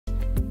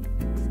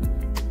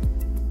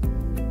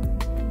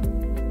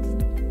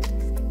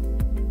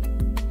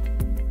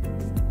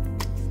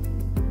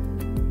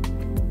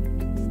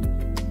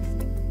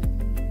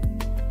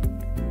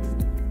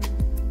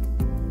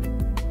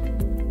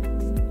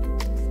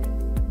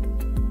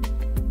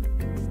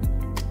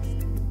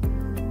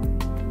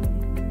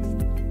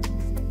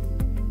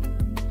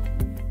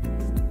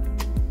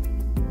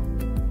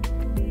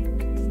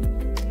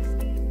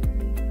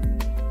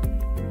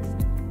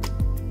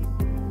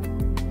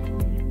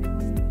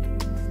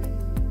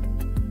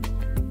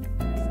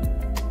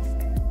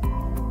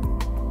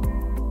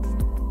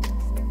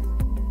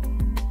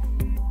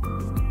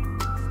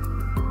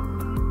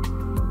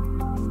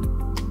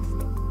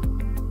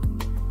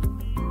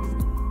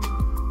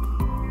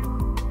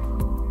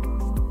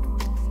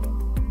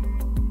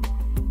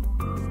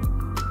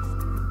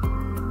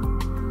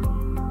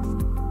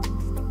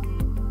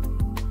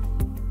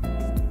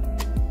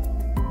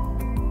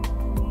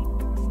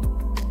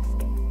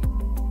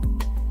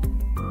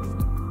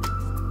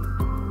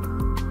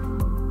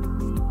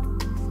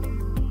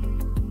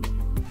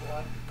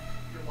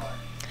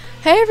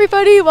Hey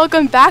everybody,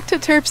 welcome back to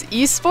Pace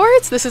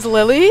Esports. This is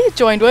Lily,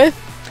 joined with...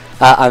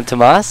 I'm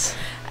Tomas.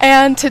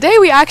 And today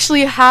we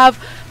actually have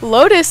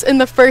Lotus in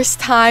the first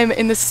time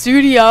in the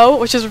studio,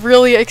 which is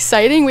really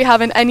exciting. We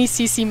have an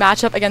NECC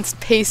matchup against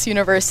Pace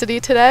University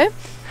today.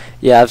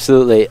 Yeah,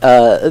 absolutely.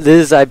 This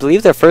is, I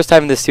believe, their first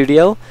time in the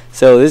studio,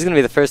 so this is going to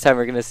be the first time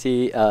we're going to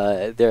see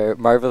their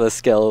marvelous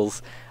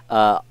skills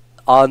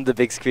on the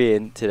big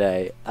screen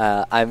today.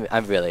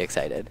 I'm really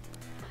excited.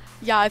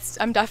 Yeah,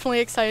 I'm definitely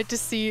excited to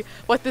see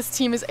what this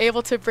team is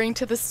able to bring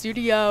to the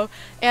studio.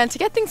 And to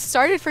get things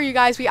started for you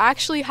guys, we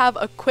actually have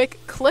a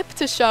quick clip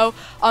to show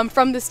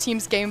from this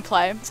team's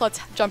gameplay. So let's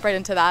jump right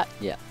into that.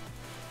 Yeah.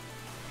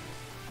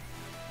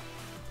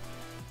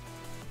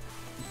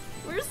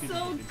 We're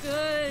so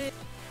good.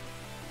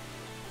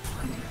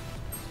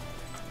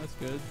 That's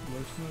good.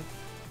 Low smoke.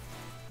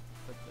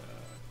 But,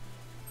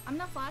 I'm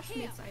not flashing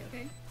mid side,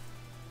 okay?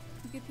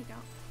 You can peek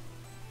out.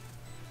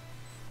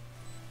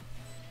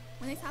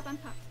 When they tap, I'm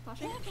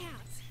flashing.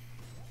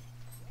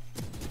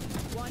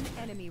 One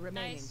enemy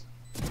remaining.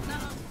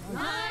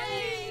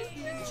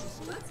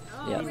 Nice! Let's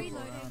go. Yeah.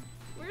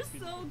 We're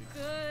so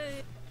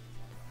good.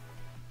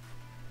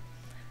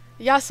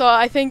 Yeah, so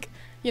I think,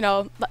 you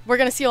know, we're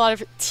going to see a lot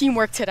of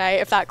teamwork today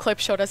if that clip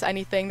showed us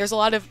anything. There's a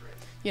lot of,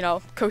 you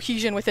know,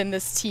 cohesion within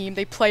this team.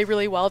 They play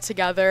really well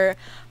together,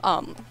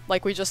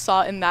 like we just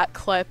saw in that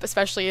clip,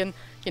 especially in,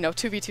 you know,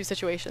 2v2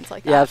 situations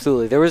like that. Yeah,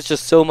 absolutely. There was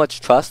just so much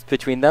trust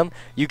between them.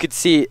 You could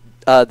see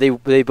they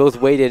both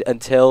waited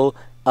until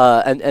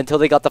until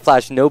they got the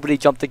flash. Nobody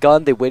jumped the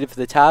gun. They waited for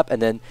the tap,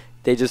 and then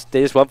they just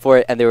went for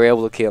it, and they were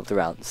able to clean up the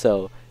round.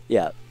 So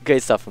yeah,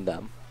 great stuff from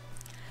them.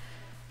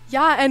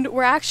 Yeah, and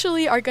we're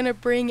actually going to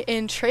bring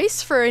in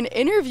Trace for an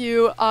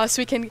interview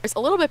so we can get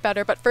a little bit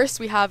better. But first,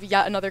 we have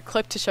yet another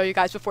clip to show you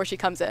guys before she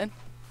comes in.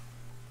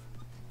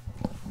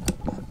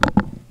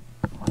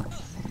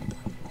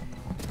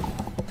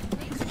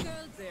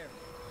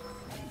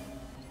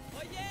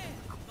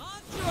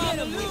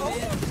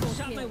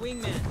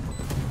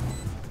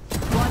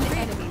 One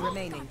enemy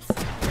remaining.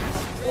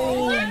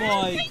 oh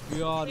my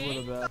god, what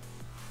a bad.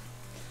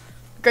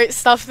 Great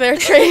stuff there,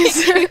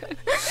 Trace.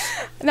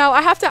 Now,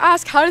 I have to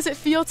ask, how does it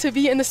feel to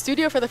be in the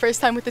studio for the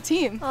first time with the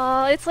team?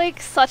 It's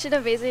like such an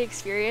amazing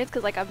experience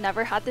because like I've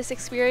never had this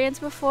experience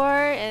before,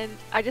 and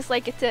I just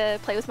like get to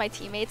play with my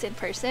teammates in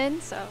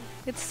person, so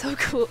it's so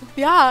cool.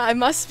 Yeah, I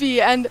must be.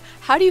 And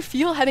how do you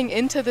feel heading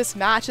into this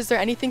match? Is there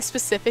anything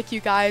specific you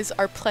guys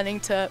are planning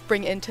to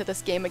bring into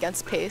this game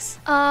against Pace?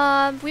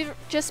 We've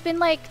just been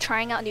like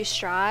trying out new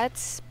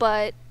strats,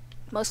 but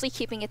mostly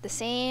keeping it the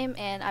same,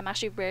 and I'm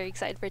actually very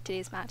excited for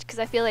today's match because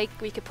I feel like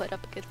we could put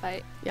up a good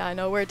fight. Yeah, I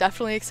know, we're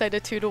definitely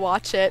excited too to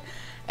watch it.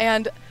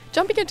 And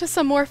jumping into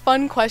some more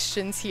fun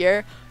questions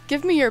here,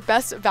 give me your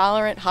best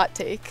Valorant hot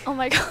take. Oh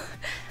my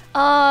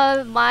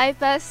god. My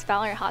best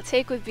Valorant hot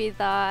take would be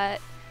that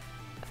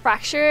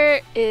Fracture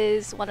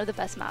is one of the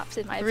best maps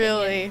in my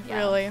opinion.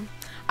 Really?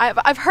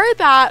 I've heard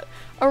that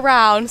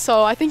around,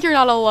 so I think you're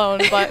not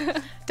alone,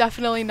 but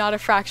definitely not a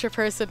Fracture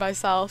person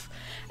myself.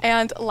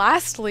 And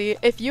lastly,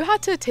 if you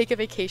had to take a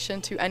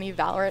vacation to any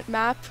Valorant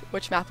map,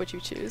 which map would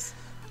you choose?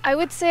 I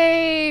would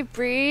say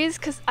Breeze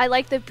because I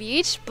like the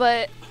beach,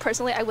 but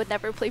personally I would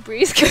never play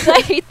Breeze because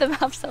I hate the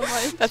map so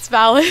much. That's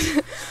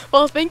valid.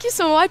 Well, thank you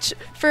so much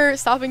for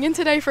stopping in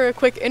today for a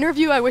quick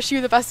interview. I wish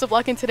you the best of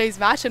luck in today's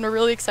match, and we're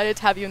really excited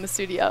to have you in the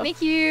studio.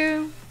 Thank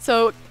you.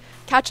 So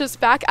catch us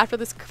back after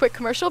this quick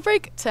commercial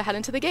break to head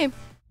into the game.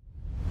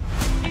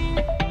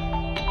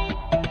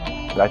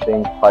 And I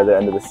think by the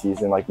end of the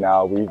season, like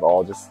now, we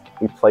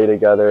play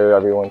together,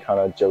 everyone kind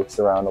of jokes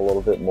around a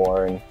little bit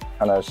more and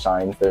kind of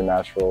shines their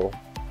natural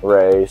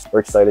ray. We're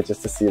excited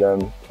just to see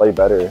them play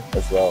better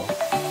as well.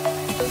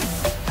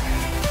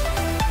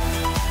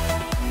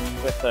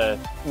 With the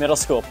middle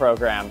school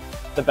program,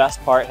 the best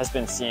part has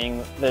been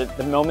seeing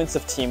the moments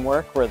of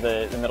teamwork where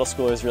the middle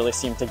schoolers really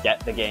seem to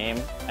get the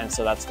game, and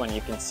so that's when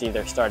you can see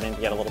they're starting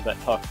to get a little bit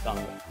hooked on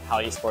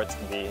how esports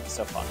can be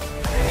so fun.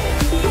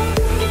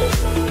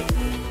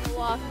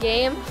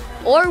 Game,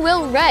 or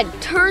will red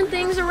turn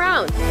things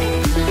around?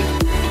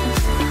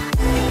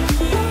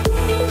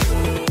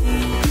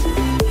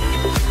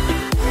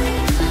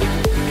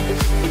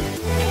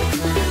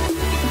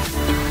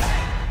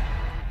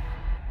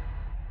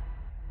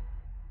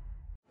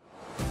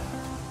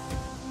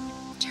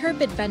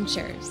 Terp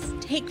Adventures.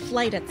 Take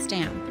flight at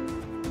Stamp.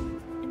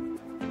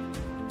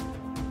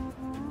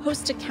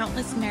 Host to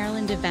countless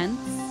Maryland events,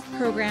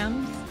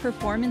 programs,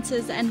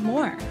 performances, and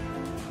more.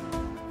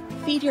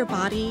 Feed your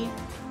body,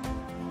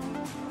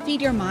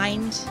 feed your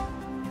mind,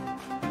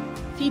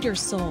 feed your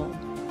soul.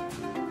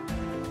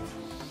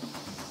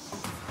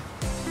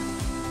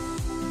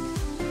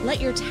 Let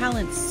your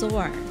talents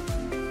soar.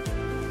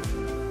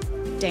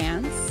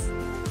 Dance,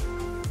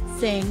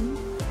 sing,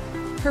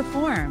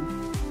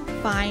 perform,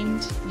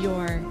 find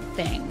your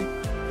thing.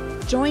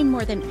 Join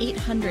more than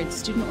 800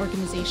 student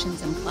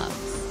organizations and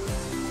clubs.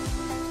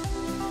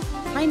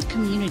 Find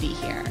community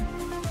here.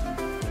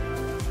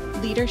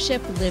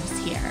 Leadership lives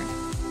here.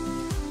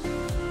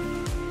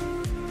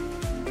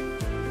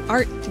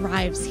 Art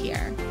thrives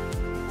here.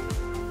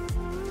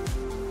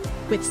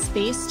 With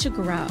space to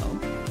grow.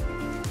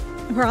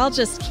 We're all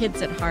just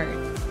kids at heart.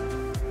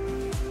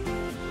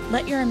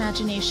 Let your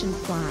imagination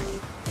fly.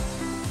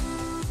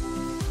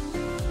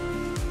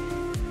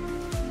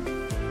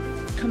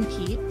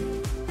 Compete.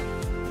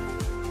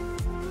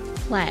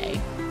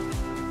 Play.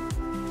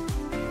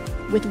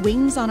 With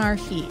wings on our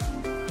feet.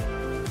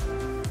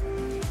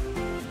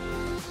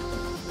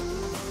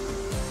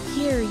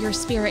 Here your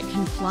spirit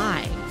can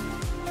fly.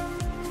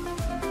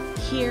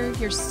 Here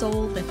your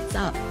soul lifts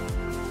up.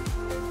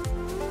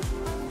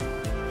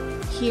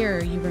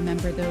 Here you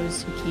remember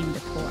those who came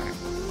before.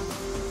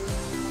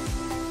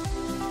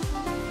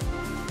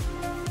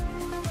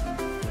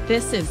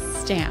 This is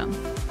STAM.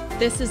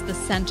 This is the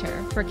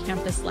center for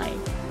campus life,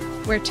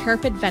 where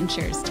Terp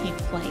adventures take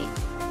flight.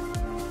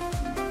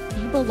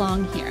 You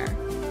belong here.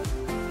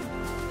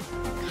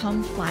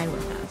 Come fly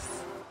with us.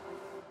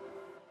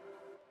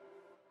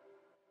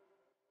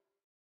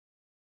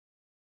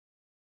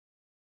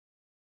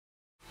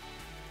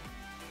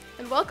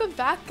 And welcome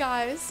back,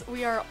 guys.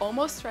 We are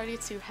almost ready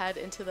to head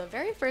into the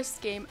very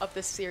first game of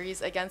the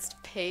series against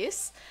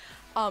Pace.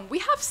 We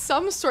have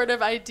some sort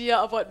of idea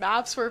of what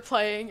maps we're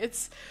playing.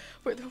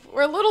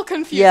 We're a little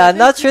confused. Yeah,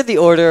 not sure the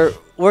order.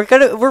 We're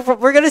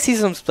gonna see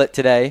some split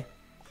today.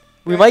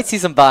 We might see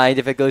some bind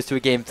if it goes to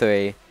a game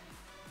 3,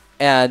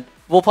 and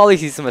we'll probably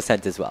see some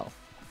ascent as well.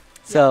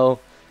 So,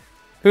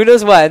 who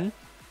knows when?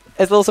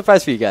 It's a little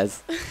surprise for you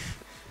guys.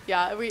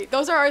 Yeah,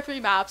 those are our 3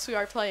 maps we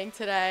are playing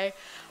today.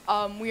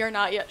 We are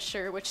not yet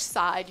sure which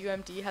side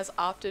UMD has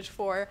opted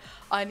for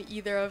on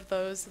either of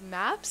those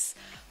maps,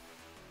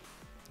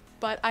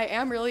 but I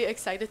am really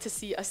excited to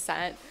see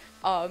Ascent.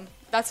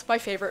 That's my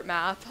favorite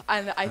map,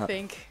 and I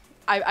think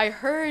I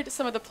heard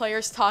some of the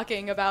players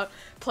talking about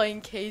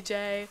playing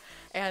KJ,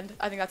 and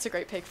I think that's a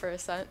great pick for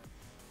Ascent.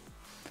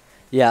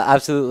 Yeah,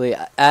 absolutely.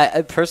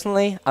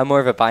 Personally, I'm more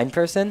of a bind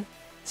person,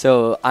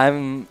 so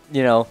I'm,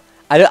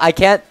 I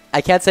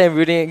can't say I'm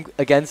rooting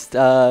against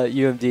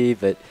UMD,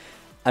 but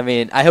I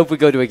mean, I hope we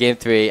go to a game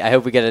 3. I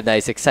hope we get a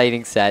nice,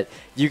 exciting set.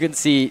 You can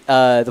see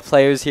the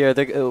players here.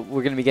 We're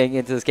going to be getting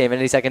into this game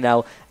any second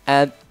now,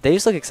 and they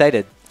just look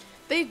excited.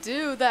 They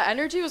do. The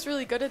energy was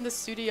really good in the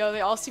studio.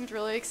 They all seemed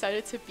really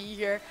excited to be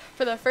here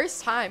for the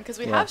first time, because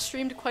we have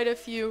streamed quite a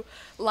few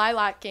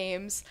Lilac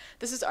games.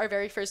 This is our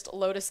very first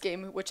Lotus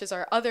game, which is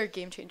our other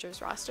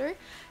Gamechangers roster,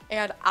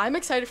 and I'm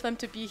excited for them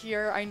to be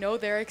here. I know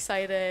they're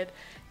excited.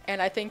 And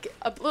I think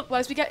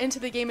as we get into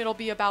the game, it'll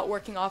be about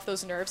working off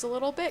those nerves a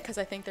little bit, because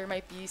I think there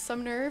might be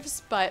some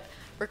nerves. But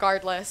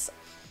regardless,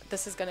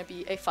 this is going to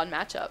be a fun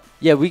matchup.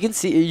 Yeah, you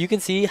can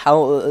see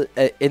how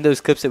in those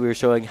clips that we were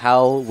showing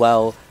how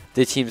well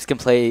the teams can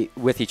play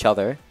with each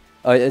other,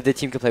 or the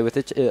team can play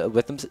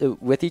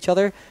with each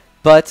other.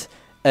 But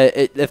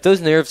if those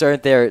nerves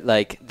aren't there,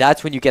 like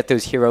that's when you get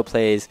those hero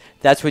plays.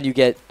 That's when you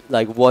get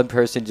like one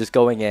person just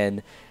going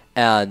in,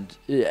 and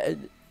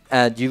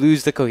you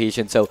lose the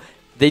cohesion. So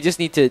they just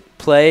need to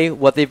play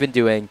what they've been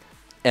doing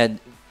and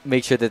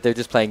make sure that they're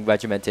just playing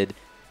regimented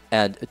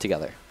and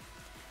together.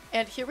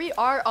 And here we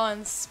are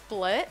on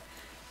Split,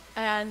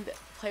 and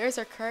players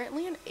are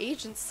currently in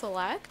agent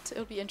select.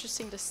 It'll be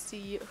interesting to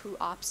see who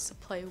opts to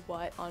play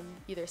what on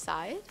either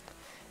side.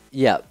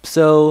 Yeah,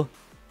 so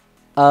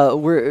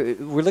we're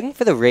looking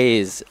for the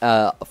raise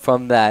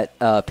from that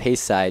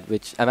Pace side,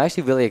 which I'm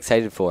actually really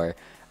excited for.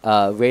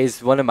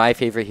 Ray's one of my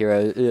favorite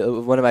heroes,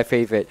 one of my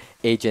favorite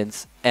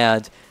agents,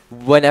 and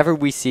whenever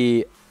we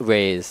see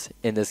Raze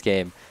in this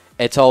game,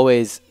 it's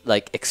always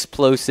like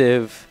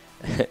explosive,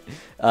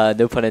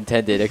 no pun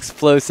intended,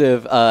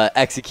 explosive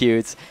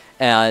executes,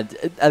 and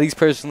at least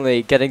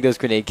personally, getting those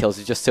grenade kills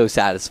is just so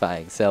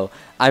satisfying. So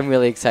I'm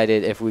really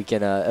excited if we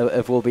can,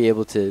 if we'll be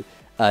able to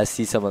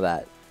see some of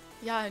that.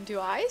 Yeah, and do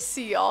I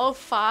see all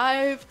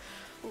 5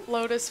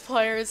 Lotus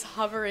players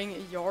hovering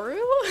Yoru?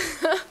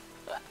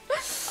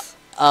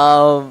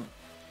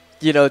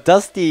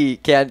 Dusty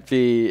can't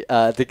be,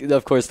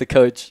 of course, the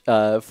coach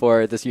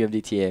for this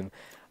UMD team.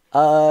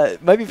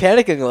 Might be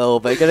panicking a little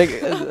bit,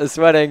 getting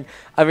sweating.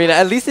 I mean,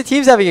 at least the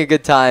team's having a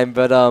good time,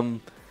 but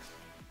I'm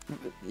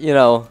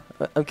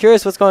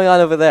curious what's going on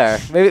over there.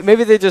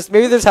 Maybe they're just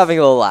having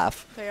a little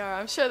laugh. They are.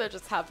 I'm sure they're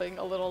just having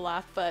a little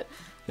laugh, but.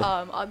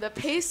 On the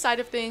Pace side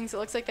of things, it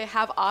looks like they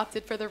have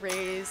opted for the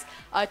raise.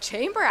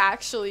 Chamber,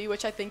 actually,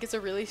 which I think is a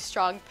really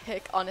strong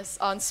pick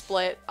on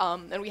Split,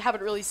 and we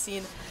haven't really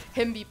seen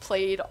him be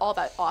played all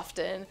that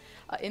often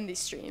in these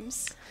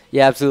streams.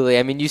 Yeah, absolutely.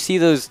 I mean, you see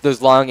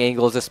those long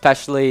angles,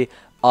 especially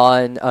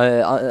on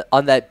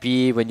that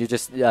B when you're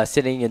just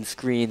sitting in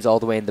screens all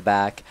the way in the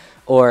back,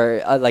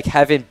 or like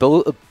Heaven.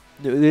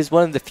 There's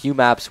one of the few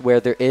maps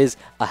where there is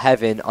a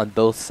Heaven on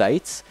both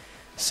sites,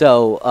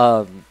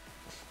 so.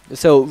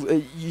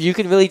 So you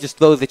can really just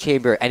throw the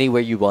chamber anywhere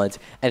you want,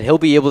 and he'll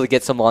be able to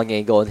get some long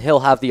angle, and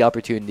he'll have the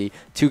opportunity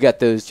to get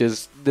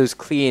those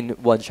clean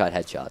one-shot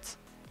headshots.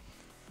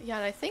 Yeah,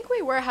 and I think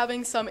we were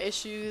having some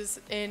issues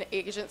in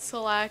Agent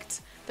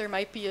Select. There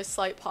might be a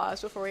slight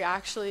pause before we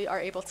actually are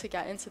able to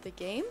get into the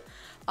game.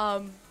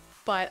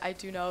 But I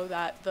do know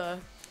that the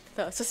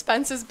the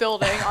suspense is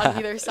building on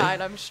either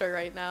side, I'm sure,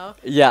 right now.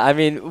 Yeah, I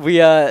mean, we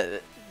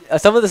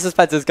some of the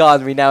suspense is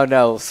gone. We now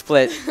know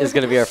Split is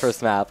going to be our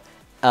first map.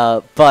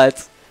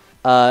 But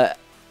I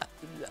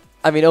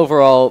mean,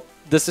 overall,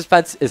 the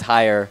suspense is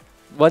higher.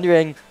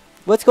 Wondering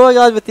what's going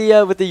on with the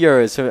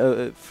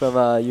Euros from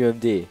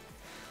UMD.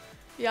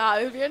 Yeah,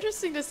 it would be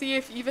interesting to see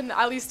if even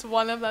at least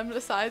one of them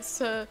decides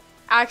to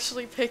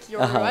actually pick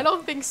Yoru. I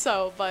don't think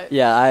so, but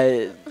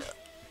yeah,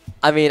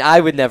 I mean, I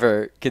would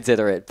never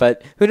consider it,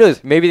 but who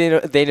knows? Maybe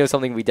they know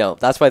something we don't.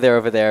 That's why they're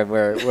over there, and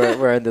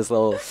we're in this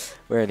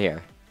we're in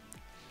here.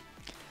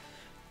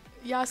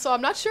 Yeah, so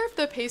I'm not sure if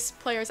the Pace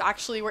players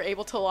actually were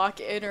able to lock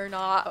in or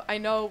not. I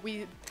know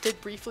we did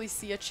briefly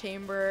see a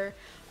chamber,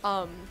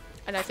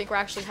 and I think we're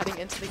actually heading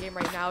into the game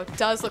right now. It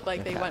does look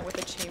like they went with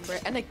a chamber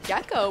and a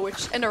gecko,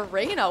 and a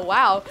Reina.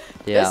 Wow,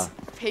 yeah. This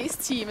Pace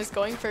team is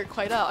going for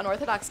quite an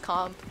unorthodox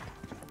comp.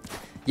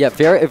 Yeah,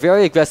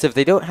 very aggressive.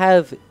 They don't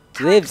have.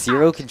 Do they have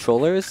 0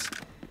 controllers?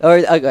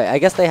 Or I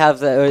guess they have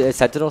the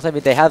Sentinels. I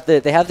mean, they have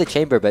the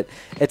chamber, but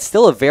it's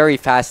still a very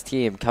fast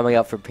team coming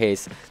up from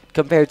Pace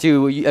compared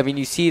to. I mean,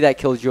 you see that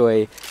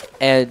Killjoy,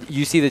 and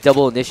you see the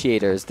double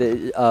initiators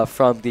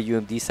from the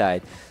UMD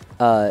side.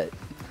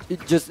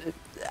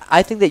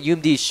 I think that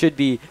UMD should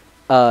be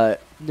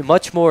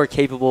much more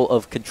capable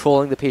of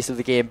controlling the pace of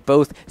the game,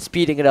 both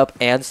speeding it up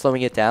and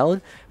slowing it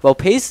down. While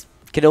Pace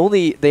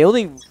they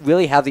only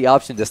really have the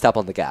option to step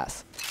on the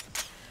gas.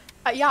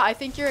 Yeah, I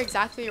think you're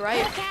exactly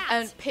right.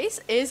 And Pace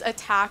is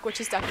attack, which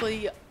is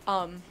definitely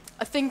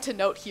a thing to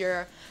note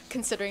here,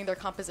 considering their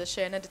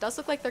composition. And it does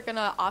look like they're going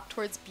to opt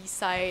towards B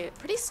site.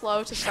 Pretty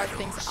slow to start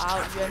things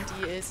out.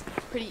 UMD is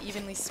pretty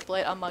evenly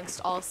split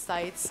amongst all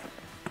sites.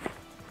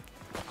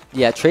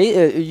 Yeah,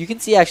 you can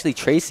see actually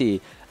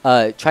Tracy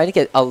trying to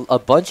get a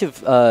bunch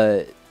of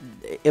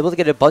able to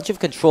get a bunch of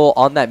control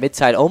on that mid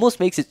side. Almost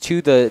makes it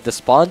to the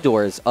spawn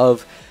doors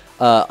of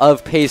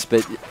Pace,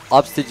 but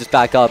opts to just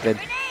back up, and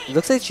it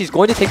looks like she's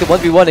going to take the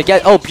 1v1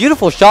 again. Oh,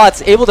 beautiful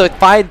shots, able to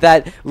find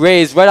that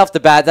raise right off the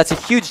bat. That's a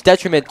huge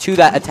detriment to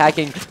that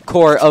attacking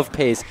core of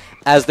Pace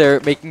as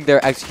they're making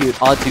their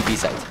execute onto B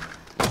site.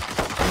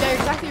 Yeah,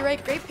 exactly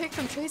right. Great pick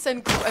from Trace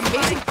and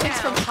amazing picks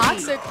from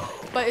Toxic,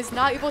 but is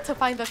not able to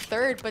find the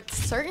third. But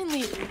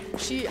certainly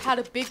she had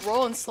a big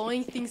role in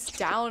slowing things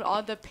down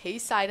on the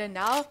Pace side, and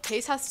now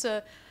Pace has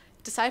to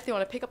decide if they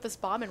want to pick up this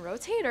bomb and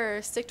rotate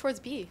or stick towards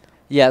B.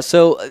 Yeah,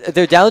 so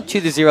they're down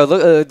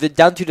 2-0. They're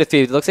down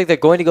 2-3. It looks like they're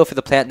going to go for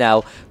the plant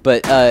now,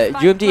 but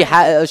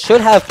UMD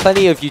should have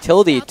plenty of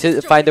utility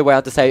to find their way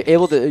out the side.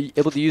 Able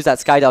to use that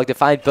Skydog to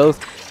find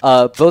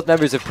both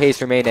members of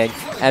Pace remaining,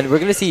 and we're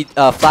gonna see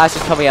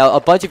flashes coming out, a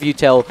bunch of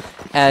util,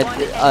 and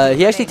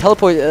he actually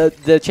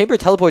the chamber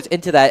teleports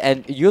into that,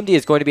 and UMD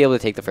is going to be able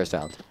to take the first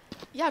round.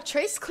 Yeah,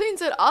 Trace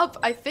cleans it up.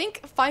 I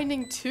think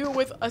finding 2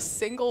 with a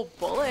single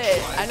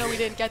bullet. I know we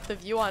didn't get the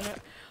view on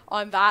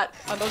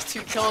those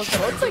 2 kills,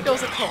 but it looks like it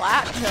was a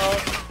collat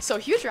kill. So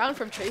huge round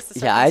from Trace to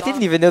start. Yeah, I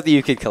didn't even know that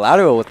you could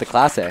collateral with the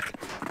classic.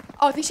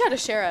 Oh, I think she had a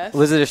sheriff.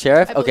 Was it a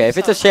sheriff? Okay, if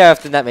it's a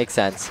sheriff, then that makes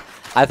sense.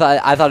 I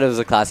thought it was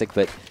a classic,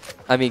 but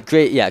I mean,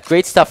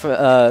 great stuff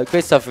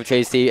from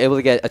Tracy. Able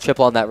to get a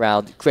triple on that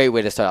round. Great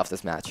way to start off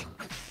this match.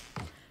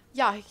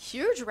 Yeah,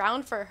 huge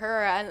round for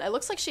her, and it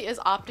looks like she is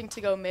opting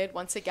to go mid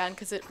once again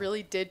because it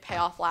really did pay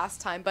off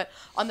last time. But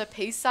on the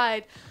Pace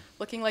side,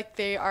 looking like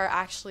they are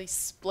actually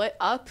split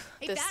up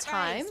this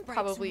time,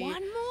 probably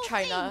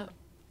trying to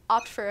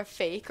opt for a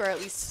fake or at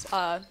least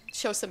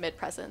show some mid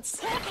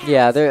presence.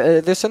 Yeah,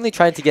 they're certainly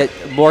trying to get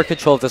more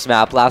control of this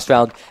map. Last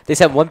round, they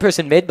sent one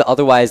person mid, but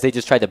otherwise they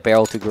just tried to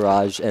barrel to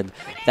garage, and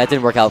that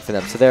didn't work out for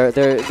them. So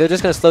they're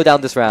just going to slow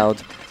down this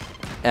round.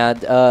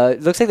 And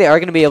it looks like they are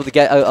going to be able to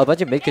get a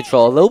bunch of mid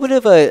control. A little bit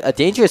of a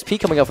dangerous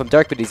peek coming out from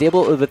Dark, but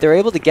they're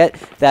able to get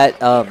that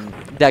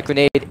that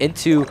grenade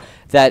into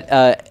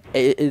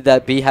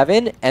that B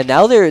heaven, and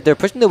now they're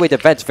pushing their way to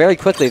vents very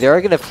quickly. They are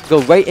going to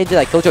go right into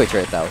that Killjoy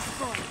turret though.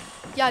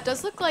 Yeah, it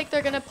does look like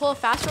they're going to pull a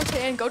fast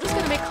rotate, and Gojo's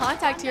going to make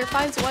contact here,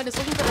 finds one, is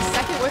looking for the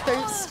second with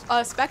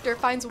their Spectre,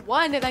 finds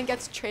one, and then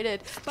gets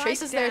traded.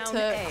 Trace is there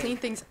to clean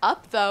things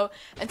up, though,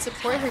 and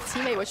support her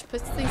teammate, which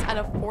puts things at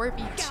a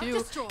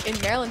 4v2 in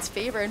Maryland's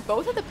favor. And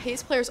both of the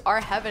Pace players are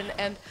heaven,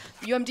 and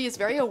UMD is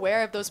very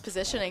aware of those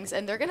positionings,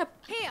 and they're going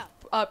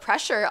to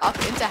pressure up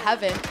into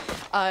heaven,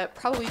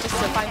 probably just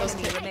to find those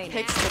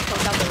picks to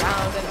close out the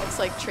round, and it looks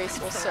like Trace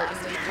will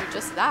certainly do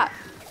just that.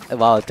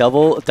 Wow,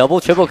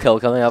 double triple kill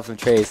coming out from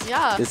Trace.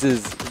 Yeah. This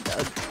is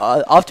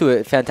off to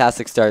a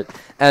fantastic start.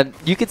 And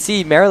you could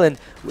see Maryland,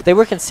 they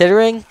were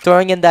considering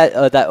throwing in that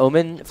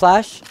Omen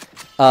flash.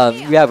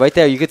 Yeah, right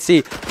there, you could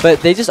see.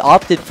 But they just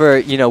opted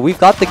for, we've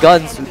got the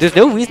guns. There's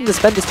no reason to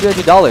spend this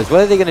 $300.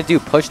 What are they going to do,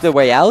 push their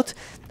way out?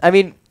 I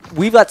mean,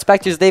 we've got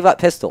Spectres, they've got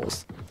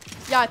pistols.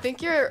 Yeah, I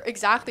think you're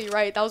exactly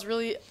right. That was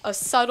really a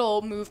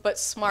subtle move, but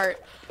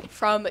smart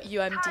from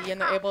UMD, and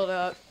they're able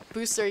to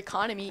boost their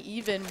economy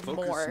even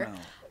more.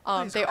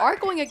 They are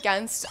going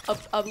against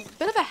a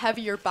bit of a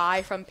heavier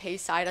buy from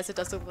Pace side, as it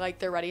does look like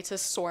they're ready to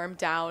storm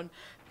down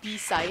B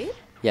site.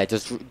 Yeah,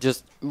 just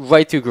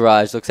right through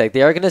garage. Looks like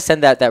they are going to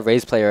send that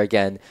raise player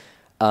again.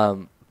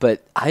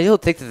 But I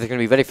don't think that they're going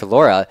to be ready for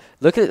Laura.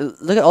 Look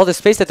at all the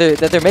space that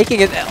they're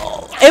making, and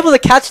able to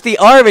catch the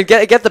arm and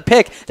get the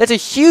pick. That's a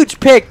huge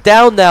pick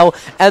down now,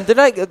 and they're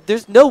not.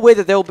 There's no way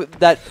that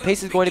that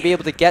Pace is going to be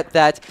able to get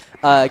that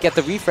get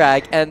the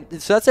refrag,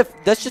 and so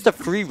that's just a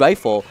free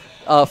rifle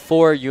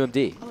for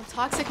UMD. Oh,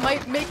 Toxic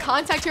might make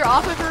contact here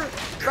off of her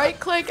right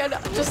click and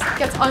just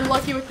gets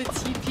unlucky with the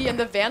TP, and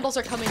the Vandals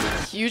are coming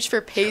in huge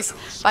for Pace,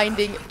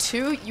 finding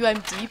 2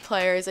 UMD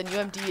players, and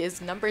UMD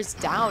is numbers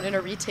down in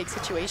a retake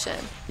situation.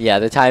 Yeah,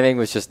 the timing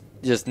was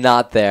just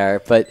not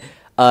there, but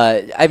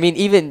I mean,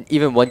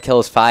 even 1 kill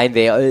is fine.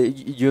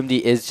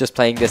 UMD is just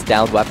playing this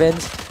down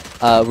weapons.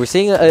 We're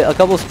seeing a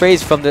couple of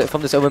sprays from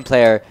this Omen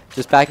player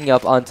just backing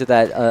up onto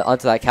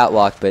that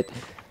catwalk, but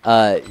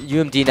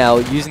UMD now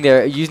using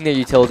their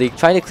utility,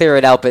 trying to clear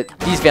it out, but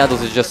these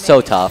Vandals are just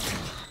so tough.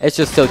 It's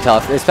just so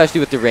tough, especially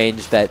with the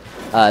range that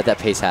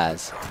Pace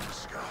has.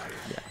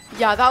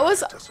 Yeah, that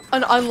was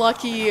an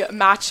unlucky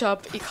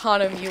matchup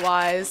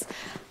economy-wise.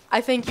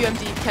 I think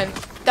UMD can.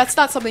 That's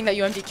not something that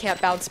UMD can't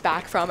bounce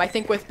back from. I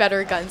think with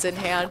better guns in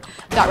hand,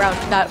 that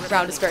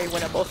round is very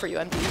winnable for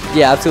UMD.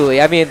 Yeah,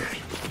 absolutely. I mean,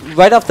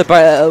 right off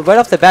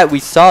the bat, we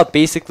saw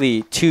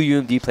basically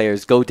 2 UMD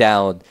players go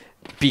down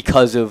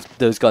because of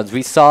those guns.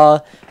 We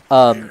saw,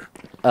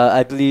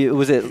 I believe,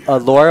 was it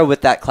Laura with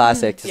that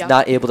classic, just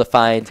not able to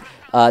find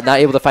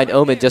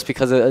Omen just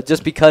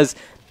because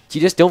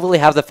you just don't really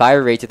have the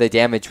fire rate to the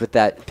damage with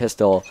that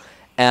pistol,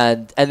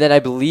 and then I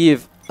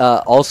believe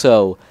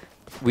also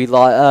we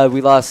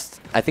lost.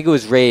 I think it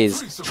was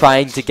Raze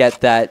trying to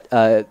get that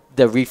the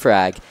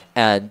refrag,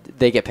 and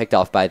they get picked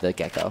off by the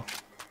Gecko.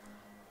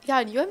 Yeah,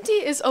 and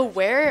UMD is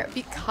aware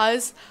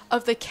because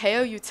of the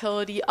KO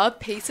utility of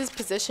Pace's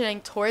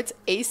positioning towards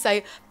A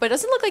site, but it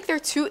doesn't look like they're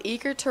too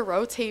eager to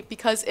rotate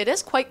because it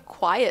is quite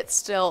quiet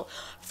still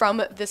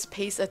from this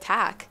Pace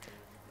attack.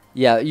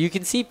 Yeah, you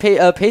can see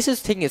Pace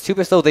is taking it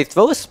super slow. They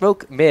throw a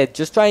smoke mid,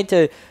 just trying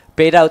to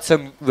bait out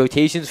some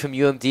rotations from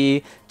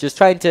UMD, just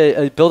trying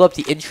to build up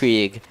the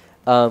intrigue.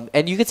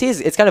 And you can see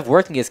it's kind of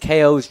working as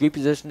KO is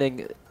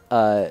repositioning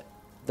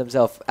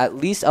themselves at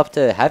least up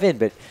to heaven,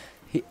 but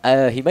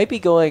he might be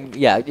going,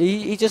 yeah,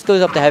 he just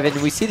goes up to heaven.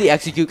 We see the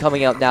execute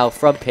coming out now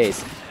from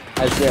Pace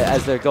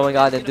as they're going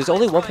on, and there's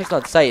only 1 person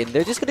on site, and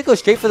they're just gonna go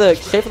straight for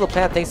the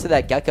plant thanks to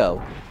that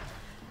Gecko.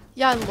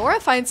 Yeah, and Laura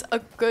finds a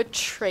good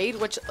trade,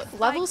 which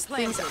levels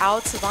things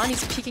out.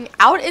 Savani's peeking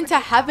out into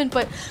heaven,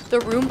 but the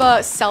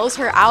Roomba sells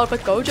her out, but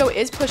Gojo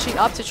is pushing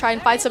up to try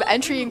and find some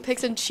entrying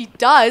picks, and she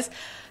does.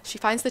 She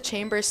finds the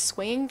chamber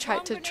swinging, try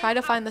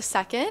to find the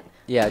second.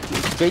 Yeah,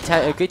 great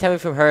timing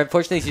from her.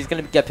 Unfortunately, she's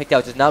going to get picked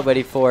out, just not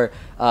ready for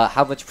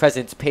how much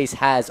presence Pace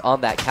has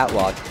on that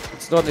catwalk.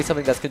 It's normally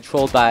something that's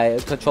controlled by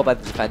the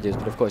defenders,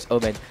 but of course,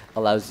 Omen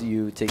allows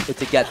you to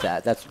get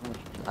that. That's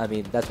why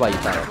you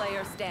play it.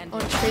 Oh,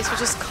 Trace was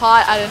just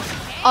caught at an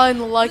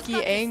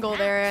unlucky angle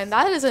there, and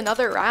that is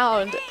another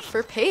round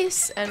for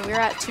Pace, and we're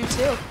at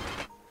 2-2.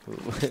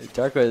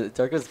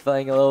 Dark was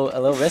playing a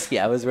little risky.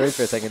 I was worried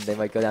for a second they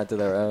might go down to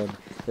their own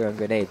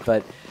grenade,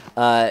 but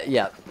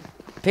yeah,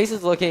 Pace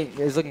is looking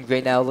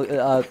great now.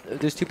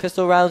 There's 2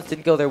 pistol rounds,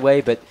 didn't go their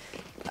way, but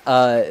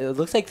it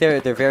looks like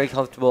they're very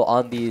comfortable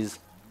on these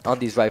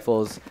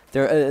rifles.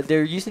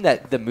 They're using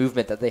the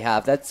movement that they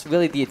have. That's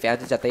really the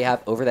advantage that they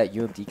have over that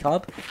UMD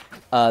comp.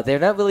 They're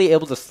not really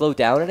able to slow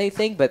down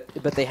anything, but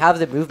they have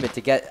the movement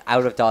to get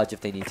out of dodge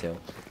if they need to.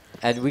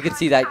 And we can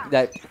see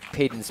that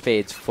paid in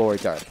spades for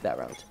Dark that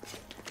round.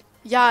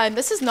 Yeah, and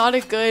this is not a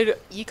good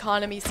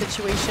economy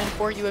situation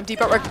for UMD,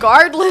 but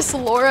regardless,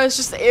 Laura is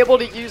just able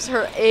to use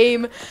her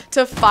aim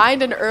to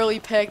find an early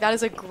pick. That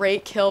is a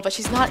great kill, but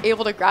she's not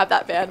able to grab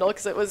that Vandal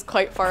because it was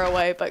quite far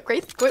away, but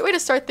great way to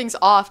start things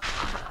off.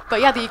 But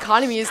yeah, the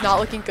economy is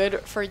not looking good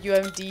for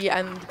UMD,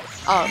 and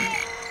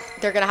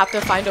they're going to have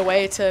to find a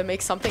way to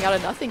make something out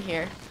of nothing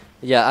here.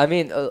 Yeah, I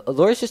mean,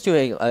 Laura's just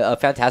doing a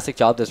fantastic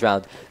job this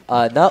round.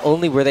 Not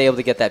only were they able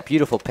to get that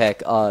beautiful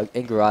pick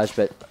in Garage,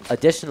 but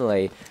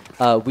additionally,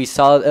 we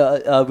saw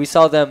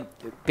them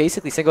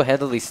basically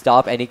single-handedly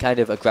stop any kind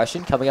of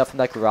aggression coming up from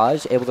that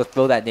Garage, able to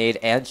throw that nade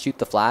and shoot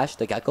the flash,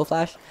 the Gecko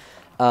flash.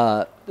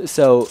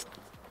 So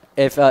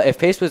if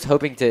Pace was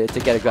hoping to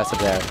get aggressive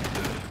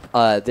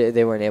there,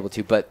 they weren't able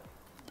to. But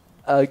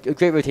a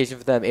great rotation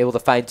for them, able to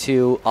find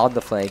 2 on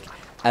the flank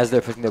as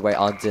they're pushing their way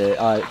onto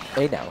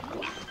A now.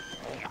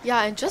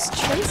 Yeah, and just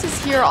Trace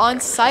is here on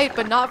site,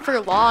 but not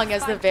for long,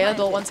 as the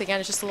Vandal, once again,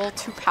 is just a little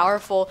too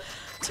powerful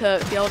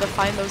to be able to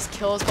find those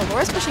kills. But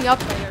Laura's pushing up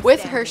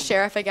with her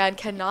Sheriff again,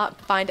 cannot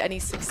find any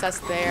success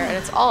there. And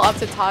it's all up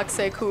to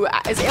Toxic, who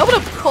is able to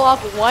pull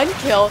off 1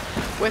 kill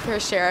with her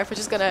Sheriff, which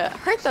is going to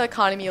hurt the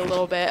economy a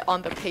little bit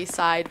on the Pace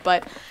side.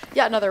 But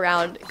yeah, another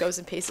round goes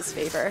in Pace's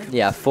favor.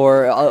 Yeah,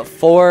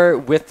 4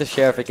 with the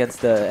Sheriff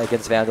against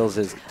Vandals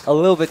is a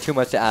little bit too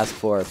much to ask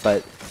for,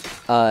 but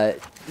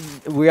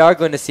we are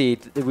going to see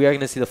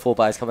the full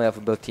buys coming out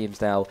from both teams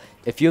now.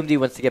 If UMD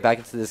wants to get back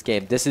into this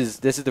game, this is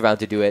the round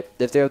to do it.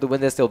 If they're able to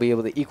win this, they'll be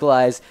able to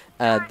equalize,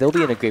 and they'll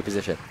be in a great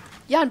position.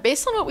 Yeah, and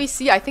based on what we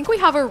see, I think we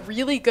have a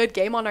really good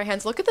game on our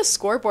hands. Look at the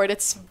scoreboard.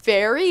 It's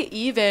very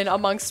even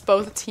amongst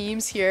both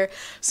teams here.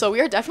 So we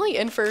are definitely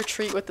in for a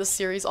treat with this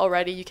series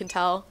already, you can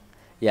tell.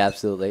 Yeah,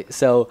 absolutely.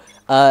 So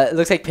it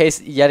looks like Pace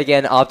yet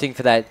again opting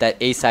for that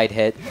A side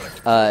hit.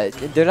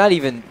 They're not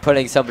even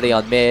putting somebody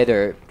on mid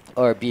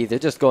or B. They're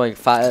just going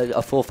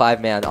a full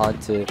 5-man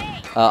onto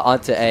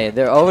A, and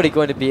they're already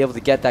going to be able to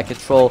get that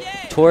control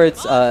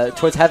towards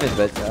Heaven.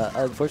 But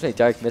unfortunately,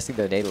 Dark missing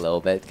their nade a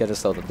little bit, gonna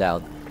slow them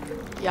down.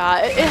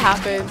 Yeah, it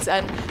happens,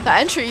 and the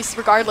entry,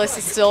 regardless,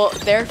 is still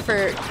there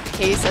for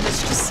Pace, and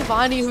it's just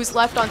Savani who's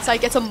left on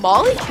site. Gets a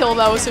molly kill,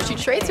 though, so she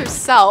trades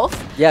herself.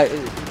 Yeah,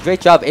 great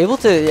job. Able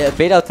to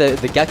bait out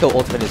the Gecko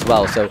ultimate as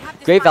well, so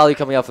great value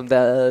coming out from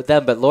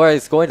them, but Laura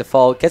is going to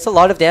fall. Gets a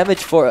lot of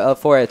damage for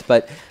it,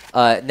 but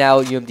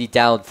now UMD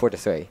down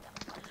 4-3.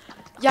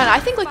 Yeah, and I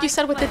think, like you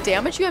said, with the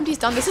damage UMD's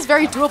done, this is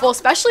very doable,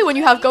 especially when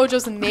you have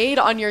Gojo's nade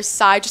on your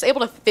side, just able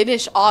to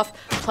finish off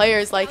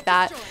players like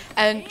that.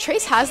 And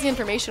Trace has the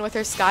information with her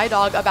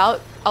Skydog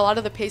about a lot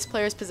of the Pace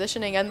players'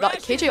 positioning, and the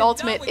KJ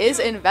ultimate is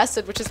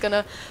invested, which is going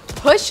to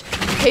push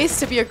Pace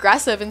to be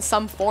aggressive in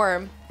some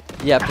form.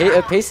 Yeah,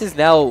 Pace is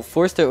now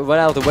forced to run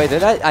out of the way.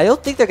 I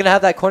don't think they're going to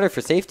have that corner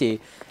for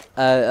safety.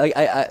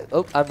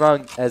 I'm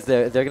wrong, as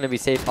they're going to be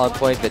safe on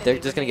point, but they're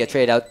just going to get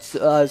traded out.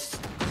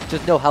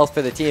 Just no health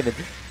for the team,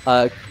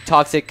 and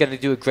Toxic going to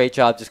do a great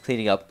job just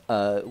cleaning up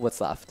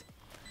what's left.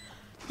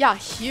 Yeah,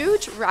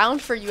 huge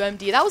round for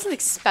UMD. That was an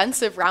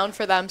expensive round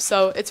for them,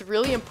 so it's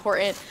really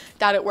important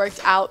that it worked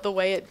out the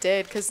way it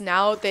did, because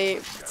now they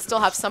still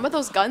have some of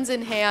those guns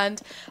in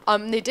hand.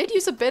 They did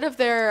use a bit of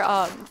their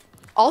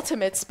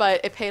ultimates,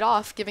 but it paid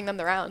off, giving them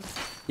the round.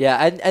 Yeah,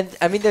 and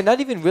I mean, they're not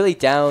even really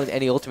down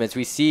any ultimates.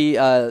 We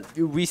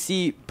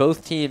see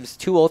both teams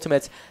 2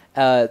 ultimates,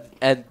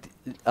 and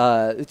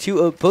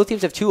both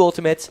teams have 2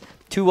 ultimates,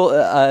 2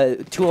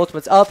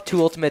 ultimates up,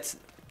 2 ultimates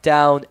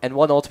down, and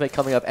 1 ultimate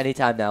coming up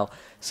anytime now.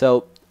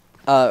 So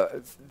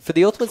for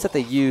the ultimates that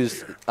they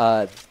use,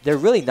 they're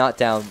really not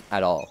down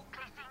at all.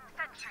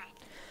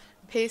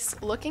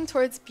 Pace looking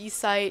towards B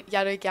site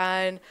yet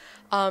again.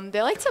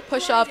 They like to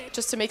push up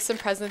just to make some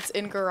presence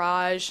in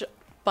garage,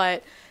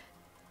 but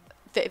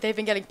they've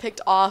been getting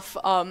picked off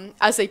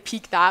as they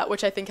peek that,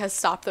 which I think has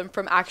stopped them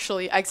from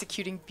actually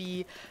executing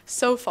B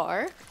so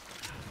far.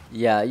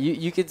 Yeah,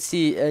 you can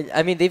see.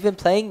 I mean, they've been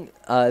playing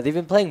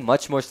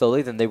much more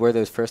slowly than they were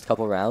those first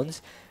couple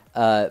rounds,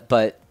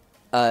 but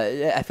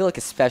I feel like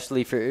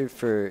especially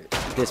for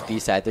this B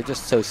side, they're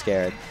just so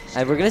scared,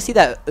 and we're gonna see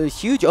that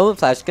huge Omen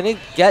Flash gonna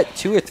get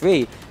 2 or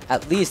 3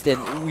 at least,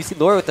 and we see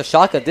Laura with the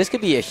shotgun. This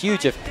could be a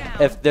huge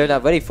if they're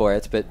not ready for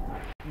it, but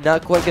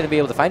not quite gonna be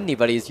able to find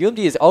anybody. As UMD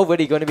is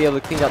already going to be able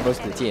to clean up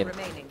most of the team.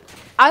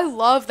 I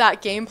love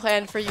that game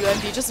plan for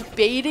UMD, just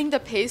baiting the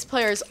Pace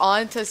players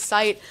onto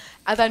site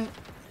and then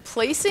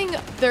placing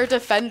their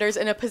defenders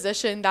in a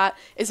position that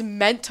is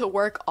meant to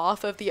work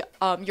off of the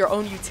your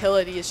own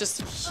utility is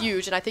just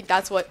huge, and I think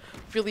that's what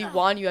really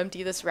won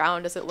UMD this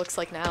round, as it looks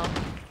like now.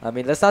 I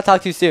mean, let's not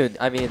talk too soon.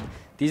 I mean,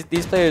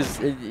 these players,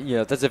 you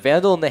know, there's a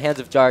Vandal in the hands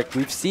of Dark.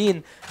 We've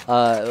seen,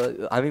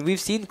 we've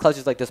seen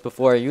clutches like this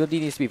before. UMD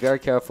needs to be very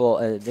careful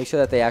and make sure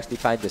that they actually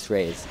find this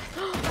raise.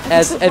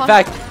 As in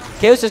fact,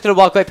 KO's just gonna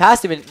walk right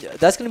past him, and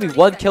that's gonna be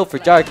 1 kill for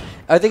Dark.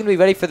 Are they gonna be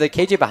ready for the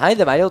KJ behind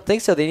them? I don't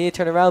think so. They need to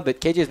turn around,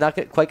 but KJ is not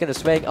quite gonna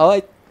swing.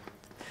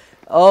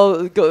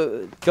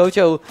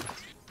 Gojo,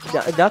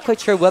 not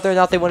quite sure whether or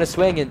not they want to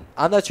swing, and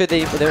I'm not sure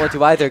they want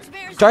to either.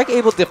 Dark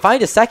able to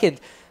find a second,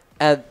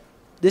 and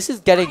this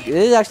is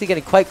actually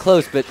getting quite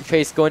close, but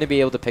Trace going to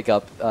be able to pick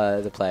up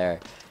the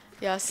player.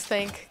 Yes,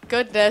 thank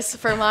goodness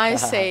for my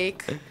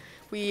sake.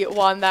 We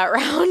won that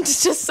round,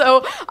 just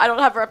so I don't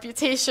have a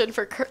reputation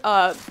for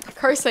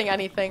cursing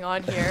anything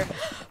on here.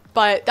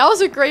 But that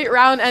was a great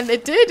round, and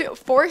it did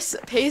force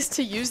Pace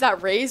to use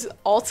that Raze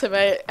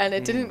ultimate, and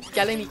it didn't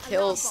get any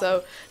kills,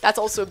 so that's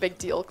also a big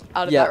deal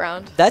out of that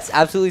round. That's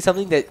absolutely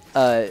something that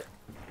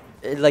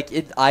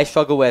I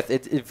struggle with.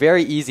 It's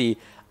very easy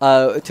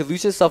to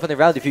lose yourself in the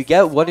round. If you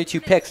get 1 or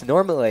 2 picks,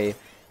 normally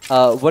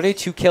 1 or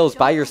 2 kills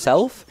by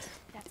yourself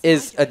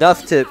is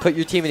enough to put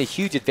your team in a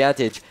huge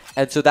advantage.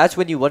 And so that's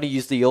when you want to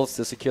use the ults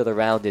to secure the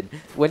round. And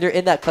when you're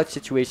in that clutch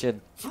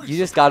situation, you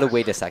just got to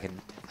wait a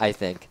second, I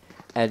think,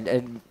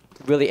 and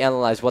really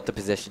analyze what the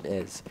position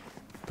is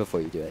before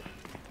you do it.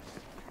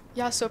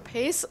 Yeah, so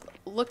Pace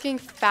looking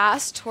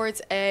fast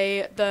towards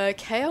A. The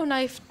KO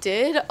knife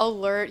did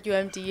alert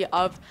UMD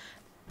of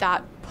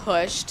that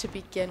push to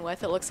begin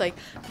with. It looks like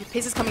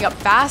Pace is coming up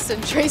fast,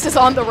 and Trace is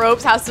on the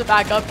ropes, has to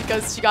back up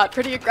because she got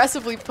pretty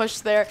aggressively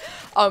pushed there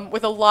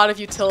with a lot of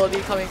utility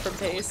coming from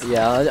Pace.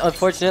 Yeah,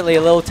 unfortunately,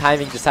 a little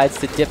timing decides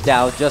to dip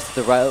down just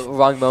at the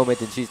wrong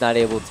moment, and she's not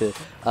able to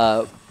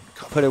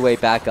put her way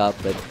back up.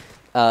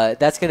 But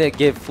that's going to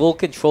give full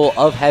control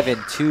of Heaven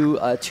to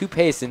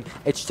Pace, and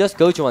it's just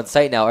Gojo on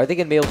site now. Are they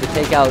going to be able to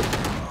take out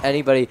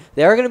anybody?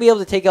 They are going to be able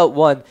to take out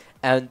 1,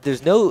 and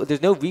there's no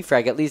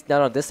refrag, at least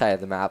not on this side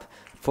of the map,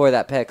 for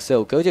that pick.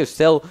 So Gojo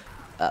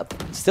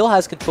still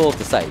has control of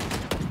the site.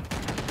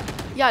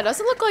 Yeah, it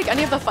doesn't look like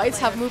any of the fights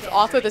have moved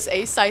off of this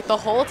A site the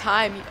whole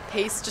time.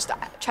 Pace just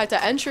tried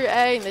to enter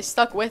A and they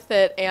stuck with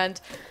it,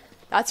 and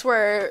that's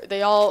where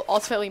they all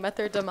ultimately met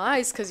their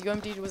demise because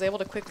UMD was able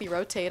to quickly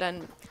rotate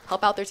and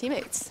help out their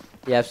teammates.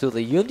 Yeah,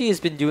 absolutely. UMD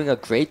has been doing a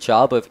great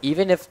job of,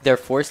 even if they're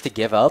forced to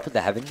give up the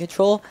heaven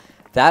control,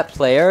 that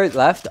player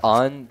left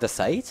on the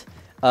site.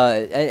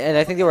 And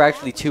I think they were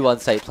actually 2 on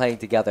site playing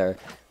together,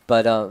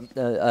 but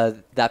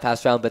that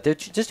past round. But they're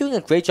just doing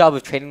a great job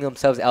of training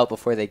themselves out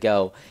before they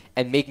go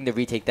and making the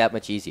retake that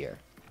much easier.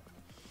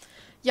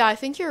 Yeah, I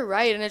think you're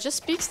right, and it just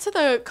speaks to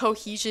the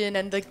cohesion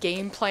and the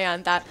game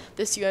plan that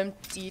this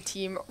UMD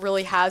team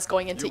really has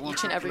going into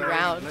each and every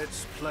round.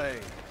 Let's play.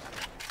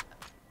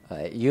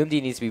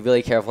 UMD needs to be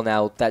really careful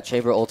now. That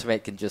chamber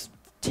ultimate can just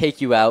take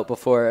you out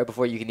before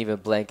you can even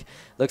blink.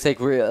 Looks like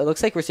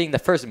we're seeing the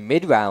first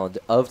mid round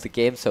of the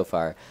game so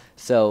far.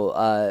 So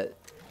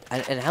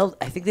how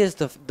I think this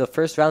is the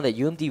first round that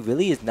UMD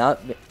really is not.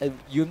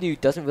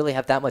 UMD doesn't really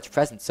have that much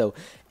presence. So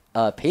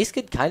Pace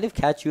could kind of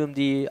catch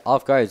UMD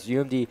off guard.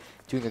 UMD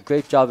doing a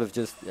great job of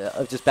just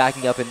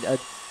backing up and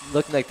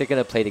looking like they're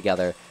gonna play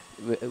together,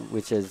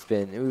 which has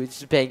been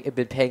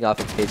paying off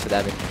in spades for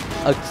them. And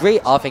a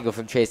great off angle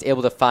from Trace,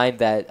 able to find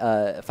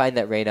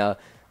that Reyna,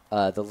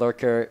 the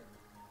lurker,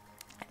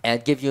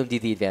 and give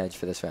UMD the advantage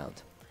for this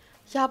round.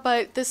 Yeah,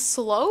 but this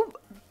slow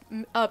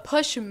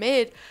push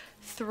mid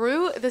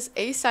through this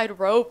A side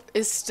rope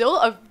is still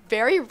a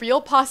very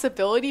real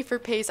possibility for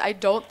Pace. I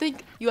don't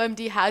think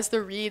UMD has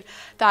the read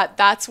that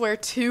that's where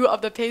 2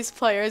 of the Pace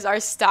players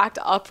are stacked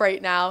up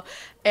right now.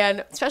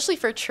 And especially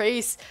for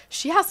Trace,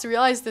 she has to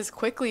realize this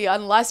quickly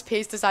unless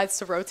Pace decides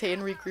to rotate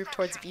and regroup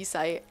towards B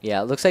site.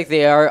 Yeah, it looks like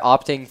they are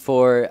opting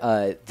for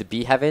the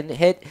B heaven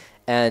hit,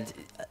 and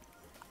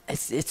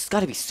it's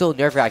got to be so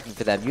nerve-wracking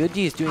for them. UMD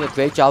is doing a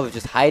great job of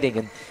just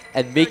hiding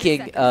and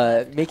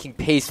making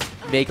Pace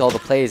make all the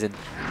plays. And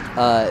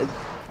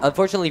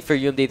unfortunately for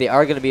UMD, they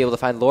are going to be able to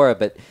find Laura,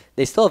 but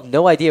they still have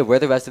no idea where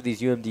the rest of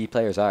these UMD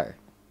players are.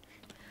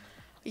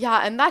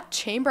 Yeah, and that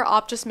chamber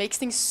op just makes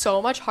things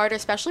so much harder,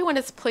 especially when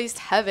it's placed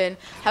heaven.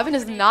 Heaven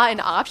is not an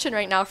option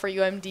right now for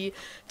UMD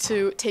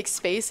to take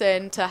space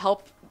in to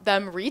help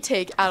them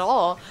retake at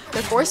all.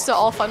 They're forced to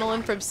all funnel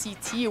in from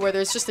CT, where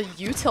there's just a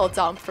util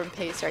dump from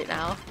Pace right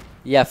now.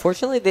 Yeah,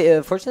 fortunately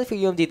for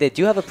UMD, they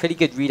do have a pretty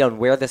good read on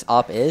where this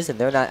op is, and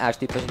they're not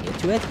actually pushing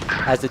into it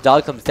as the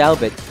dog comes down.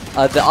 But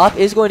the op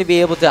is going to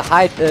be able to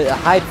hide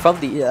from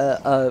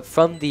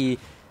the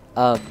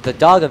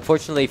dog.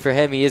 Unfortunately for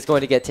him, he is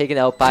going to get taken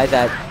out by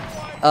the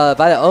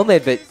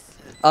Omen. But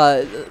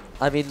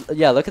I mean,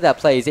 yeah, look at that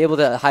play. He's able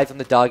to hide from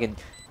the dog, and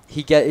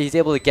he's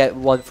able to get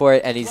one for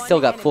it, and he's still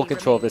got full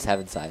control of this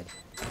heaven side.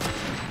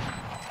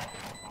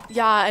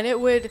 Yeah, and it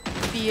would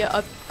be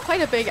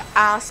quite a big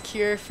ask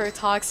here for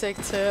Toxic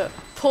to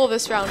pull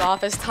this round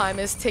off as time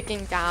is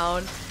ticking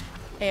down,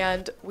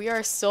 and we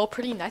are still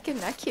pretty neck and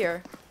neck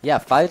here. Yeah,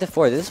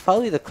 5-4. This is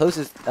probably the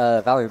closest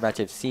Valorant match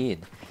I've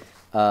seen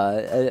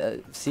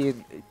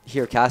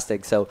here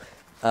casting. So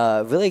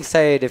really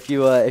excited. If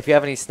you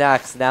have any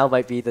snacks, now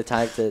might be the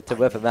time to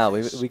whip them out.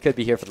 We could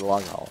be here for the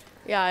long haul.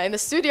 Yeah, in the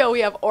studio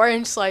we have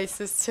orange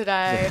slices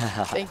today.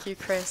 Thank you,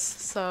 Chris.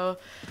 So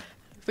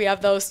we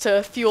have those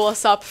to fuel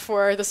us up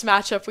for this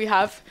matchup we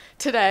have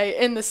today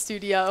in the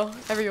studio.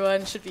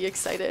 Everyone should be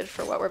excited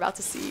for what we're about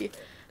to see.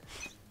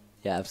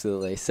 Yeah,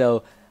 absolutely.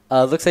 So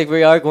looks like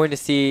we are going to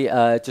see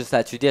just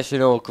that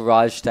traditional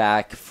garage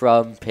stack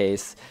from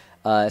Pace,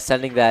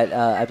 sending that,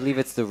 I believe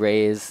it's the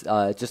Rays,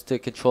 just to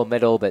control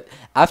middle. But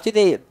after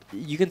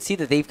you can see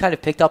that they've kind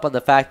of picked up on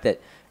the fact that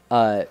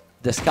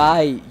the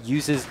Sky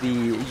uses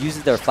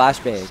their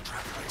flashbang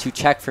to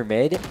check for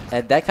mid,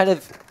 and that kind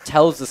of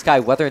tells the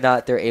Sky whether or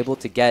not they're able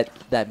to get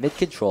that mid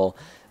control.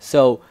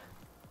 So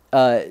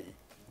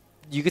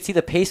you can see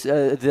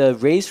the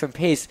Rays from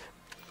Pace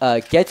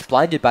gets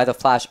blinded by the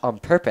flash on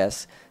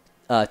purpose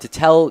to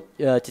tell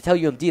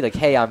UMD, like,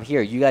 hey, I'm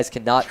here. You guys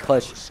cannot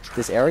push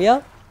this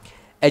area.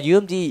 And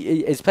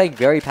UMD is playing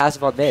very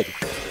passive on mid,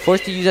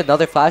 forced to use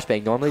another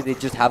flashbang. Normally they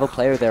just have a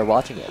player there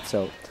watching it.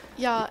 So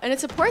yeah, and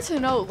it's important to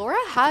note Laura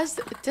has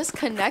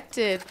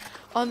disconnected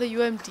on the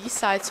UMD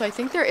side, so I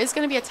think there is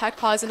going to be a tech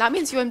pause, and that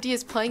means UMD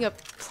is playing a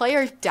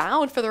player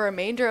down for the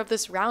remainder of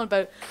this round,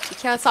 but you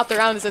can't stop the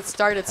round as it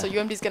started, so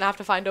UMD is going to have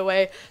to find a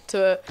way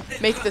to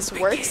make this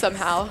work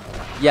somehow.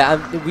 Yeah,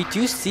 we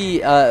do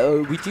see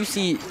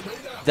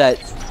that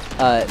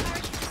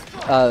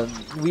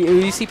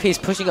we see Pace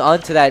pushing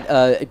onto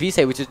that B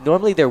side, which is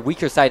normally their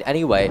weaker side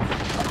anyway.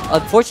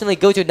 Unfortunately,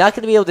 Gojo not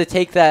going to be able to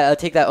take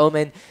that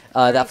Omen.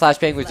 That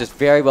flashbang was just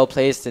very well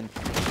placed, and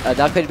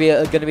not going to be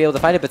able to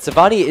find it. But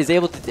Savani is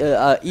able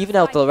to even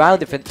out the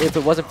round if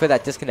it wasn't for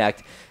that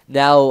disconnect.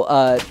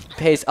 Now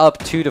Pace up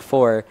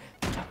 2-4.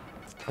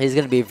 It's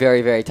going to be a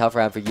very, very tough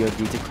round for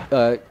UMD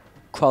to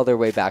crawl their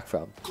way back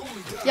from.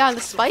 Yeah, and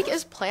the spike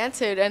is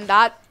planted, and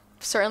that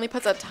certainly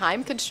puts a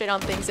time constraint on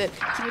things. And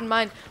keep in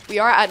mind, we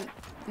are at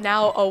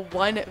now a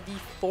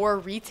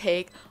 1v4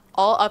 retake,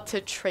 all up to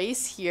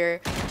Trace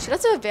here. She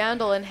does have a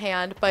Vandal in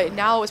hand, but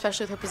now,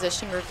 especially with her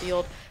position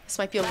revealed, this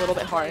might be a little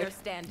bit hard.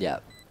 Yeah.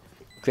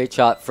 Great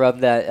shot from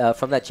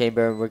that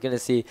chamber, and we're gonna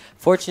see.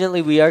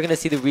 Fortunately, we are gonna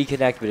see the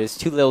reconnect, but it's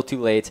too little, too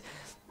late,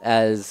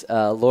 as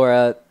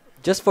Laura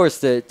just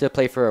forced to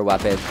play for her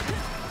weapon,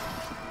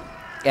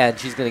 and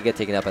she's gonna get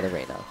taken up by the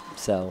Reyna.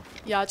 So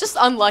yeah, just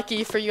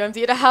unlucky for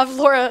UMD to have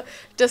Laura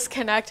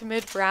disconnect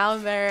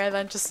mid-round there, and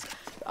then just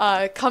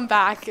come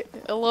back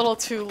a little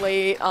too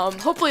late.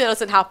 Hopefully it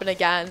doesn't happen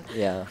again.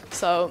 Yeah.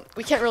 So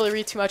we can't really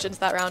read too much into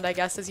that round, I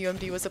guess, as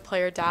UMD was a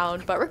player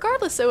down. But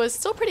regardless, it was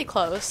still pretty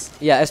close.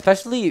 Yeah,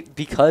 especially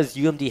because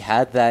UMD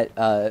had that,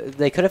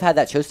 they could have had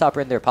that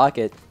showstopper in their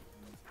pocket.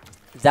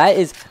 That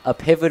is a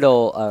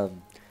pivotal,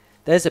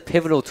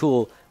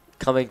 tool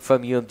coming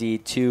from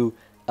UMD to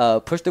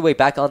push their way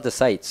back onto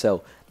site.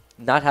 So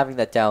not having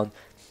that down,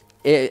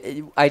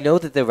 I know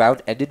that the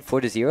round ended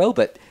 4-0,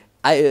 but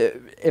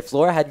if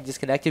Laura hadn't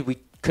disconnected, we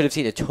could have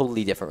seen a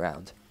totally different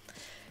round.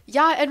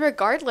 Yeah, and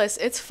regardless,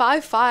 it's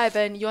 5-5,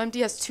 and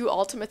UMD has 2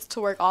 ultimates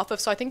to work off of,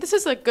 so I think this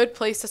is a good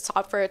place to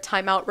stop for a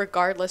timeout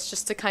regardless,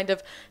 just to kind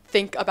of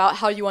think about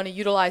how you want to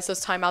utilize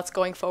those timeouts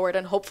going forward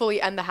and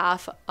hopefully end the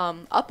half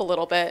up a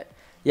little bit.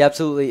 Yeah,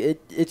 absolutely.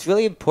 It's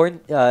really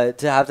important to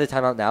have the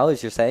timeout now,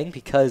 as you're saying,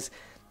 because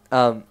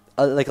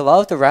like a lot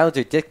of the rounds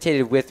are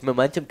dictated with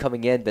momentum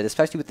coming in, but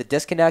especially with the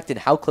disconnect and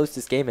how close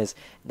this game is,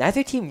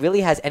 neither team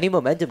really has any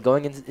momentum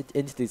going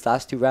into these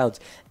last 2 rounds.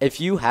 If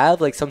you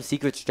have like some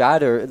secret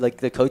strat, or like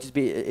the coach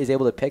is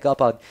able to pick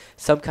up on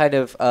some kind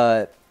of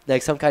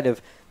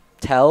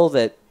tell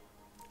that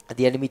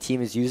the enemy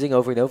team is using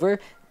over and over,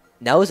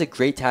 now is a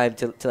great time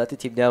to let the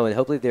team know, and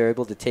hopefully they're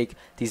able to take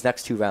these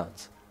next 2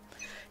 rounds.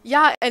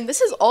 Yeah, and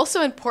this is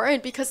also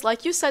important because,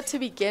 like you said to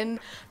begin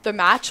the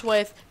match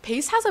with,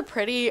 Pace has a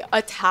pretty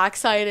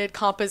attack-sided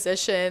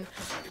composition,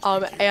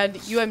 and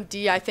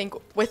UMD, I think,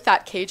 with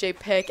that KJ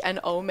pick and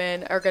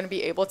Omen, are going to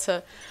be able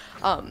to,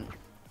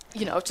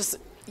 just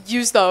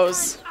use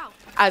those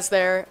as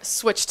their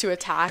switch to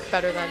attack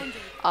better than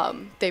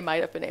they might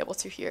have been able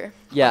to here.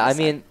 Yeah, I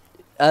mean,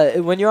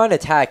 when you're on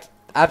attack,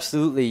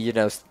 absolutely,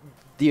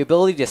 the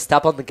ability to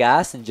step on the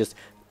gas and just,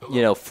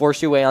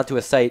 force your way onto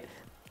a site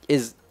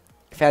is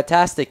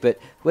fantastic. But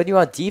when you're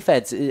on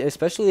defense,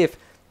 especially if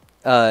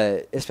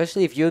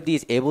UMD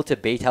is able to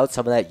bait out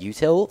some of that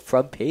util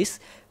from Pace,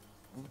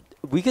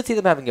 we could see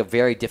them having a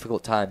very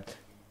difficult time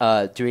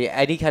doing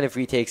any kind of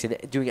retakes and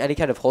doing any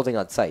kind of holding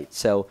on site.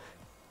 So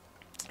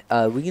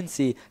we can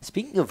see,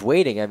 speaking of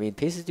waiting, I mean,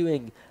 Pace is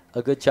doing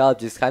a good job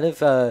just kind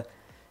of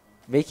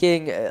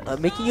making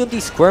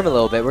UMD squirm a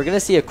little bit. We're going to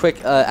see a quick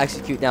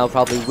execute now,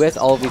 probably with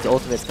all of these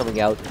ultimates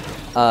coming out,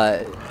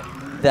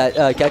 that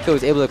Gecko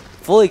is able to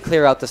fully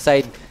clear out the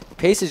site.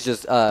 Pace is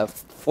just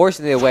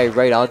forcing their way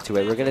right onto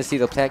it. We're going to see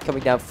the plant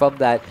coming down from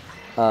that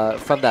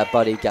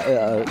buddy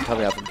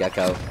coming out from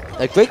Gecko.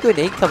 A great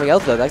grenade coming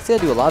out, though. That's going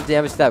to do a lot of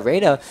damage to that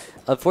Reyna.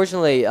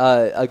 Unfortunately,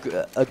 a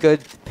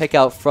good pick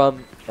out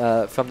from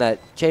that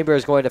chamber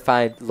is going to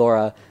find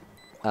Laura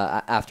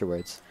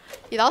afterwards.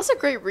 Yeah, that was a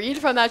great read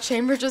from that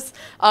chamber, just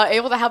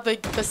able to have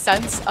the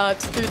sense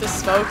through the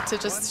smoke to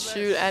just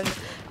shoot, and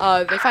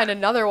they find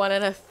another one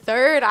and a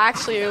third,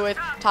 actually, with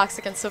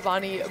Toxic and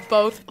Savani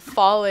both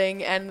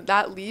falling, and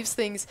that leaves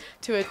things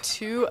to a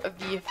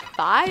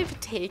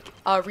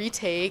 2v5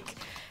 retake.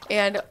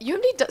 And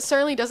UMD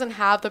certainly doesn't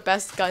have the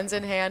best guns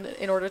in hand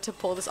in order to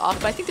pull this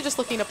off, but I think they're just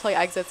looking to play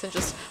exits and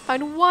just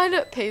find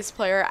one Pace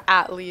player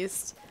at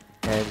least.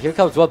 And here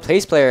comes one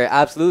Pace player,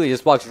 absolutely,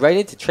 just walks right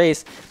into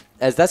Trace,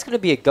 as that's going to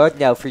be a guard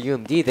now for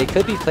UMD. They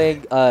could be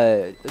playing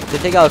to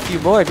take out a few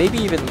more, maybe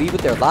even leave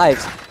with their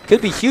lives.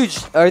 Could be huge.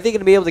 Are they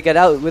going to be able to get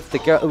out with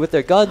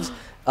their guns?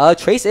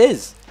 Trace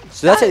is.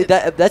 So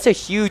that's a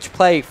huge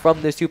play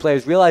from those 2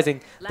 players,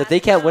 realizing that they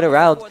can't win a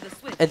round.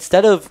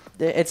 Instead of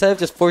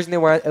just forcing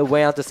their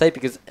way out the site,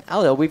 because I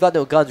don't know, we've got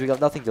no guns, we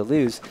got nothing to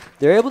lose.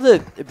 They're able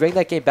to bring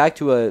that game back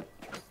to a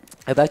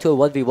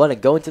 1v1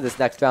 and go into this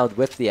next round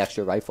with the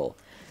extra rifle.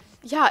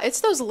 Yeah,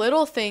 it's those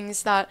little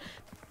things that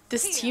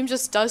this team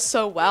just does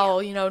so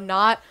well,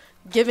 not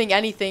giving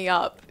anything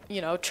up,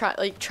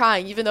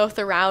 trying, even though if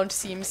the round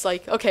seems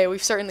like, okay,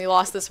 we've certainly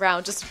lost this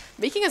round, just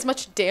making as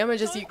much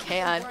damage as you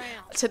can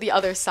to the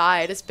other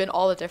side has been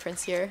all the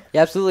difference here.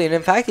 Yeah, absolutely. And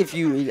in fact, I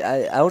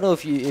don't know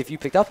if you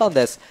picked up on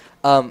this,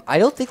 I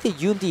don't think that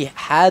UMD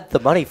had the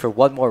money for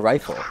one more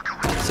rifle.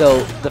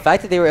 So the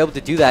fact that they were able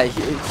to do that,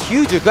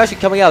 huge aggression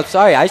coming out.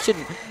 Sorry, I should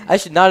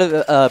not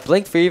have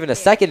blinked for even a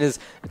second. As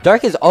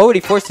Dark has already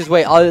forced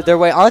their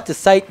way onto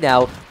site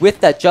now with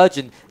that judge,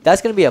 and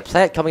that's going to be a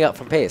plant coming out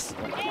from Pace.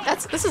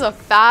 This is a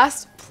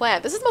fast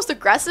plant. This is the most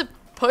aggressive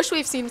push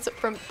we've seen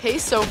from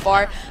Pace so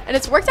far, and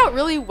it's worked out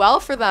really well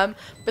for them.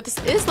 But this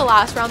is the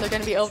last round they're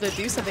going to be able to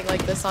do something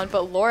like this on.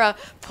 But Laura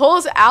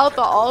pulls out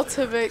the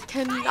ultimate,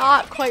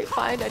 cannot quite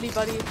find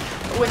anybody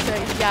with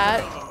it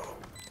yet.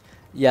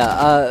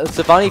 Yeah,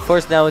 Savani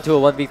forced now into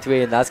a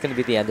 1v3, and that's going to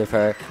be the end of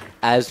her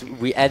as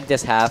we end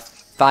this half.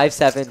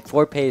 5-7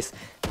 for Pace,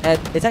 and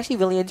it's actually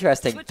really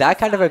interesting, that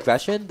kind of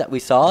aggression that we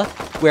saw,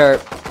 where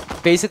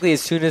basically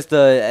as soon as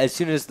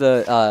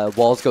the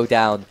walls go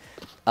down,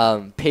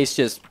 Pace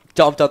just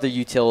dumped out their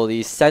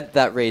utilities, sent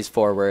that raise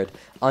forward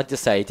onto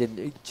site,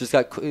 and just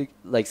got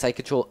like site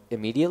control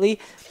immediately.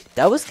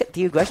 That was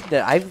the aggression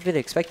that I've been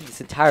expecting this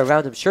entire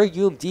round. I'm sure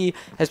UMD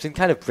has been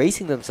kind of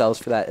bracing themselves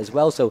for that as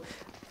well. So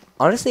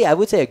honestly, I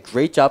would say a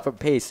great job from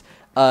Pace,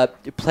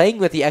 playing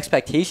with the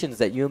expectations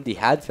that UMD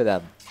had for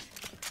them.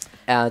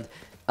 And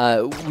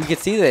we can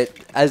see that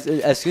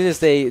as soon as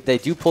they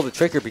do pull the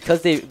trigger,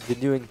 because they've been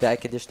doing that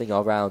conditioning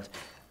all round,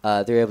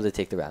 they're able to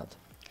take the round.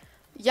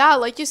 Yeah,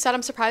 like you said,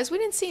 I'm surprised we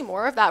didn't see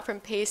more of that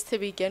from Pace to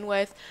begin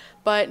with.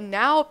 But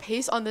now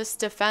Pace on this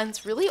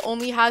defense really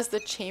only has the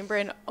Chamber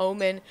and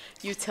Omen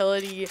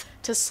utility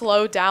to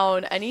slow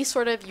down any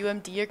sort of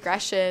UMD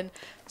aggression.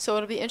 So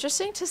it'll be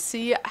interesting to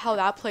see how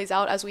that plays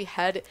out as we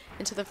head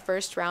into the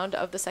first round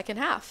of the second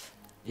half.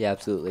 Yeah,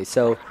 absolutely.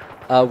 So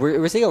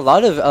we're seeing a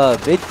lot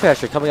of mid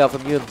pressure coming out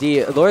from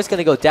UMD. Laura's going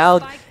to go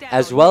down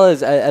as well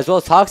as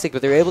Toxic,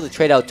 but they're able to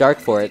trade out Dark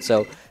for it.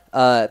 So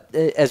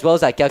as well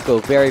as that Gecko,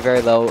 very,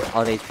 very low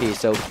on HP.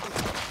 So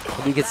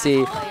we can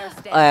see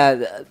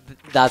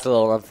that's a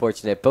little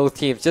unfortunate. Both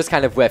teams just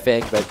kind of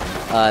whiffing, but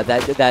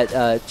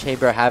that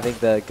Chamber having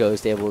the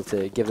Ghost able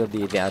to give them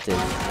the advantage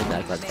in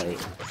that gunfight.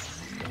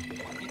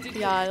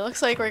 Yeah, it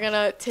looks like we're going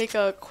to take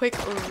a quick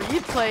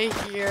replay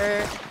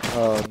here.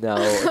 Oh, no.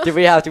 Did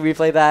we have to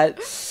replay that?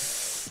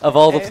 Of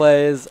all the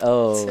plays?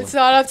 Oh. It's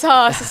not up to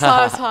us. It's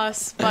not up to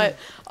us. But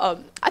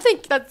I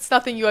think that's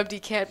nothing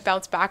UMD can't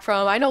bounce back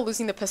from. I know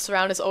losing the pistol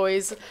round is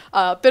always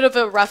a bit of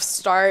a rough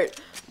start,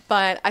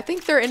 but I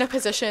think they're in a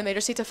position. They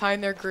just need to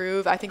find their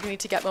groove. I think they need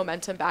to get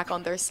momentum back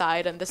on their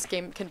side, and this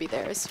game can be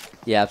theirs.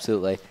 Yeah,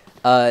 absolutely.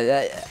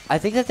 I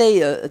think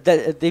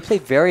that they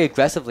played very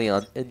aggressively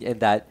in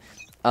that.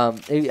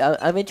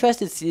 I'm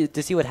interested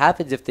to see what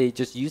happens if they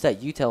just use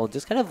that util and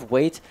just kind of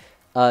wait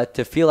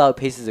to feel out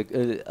Pace's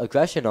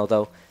aggression,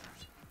 although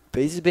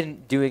Pace has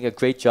been doing a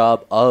great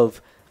job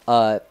of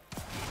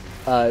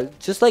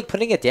just like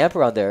putting a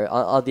damper on there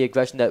on the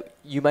aggression that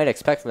you might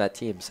expect from that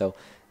team. So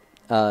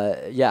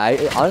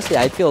yeah, honestly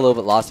I'd feel a little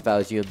bit lost if I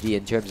was UMD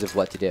in terms of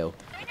what to do.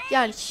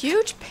 Yeah, and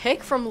huge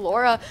pick from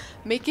Laura,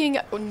 making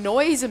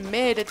noise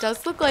mid. It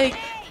does look like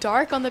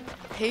Dark on the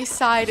Pace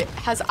side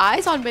has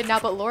eyes on mid now,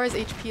 but Laura's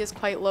HP is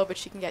quite low, but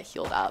she can get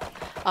healed up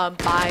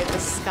by the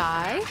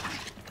Sky.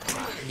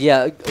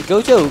 Yeah,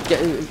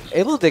 Gojo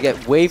able to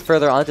get way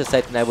further onto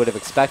site than I would have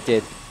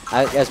expected,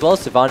 as well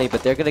as Savani,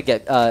 but they're going to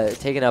get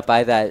taken up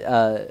by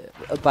that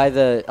by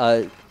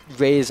the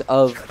raise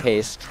of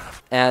Pace.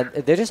 And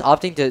they're just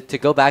opting to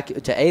go back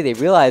to A. They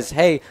realize,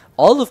 hey,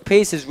 all of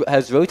Pace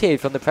has rotated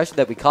from the pressure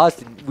that we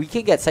caused, and we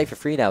can get site for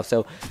free now.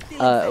 So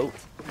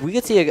we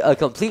could see a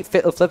complete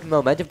flip in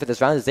momentum for this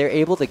round as they're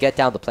able to get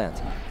down the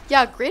plant.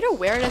 Yeah, great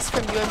awareness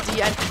from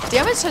UMD, and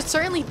damage has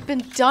certainly been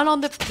done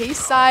on the Pace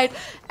side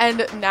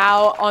and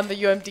now on the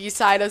UMD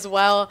side as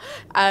well,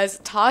 as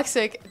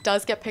Toxic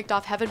does get picked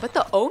off Heaven, but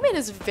the Omen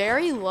is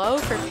very low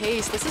for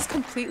Pace. This is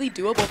completely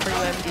doable for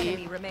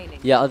UMD.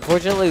 Yeah,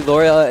 unfortunately,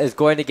 Laura is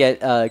going to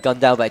get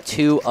gunned down by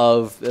two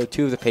of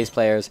the Pace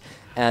players,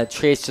 and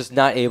Trace just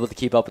not able to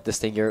keep up with the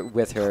Stinger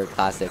with her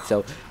Classic.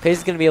 So Pace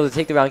is going to be able to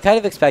take the round, kind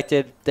of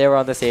expected. They were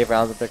on the save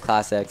round with their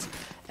Classics,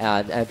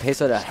 and Pace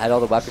had all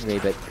the weaponry,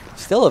 but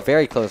still a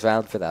very close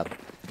round for them.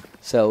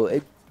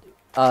 So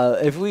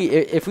if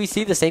we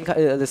see the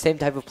same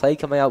type of play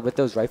coming out with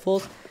those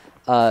rifles,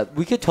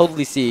 we could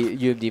totally see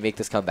UMD make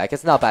this comeback.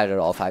 It's not bad at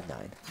all,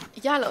 5-9.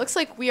 Yeah, and it looks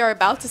like we are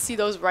about to see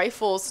those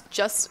rifles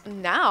just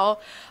now,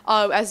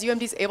 as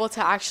UMD is able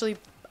to actually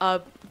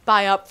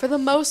buy up for the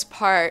most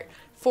part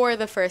for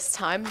the first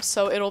time.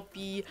 So it'll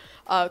be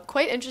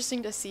quite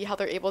interesting to see how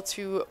they're able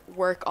to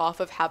work off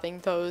of having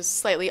those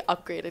slightly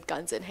upgraded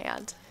guns in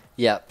hand.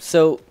 Yeah,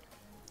 so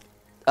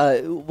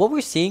what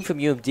we're seeing from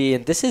UMD,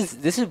 and this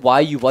is why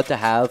you want to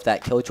have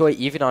that Killjoy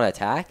even on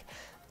attack,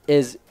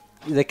 is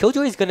the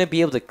Killjoy is going to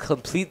be able to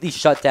completely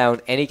shut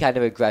down any kind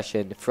of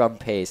aggression from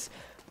Pace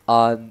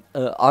on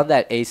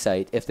that A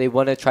site if they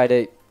want to try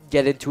to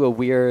get into a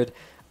weird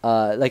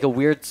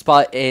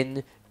spot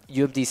in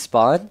UMD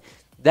spawn.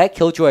 That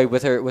Killjoy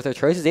with her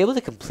turrets is able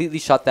to completely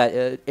shut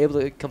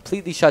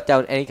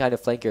down any kind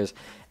of flankers,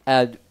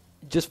 and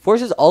just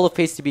forces all of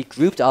Pace to be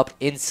grouped up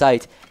in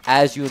sight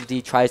as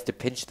UMD tries to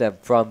pinch them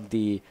from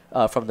the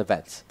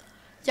vents.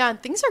 Yeah,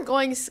 and things are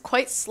going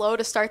quite slow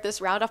to start this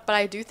round off, but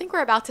I do think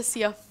we're about to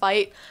see a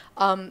fight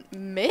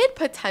mid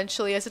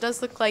potentially, as it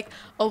does look like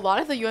a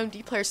lot of the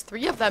UMD players,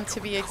 3 of them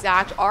to be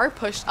exact, are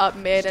pushed up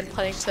mid and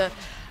planning to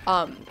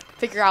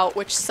figure out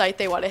which site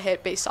they want to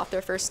hit based off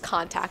their first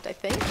contact, I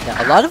think.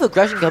 Yeah, a lot of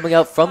aggression coming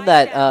out from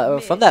that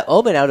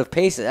Omen out of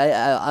Pace.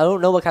 I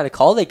don't know what kind of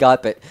call they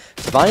got, but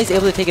Savani's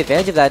able to take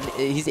advantage of that.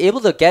 He's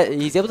able to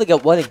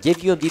get one and give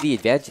UMD the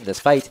advantage in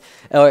this fight,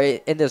 or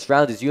in this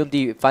round, as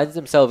UMD finds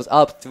themselves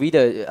up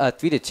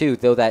 3-2,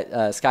 though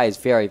that Sky is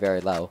very,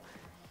 very low.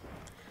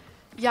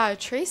 Yeah,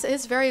 Trace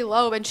is very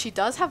low, and she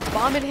does have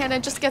bomb in hand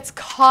and just gets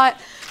caught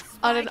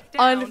on an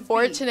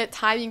unfortunate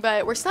timing,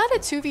 but we're still at a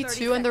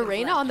 2v2, and the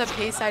Reyna on the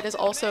Pace side is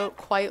also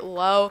quite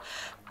low.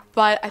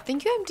 But I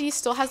think UMD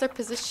still has their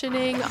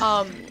positioning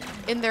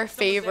in their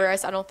favor,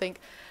 as I don't think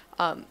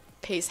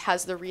Pace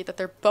has the read that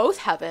they're both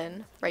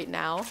heaven right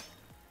now.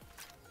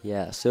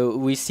 Yeah, so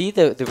we see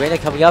the Reyna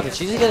coming up, and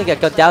she's just gonna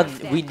get gunned down.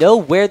 We know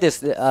where this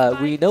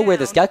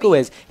Gecko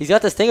is. He's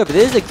got the stinger, but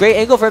this is a great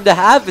angle for him to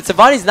have. But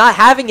Savani's not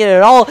having it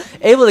at all.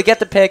 Able to get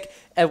the pick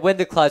and win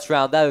the clutch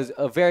round. That was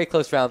a very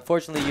close round.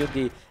 Fortunately,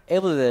 UMD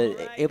able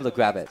to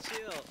grab it.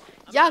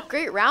 Yeah,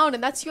 great round,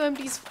 and that's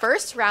UMD's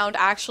first round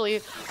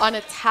actually on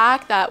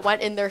attack that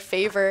went in their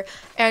favor.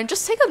 And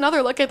just take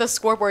another look at the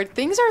scoreboard.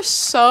 Things are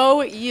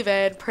so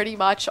even pretty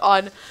much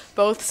on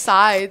both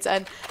sides,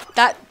 and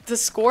that the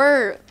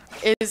score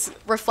is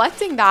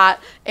reflecting that.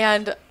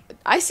 And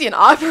I see an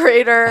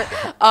operator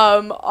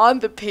on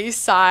the Pace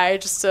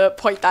side, just to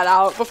point that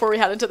out before we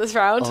head into this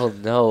round. Oh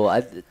no.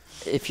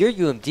 If you're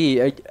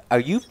UMD, are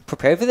you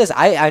prepared for this?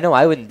 I know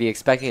I wouldn't be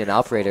expecting an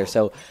operator.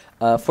 So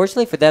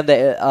fortunately for them,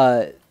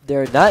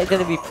 they're not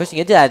going to be pushing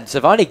into that. And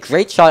Savani,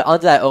 great shot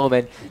onto that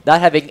Omen, not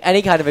having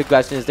any kind of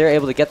aggression as they're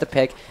able to get the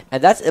pick.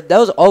 And that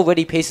was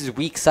already Pace's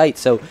weak site,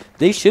 so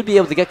they should be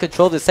able to get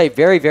control of the site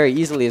very, very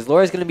easily, as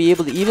Laura's going to be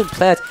able to even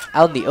plant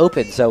out in the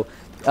open. So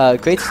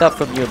great stuff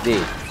from UMD.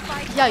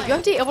 Yeah,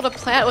 UMD able to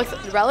plant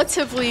with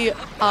relatively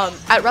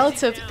at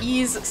relative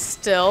ease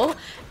still,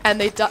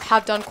 and they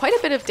have done quite a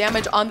bit of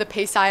damage on the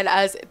Pace side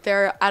as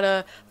they're at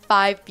a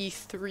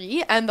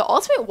 5v3, and the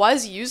ultimate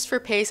was used for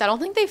Pace. I don't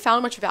think they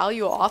found much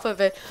value off of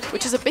it,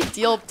 which is a big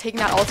deal, taking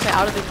that ultimate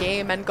out of the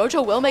game. And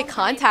Gojo will make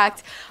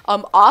contact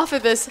off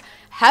of this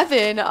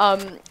heaven,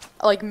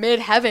 like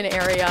mid-heaven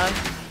area.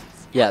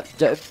 Yeah,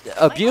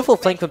 a beautiful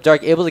flank from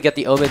Dark, able to get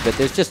the Omen, but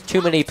there's just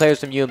too many players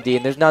from UMD,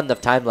 and there's not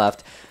enough time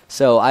left.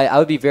 So I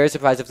would be very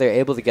surprised if they're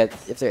able to get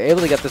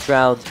this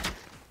round.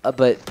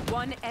 But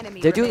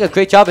they're doing a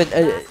great job, and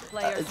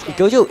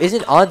Gojo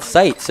isn't on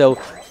site, so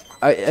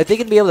are they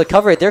gonna be able to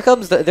cover it? There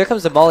comes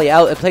the Molly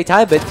out and play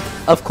time, but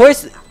of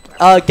course,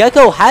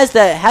 Gecko has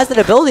that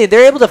ability, and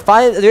they're able to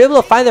find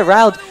the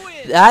round.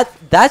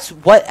 That's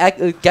what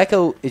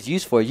Gecko is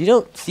used for. You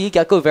don't see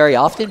Gecko very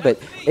often, but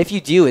if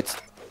you do, it's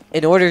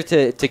in order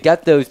to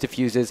get those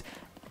diffuses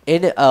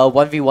in a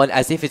 1v1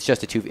 as if it's a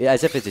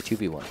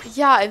 2v1.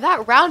 Yeah, and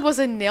that round was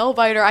a nail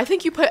biter. I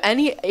think you put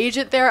any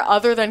agent there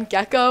other than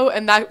Gecko,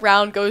 and that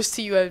round goes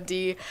to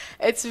UMD.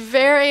 It's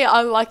very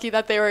unlucky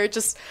that they were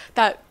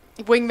that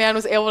Wingman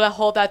was able to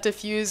hold that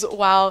diffuse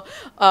while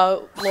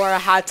Laura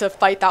had to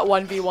fight that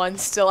 1v1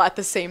 still at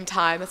the same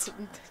time. It's,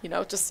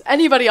 just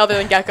anybody other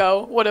than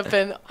Gecko would have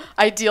been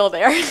ideal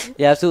there.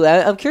 Yeah, absolutely.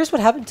 I'm curious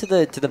what happened to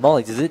the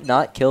Molly. Does it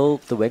not kill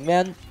the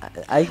Wingman?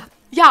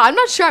 Yeah, I'm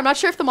not sure. I'm not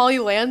sure if the Molly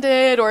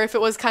landed or if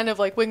it was kind of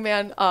like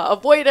Wingman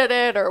avoided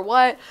it or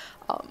what.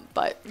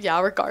 But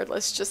yeah,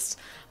 regardless, just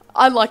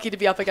unlucky to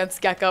be up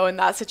against Gecko in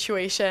that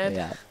situation.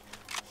 Yeah.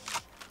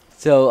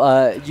 So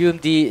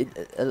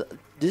UMD.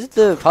 This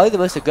is probably the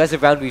most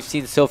aggressive round we've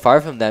seen so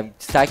far from them,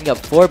 stacking up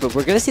 4, but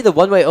we're going to see the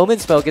one-way Omen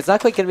smoke. It's not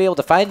quite going to be able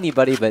to find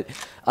anybody, but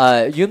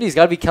UMD's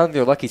got to be counting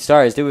their lucky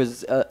stars. There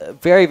was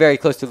very, very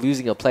close to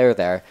losing a player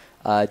there,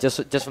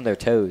 just from their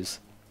toes.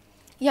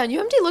 Yeah, and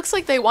UMD looks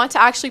like they want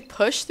to actually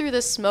push through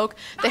this smoke.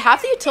 They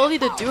have the utility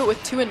to do it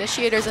with 2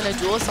 initiators and a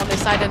duelist on their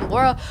side, and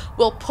Laura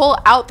will pull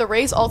out the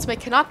Raze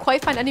ultimate. Cannot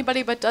quite find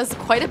anybody, but does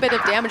quite a bit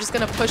of damage. Is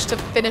going to push to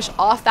finish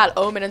off that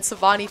Omen, and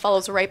Savani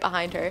follows right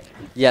behind her.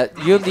 Yeah,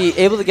 UMD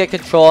able to get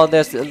control on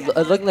this,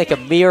 looking like a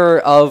mirror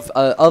of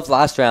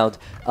last round.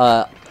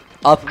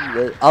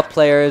 Up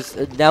players,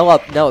 now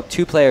up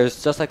 2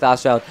 players, just like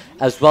last round,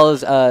 as well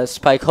as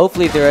Spike.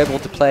 Hopefully they're able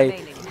to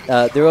play.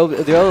 They're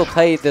able to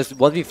play this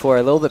 1v4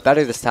 a little bit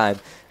better this time,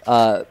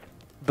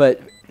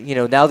 but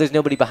now there's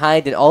nobody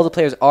behind, and all the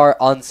players are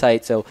on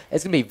site, so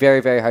it's gonna be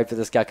very, very hard for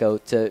this Gecko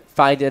to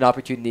find an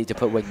opportunity to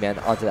put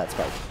Wingman onto that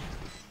Spike.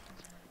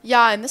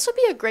 Yeah, and this would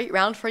be a great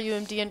round for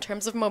UMD in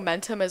terms of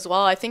momentum as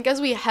well. I think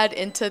as we head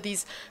into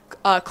these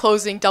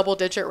closing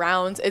double-digit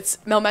rounds,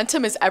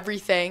 momentum is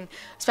everything,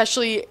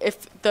 especially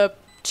if the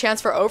chance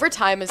for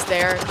overtime is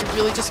there. You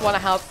really just want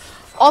to have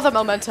all the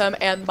momentum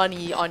and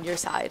money on your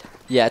side.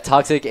 Yeah,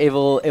 Toxic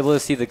able to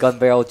see the gun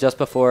barrel just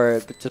before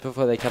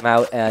they come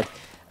out, and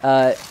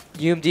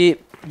UMD,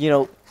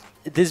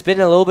 there's been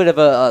a little bit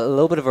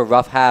of a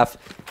rough half,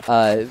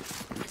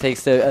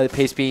 thanks to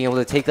Pace being able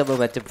to take the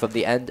momentum from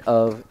the end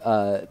of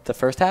the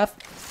first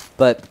half,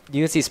 but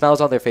you can see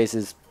smiles on their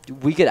faces.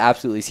 We could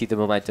absolutely see the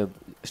momentum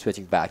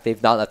switching back.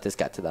 They've not let this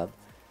get to them.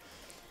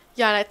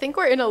 Yeah, and I think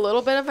we're in a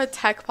little bit of a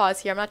tech pause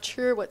here. I'm not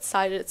sure what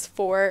side it's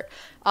for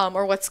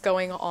or what's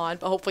going on,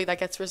 but hopefully that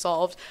gets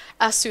resolved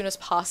as soon as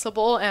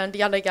possible. And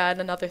yet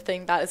again, another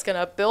thing that is going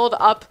to build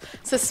up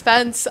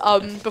suspense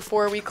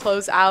before we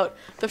close out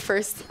the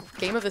first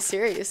game of the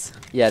series.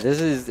 Yeah, this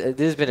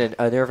has been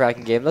a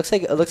nerve-wracking game. Looks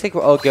like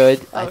we're all good.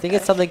 Okay. I think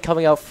it's something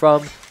coming out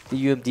from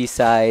the UMD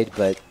side,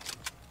 but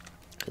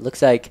it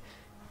looks like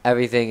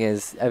everything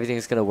is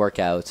going to work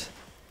out.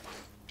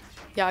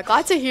 Yeah,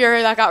 glad to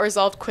hear that got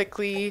resolved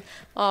quickly.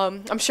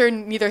 I'm sure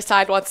neither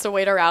side wants to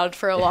wait around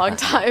for a long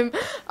time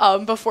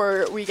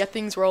before we get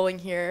things rolling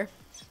here.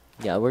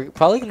 Yeah, we're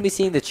probably going to be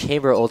seeing the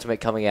Chamber ultimate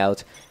coming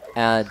out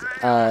And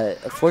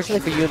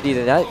fortunately for UMD,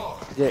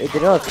 they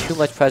don't have too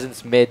much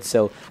presence mid,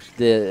 so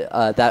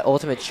that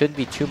ultimate shouldn't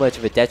be too much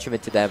of a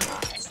detriment to them.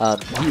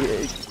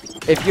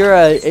 If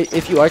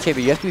you are Chamber,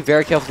 you have to be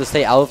very careful to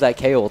stay out of that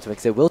KO ultimate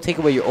because it will take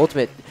away your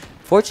ultimate.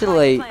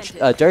 Fortunately,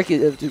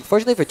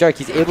 fortunately for Dark,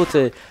 he's able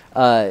to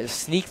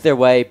sneak their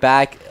way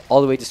back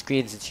all the way to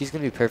screens, and she's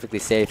going to be perfectly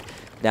safe.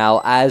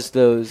 Now, as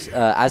the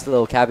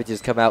little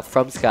cabbages come out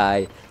from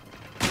Sky,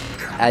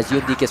 as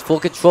UMD gets full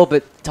control,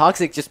 but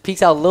Toxic just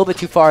peeks out a little bit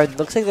too far, and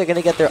looks like they're going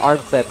to get their arm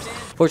clipped.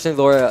 Fortunately,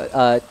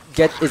 Laura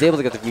is able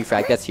to get the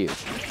refrag. That's huge.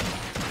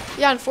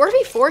 Yeah, and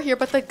 4v4 here,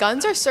 but the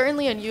guns are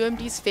certainly in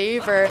UMD's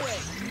favor,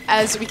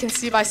 as we can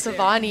see by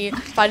Savani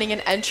finding an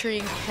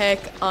entering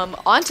pick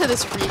onto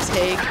this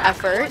retake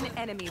effort. One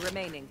enemy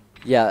remaining.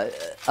 Yeah,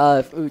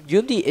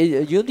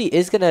 UMD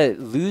is going to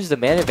lose the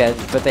man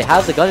advantage, but they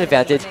have the gun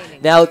advantage.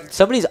 Now,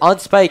 somebody's on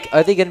Spike.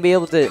 Are they going to be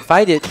able to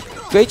find it?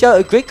 Great job,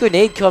 a great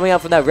grenade coming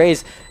out from that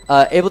raise.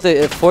 Able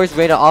to force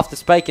Reyna off the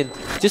Spike and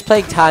just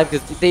playing time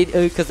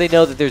because they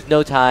know that there's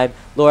no time.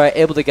 Laura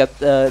able to get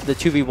the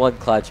 2v1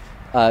 clutch.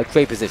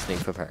 Great positioning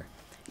from her.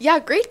 Yeah,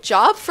 great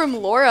job from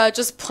Laura,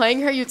 just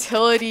playing her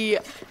utility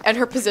and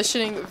her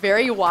positioning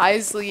very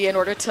wisely in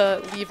order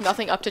to leave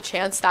nothing up to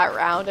chance that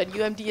round. And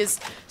UMD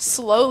is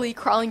slowly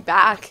crawling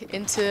back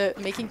into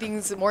making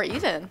things more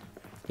even.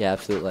 Yeah,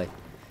 absolutely.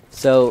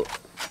 So,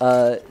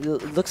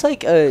 looks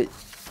like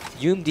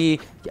UMD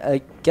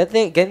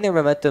getting their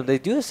momentum. They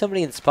do have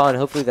somebody in spawn.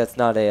 Hopefully that's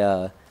not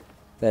a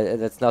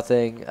that's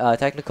nothing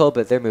technical,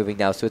 but they're moving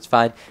now, so it's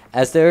fine.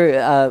 As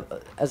they're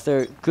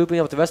grouping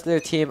up the rest of their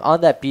team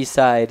on that B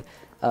side.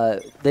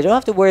 They don't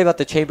have to worry about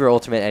the Chamber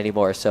ultimate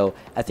anymore, so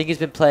I think he's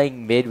been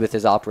playing mid with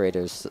his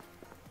operators.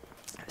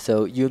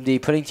 So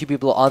UMD putting 2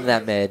 people on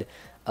that mid,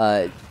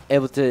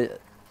 able to,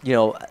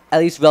 at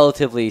least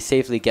relatively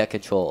safely get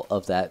control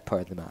of that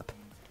part of the map.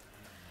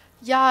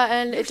 Yeah,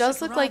 and it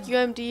does look like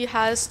UMD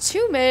has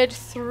 2 mid,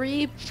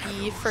 3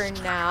 B for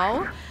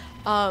now.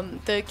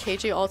 The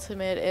KJ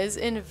ultimate is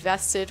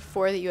invested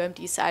for the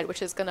UMD side,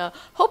 which is going to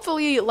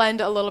hopefully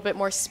lend a little bit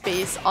more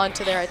space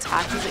onto their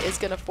attack, because it is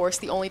going to force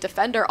the only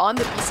defender on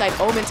the B side,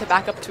 Omen, to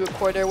back up to a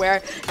quarter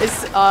where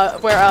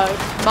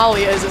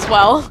Molly is as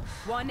well.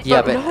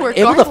 Yeah, but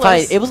able to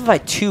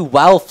find 2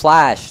 while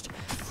flashed.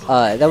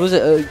 That was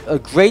a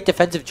great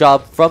defensive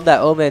job from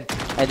that Omen,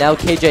 and now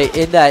KJ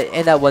in that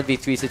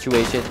 1v3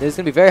 situation. This is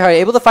gonna be very hard.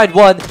 Able to find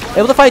 1,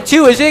 able to find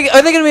 2. Are they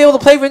gonna be able to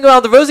play ring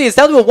around the Rosie? It's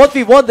down to a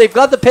 1v1. They've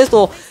got the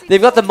pistol,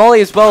 they've got the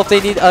Molly as well if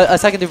they need a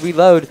second to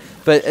reload.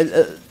 But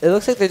it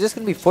looks like they're just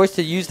gonna be forced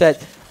to use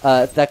that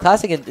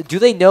classic. And do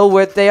they know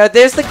where they are?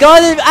 There's the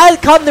gun, and I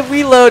come to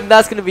reload, and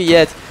that's gonna be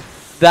it.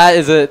 That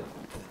is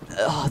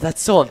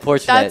that's so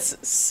unfortunate.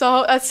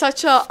 That's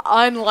such a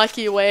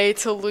unlucky way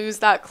to lose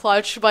that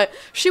clutch, but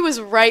she was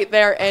right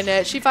there in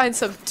it. She finds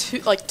some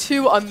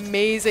two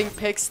amazing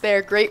picks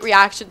there. Great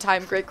reaction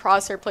time, great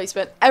crosshair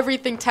placement.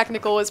 Everything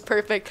technical was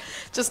perfect.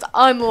 Just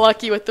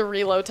unlucky with the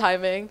reload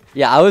timing.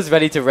 Yeah, I was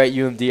ready to write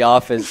UMD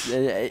off as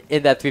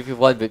in that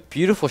 3v1, but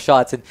beautiful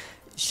shots. And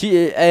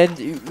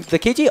the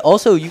KJ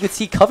also, you could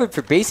see, covered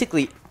for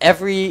basically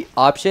every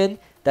option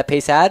that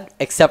Pace had,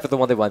 except for the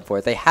one they went for.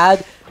 They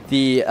had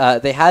the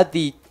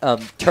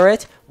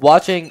turret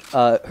watching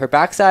her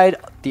backside,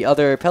 the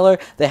other pillar.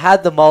 They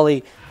had the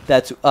Molly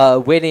that's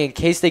waiting in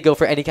case they go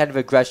for any kind of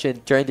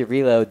aggression during the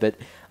reload, but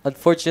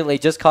unfortunately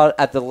just caught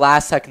at the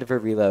last second of her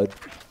reload,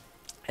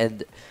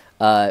 and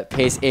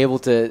Pace able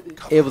to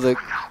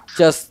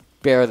just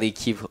barely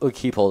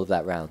keep hold of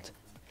that round.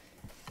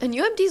 And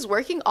UMD's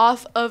working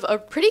off of a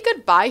pretty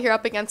good buy here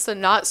up against a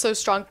not so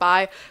strong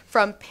buy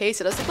from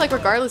Pace. It does look like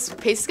regardless,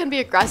 Pace is going to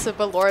be aggressive,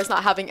 but Laura's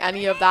not having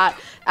any of that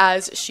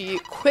as she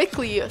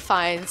quickly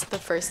finds the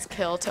first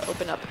kill to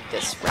open up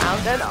this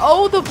round. And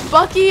oh, the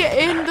Bucky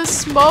in the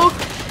smoke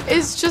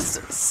is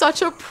just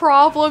such a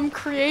problem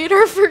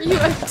creator for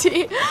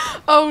UMD.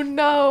 Oh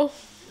no.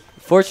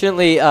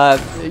 Fortunately,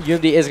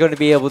 UMD is going to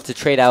be able to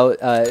trade out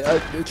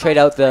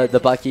the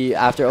Bucky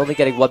after only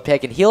getting 1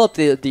 pick and heal up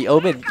the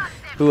Omen,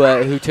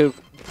 who took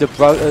the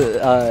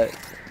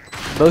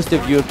most of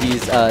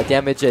UMD's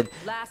damage, and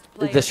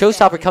the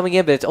showstopper coming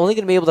in, but it's only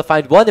going to be able to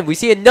find 1, and we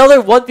see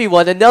another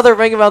 1v1, another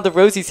ring around the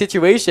Rosie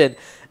situation,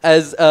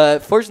 as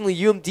fortunately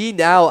UMD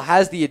now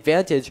has the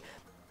advantage.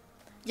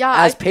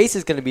 Yeah, as Pace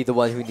is going to be the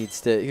one who needs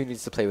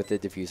to play with the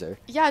diffuser.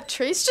 Yeah,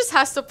 Trace just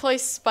has to play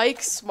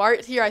Spike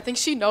smart here. I think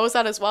she knows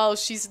that as well.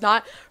 She's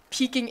not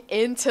peeking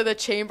into the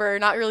chamber,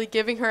 not really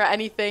giving her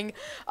anything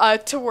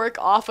to work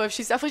off of.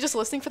 She's definitely just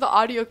listening for the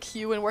audio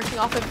cue and working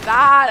off of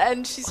that,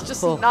 and she's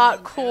just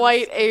not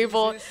quite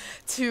able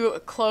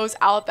to close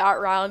out that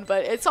round.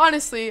 But it's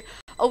honestly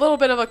a little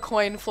bit of a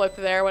coin flip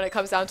there when it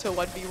comes down to a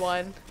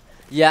 1v1.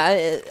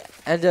 Yeah,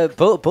 and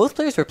both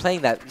players were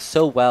playing that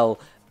so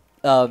well.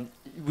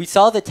 We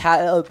saw the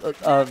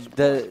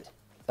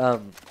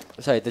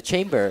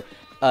chamber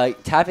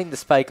tapping the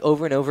Spike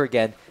over and over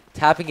again,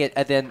 tapping it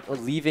and then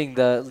leaving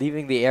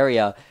the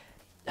area,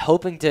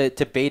 hoping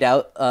to bait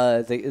out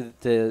an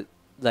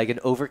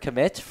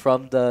overcommit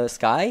from the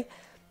Sky,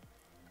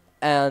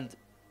 and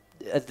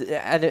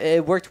and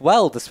it worked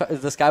well.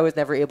 The Sky was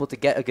never able to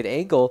get a good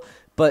angle,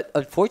 but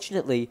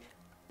unfortunately,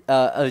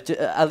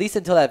 at least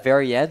until that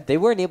very end, they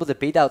weren't able to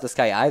bait out the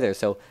Sky either.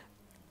 So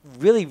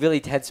really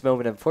tense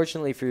moment.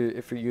 Unfortunately for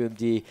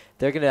UMD,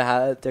 they're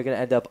gonna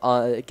end up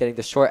getting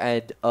the short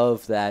end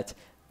of that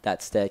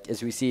stick,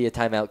 as we see a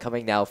timeout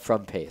coming now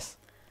from Pace.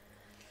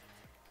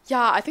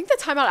 Yeah, I think the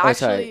timeout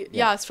actually,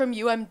 yeah, it's from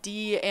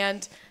UMD,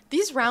 and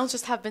these rounds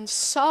just have been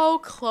so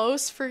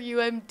close for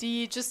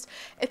UMD. Just,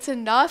 it's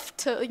enough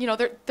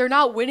to, they're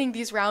not winning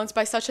these rounds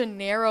by such a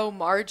narrow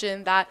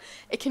margin that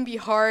it can be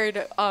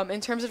hard in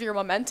terms of your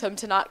momentum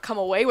to not come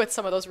away with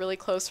some of those really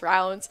close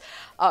rounds.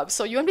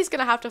 So UMD's going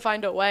to have to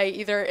find a way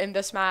either in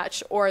this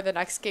match or the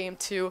next game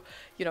to,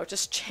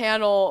 just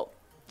channel,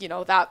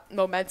 that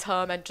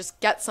momentum and just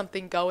get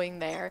something going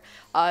there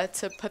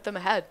to put them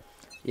ahead.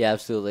 Yeah,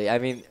 absolutely. I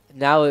mean,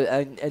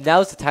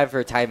 now's the time for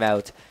a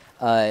timeout.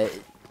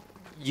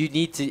 You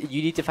need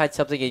to find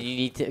something, and you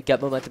need to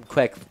get momentum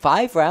quick.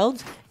 4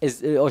 rounds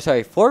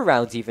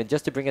even,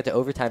 just to bring it to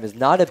overtime is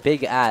not a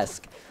big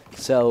ask.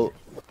 So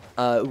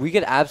we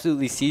could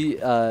absolutely see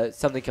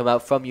something come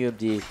out from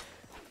UMD,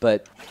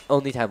 but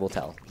only time will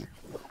tell.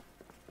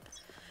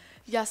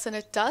 Yes, and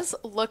it does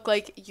look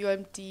like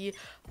UMD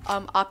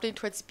opting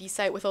towards B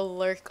site with a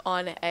lurk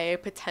on A,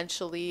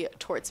 potentially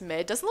towards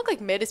mid. Doesn't look like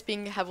mid is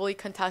being heavily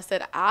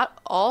contested at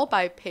all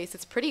by Pace.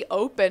 It's pretty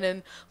open,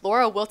 and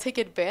Laura will take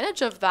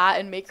advantage of that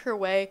and make her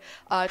way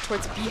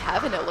towards B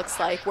heaven, it looks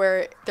like,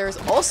 where there's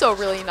also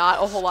really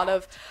not a whole lot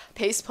of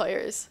Pace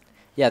players.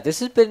 Yeah, this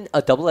has been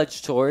a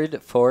double-edged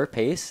sword for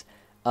Pace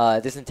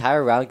this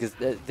entire round, because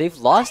they've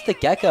lost the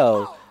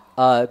Gecko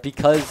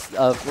because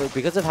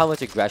of how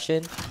much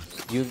aggression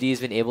UMD has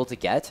been able to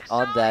get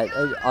on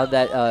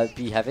that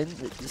B heaven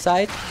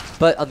side.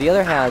 But on the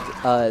other hand,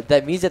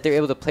 that means that they're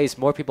able to place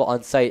more people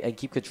on site and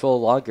keep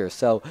control longer.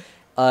 So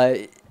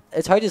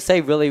it's hard to say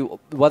really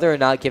whether or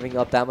not giving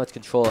up that much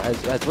control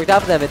has worked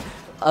out for them. And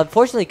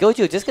unfortunately,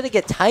 Gojo just going to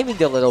get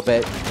timinged a little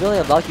bit. Really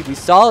unlucky. We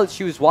saw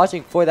she was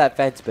watching for that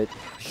fence, but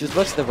she just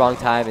looks at the wrong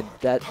time, and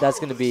that's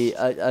going to be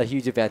a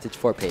huge advantage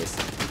for Pace.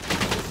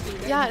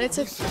 Yeah, and it's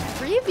a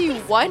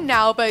 3v1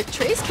 now, but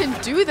Trace can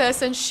do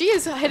this, and she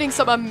is hitting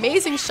some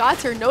amazing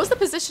shots here. Knows the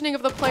positioning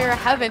of the player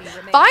Heaven,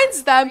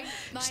 finds them.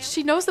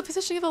 She knows the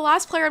positioning of the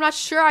last player. I'm not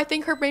sure. I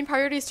think her main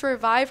priority is to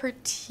revive her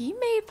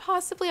teammate,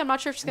 possibly. I'm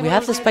not sure if she's going to. We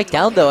have to spike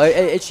down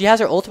though. She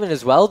has her ultimate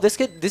as well. This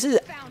is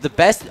the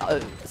best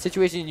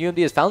situation UMD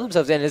has found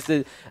themselves in. Is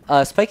the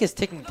spike is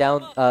ticking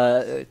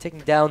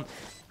down.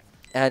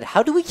 And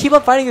how do we keep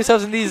on finding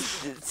ourselves in these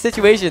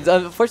situations?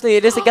 Unfortunately,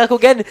 it is a Gecko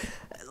again.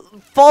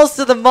 Falls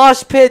to the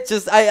mosh pit.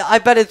 Just I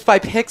bet it's by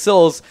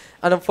pixels,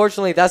 and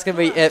unfortunately that's gonna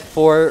be it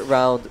for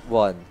round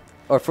 1,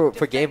 or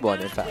for game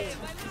 1 in fact.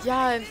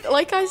 Yeah, and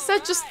like I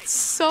said, just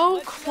so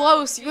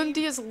close. UMD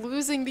is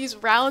losing these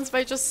rounds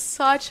by just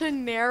such a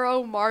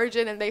narrow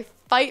margin, and they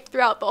fight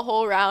throughout the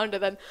whole round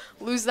and then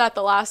lose that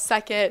the last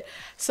second.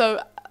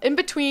 So in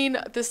between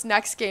this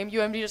next game,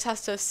 UMD just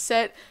has to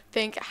sit,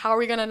 think, how are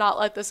we going to not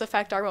let this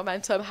affect our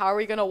momentum? How are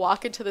we going to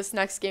walk into this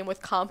next game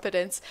with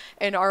confidence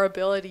in our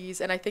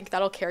abilities? And I think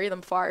that'll carry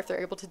them far if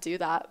they're able to do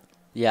that.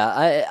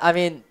 Yeah, I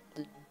mean,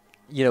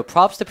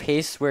 props to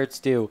Pace where it's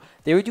due.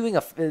 They were doing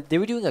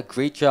a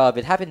great job.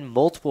 It happened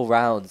multiple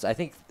rounds. I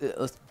think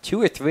 2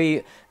 or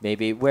 3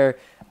 maybe, where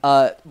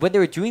when they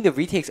were doing the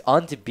retakes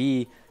onto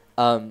B,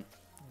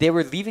 they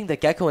were leaving the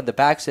Gecko in the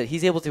back so that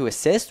he's able to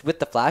assist with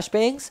the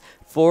flashbangs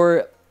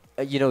for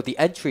the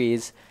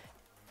entries.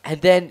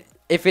 And then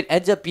if it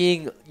ends up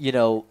being,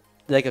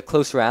 like a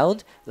close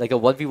round, like a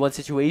 1v1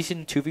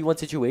 situation, 2v1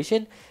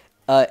 situation,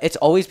 it's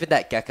always been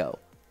that Gecko.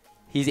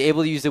 He's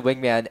able to use the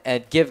wingman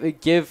and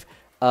give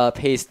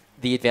Pace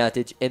the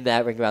advantage in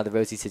that ring around the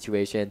rosy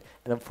situation.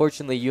 And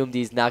unfortunately, UMD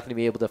is not going to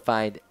be able to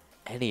find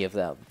any of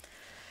them.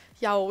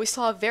 Yeah, well, we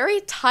saw a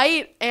very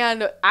tight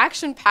and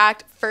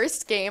action-packed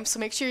first game, so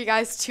make sure you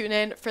guys tune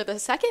in for the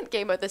second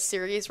game of this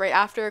series right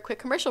after a quick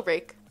commercial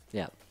break.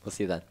 Yeah, we'll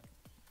see you then.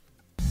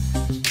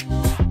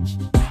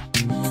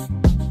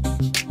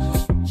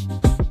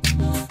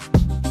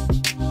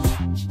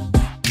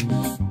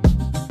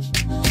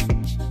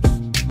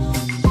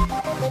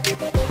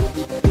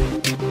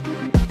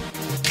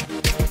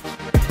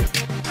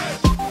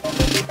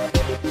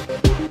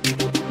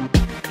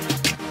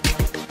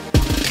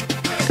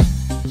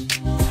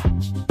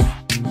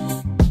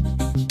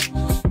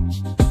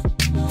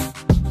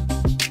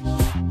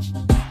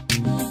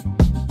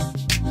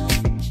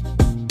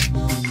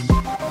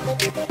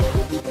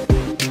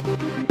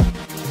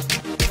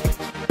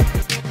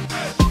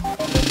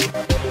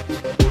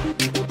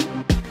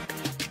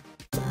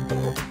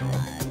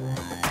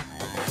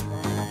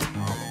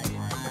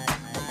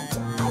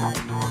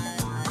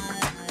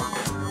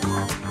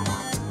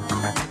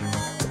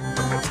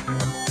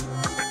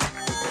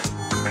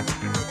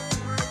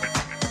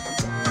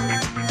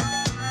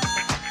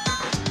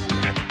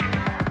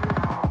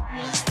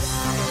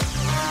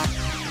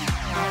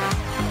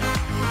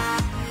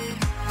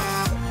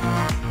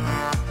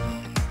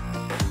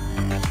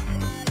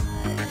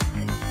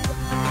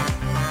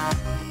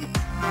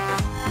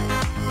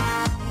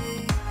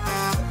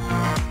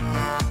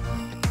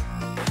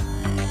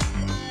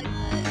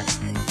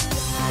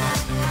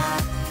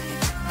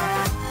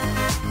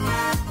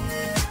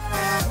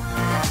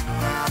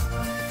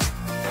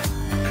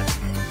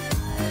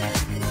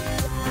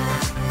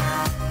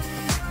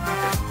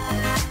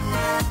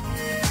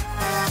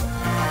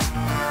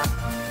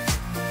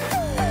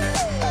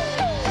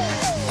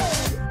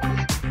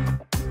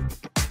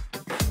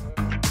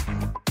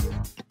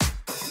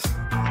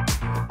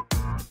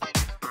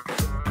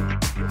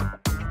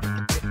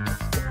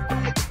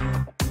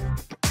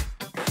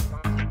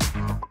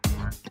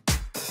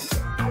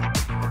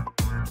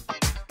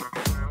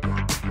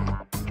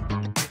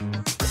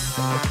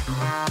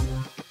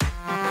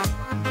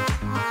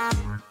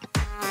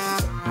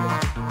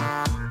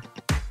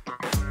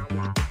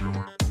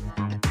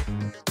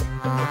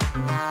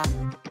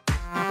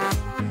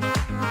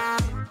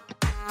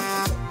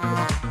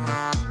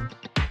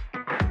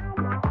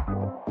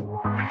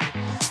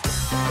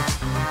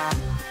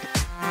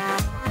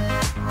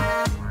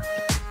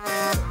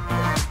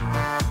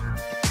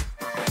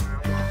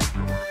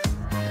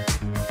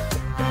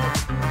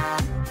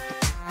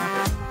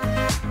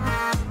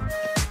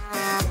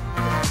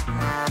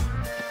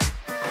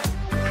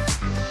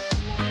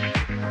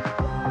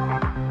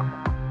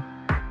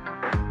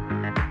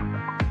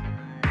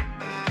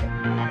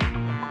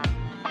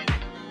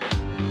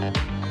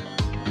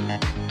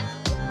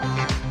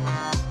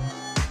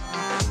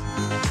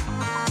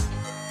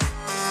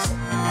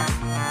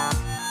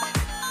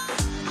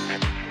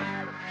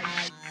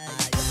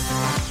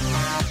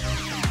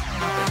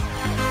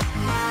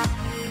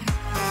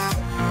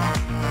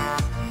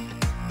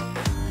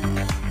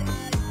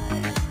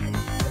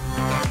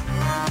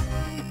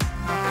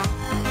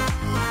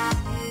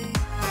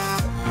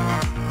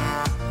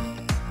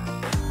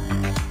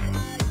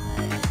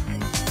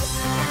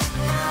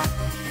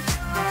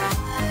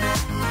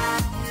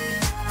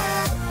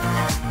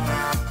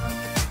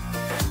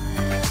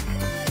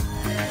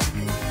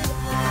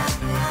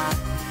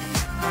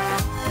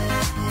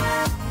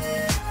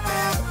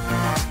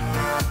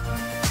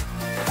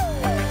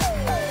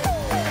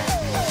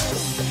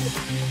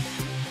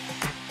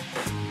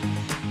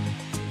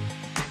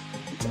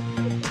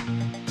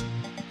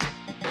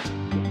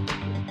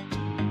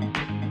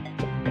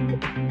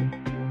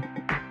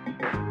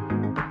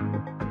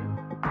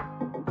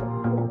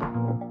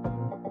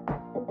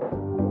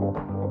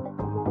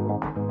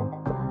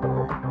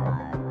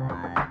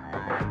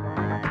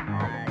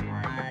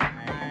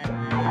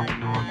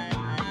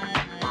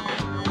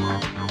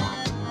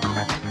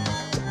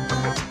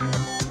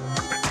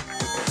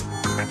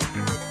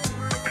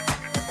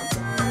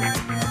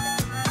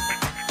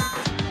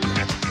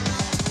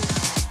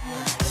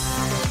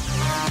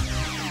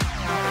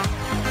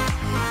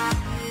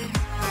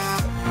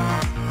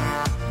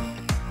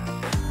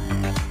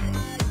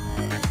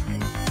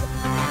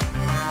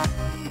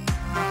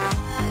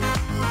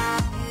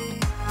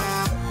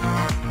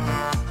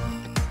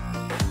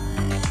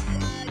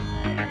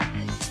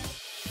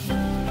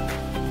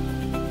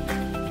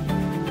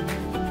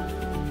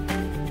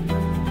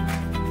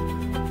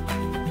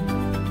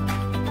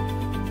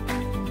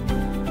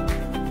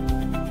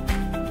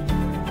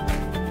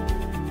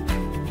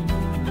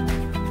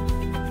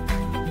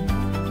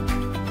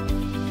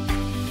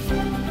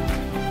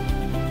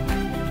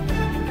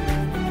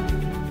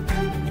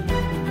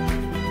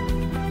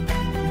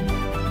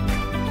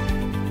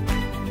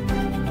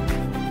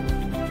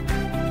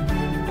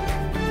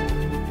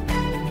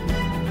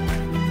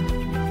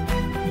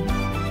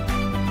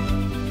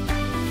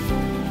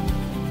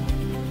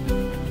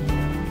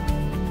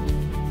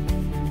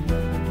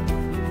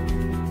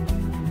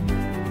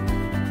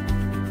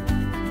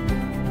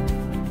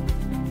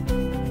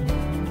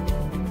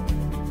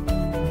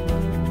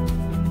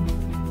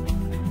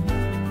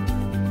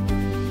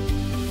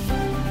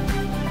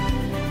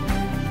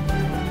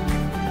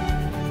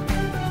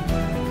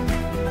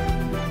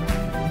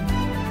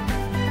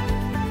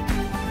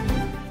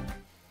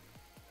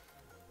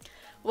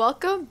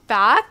 welcome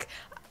back.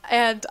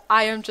 And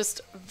I am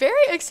just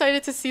very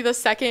excited to see the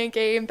second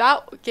game.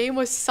 That game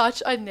was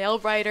such a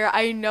nail-biter.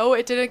 I know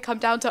it didn't come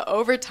down to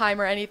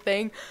overtime or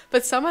anything,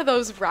 but some of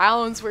those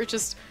rounds were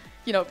just,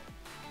 you know,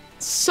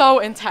 so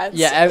intense.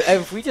 Yeah,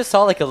 if we just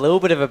saw like a little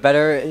bit of a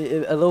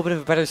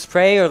better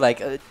spray, or like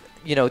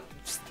you know,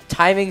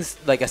 timings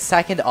like a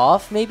second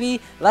off, maybe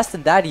less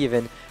than that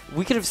even,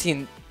 we could have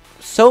seen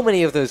so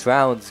many of those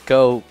rounds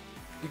go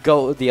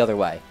the other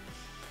way.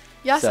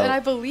 Yes, So- and I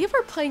believe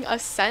we're playing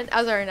Ascent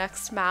as our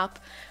next map.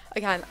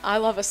 Again, I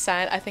love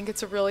Ascent. I think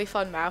it's a really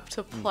fun map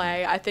to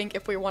play. I think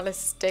if we want to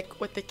stick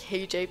with the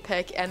KJ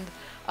pick, and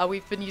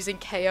we've been using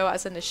KO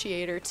as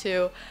initiator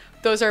too,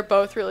 those are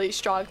both really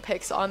strong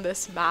picks on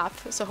this map.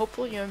 So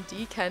hopefully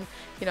UMD can,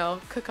 you know,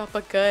 cook up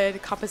a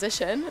good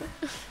composition.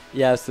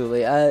 Yeah,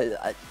 absolutely.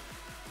 I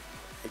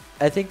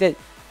think that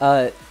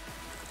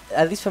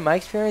at least from my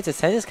experience,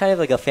 Ascent is kind of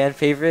like a fan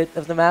favorite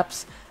of the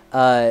maps.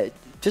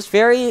 Just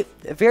very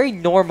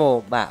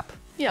normal map.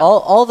 Yeah.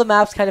 All the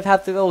maps kind of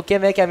have the little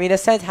gimmick. I mean,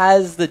 Ascent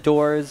has the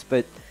doors,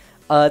 but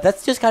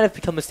that's just kind of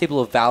become a staple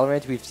of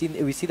Valorant.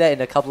 We see that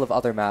in a couple of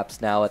other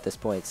maps now at this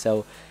point.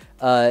 So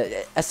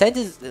Ascent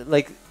is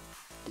like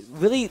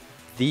really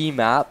the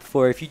map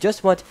for if you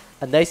just want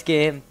a nice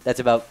game that's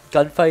about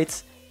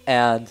gunfights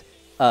and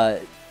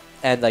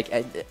like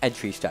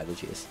entry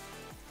strategies.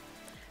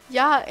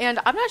 Yeah, and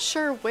I'm not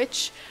sure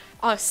which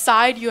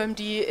side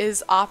UMD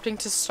is opting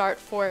to start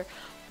for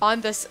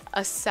on this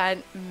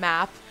Ascent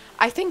map.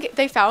 I think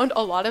they found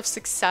a lot of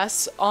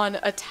success on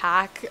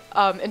attack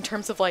in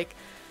terms of like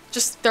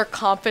just their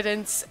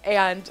confidence,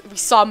 and we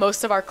saw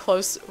most of our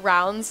close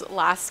rounds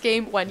last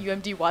game when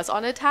UMD was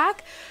on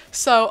attack.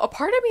 So a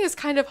part of me is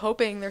kind of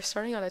hoping they're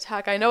starting on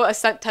attack. I know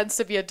Ascent tends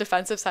to be a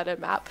defensive sided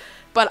map,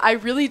 but I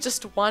really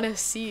just want to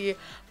see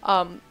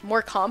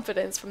more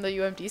confidence from the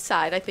UMD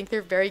side. I think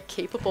they're very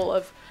capable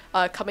of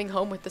coming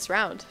home with this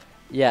round.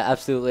 Yeah,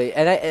 absolutely.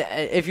 And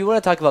if you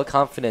want to talk about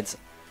confidence,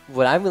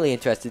 what I'm really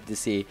interested to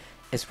see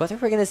is whether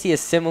we're going to see a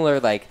similar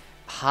like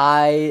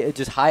high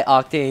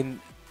octane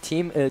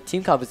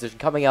team composition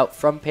coming out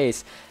from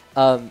Pace.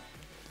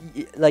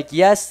 Like,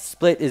 yes,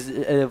 Split is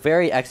a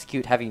very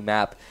execute heavy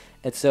map,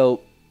 and so,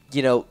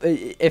 you know,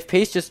 if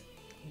Pace just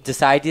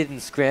decided in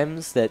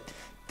scrims that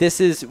this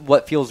is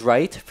what feels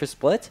right for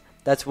Split,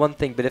 that's one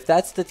thing. But if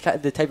that's the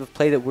type of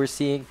play that we're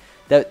seeing,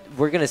 that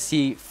we're gonna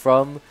see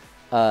from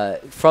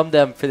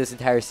them for this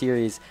entire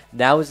series,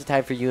 now is the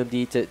time for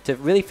UMD to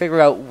really figure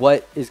out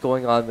what is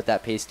going on with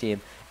that Pace team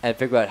and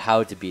figure out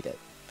how to beat it.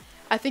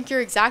 I think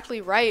you're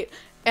exactly right.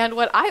 And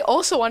what I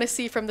also want to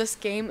see from this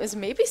game is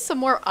maybe some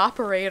more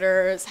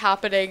operators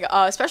happening,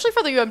 especially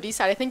for the UMD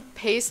side. I think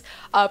Pace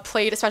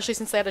played, especially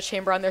since they had a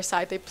chamber on their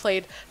side, they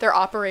played their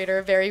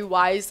operator very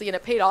wisely, and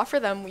it paid off for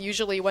them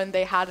usually when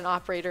they had an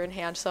operator in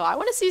hand. So I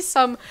want to see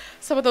some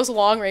of those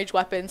long-range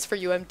weapons for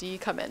UMD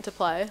come into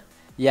play.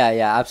 Yeah,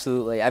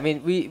 absolutely. I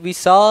mean, we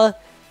saw,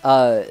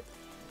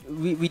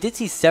 we did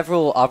see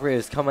several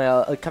operators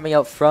coming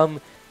out from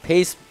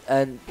Pace,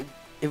 and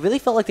it really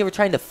felt like they were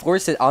trying to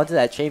force it onto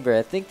that chamber.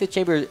 I think the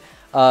chamber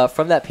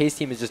from that Pace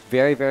team is just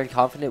very, very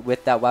confident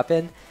with that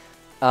weapon.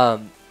 I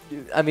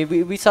mean,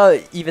 we saw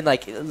even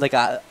like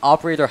a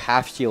operator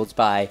half shields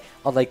by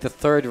on like the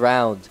third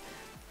round,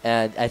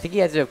 and I think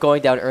he ended up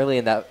going down early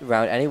in that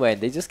round anyway.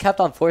 And they just kept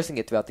on forcing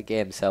it throughout the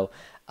game. So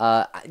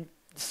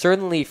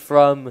certainly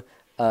from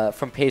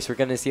Pace, we're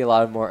going to see a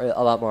lot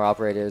more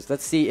operators.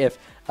 Let's see if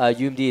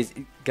UMD is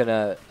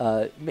gonna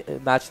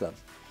match them.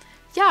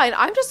 Yeah, and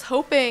I'm just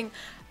hoping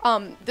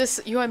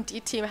this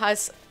UMD team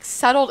has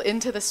settled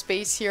into the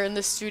space here in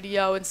the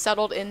studio and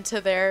settled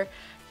into their,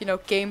 you know,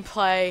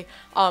 gameplay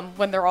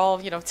when they're all,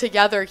 you know,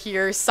 together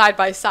here side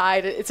by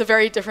side. It's a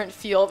very different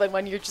feel than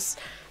when you're just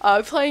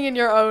playing in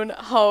your own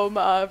home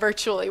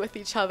virtually with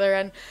each other.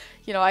 And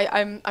you know,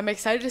 I'm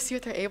excited to see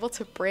what they're able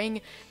to bring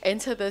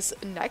into this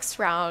next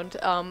round.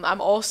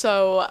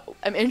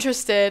 I'm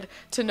interested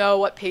to know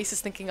what Pace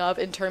is thinking of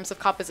in terms of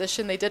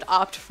composition. They did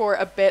opt for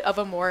a bit of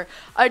a more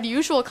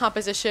unusual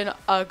composition,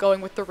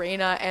 going with the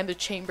Reyna and the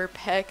Chamber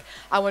pick.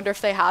 I wonder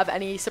if they have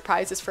any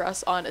surprises for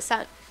us on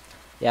Ascent.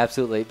 Yeah,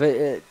 absolutely.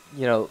 But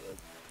you know,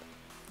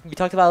 we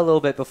talked about it a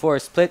little bit before.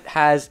 Split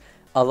has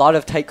a lot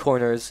of tight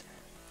corners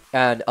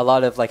and a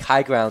lot of like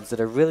high grounds that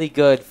are really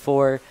good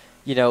for,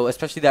 you know,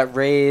 especially that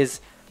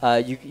Raze.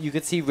 You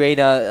could see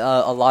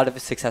Reyna, a lot of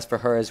success for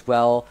her as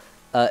well,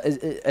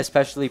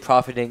 especially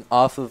profiting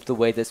off of the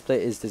way that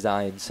Split is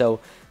designed. So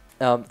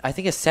I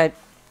think Ascent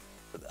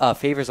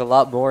favors a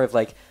lot more of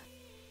like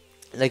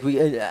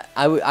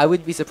I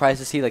wouldn't be surprised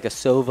to see like a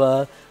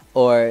Sova,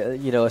 or,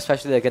 you know,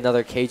 especially like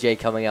another KJ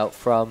coming out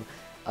from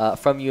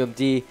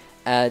UMD,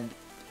 and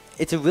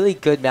it's a really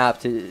good map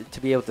to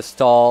be able to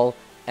stall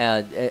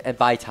and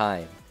buy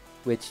time,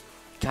 which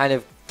kind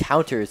of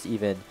counters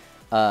even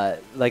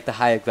like the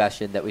high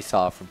aggression that we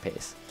saw from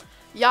Pace.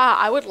 Yeah,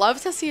 I would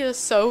love to see a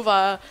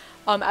Sova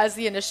as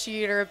the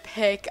initiator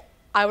pick.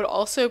 I would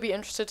also be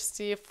interested to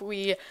see if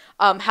we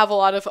have a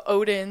lot of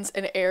Odins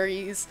and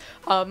Ares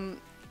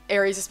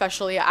Ares,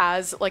 especially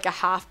as like a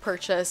half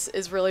purchase,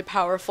 is really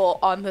powerful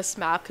on this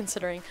map,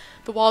 considering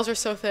the walls are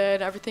so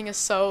thin, everything is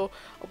so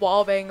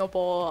wall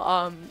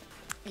bangable.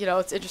 You know,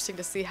 it's interesting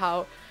to see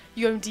how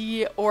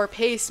UMD or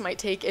Pace might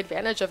take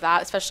advantage of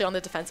that, especially on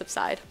the defensive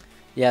side.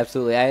 Yeah,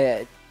 absolutely.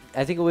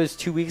 I think it was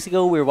 2 weeks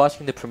ago we were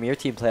watching the Premier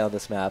team play on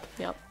this map.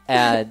 Yep.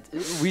 And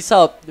we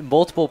saw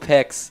multiple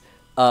picks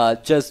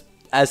just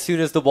as soon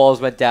as the walls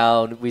went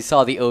down. We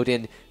saw the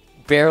Odin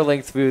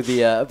barreling through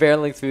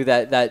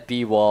that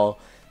B wall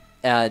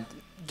and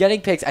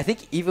getting picks. I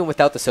think even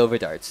without the silver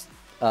darts,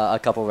 a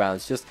couple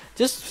rounds,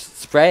 just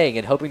spraying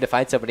and hoping to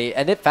find somebody,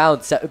 and it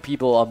found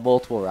people on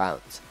multiple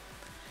rounds.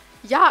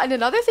 Yeah, and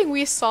another thing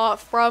we saw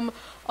from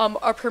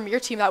our Premier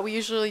team that we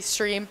usually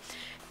stream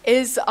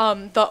is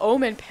the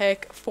Omen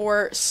pick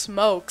for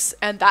smokes,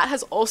 and that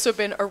has also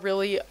been a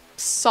really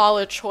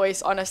solid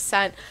choice on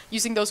Ascent,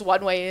 using those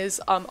one-ways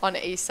on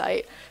A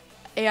site.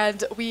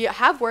 And we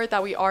have word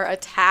that we are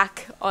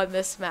attack on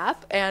this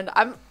map, and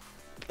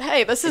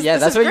hey, this is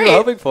that's what great. you were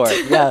hoping for.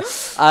 Yeah,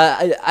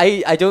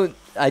 I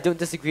don't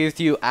disagree with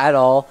you at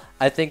all.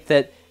 I think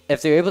that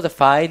if they're able to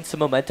find some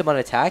momentum on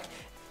attack,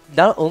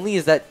 not only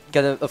is that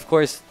gonna, of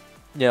course,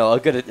 you know, a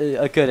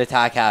good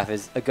attack half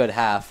is a good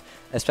half,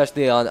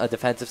 especially on a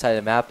defensive side of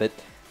the map. But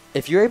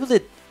if you're able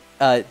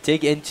to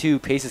dig into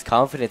Pace's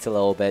confidence a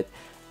little bit,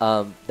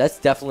 that's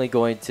definitely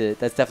going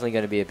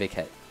to be a big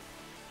hit.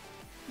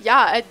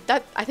 Yeah,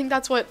 I think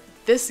that's what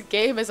this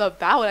game is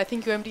about. I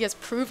think UMD has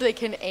proved they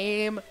can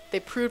aim. They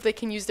proved they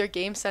can use their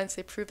game sense.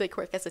 They proved they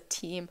can work as a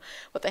team.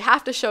 What they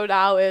have to show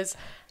now is,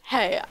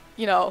 hey,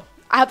 you know,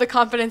 I have the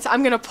confidence.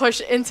 I'm going to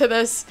push into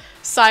this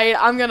site.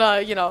 I'm going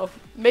to, you know,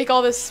 make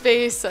all this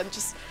space, and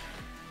just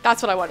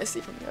that's what I want to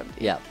see from UMD.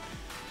 Yeah.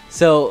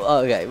 So,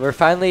 okay, we're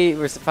finally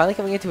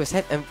coming into a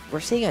set, and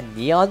we're seeing a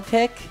neon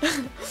pick.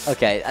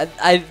 Okay,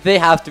 they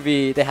have to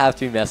be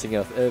messing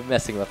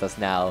with us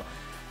now,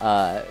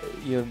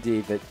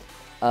 UMD.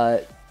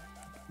 But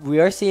we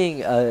are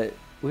seeing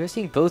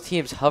both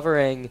teams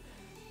hovering.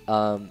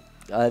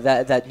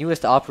 That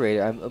newest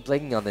operator, I'm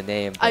blanking on the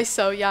name.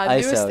 ISO, yeah,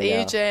 ISO, newest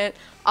yeah. agent.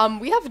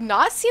 We have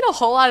not seen a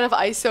whole lot of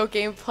ISO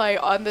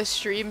gameplay on the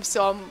stream,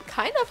 so I'm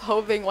kind of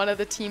hoping one of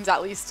the teams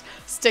at least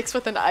sticks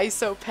with an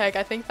ISO pick.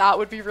 I think that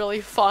would be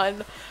really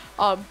fun.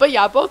 But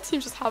yeah, both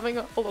teams just having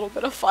a little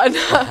bit of fun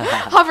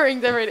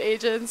hovering different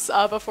agents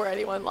before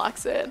anyone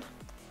locks in.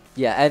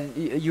 Yeah, and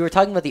you were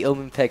talking about the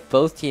Omen pick.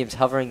 Both teams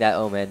hovering that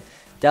Omen.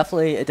 It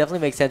definitely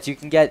makes sense. You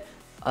can get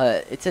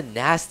it's a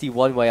nasty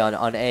one-way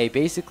on A.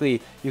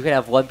 Basically, you can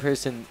have one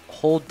person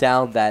hold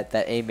down that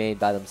A main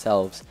by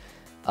themselves.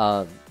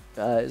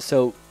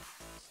 So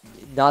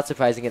not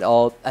surprising at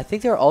all. I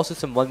think there are also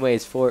some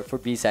one-ways for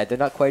B side. They're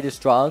not quite as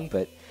strong,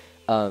 but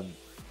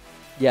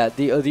yeah,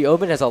 the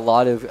Omen has a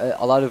lot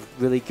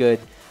of really good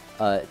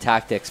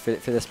tactics for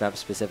this map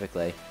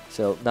specifically.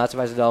 So not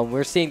surprised at all. And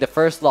we're seeing the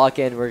first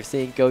lock-in. We're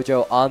seeing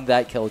Gojo on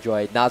that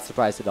Killjoy. Not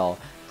surprised at all.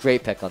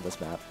 Great pick on this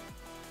map.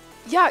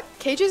 Yeah,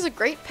 KJ is a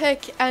great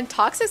pick, and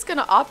Toxic's going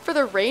to opt for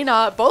the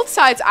Reyna. Both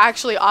sides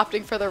actually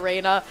opting for the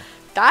Reyna.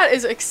 That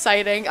is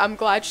exciting. I'm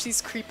glad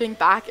she's creeping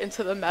back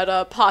into the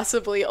meta,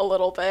 possibly a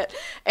little bit.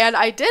 And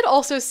I did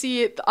also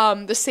see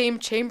the same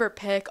chamber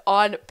pick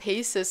on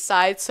Pace's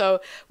side,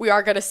 so we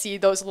are going to see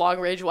those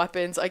long-range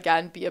weapons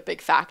again be a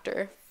big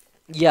factor.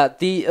 Yeah,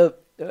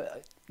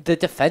 the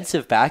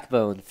defensive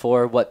backbone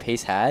for what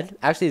Pace had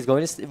actually is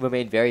going to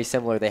remain very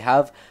similar. They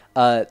have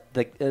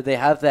they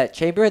have that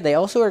chamber, and they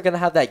also are going to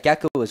have that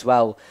Gecko as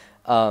well,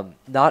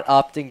 not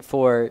opting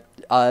for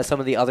some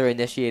of the other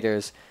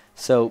initiators.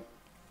 So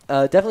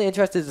definitely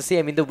interested to see.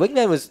 I mean, the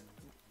Wingman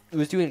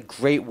was doing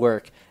great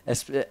work,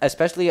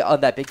 especially on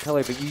that big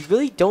color, but you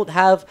really don't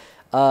have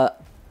a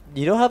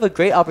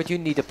great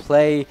opportunity to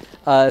play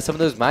some of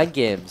those mind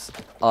games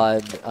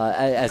on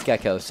as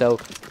Gecko. So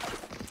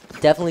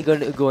definitely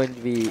going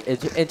to be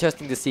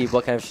interesting to see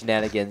what kind of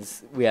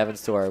shenanigans we have in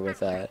store with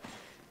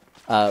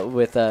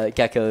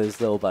Gecko's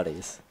little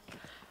buddies.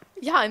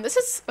 Yeah, and this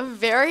is a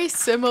very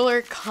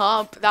similar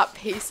comp that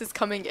Pace is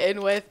coming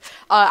in with,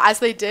 as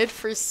they did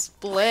for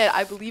Split.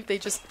 I believe they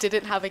just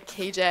didn't have a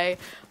KJ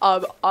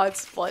on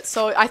Split.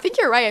 So I think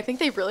you're right. I think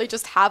they really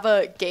just have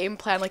a game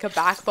plan, like a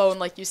backbone,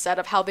 like you said,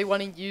 of how they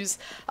want to use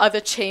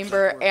the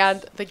chamber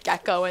and the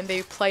Gecko, and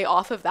they play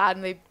off of that,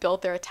 and they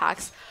build their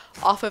attacks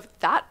off of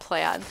that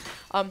plan.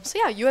 So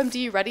yeah,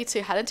 UMD ready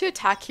to head into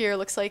attack here.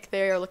 Looks like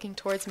they are looking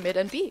towards mid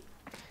and B.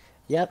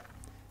 Yep.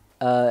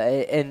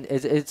 And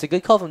it's a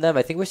good call from them.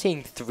 I think we're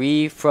seeing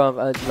 3 from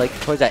like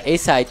towards that A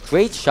side.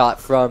 Great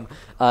shot from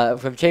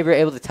Chamber,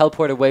 able to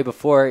teleport away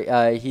before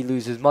he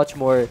loses much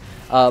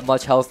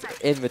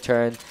health in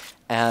return,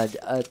 and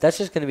that's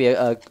just going to be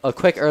a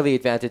quick early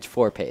advantage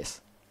for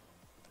Pace.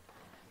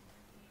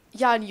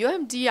 Yeah, and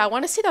UMD, I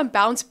want to see them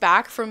bounce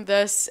back from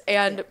this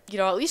and, you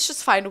know, at least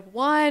just find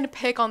one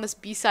pick on this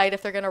B side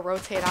if they're going to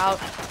rotate out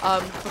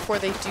before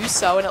they do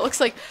so. And it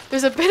looks like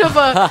there's a bit of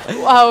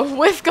a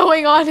whiff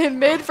going on in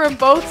mid from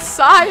both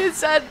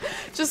sides, and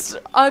just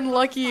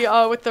unlucky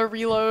with the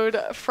reload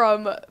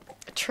from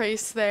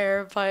Trace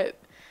there. But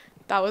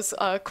That was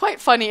a quite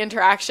funny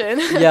interaction.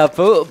 Yeah,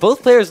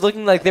 both players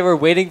looking like they were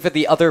waiting for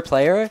the other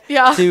player.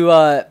 Yeah.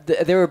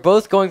 They were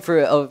both going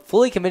for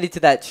fully committed to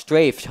that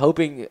strafe,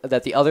 hoping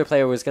that the other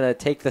player was gonna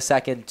take the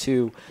second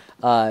to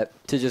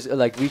just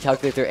like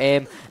recalculate their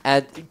aim.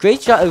 And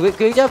great job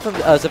from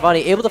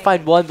Savani, able to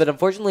find one, but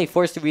unfortunately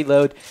forced to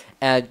reload.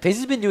 And Pace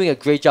has been doing a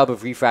great job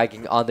of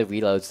refragging on the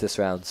reloads this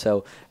round,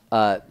 so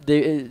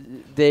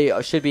they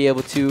should be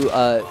able to.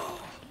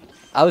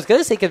 I was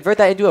gonna say convert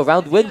that into a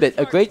round win, but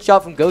a great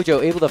job from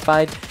Gojo, able to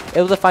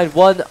find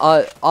one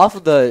off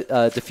of the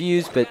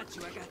defuse, but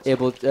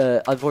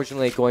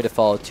unfortunately going to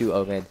fall to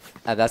Omen,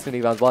 and that's gonna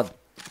be round 1.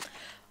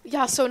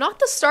 Yeah, so not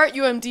the start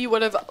UMD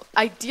would have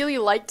ideally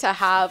liked to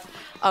have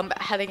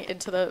heading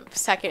into the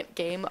second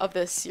game of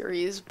this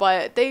series,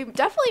 but they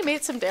definitely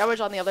made some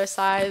damage on the other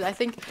side. I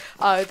think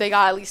they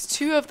got at least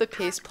 2 of the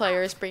Pace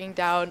players, bringing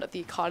down the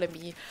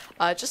economy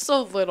just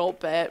a little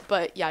bit.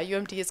 But yeah,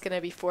 UMD is going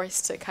to be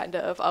forced to kind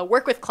of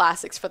work with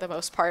classics for the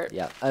most part.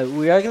 Yeah,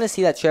 we are going to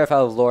see that sheriff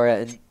out of Laura,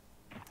 and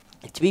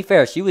to be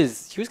fair, she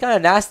was kind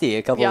of nasty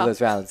a couple of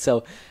those rounds.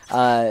 So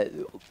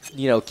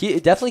you know,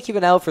 definitely keep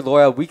an eye out for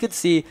Laura. We could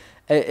see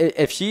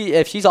if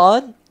she's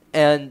on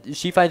and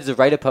she finds the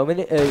right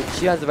opponent,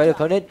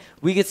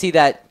 we could see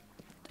that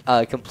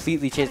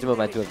completely change the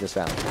momentum of this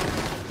round.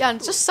 Yeah,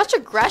 and just such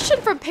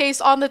aggression from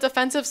Pace on the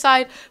defensive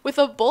side with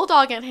a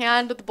Bulldog in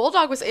hand. The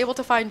Bulldog was able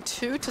to find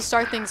 2 to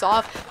start things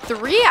off,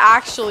 3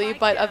 actually,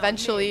 but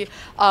eventually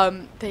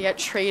they get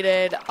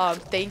traded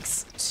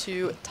thanks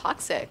to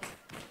Toxic.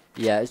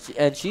 Yeah,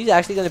 and she's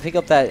actually going to pick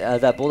up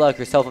that Bulldog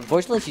herself.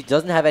 Unfortunately, she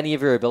doesn't have any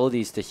of her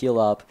abilities to heal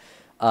up,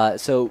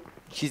 so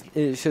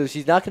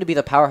she's not going to be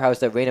the powerhouse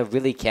that Reyna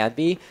really can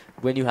be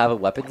when you have a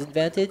weapons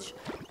advantage.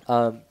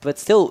 But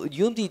still,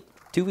 UMD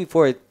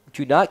 2v4,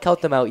 do not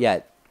count them out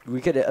yet. We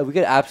could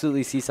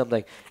absolutely see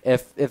something.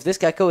 If this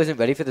Gecko isn't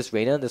ready for this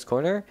Reyna in this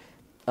corner,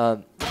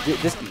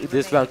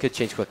 this round could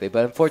change quickly.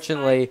 But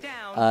unfortunately,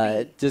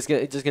 just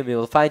gonna be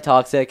able to find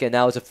Toxic, and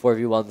now it's a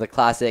 4v1. The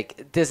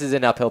classic. This is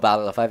an uphill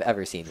battle if I've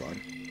ever seen one.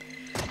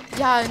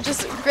 Yeah, and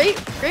just great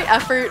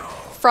effort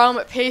from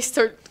Pace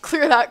to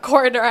clear that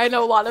corner. I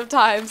know a lot of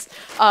times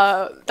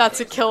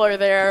that's a killer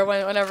there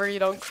whenever you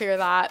don't clear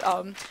that.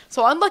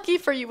 So unlucky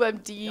for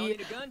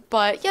UMD,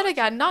 but yet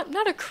again,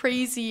 not a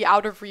crazy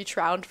out of reach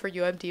round for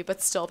UMD,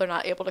 but still they're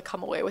not able to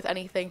come away with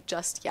anything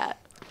just yet.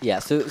 Yeah,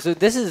 so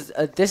this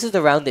is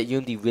the round that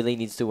UMD really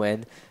needs to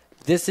win.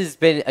 This has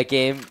been a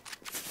game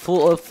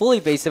fully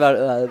based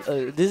about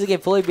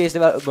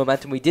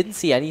momentum. We didn't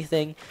see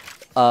anything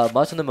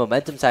much on the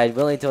momentum side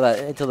really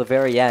until the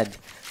very end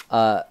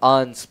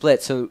on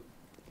split. So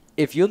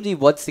if UMD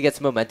wants to get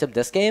some momentum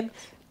this game,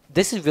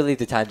 this is really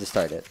the time to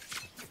start it.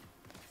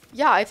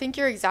 Yeah, I think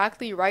you're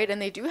exactly right, and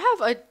they do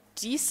have a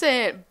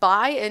decent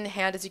buy in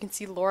hand, as you can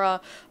see Laura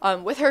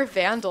with her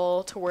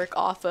Vandal to work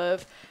off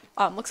of.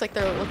 Looks like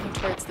they're looking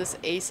towards this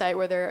A site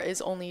where there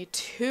is only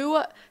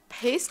 2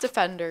 Pace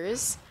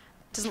defenders.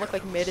 Doesn't look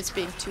like mid is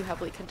being too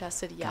heavily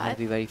contested yet. Gotta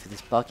be ready for this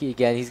Bucky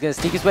again. He's gonna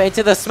sneak his way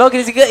into the smoke,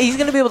 and he's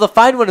gonna be able to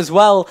find one as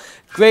well.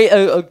 Great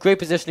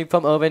positioning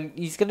from Omen.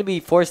 He's gonna be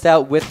forced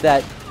out with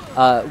that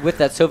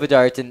Sova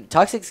Dart, and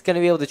Toxic's gonna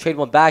be able to trade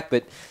one back,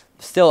 but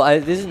still,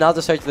 this is not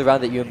the start to the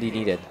round that UMD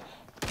needed.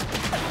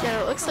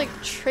 Yeah, it looks like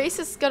Trace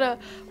is gonna,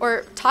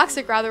 or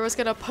Toxic rather, was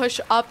gonna push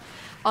up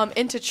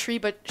into tree,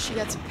 but she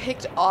gets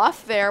picked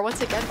off there once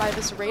again by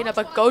this Reyna.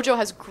 But Gojo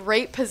has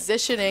great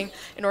positioning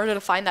in order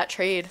to find that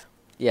trade.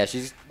 Yeah,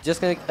 she's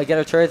just gonna get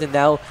her turret, and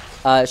now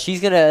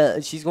she's going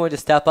to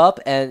step up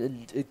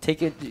and take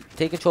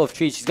control of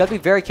tree. She's got to be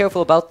very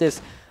careful about this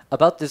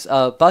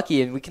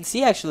Bucky, and we can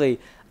see actually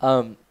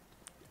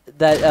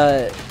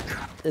that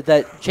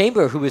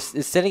Chamber, who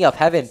is setting up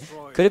Heaven,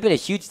 could have been a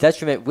huge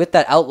detriment with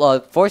that Outlaw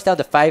forced down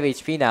to 5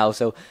 HP now.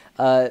 So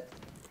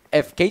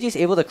if KJ is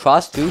able to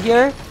cross through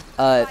here,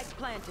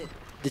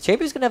 the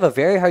Chamber's gonna have a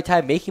very hard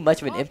time making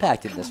much of an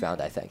impact in this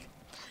round, I think.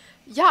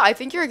 Yeah, I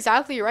think you're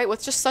exactly right.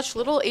 With just such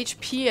little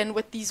HP and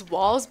with these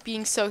walls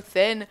being so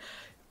thin,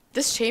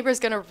 this Chamber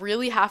is going to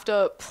really have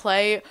to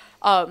play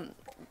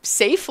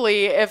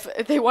safely if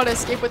they want to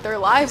escape with their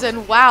lives.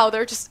 And wow,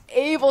 they're just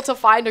able to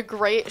find a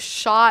great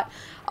shot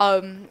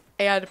and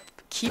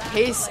keep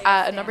Pace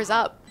at numbers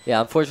up.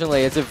 Yeah,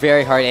 unfortunately, it's a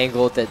very hard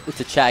angle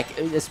to check,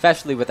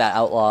 especially with that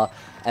Outlaw.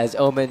 As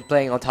Omen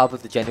playing on top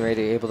of the generator,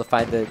 able to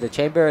find the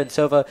Chamber, and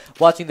Sova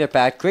watching their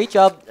back. Great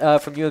job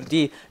from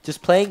UMD,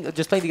 just playing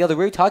together.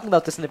 We were talking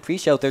about this in the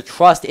pre-show. Their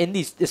trust in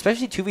these,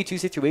 especially 2v2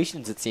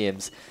 situations, it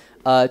seems,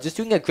 just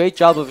doing a great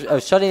job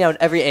of shutting down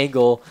every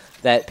angle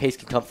that Pace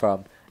could come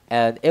from,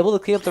 and able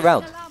to clean up the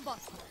round.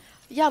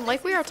 Yeah,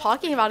 like we were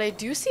talking about, I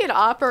do see an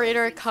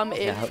operator come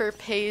in for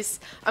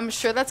Pace. I'm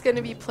sure that's going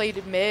to be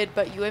played mid,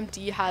 but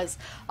UMD has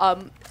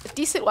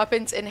decent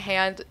weapons in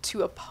hand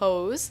to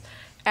oppose.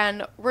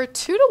 And we're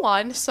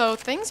 2-1, so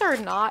things are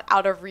not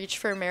out of reach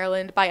for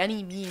Maryland by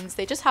any means.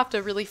 They just have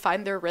to really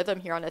find their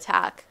rhythm here on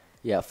attack.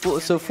 Yeah,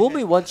 so fool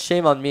me once,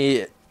 shame on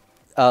me.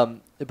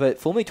 But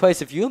fool me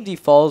twice. If UMD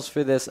falls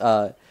for this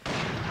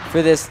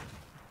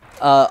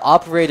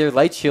operator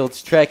light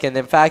shield's trick, and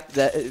in fact,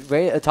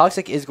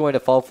 Toxic is going to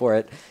fall for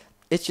it.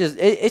 It's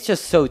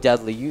just so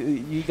deadly.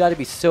 You got to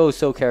be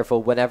so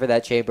careful whenever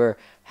that chamber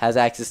has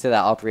access to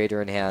that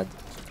operator in hand.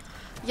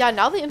 Yeah,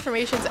 now the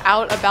information's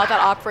out about that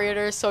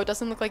operator, so it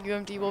doesn't look like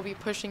UMD will be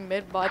pushing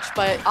mid much,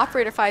 but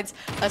operator finds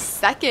a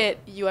second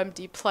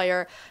UMD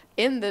player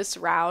in this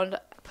round,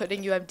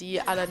 putting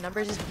UMD at a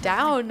numbers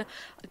down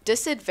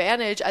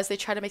disadvantage as they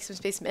try to make some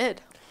space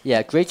mid.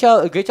 Yeah, great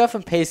job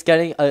from Pace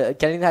getting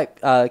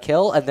that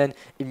kill, and then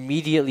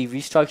immediately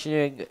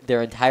restructuring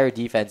their entire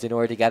defense in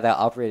order to get that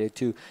operator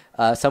to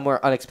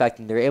somewhere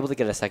unexpected. They were able to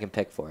get a second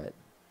pick for it.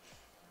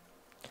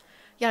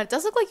 Yeah, it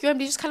does look like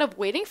UMD just kind of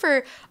waiting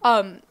for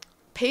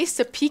Pace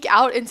to peek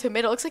out into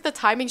mid. It looks like the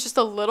timing's just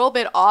a little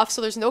bit off, so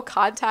there's no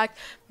contact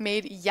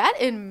made yet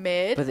in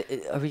mid. But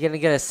are we gonna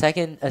get a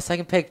second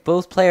pick?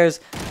 Both players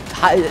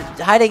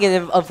hiding,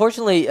 and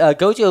unfortunately,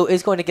 Gojo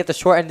is going to get the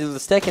short end of the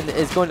stick and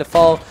is going to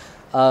fall.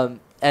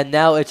 And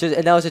now it's a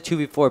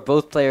 2v4.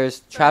 Both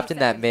players trapped in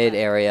that mid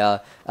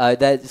area.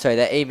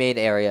 That A main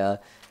area,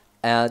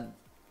 and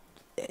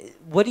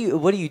what do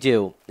you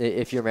do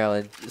if you're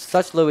Maryland?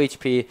 Such low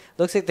HP.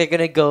 Looks like they're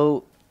gonna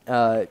go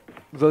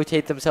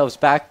rotate themselves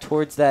back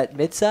towards that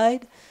mid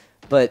side,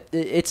 but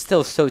it's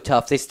still so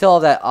tough. They still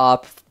have that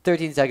op.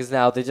 13 seconds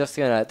now. They're just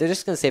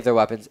gonna save their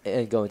weapons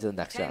and go into the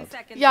next round.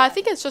 Yeah, I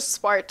think it's just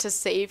smart to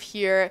save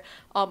here.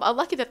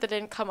 Unlucky that they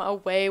didn't come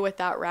away with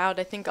that round.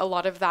 I think a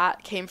lot of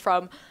that came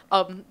from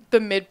the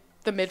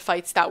mid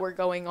fights that were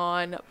going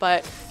on,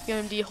 but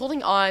UMD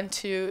holding on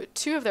to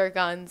 2 of their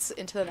guns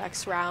into the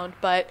next round,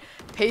 but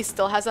Pace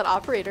still has that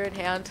operator in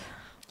hand.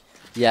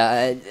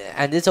 Yeah,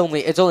 and it's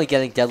only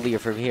getting deadlier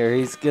from here.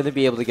 He's gonna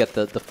be able to get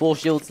the full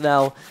shields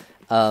now,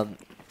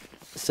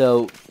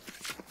 so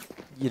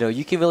you know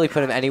you can really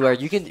put him anywhere.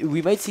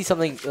 We might see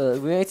something.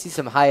 We might see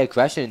some high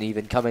aggression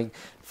even coming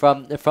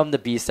from the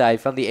B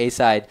side, from the A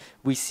side.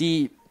 We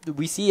see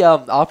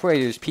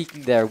operators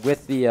peeking there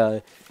with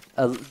the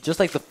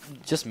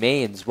just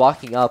mains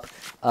walking up,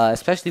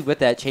 especially with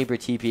that chamber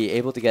TP,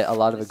 able to get a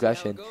lot of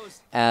aggression,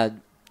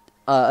 and.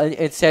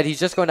 Instead, he's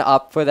just going to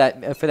opt for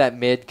that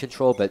mid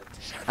control, but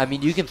I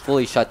mean, you can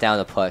fully shut down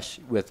a push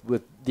with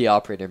the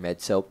operator mid,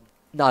 so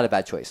not a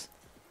bad choice.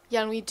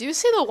 Yeah, and we do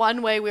see the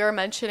one way we were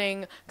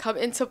mentioning come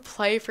into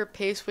play for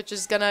Pace, which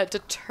is going to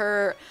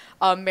deter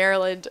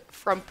Maryland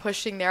from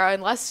pushing there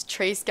unless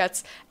Trace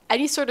gets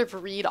any sort of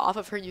read off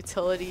of her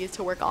utility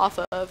to work off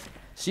of.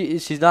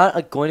 She's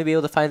not going to be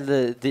able to find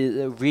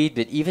the read,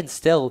 but even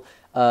still,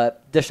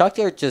 the shock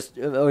dart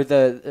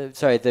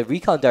the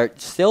recon dart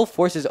still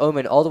forces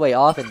Omen all the way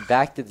off and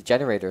back to the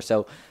generator.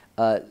 So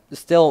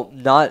still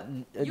not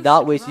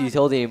wasted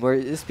utility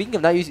anymore. Speaking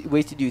of not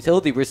wasted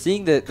utility, we're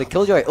seeing the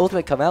Killjoy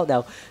ultimate come out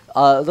now.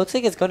 Looks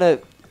like it's going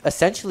to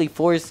essentially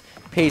force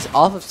Pace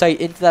off of sight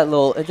into that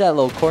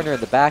little corner in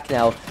the back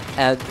now,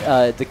 and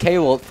the K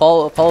will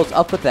follows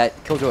up with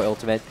that Killjoy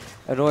ultimate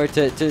in order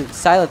to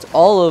silence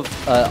all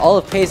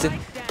of Pace, and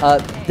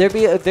they're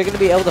going to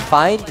be able to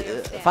find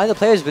the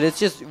players, but it's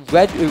just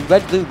red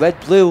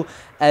blue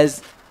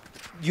as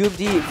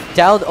UMD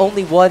down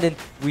only 1, and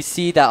we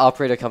see that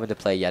operator come into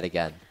play yet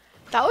again.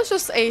 That was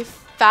just a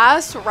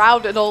fast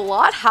round, and a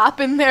lot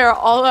happened there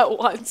all at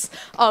once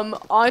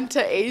onto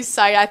A's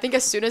side. I think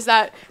as soon as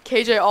that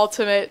KJ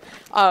ultimate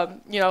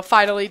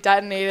finally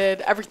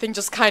detonated, everything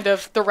just kind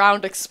of, the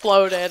round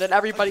exploded, and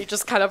everybody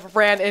just kind of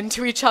ran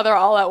into each other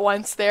all at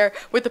once there,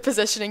 with the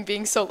positioning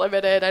being so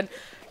limited, and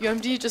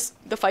UMD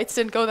the fights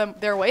didn't go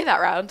their way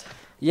that round.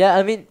 Yeah,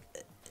 I mean,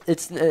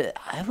 it's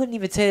I wouldn't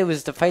even say it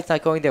was the fight's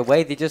not going their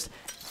way. They just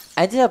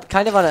ended up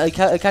kind of on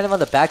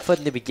the back foot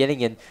in the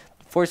beginning, and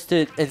forced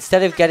to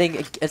instead of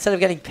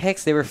getting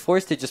picks, they were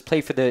forced to just play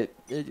for the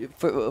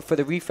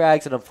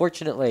refrags. And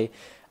unfortunately,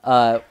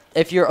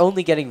 if you're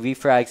only getting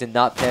refrags and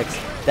not picks,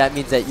 that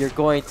means that you're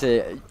going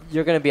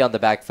to be on the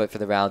back foot for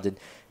the round. And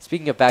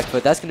speaking of back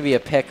foot, that's going to be a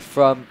pick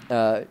from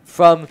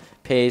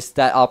Pace.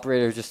 That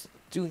operator just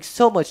doing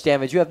so much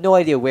damage. You have no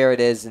idea where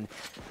it is, and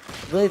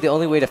really the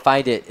only way to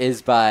find it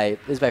is by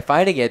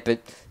finding it.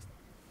 But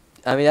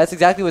I mean, that's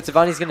exactly what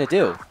Savani's going to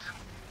do.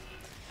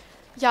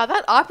 Yeah,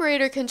 that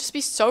operator can just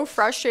be so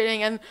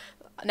frustrating, and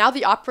now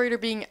the operator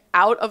being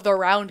out of the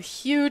round,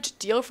 huge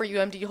deal for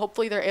UMD.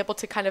 Hopefully they're able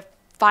to kind of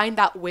find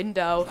that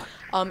window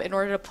in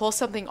order to pull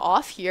something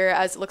off here,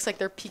 as it looks like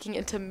they're peeking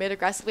into mid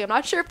aggressively. I'm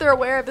not sure if they're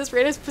aware of this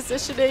Reyna's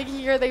positioning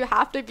here. They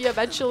have to be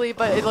eventually,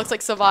 but it looks like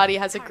Savani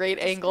has a great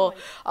angle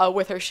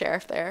with her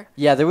Sheriff there.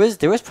 Yeah, there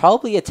was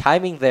probably a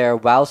timing there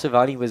while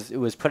Savani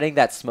was putting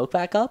that smoke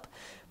back up.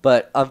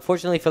 But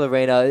unfortunately for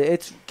Lorena,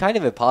 it's kind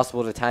of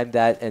impossible to time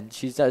that, and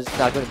she's just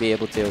not going to be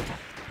able to.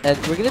 And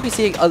we're going to be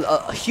seeing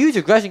a huge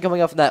aggression coming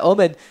up from that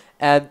Omen,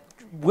 and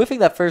whiffing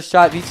that first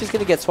shot, he's just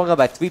going to get swung on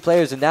by 3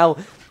 players, and now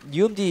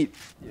UMD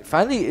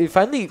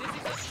finally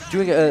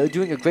doing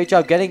a great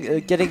job getting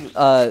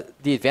the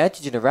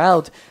advantage in a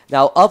round.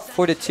 Now up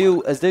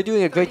 4-2, as they're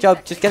doing a great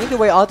job just getting their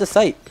way onto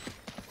site.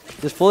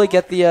 Just fully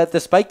get the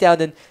spike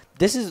down, and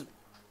this is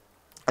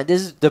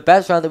the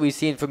best round that we've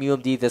seen from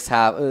UMD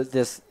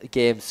this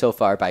game so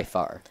far by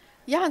far.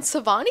 Yeah, and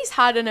Savani's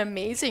had an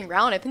amazing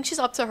round. I think she's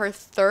up to her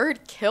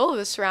 3rd kill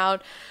this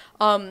round.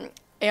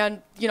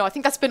 And, you know, I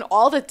think that's been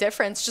all the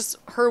difference. Just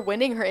her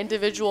winning her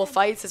individual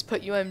fights has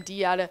put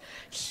UMD at a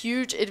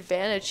huge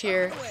advantage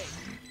here.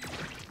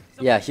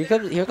 Yeah, here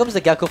comes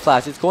the Gecko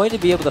Flash. It's going to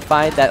be able to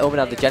find that Omen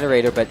on the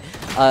generator, but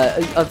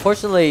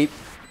unfortunately,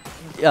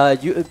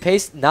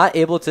 Pace not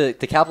able to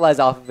capitalize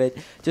off of it.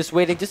 Just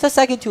waiting just a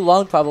second too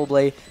long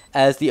probably,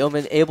 as the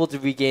Omen able to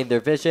regain their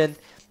vision,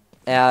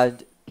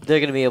 and they're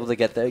going to be able to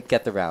get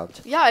the round.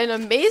 Yeah, an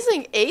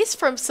amazing ace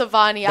from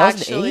Savani, that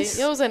actually. Was an ace?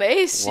 It was an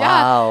ace,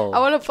 wow. Yeah.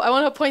 I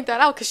want to point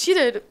that out because she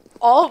did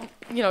all,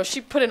 you know,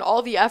 she put in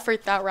all the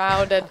effort that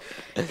round, and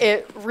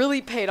it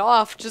really paid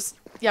off. Just,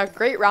 yeah,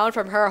 great round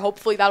from her.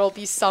 Hopefully that'll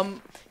be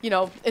some, you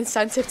know,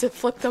 incentive to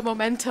flip the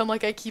momentum,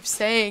 like I keep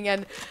saying.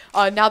 And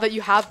now that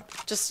you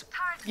have just,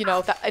 you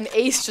know, an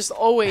ace just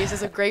always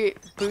is a great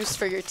boost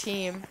for your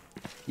team.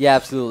 Yeah,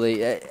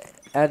 absolutely.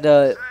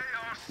 And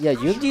yeah,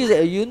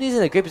 UMD's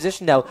in a great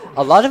position now.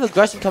 A lot of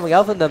aggression coming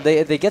out from them.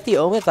 They get the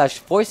Omen Flash,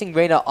 forcing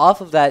Reina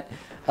off of that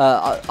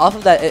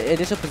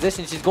initial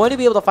position. She's going to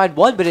be able to find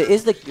one, but it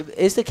is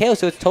the KO,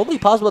 so it's totally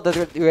possible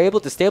that they're able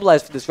to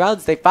stabilize for this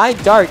round. They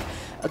find Dark.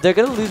 They're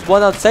going to lose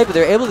one on site, but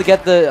they're able to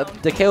get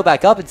the KO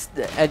back up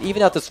and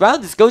even out this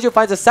round. Gojo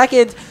finds a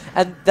second,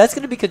 and that's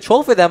going to be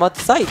control for them on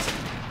site.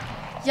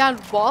 Yeah,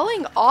 and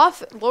walling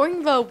off,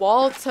 lowering the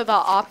wall to the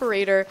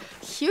operator,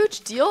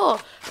 huge deal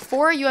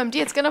for UMD.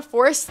 It's going to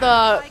force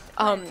the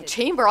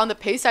chamber on the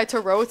Pace side to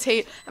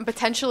rotate and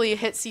potentially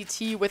hit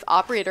CT with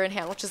operator in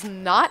hand, which is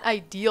not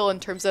ideal in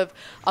terms of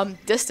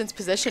distance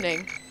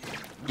positioning.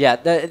 Yeah,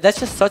 that's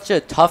just such a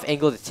tough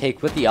angle to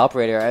take with the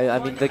operator. I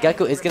mean, the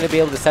Gecko is going to be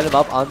able to set him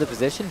up on the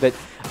position, but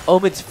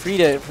Omen's free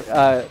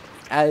to,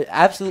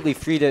 absolutely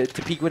free to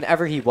peek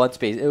whenever he wants,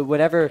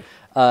 whenever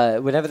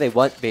they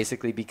want,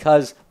 basically,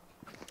 because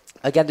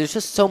again, there's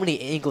just so many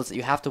angles that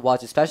you have to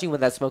watch, especially when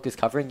that smoke is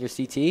covering your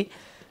CT.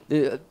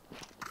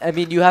 I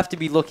mean, you have to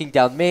be looking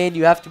down main.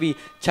 You have to be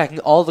checking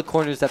all the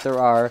corners that there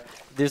are.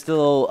 There's the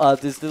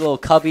little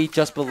cubby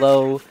just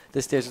below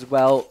the stairs as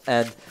well,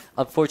 and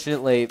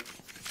unfortunately,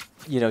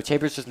 you know,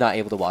 Chamber's just not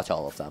able to watch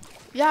all of them.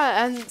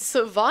 Yeah, and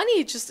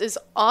Savani just is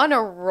on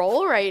a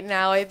roll right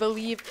now. I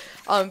believe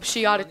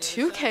she got a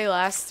 2K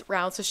last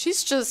round, so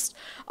she's just,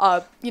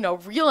 you know,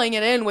 reeling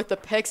it in with the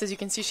picks. As you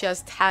can see, she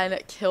has 10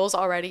 kills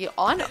already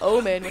on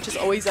Omen, which is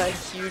always a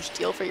huge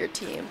deal for your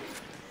team.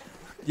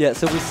 Yeah,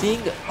 so we're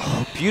seeing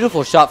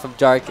beautiful shot from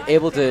Dark,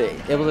 able to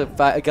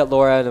get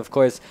Laura, and of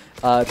course,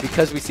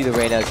 because we see the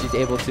Reina, she's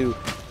able to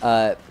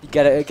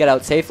get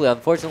out safely.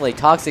 Unfortunately,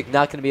 Toxic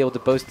not going to be able to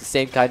boast the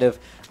same kind of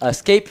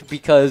escape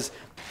because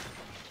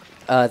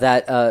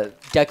that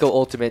Gecko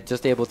ultimate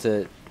just able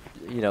to,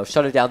 you know,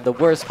 shut it down the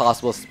worst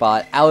possible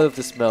spot out of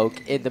the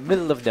smoke in the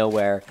middle of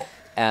nowhere,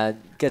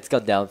 and gets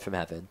gunned down from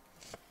heaven.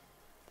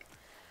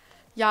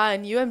 Yeah,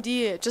 and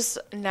UMD just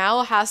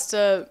now has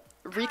to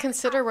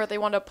reconsider where they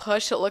want to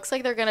push. It looks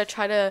like they're going to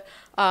try to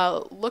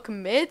look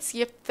mid,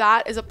 see if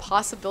that is a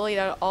possibility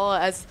at all,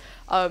 as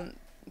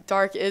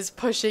Dark is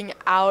pushing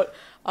out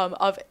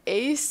of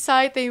A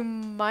side. They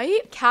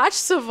might catch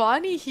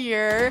Savani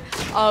here,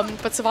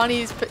 but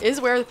Savani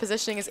is where the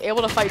positioning is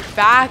able to fight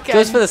back.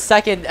 Just for the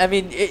second, I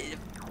mean,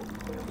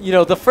 you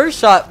know, the first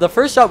shot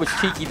was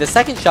cheeky. The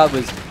second shot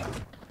was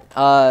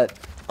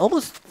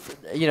almost,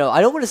 you know,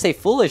 I don't want to say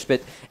foolish,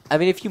 but I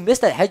mean, if you miss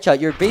that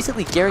headshot, you're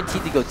basically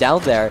guaranteed to go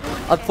down there.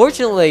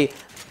 Unfortunately,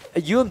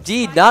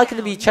 UMD not going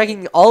to be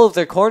checking all of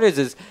their corners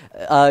as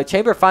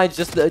Chamber finds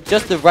just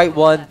the right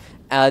one.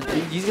 And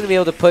he's going to be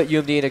able to put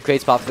UMD in a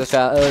great spot for this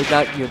round.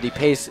 Not UMD,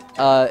 Pace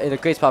in a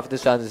great spot for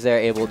this round as they're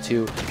able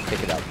to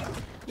pick it up.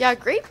 Yeah,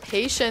 great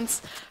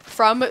patience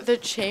from the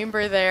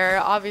Chamber there.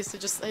 Obviously,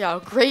 just, you know,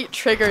 great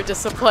trigger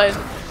discipline,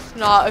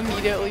 not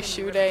immediately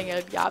shooting.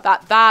 And yeah,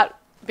 that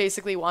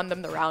basically won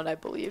them the round, I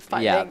believe,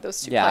 finding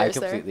those two players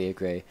there. Yeah, I completely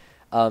agree.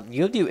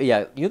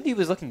 UMD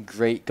was looking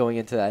great going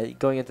into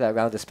that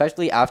round,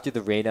 especially after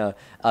the Reina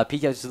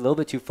peeked out just a little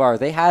bit too far.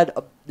 They had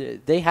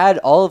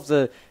all of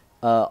the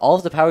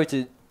power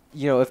to,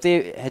 you know, if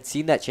they had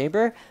seen that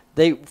Chamber,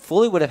 they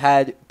fully would have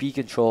had B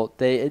control.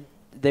 They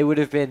would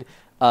have been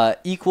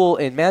equal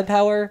in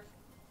manpower.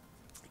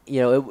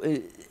 You know,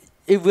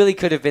 it really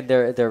could have been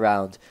their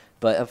round,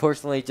 but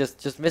unfortunately,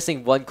 just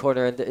missing one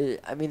corner. And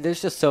I mean,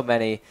 there's just so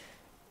many.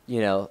 You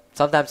know,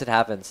 sometimes it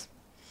happens.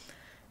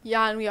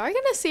 Yeah, and we are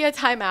going to see a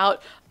timeout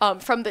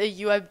from the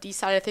UMD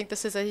side. I think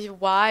this is a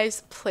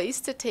wise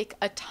place to take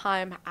a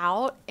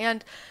timeout.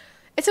 And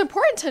it's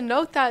important to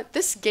note that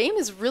this game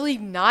is really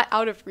not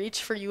out of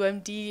reach for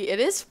UMD. It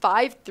is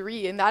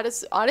 5-3, and that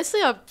is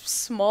honestly a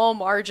small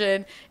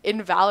margin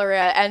in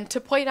Valorant. And to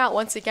point out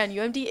once again,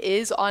 UMD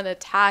is on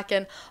attack.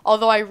 And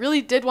although I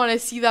really did want to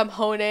see them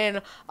hone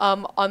in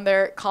on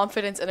their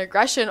confidence and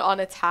aggression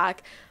on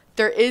attack,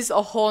 there is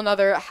a whole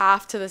nother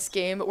half to this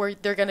game where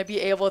they're going to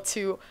be able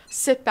to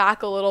sit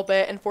back a little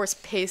bit and force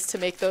Pace to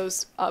make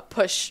those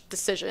push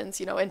decisions,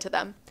 you know, into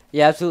them.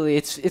 Yeah, absolutely.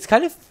 It's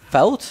kind of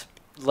felt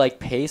like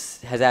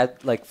Pace has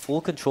had like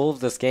full control of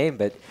this game,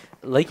 but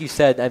like you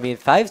said, I mean,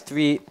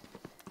 5-3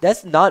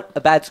 that's not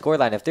a bad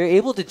scoreline. If they're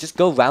able to just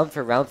go round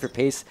for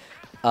Pace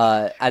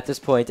at this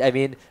point, I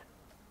mean,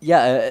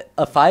 yeah,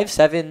 a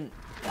 5-7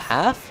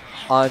 half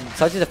on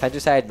such a defender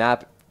side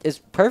map is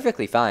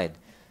perfectly fine.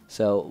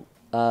 So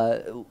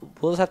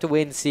we'll just have to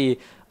wait and see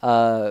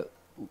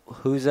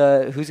who's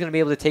going to be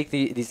able to take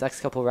these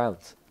next couple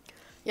rounds.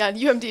 Yeah, and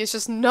UMD is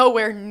just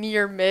nowhere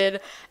near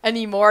mid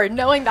anymore,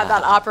 knowing that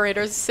that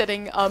operator is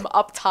sitting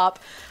up top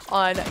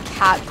on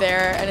Cat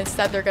there, and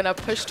instead they're going to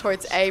push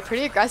towards A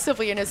pretty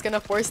aggressively, and is going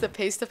to force the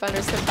Pace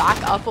defenders to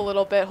back up a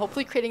little bit,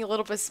 hopefully creating a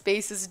little bit of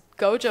space as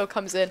Gojo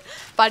comes in,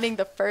 finding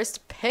the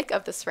first pick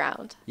of this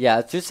round.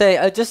 Yeah, just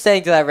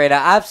saying to that right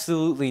now,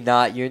 absolutely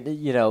not.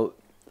 You know,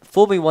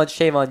 fool me once,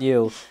 shame on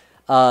you.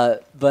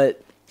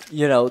 But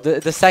you know,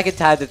 the second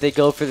time that they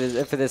go for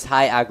this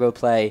high aggro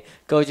play,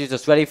 Gojo's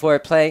just ready for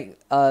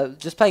it,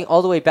 just playing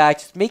all the way back,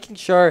 just making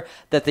sure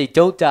that they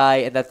don't die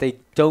and that they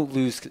don't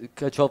lose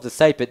control of the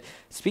site. But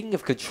speaking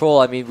of control,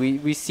 I mean,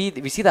 we see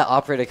that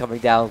operator coming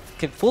down,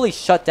 can fully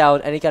shut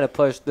down any kind of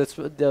push.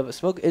 The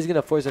smoke is going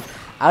to force him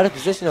out of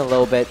position a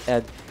little bit,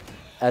 and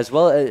as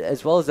well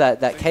as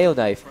that KO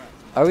knife.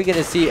 Are we going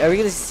to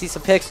see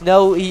some picks?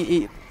 No,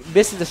 he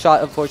misses the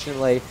shot,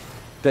 unfortunately.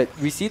 But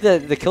we see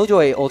the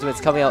Killjoy ultimates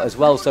coming out as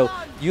well, so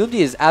UMD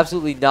is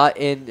absolutely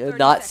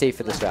not safe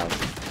in this round.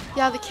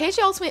 Yeah, the KJ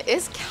ultimate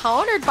is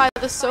countered by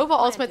the Sova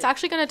ultimate. It's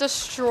actually going to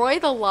destroy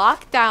the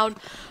lockdown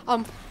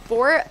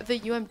for the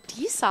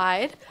UMD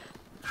side.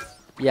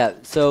 Yeah,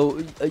 so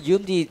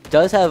UMD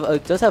does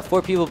have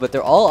 4 people, but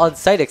they're all on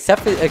site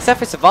except for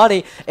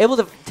Savani, able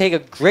to take a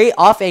great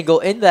off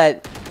angle in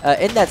that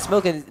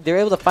smoke, and they're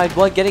able to find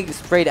one getting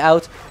sprayed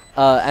out.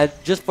 And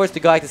just forced to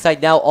go back to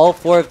side. Now all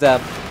 4 of them,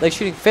 like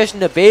shooting fish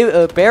in a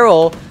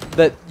barrel,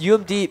 but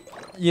UMD,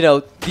 you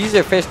know, these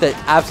are fish that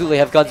absolutely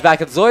have guns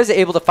back, and Zora's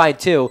able to find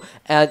 2,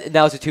 and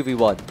now it's a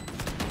 2v1.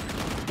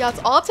 Yeah, it's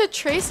all up to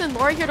Trace and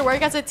Laura here to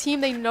work as a team.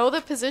 They know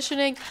the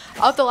positioning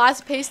of the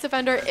last Pace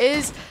defender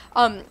is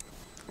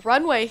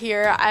runway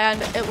here,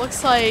 and it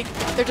looks like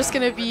they're just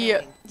going to be,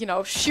 you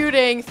know,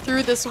 shooting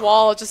through this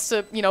wall just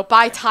to, you know,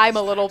 buy time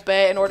a little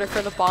bit in order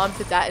for the bomb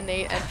to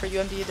detonate and for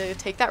UMD to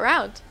take that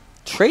round.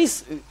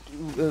 Trace,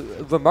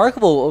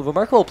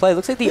 remarkable play.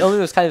 Looks like the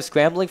Omen was kind of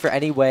scrambling for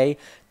any way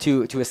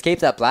to escape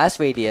that blast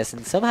radius,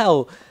 and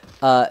somehow,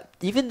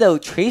 even though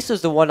Trace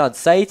was the one on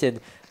site, and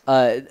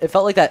it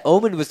felt like that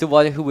Omen was the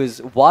one who was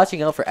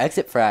watching out for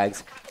exit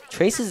frags,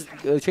 Tracy's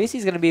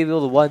going to be able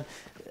to one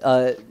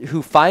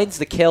who finds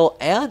the kill,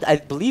 and I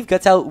believe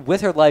gets out with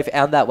her life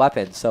and that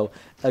weapon. So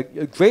a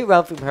great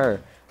round from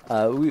her.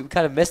 We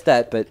kind of missed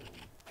that, but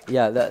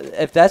yeah,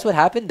 if that's what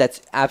happened,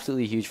 that's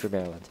absolutely huge for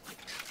Maryland.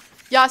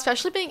 Yeah,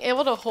 especially being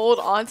able to hold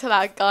on to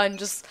that gun,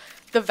 just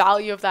the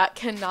value of that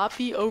cannot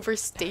be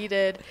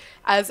overstated,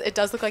 as it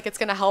does look like it's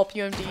going to help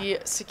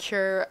UMD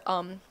secure,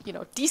 you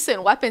know,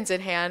 decent weapons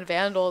in hand,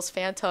 Vandals,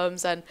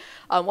 Phantoms, and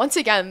once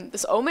again,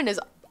 this Omen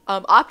is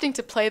opting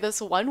to play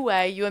this one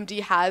way. UMD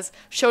has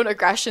shown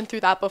aggression through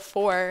that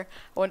before.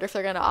 I wonder if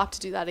they're going to opt to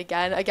do that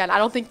again. Again, I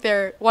don't think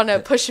they want to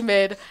push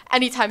mid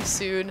anytime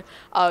soon,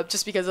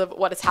 just because of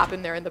what has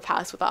happened there in the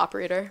past with the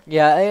operator.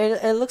 Yeah,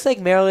 and it looks like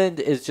Maryland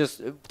is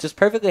just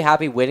perfectly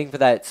happy waiting for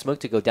that smoke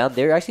to go down.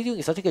 They're actually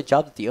doing such a good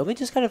job that the Omen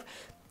just kind of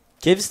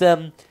gives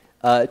them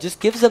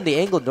the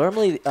angle.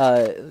 Normally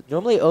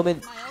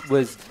Omen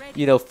was,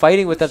 you know,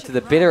 fighting with them to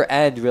the bitter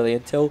end, really,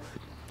 until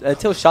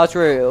shots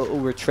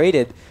were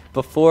traded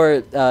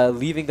before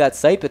leaving that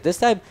site, but this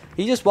time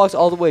he just walks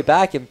all the way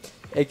back, and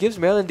it gives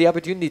Maryland the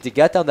opportunity to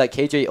get down that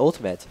KJ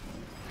ultimate.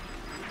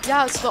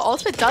 Yeah, so the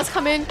ultimate does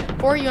come in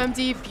for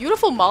UMD.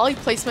 Beautiful molly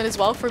placement as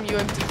well from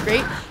UMD.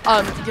 Great,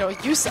 you know,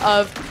 use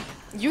of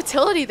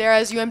utility there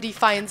as UMD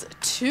finds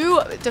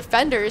 2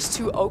 defenders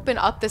to open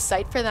up the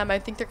site for them. I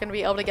think they're going to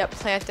be able to get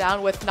plant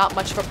down with not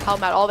much of a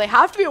problem at all. They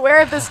have to be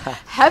aware of this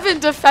Heaven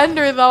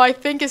defender, though, I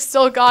think is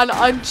still gone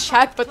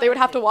unchecked, but they would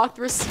have to walk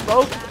through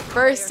smoke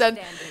first, and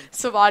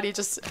Savati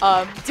just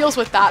deals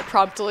with that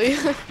promptly.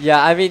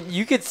 Yeah, I mean,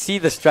 you could see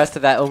the stress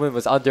that Omen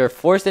was under.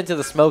 Forced into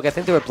the smoke. I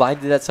think they were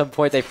blinded at some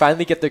point. They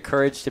finally get the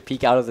courage to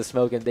peek out of the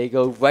smoke, and they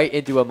go right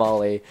into a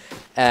molly.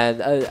 And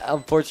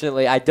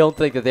unfortunately, I don't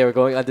think that they were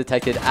going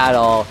undetected at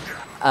all.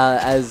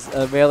 As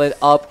Maryland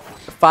up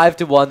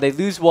 5-1. They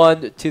lose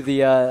 1 to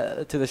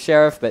the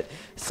Sheriff, but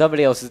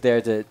somebody else is there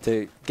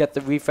to get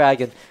the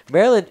refrag. And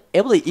Maryland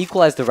able to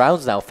equalize the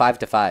rounds now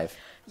 5-5.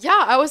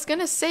 Yeah, I was going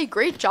to say,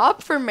 great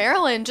job for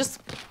Maryland,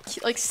 just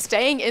like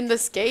staying in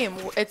this game.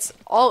 It's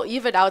all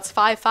even now. It's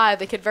 5-5.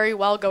 They could very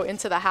well go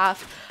into the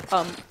half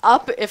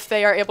up if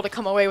they are able to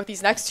come away with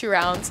these next 2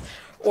 rounds,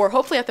 or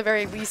hopefully at the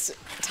very least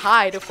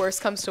tied if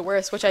worst comes to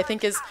worst, which I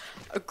think is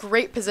a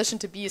great position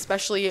to be,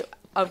 especially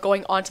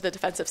going on to the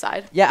defensive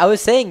side. Yeah, I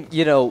was saying,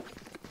 you know,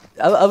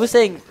 I was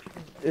saying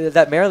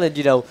that Maryland,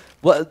 you know,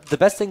 the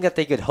best thing that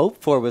they could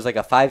hope for was like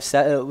a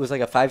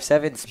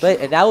 5-7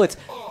 split, and now it's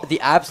the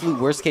absolute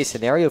worst case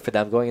scenario for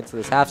them going into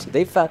this half. So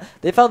they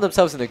found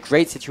themselves in a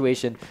great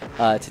situation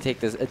to take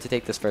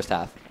this first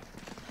half.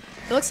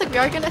 It looks like we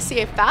are going to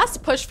see a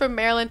fast push from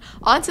Maryland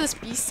onto this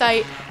B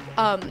site.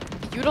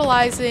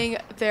 utilizing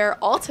their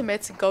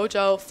ultimates,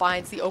 Gojo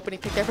finds the opening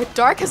pick there, but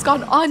Dark has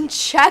gone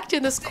unchecked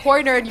in this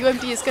corner, and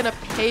UMD is going to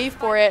pay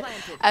for it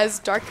as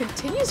Dark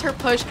continues her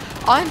push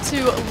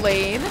onto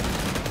lane.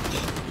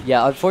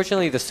 Yeah,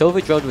 unfortunately the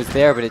Sova drone was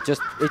there, but it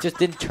just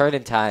didn't turn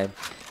in time,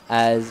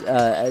 as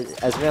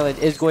Maryland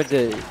is going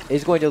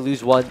to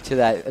lose one to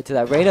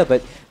that Reyna,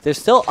 but they're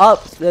still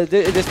up.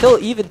 They're still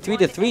even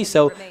 3-3.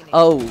 So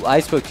I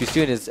spoke too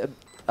soon. As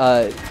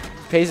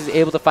Pace is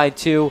able to find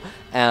 2,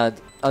 and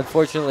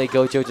unfortunately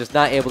Gojo just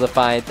not able to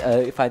find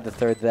the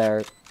third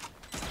there,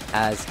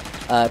 as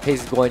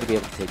Pace is going to be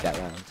able to take that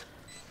round.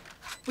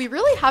 We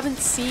really haven't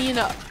seen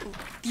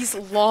these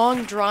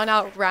long,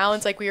 drawn-out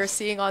rounds like we were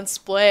seeing on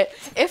Split.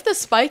 If the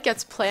spike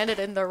gets planted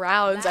in the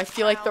rounds, I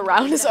feel like the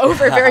round is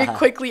over very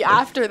quickly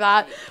after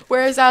that.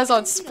 Whereas as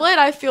on Split,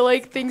 I feel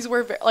like things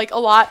were like a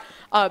lot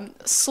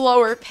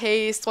slower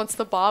paced. Once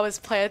the bomb was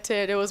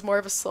planted, it was more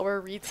of a slower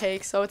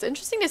retake. So it's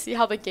interesting to see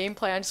how the game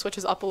plan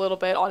switches up a little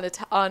bit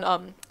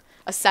on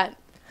Ascent.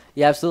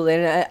 Yeah, absolutely,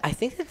 and I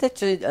think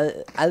that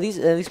at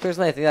least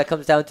personally, I think that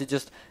comes down to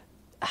just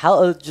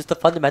how just the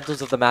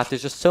fundamentals of the map.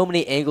 There's just so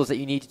many angles that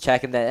you need to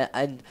check,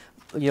 and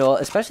you know,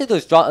 especially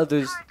those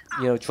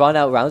drawn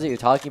out rounds that you're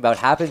talking about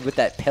happen with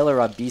that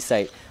pillar on B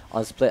site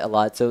on Split a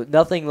lot. So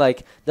nothing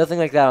like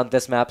that on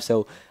this map.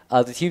 So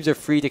the teams are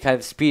free to kind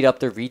of speed up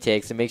their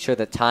retakes and make sure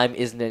that time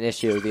isn't an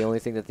issue. The only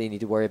thing that they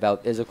need to worry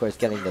about is, of course,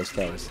 getting those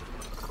kills.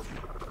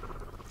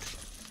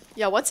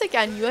 Yeah, once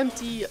again,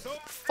 UMD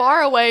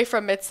far away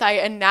from mid-site,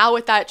 and now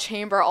with that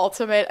chamber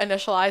ultimate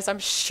initialized, I'm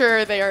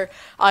sure they are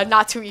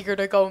not too eager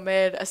to go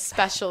mid,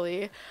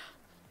 especially.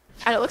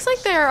 And it looks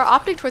like they're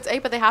opting towards A,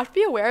 but they have to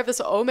be aware of this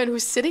Omen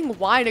who's sitting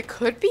wine. It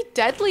could be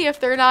deadly if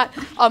they're not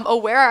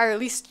aware, or at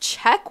least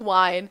check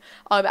wine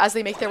as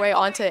they make their way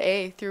onto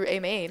A through A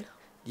main.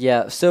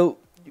 Yeah, so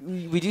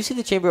we do see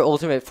the chamber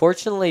ultimate.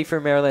 Fortunately for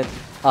Maryland,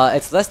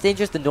 it's less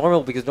dangerous than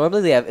normal, because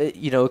normally they have,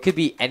 it could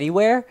be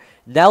anywhere.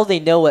 Now they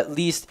know at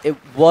least it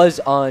was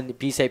on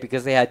B site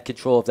because they had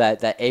control of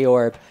that A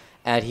orb,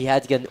 and he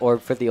had to get an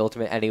orb for the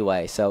ultimate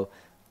anyway. So,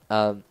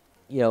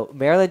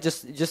 Maryland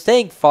just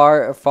staying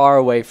far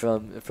away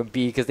from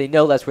B, because they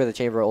know that's where the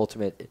chamber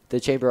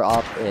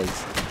op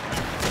is.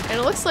 And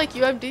it looks like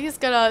UMD is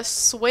gonna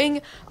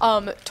swing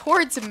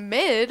towards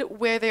mid,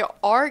 where they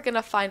are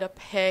gonna find a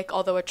pick,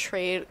 although a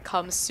trade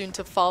comes soon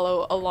to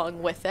follow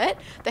along with it.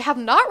 They have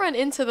not run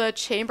into the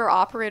chamber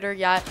operator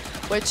yet,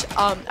 which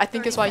I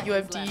think is why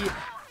UMD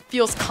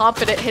feels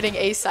confident hitting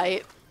A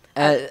site.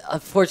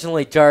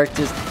 Unfortunately, Dark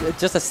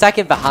just a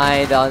second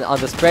behind on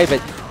the spray,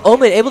 but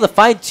Omen able to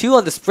find 2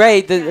 on the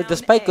spray. The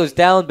spike goes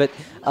down, but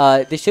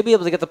they should be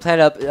able to get the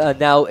plant up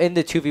now in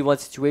the 2v1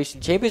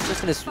 situation. Chamber's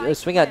just going to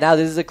swing out now.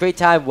 This is a great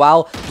time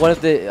while one of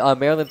the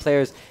Maryland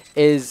players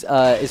is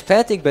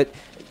planting, but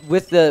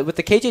with the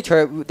KJ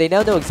turret, they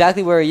now know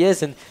exactly where he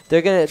is, and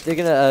they're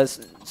gonna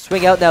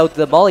swing out now.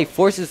 The Molly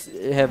forces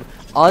him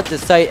onto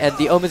site, and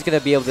the Omen's gonna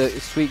be able to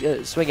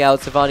swing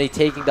out. Savani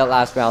taking that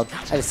last round,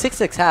 and a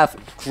 6-6 half.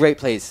 Great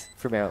place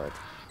for Maryland.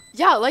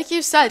 Yeah, like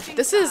you said,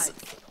 this is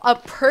a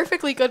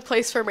perfectly good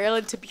place for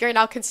Maryland to be right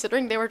now,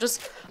 considering they were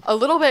just a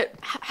little bit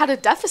had a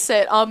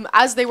deficit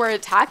as they were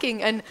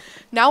attacking, and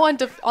now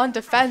on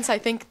defense, I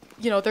think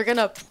they're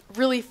gonna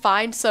really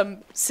find some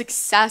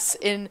success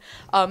in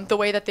the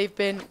way that they've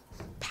been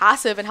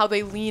passive and how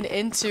they lean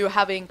into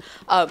having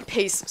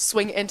Pace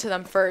swing into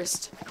them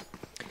first.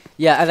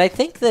 Yeah, and I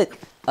think that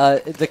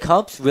the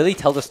comps really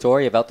tell the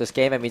story about this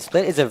game. I mean,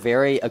 Split is a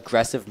very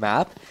aggressive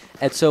map,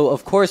 and so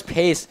of course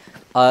Pace,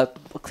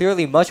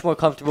 clearly much more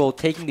comfortable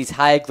taking these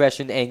high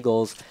aggression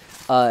angles,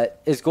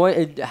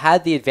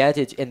 had the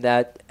advantage in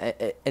that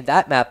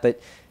map.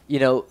 But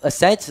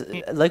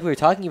Ascent, like we were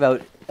talking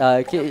about,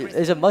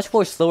 is a much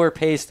more slower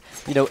paced,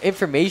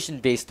 information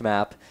based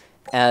map,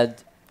 and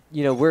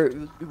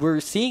we're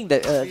seeing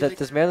that that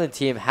this Maryland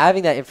team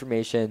having that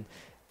information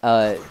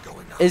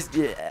is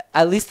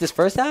at least this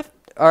first half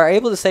are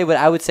able to say what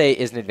I would say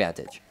is an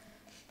advantage.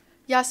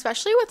 Yeah,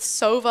 especially with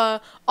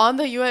Sova on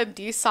the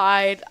UMD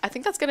side, I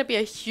think that's going to be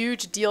a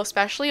huge deal,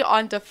 especially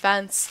on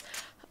defense,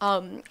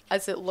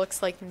 as it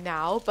looks like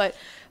now. But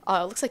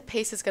it looks like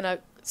Pace is going to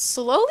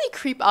slowly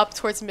creep up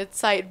towards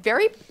mid-site,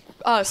 very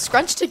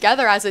scrunched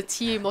together as a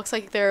team. Looks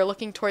like they're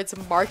looking towards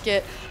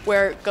Market,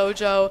 where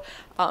Gojo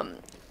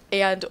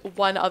and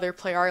one other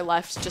player are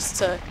left just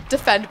to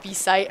defend B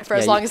site for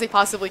as long as they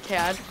possibly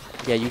can.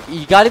 Yeah,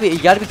 you gotta be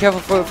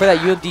careful for that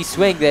UMD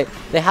swing.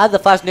 They had the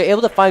flash and they're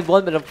able to find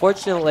one, but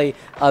unfortunately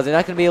they're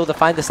not gonna be able to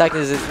find the second.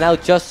 As it's now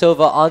just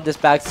Sova on this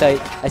backside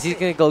as he's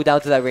gonna go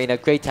down to that Reyna.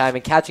 Great time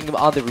and catching him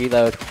on the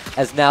reload.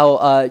 As now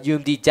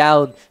UMD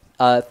down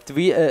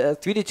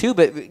 3-2,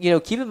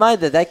 but keep in mind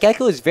that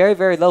Gecko is very,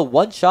 very low.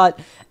 One shot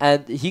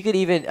and he could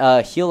even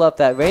heal up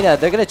that Reyna.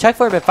 They're gonna check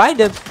for him and find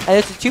him, and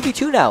it's a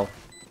 2v2 now.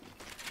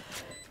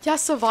 Yeah,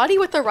 Savani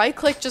with the right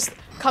click just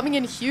coming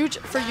in huge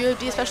for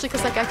UMD, especially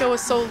because that Gecko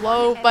was so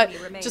low, but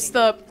just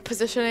the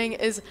positioning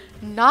is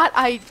not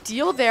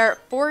ideal there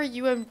for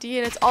UMD,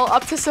 and it's all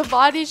up to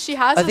Savani. She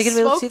has I think a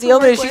smoke see to the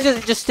Omen. work She's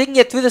with. just sticking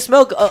it through the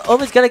smoke.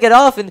 Omen's gonna get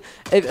off, and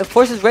it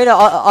forces Reyna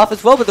off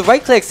as well. But the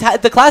right clicks,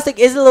 the classic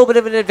is a little bit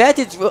of an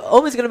advantage.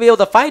 Omen's gonna be able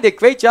to find it.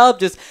 Great job,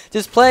 just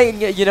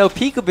playing, you know,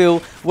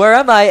 peekaboo. Where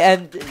am I?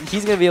 And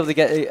he's gonna be able to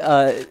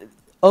get.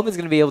 Omen's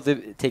gonna be able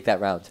to take that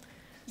round.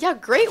 Yeah,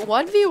 great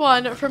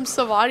 1v1 from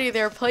Savani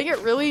there, playing it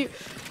really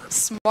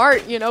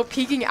smart, you know,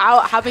 peeking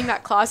out, having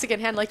that classic in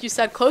hand. Like you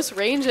said, close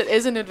range, it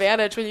is an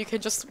advantage when you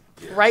can just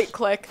right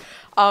click.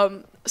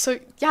 So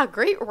yeah,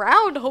 great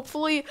round.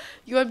 Hopefully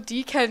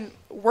UMD can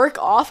work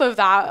off of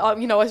that,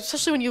 you know,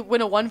 especially when you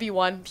win a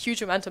 1v1, huge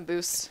momentum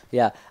boost.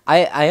 Yeah,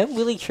 I am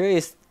really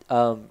curious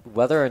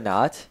whether or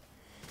not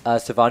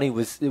Savani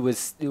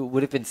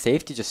would have been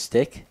safe to just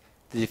stick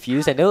the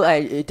defuse. I know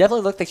it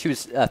definitely looked like she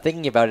was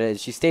thinking about it.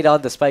 She stayed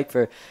on the spike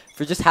for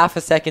just half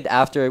a second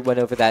after it went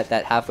over that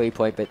halfway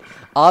point, but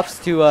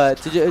opts to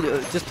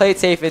just play it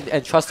safe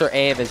and trust her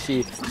aim, and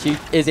she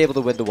is able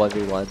to win the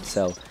 1v1.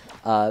 So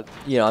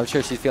you know, I'm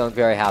sure she's feeling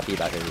very happy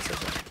about her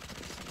decision.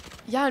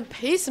 Yeah, and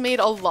Pace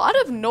made a lot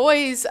of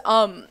noise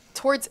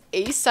towards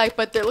A site,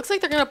 but it looks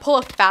like they're going to pull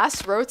a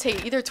fast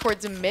rotate either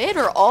towards mid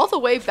or all the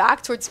way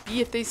back towards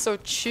B if they so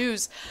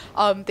choose.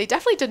 They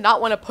definitely did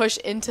not want to push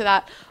into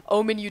that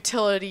Omen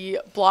utility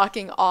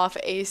blocking off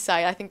A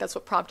site. I think that's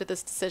what prompted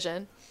this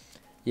decision.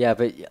 Yeah,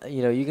 but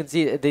you know, you can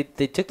see they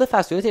took the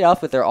fast rotate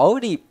off, but they're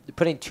already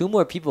putting 2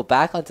 more people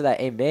back onto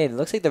that A main. It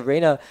looks like the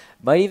Reyna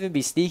might even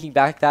be sneaking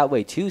back that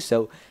way too.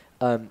 So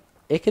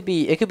it could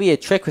be a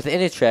trick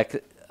within a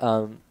trick.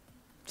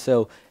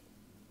 So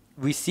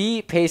we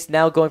see Pace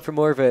now going for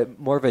more of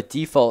a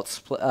default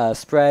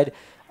spread.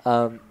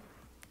 You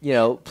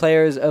know,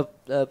 players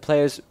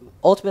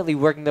ultimately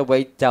working their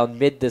way down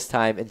mid this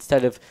time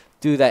instead of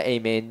do that A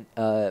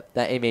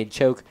main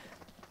choke.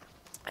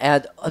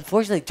 And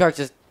unfortunately, Dark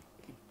just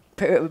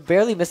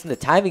barely missing the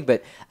timing,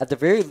 but at the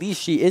very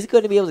least, she is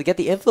going to be able to get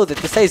the info that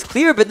the site is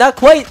clear, but not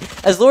quite,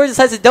 as Laura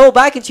decides to double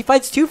back and she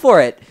finds 2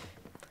 for it.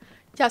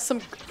 Yeah,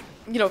 some,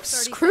 you know,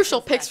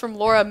 crucial picks from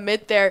Laura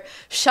mid there,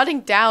 shutting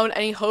down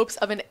any hopes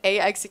of an A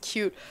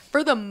execute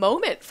for the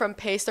moment from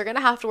Pace. They're going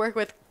to have to work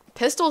with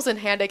pistols in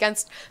hand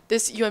against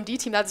this UMD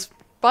team that's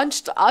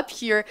bunched up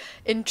here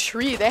in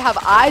tree. They have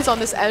eyes on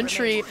this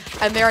entry,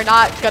 and they're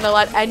not going to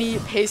let any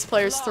Pace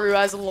players through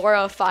as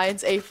Laura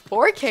finds a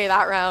 4K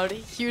that round.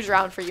 Huge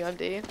round for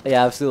UMD.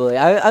 Yeah, absolutely.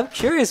 I'm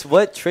curious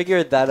what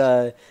triggered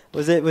that.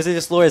 Was it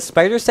just Laura's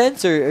spider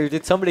sense, or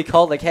did somebody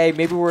call like, hey,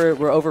 maybe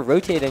we're over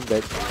rotating?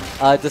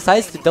 But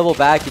decides to double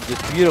back, and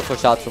just beautiful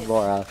shots from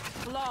Laura,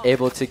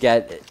 able to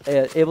get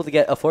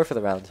a 4 for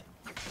the round.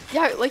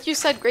 Yeah, like you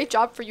said, great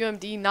job for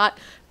UMD not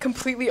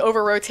completely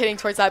over-rotating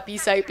towards that B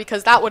site,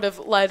 because that would have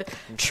led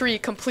tree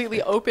completely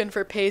open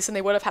for Pace, and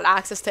they would have had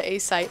access to A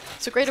site.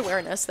 So great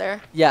awareness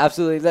there. Yeah,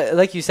 absolutely.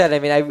 Like you said, I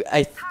mean,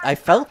 I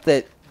felt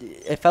that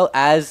it felt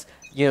as,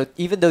 you know,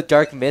 even though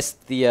Dark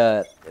missed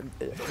the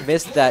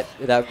missed that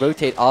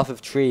rotate off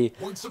of tree,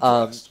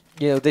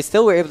 you know, they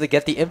still were able to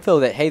get the info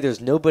that, hey, there's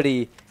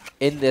nobody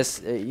in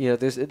this, you know,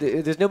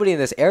 there's nobody in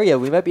this area.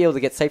 We might be able to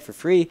get site for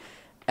free,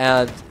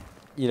 and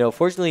you know,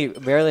 fortunately,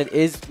 Maryland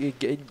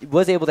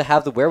was able to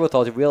have the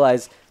wherewithal to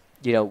realize,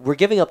 you know, we're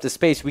giving up the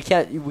space. We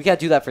can't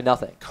do that for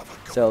nothing.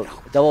 So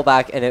double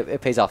back, and it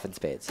pays off in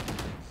spades.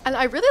 And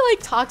I really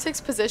like Toxic's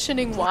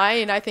positioning Y,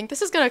 and I think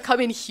this is going to come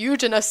in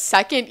huge in a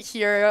second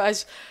here,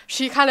 as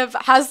she kind of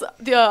has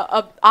the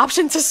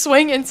option to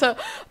swing into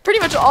pretty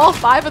much all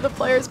 5 of the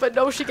players, but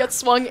no, she gets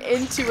swung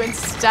into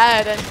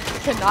instead and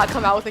cannot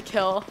come out with a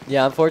kill.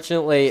 Yeah,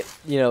 unfortunately,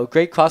 you know,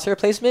 great crosshair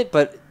placement,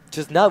 but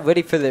just not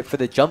ready for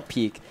the jump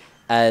peak.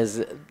 As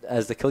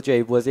the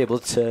Killjoy was able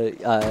to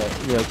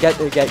you know,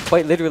 get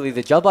quite literally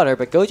the jump on her,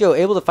 but Gojo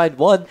able to find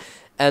 1,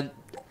 and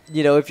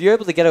you know, if you're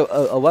able to get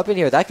a weapon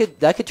here, that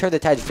could turn the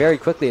tides very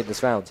quickly in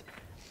this round.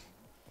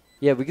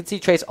 Yeah, we can see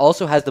Trace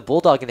also has the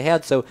Bulldog in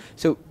hand, so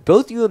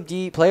both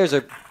UMD players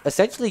are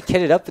essentially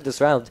kitted up for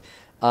this round,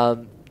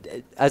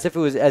 as if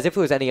it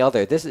was any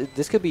other.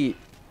 This could be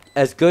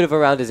as good of a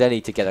round as any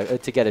to get a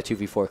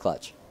 2v4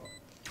 clutch.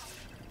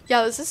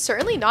 Yeah, this is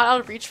certainly not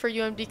out of reach for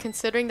UMD,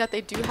 considering that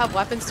they do have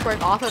weapons to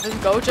work off of, and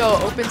Gojo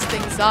opens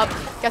things up,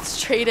 gets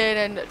traded,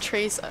 and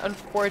Trace,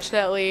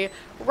 unfortunately,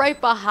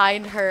 right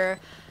behind her.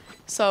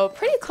 So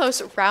pretty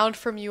close round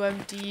from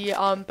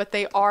UMD, but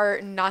they are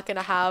not going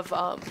to have,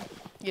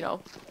 you know,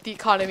 the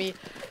economy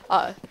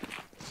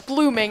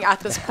blooming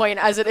at this point,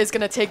 as it is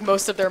going to take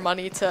most of their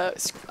money to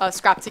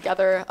scrap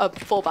together a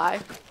full buy.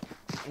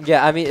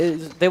 Yeah, I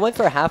mean, they went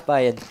for a half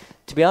buy, and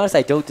to be honest,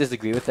 I don't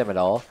disagree with them at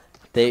all.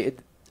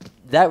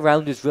 That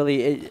round was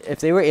really,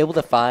 if they were able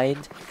to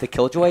find the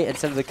Killjoy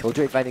instead of the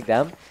Killjoy finding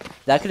them,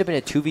 that could have been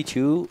a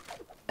 2v2,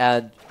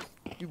 and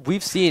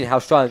we've seen how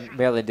strong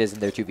Maryland is in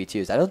their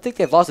 2v2s. I don't think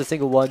they've lost a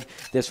single one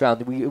this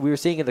round. We were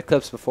seeing in the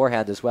clips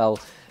beforehand as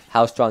well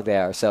how strong they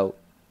are. So,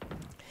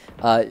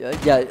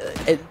 yeah,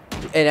 it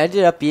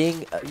ended up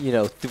being, you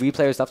know, 3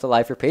 players left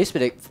alive for Pace,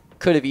 but it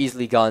could have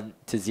easily gone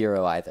to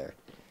 0 either.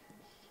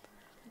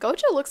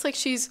 Gojo looks like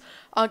she's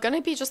going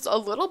to be just a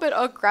little bit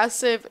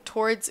aggressive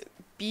towards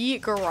B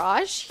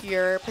garage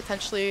here,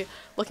 potentially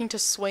looking to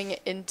swing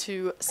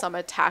into some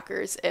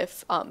attackers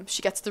if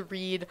she gets the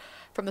read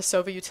from the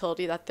Sova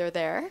utility that they're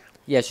there.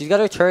 Yeah, she's got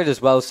her turret as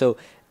well, so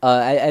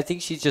I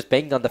think she's just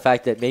banking on the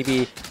fact that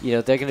maybe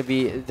they're gonna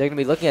be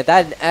looking at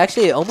that. And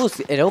actually,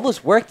 it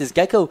almost worked as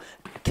Gecko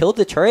killed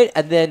the turret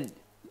and then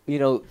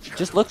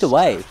just looked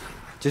away.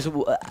 Just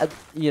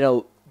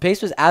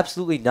Pace was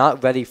absolutely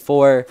not ready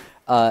for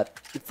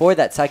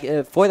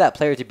that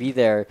player to be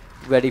there,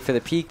 ready for the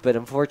peak, but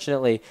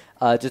unfortunately,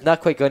 just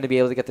not quite going to be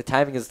able to get the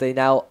timing as they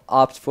now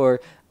opt for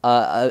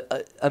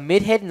a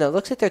mid hit, and it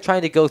looks like they're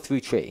trying to go through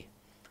tree.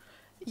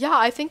 Yeah,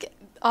 I think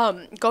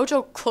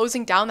Gojo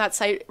closing down that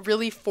site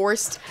really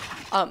forced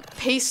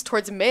Pace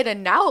towards mid,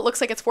 and now it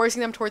looks like it's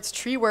forcing them towards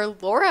tree, where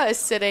Laura is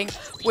sitting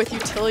with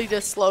utility to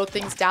slow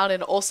things down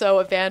and also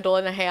a Vandal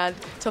in a hand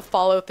to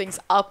follow things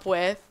up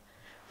with.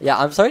 Yeah,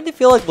 I'm starting to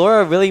feel like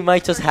Laura really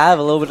might just have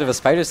a little bit of a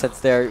spider sense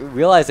there,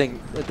 realizing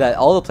that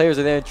all the players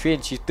are there in tree,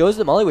 and she throws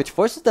the molly, which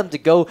forces them to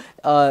go.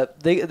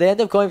 They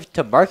end up going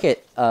to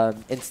market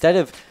instead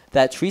of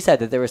that tree side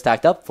that they were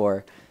stacked up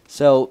for.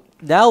 So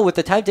now with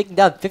the time ticking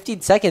down,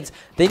 15 seconds,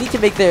 they need to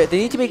make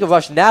a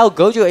rush now.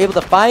 Gojo able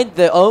to find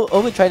the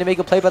Omen trying to make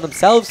a play by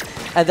themselves,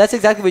 and that's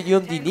exactly what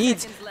UMD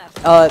needs.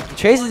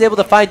 Trace is able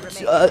to find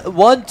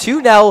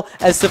 1-2 now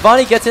as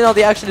Savani gets in on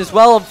the action as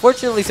well.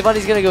 Unfortunately,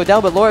 Savani's going to go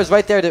down, but Laura's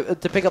right there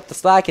to pick up the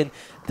slack, and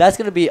that's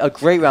going to be a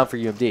great round for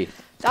UMD.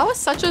 That was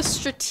such a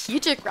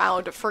strategic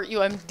round for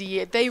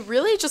UMD. They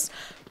really just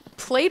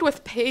played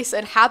with pace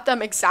and had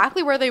them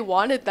exactly where they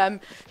wanted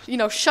them,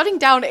 shutting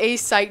down A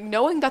site,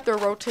 knowing that they're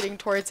rotating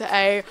towards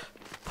A,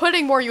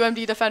 putting more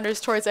UMD defenders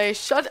towards A,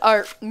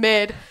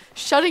 mid,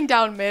 shutting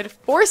down mid,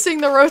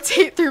 forcing the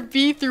rotate through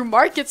B, through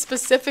market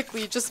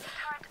specifically, just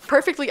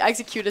perfectly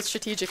executed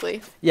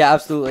strategically. Yeah,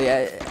 absolutely.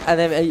 And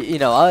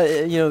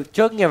then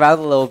joking around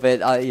a little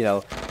bit,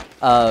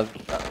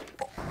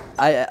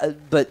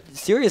 but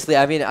seriously,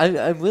 I mean,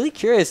 I'm really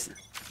curious,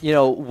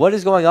 what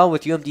is going on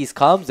with UMD's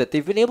comms, that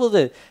they've been able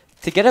to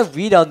get a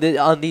read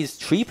on these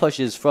tree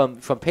pushes from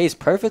Pace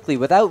perfectly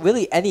without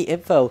really any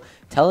info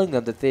telling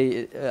them that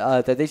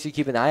they should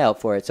keep an eye out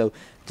for it. So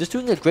just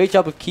doing a great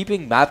job of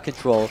keeping map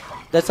control.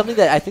 That's something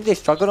that I think they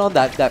struggled on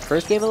that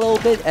first game a little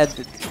bit, and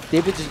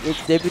they've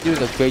been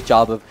doing a great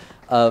job of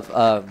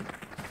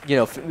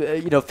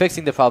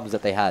fixing the problems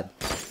that they had.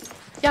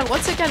 Yeah,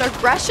 once again,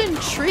 aggression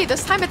tree.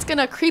 This time it's going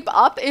to creep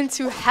up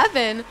into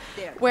heaven,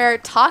 where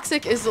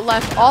Toxic is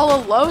left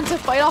all alone to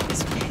fight off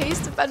these Pace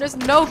defenders.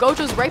 No,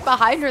 Gojo's right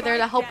behind her there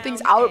to help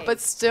things out,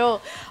 but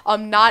still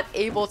not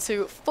able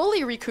to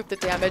fully recoup the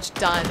damage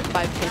done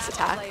by the Pace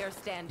attack.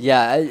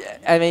 Yeah,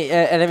 I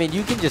mean,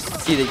 you can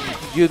just see that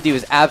UMD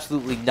was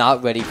absolutely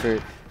not ready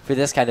for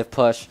this kind of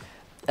push,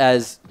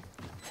 as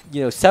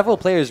several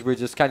players were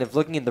just kind of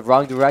looking in the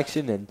wrong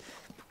direction, and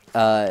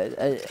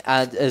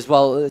as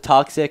well,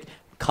 Toxic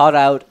caught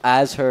out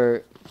as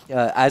her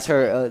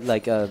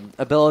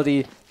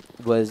ability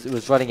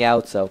was running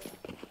out. So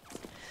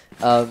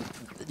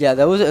yeah,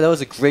 that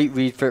was a great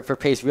read for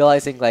Pace,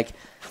 realizing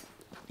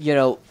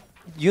UMD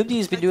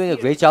has been doing a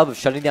great job of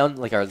shutting down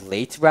our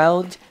late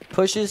round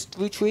pushes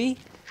through tree,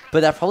 but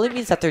that probably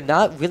means that they're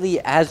not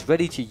really as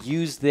ready to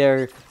use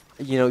their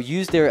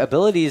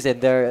abilities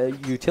and their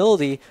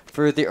utility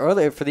for the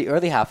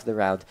early half of the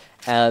round,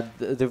 and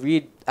the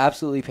read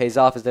absolutely pays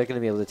off, as they're going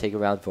to be able to take a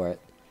round for it.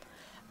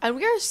 And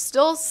we are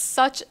still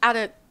such at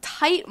a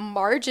tight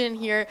margin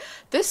here.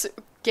 This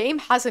game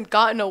hasn't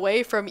gotten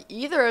away from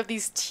either of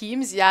these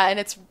teams yet, and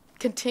it's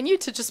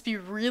continued to just be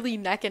really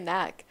neck and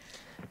neck.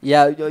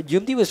 Yeah,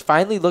 UMD was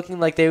finally looking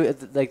like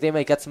they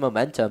might get some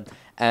momentum,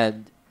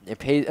 and it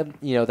paid,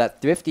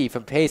 that thrifty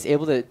from Pace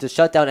able to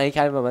shut down any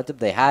kind of momentum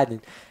they had, and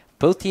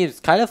both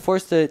teams kind of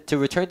forced to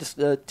return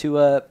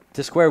to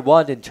square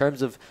one in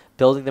terms of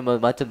building the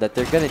momentum that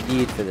they're going to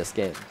need for this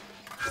game.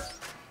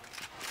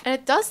 And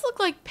it does look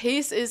like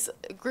Pace is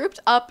grouped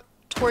up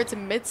towards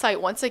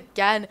mid-site once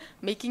again,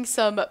 making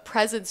some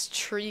presence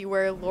tree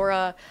where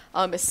Laura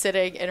is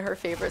sitting in her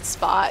favorite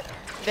spot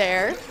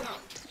there.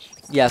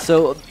 Yeah,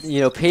 so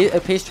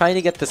Pace trying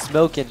to get the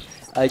smoke, and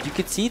you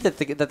could see that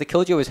the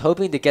Killjoy was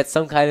hoping to get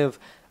some kind of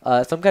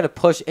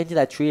push into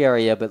that tree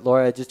area, but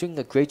Laura just doing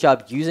a great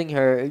job using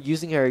her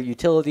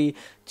utility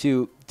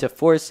to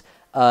force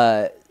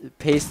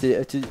Pace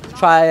to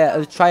try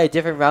a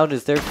different round,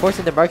 as they're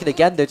forcing the market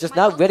again. They're just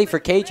not ready for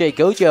KJ.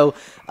 Gojo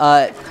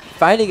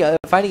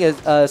finding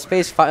a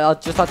space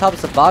just on top of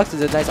some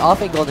boxes, a nice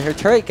off angle, and her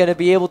turret gonna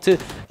be able to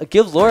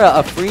give Laura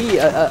a free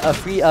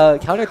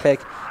counter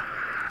pick.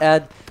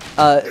 And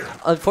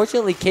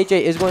unfortunately,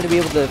 KJ is going to be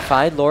able to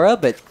find Laura,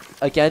 but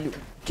again,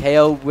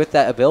 KO with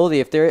that ability.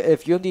 If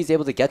UMD is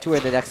able to get to her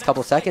in the next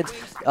couple seconds,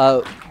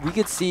 we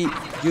could see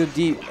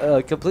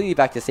UMD completely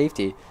back to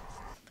safety.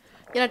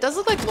 Yeah, it does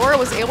look like Laura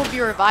was able to be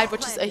revived,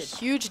 which is a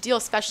huge deal,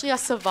 especially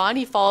as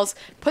Savani falls,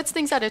 puts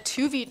things at a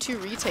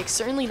 2v2 retake.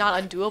 Certainly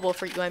not undoable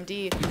for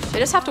UMD. They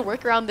just have to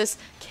work around this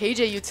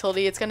KJ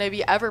utility. It's going to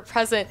be ever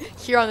present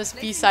here on this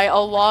B site,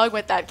 along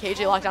with that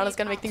KJ lockdown is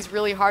going to make things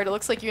really hard. It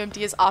looks like UMD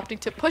is opting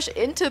to push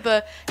into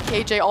the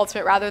KJ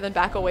ultimate rather than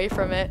back away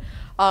from it.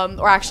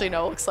 Or actually,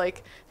 no, it looks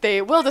like they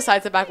will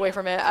decide to back away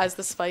from it as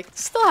the spike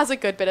still has a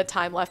good bit of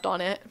time left on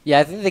it. Yeah,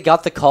 I think they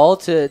got the call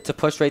to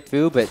push right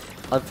through, but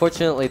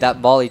unfortunately that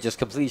molly just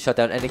completely shut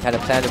down any kind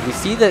of plan.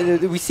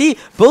 And we see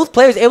both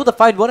players able to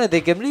find one, and they're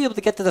going to be able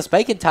to get to the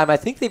spike in time. I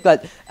think they've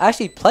got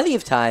actually plenty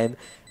of time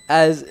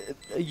as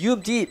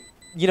UMD,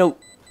 you know,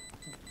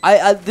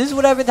 this is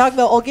what I've been talking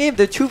about all game,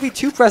 the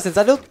 2v2 presence.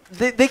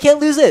 They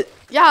can't lose it.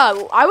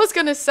 Yeah, I was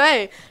going to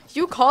say,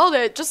 you called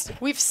it. Just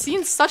we've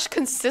seen such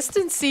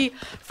consistency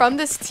from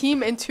this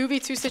team in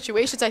 2v2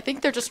 situations. I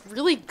think they're just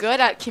really good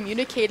at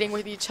communicating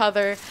with each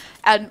other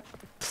and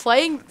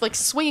playing, like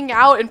swinging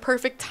out in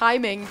perfect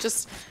timing.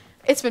 Just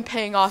it's been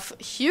paying off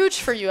huge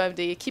for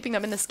UMD, keeping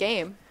them in this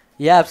game.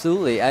 Yeah,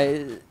 absolutely.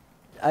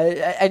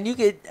 And you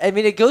get, I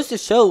mean, it goes to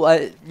show,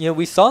 you know,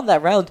 we saw in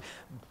that round,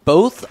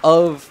 both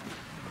of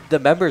the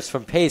members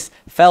from Pace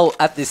fell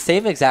at the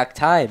same exact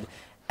time.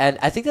 And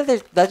I think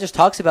that just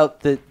talks about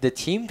the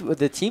team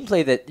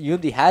play that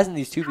UMD has in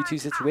these 2v2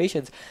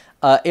 situations,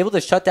 able to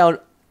shut down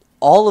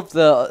all of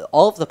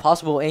the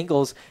possible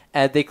angles,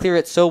 and they clear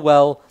it so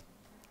well.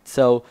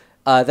 So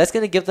that's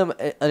going to give them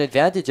an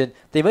advantage, and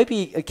they might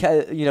be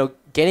you know,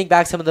 gaining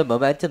back some of the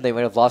momentum they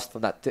might have lost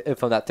from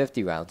that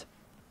 50 round.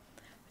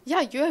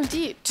 Yeah,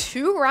 UMD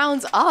 2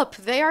 rounds up.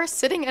 They are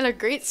sitting in a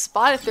great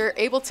spot if they're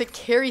able to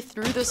carry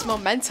through this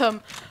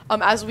momentum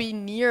as we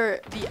near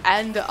the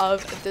end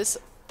of this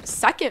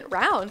second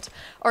round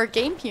or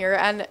game here.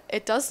 And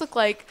it does look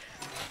like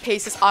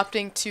Pace is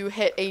opting to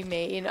hit a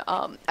main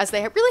as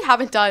they really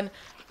haven't done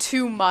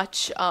too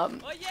much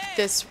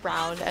this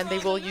round, and they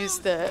will use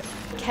the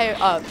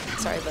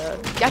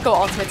Gecko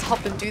ultimate to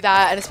help them do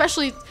that, and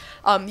especially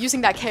using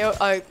that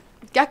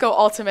Gecko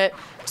ultimate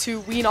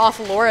to wean off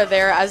Laura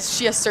there, as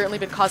she has certainly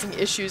been causing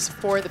issues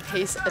for the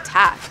Pace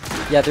attack.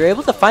 Yeah, they're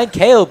able to find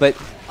KO, but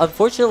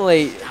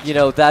unfortunately, you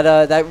know,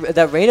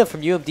 that Reyna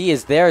from UMD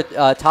is there,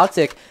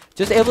 Toxic,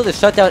 just able to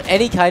shut down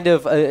any kind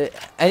of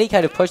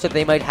push that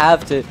they might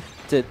have to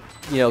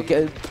you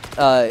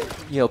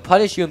know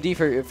punish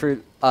UMD for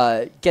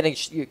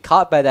getting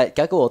caught by that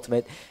Gecko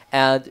ultimate.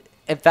 And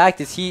in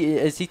fact, as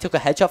he took a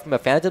headshot from a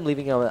Phantom,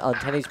 leaving him on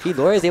 10 HP,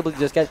 Laura is able to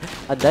just get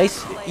a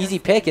nice easy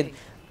pick, and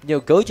you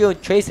know, Gojo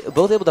and Trace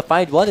both able to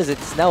find one, as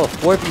it's now a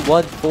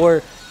 4v1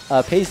 for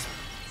Pace,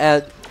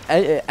 and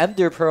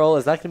Emder Pearl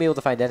is not going to be able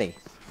to find any.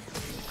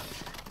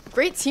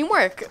 Great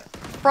teamwork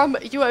from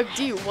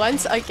UMD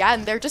once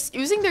again. They're just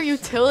using their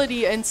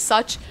utility in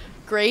such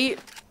great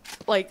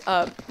like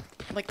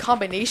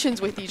combinations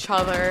with each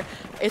other.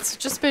 It's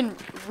just been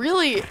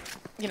really,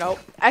 you know,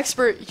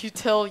 expert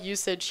util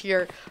usage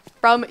here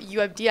from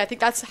UMD. I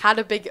think that's had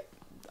a big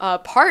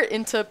part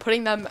into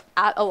putting them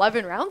at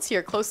 11 rounds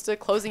here, close to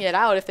closing it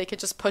out if they could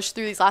just push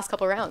through these last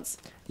couple rounds.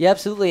 Yeah,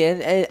 absolutely,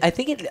 and I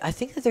think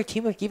that their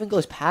teamwork even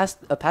goes past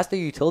their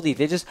utility.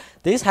 They just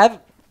have,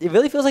 it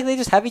really feels like they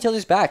just have each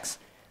other's backs.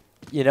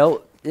 You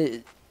know,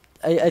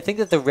 I think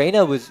that the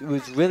Reyna was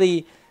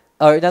really,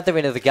 or not the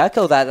Reyna, the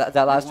Gecko that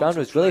last round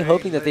was really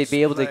hoping that they'd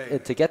be able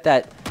to get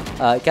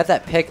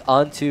that pick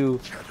onto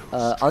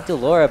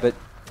Laura, but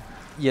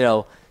you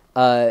know,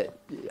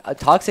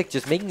 Toxic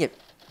just making it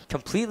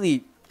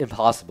completely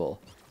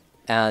impossible,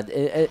 and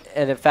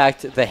in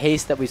fact the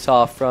haste that we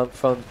saw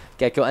from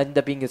Gecko ended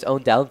up being his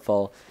own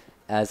downfall,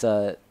 as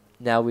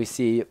now we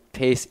see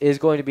Pace is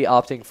going to be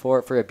opting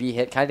for a B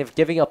hit, kind of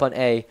giving up on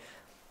A,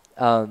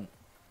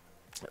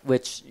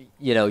 which,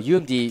 you know,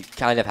 UMD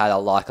kind of had a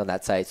lock on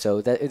that site,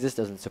 so this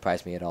doesn't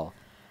surprise me at all.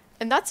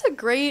 And that's a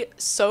great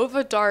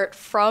Sova dart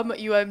from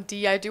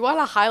UMD. I do want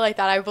to highlight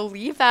that. I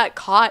believe that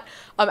caught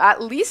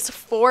at least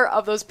 4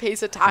 of those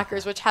Pace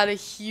attackers, which had a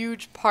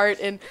huge part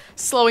in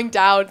slowing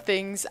down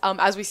things,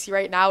 as we see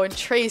right now. And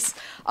Trace,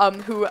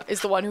 who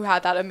is the one who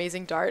had that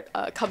amazing dart,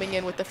 coming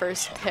in with the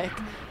first pick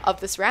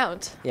of this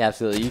round. Yeah,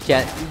 absolutely.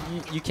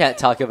 You can't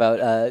talk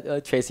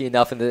about Tracy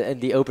enough in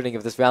the opening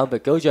of this round.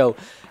 But Gojo,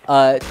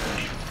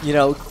 you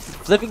know,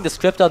 flipping the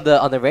script on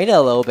the Reyna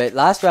a little bit.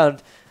 Last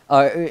round,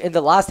 in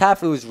the last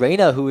half, it was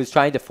Reyna who was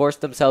trying to force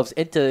themselves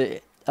into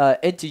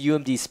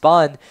UMD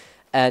spawn,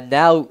 and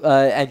now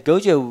and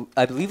Gojo,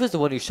 I believe, is the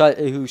one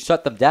who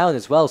shut them down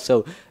as well.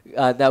 So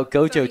now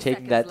Gojo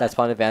taking that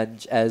spawn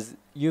advantage, as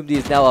UMD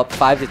is now up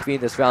 5-3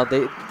 in this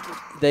round.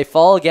 They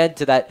fall again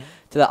to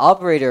the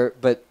operator,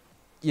 but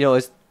you know,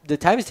 as the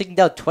time is ticking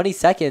down 20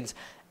 seconds,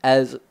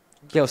 as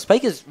you know,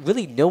 Spike is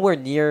really nowhere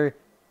near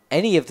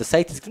any of the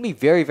sites. It's gonna be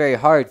very, very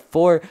hard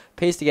for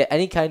Pace to get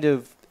any kind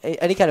of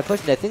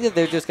push, and I think that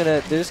they're just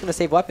gonna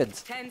save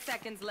weapons. 10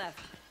 seconds left.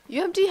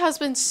 UMD has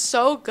been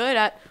so good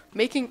at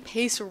making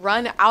Pace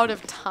run out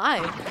of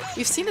time.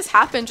 We've seen this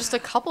happen just a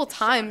couple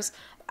times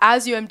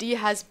as UMD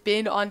has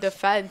been on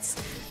defense.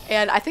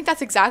 And I think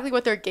that's exactly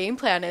what their game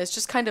plan is,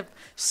 just kind of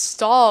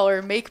stall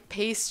or make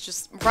Pace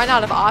just run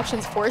out of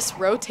options, force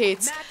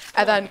rotates,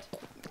 and then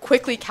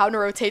quickly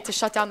counter-rotate to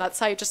shut down that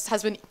site. Just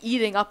has been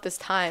eating up this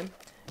time.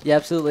 Yeah,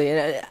 absolutely.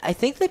 And I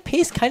think that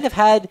Pace kind of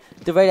had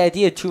the right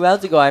idea 2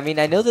 rounds ago. I mean,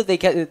 I know that they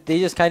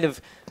just kind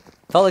of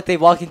felt like they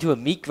walked into a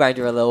meat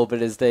grinder a little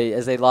bit as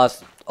they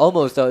lost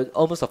almost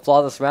a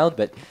flawless round,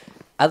 but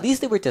at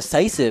least they were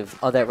decisive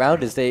on that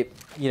round as they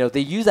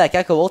used that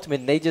Gecko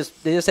ultimate and they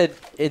just said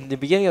in the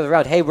beginning of the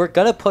round, hey, we're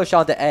gonna push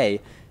onto A,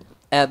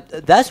 and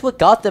that's what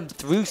got them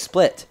through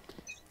split.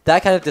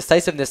 That kind of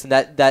decisiveness and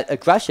that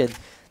aggression,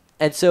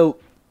 and so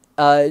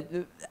I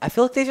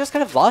feel like they just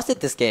kind of lost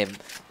it this game.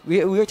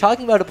 We were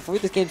talking about it before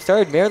this game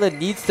started. Maryland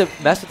needs to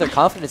mess with their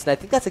confidence, and I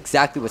think that's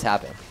exactly what's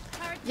happened.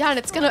 Yeah, and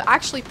it's gonna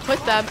actually put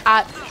them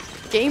at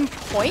game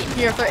point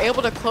here if they're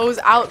able to close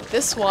out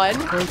this one.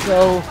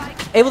 So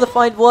able to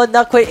find one,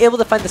 not quite able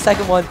to find the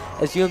second one,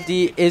 as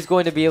UMD is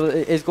going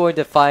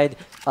to find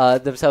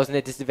themselves in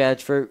a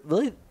disadvantage for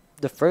really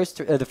the first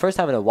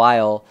time in a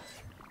while,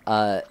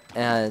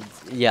 and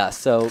yeah,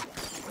 so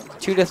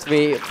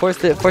 2-3,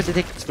 forced to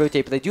take this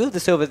rotate, but they do have the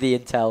Sova the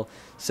intel,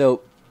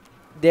 so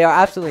they are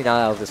absolutely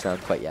not out of this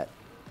round quite yet.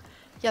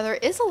 Yeah, there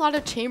is a lot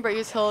of chamber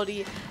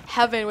utility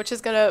Heaven, which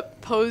is gonna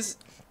pose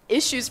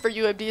issues for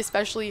UMD,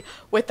 especially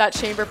with that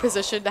chamber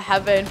position to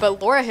Heaven.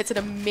 But Laura hits an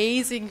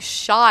amazing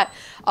shot,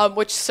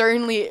 which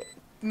certainly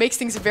makes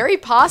things very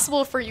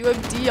possible for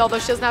UMD, although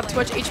she doesn't have too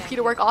much HP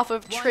to work off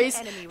of. Trace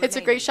hits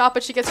a great shot,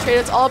 but she gets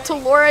traded. It's all up to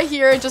Laura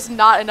here, and just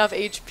not enough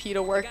HP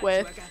to work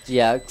with.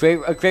 Yeah,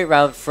 a great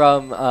round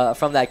from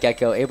that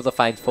Gecko, able to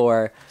find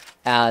 4.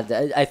 And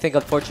I think,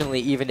 unfortunately,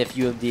 even if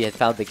UMD had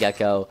found the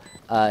Gecko,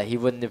 he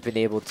wouldn't have been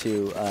able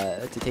to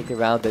take the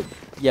round. But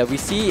yeah, we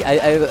see,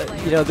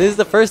 this is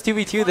the first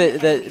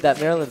 2v2 that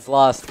Maryland's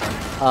lost,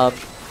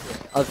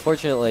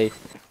 unfortunately.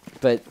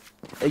 But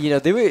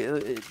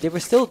they were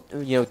still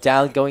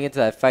down going into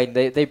that fight.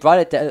 They brought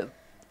it down.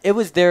 It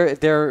was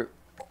their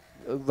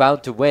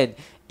round to win,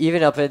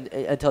 even up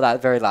until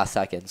that very last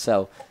second.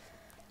 So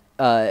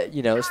they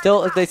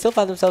still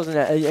find themselves in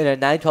a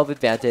 9-12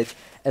 advantage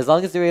as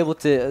long as they're able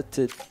to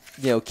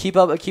keep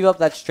up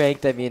that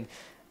strength. I mean,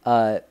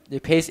 the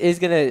Pace is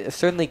gonna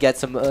certainly get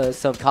some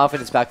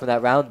confidence back from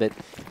that round, but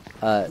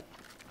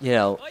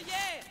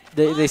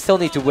they still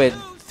need to win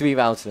 3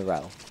 rounds in a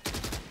row.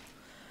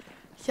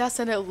 Yes,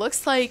 and it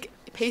looks like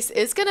Pace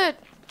is gonna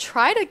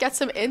try to get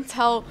some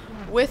intel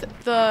with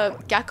the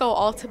Gecko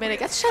ultimate. It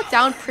gets shut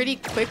down pretty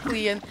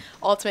quickly, and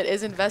ultimate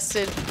is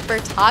invested for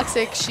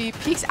Toxic. She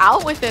peeks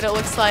out with it, it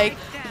looks like,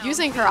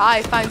 using her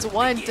eye, finds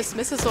one,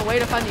 dismisses away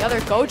to find the other.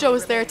 Gojo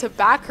is there to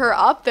back her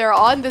up there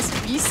on this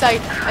B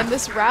site, and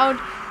this round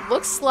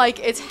looks like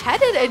it's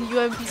headed in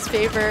UMD's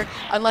favor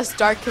unless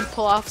Dark can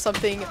pull off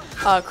something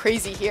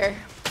crazy here.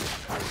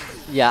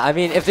 Yeah, I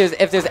mean, if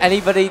there's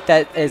anybody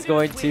that is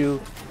going to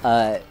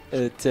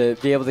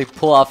be able to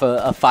pull off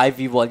a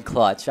 5v1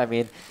 clutch, I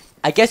mean,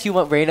 I guess you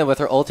want Reina with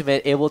her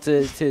ultimate able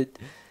to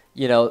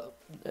able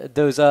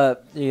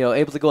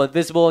to go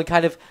invisible and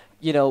kind of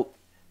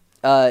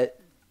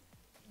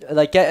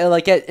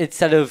get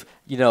instead of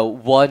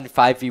 1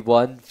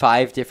 5v1,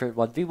 5 different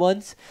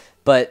 1v1s.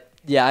 But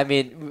yeah, I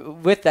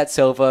mean, with that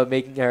Sova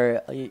making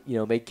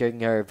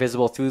her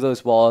visible through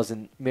those walls,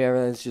 and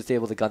Maryland's just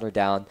able to gun her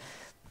down,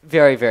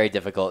 very, very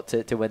difficult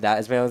to win that,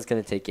 as Maryland's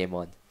going to take game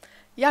 1.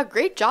 Yeah,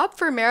 great job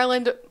for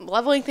Maryland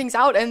leveling things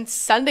out and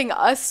sending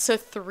us to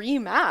 3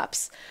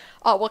 maps.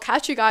 We'll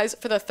catch you guys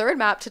for the 3rd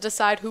map to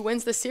decide who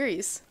wins the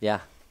series. Yeah.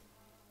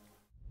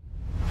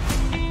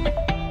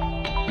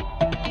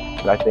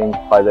 And I think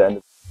by the end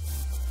of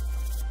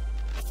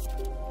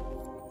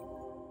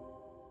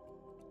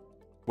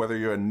whether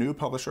you're a new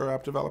publisher or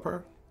app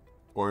developer,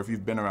 or if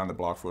you've been around the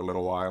block for a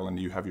little while and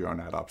you have your own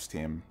ad ops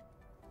team,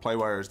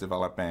 Playwire is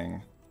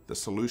developing the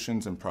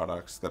solutions and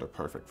products that are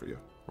perfect for you.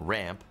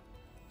 RAMP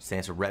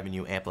stands for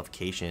Revenue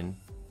Amplification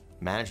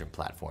Management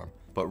Platform.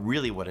 But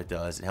really what it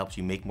does, it helps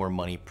you make more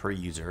money per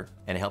user,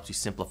 and it helps you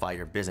simplify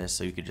your business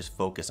so you can just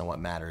focus on what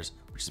matters,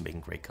 which is making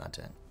great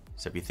content.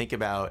 So if you think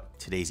about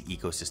today's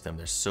ecosystem,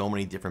 there's so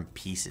many different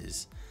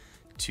pieces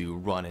to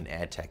run an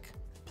ad tech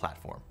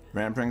platform.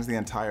 RAMP brings the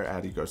entire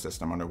ad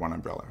ecosystem under one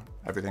umbrella.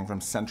 Everything from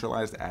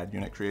centralized ad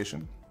unit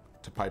creation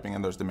to piping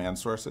in those demand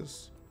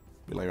sources.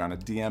 We layer on a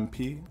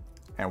DMP,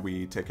 and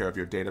we take care of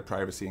your data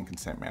privacy and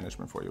consent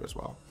management for you as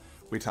well.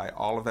 We tie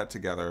all of that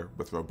together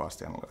with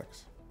robust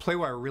analytics.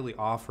 Playwire really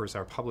offers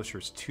our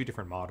publishers 2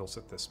 different models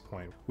at this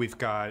point. We've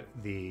got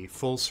the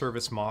full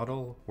service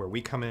model where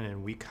we come in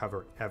and we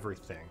cover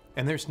everything.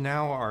 And there's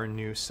now our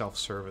new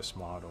self-service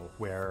model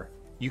where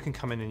you can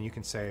come in and you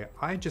can say,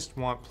 I just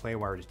want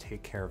Playwire to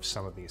take care of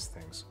some of these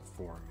things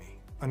for me.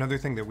 Another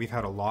thing that we've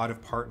had a lot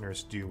of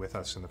partners do with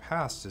us in the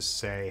past is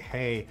say,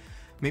 hey,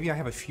 maybe I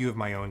have a few of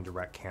my own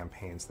direct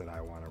campaigns that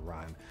I want to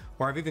run.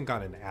 Or I've even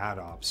got an ad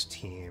ops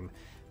team.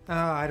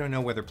 I don't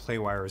know whether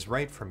Playwire is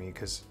right for me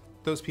because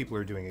those people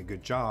are doing a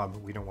good job.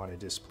 We don't want to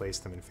displace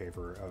them in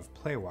favor of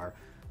Playwire.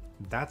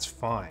 That's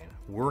fine.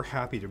 We're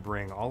happy to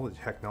bring all the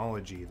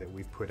technology that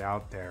we've put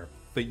out there,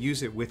 but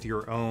use it with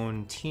your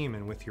own team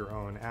and with your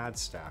own ad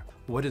stack.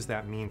 What does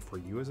that mean for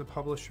you as a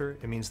publisher?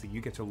 It means that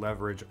you get to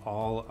leverage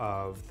all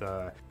of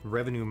the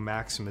revenue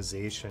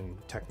maximization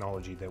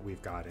technology that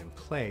we've got in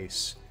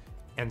place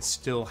and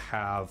still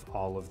have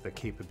all of the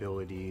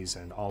capabilities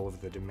and all of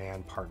the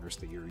demand partners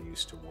that you're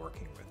used to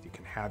working with. You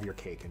can have your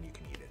cake and you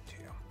can eat it too.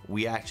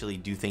 We actually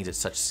do things at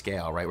such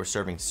scale, right? We're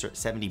serving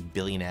 70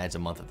 billion ads a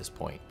month at this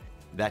point.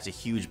 That's a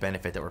huge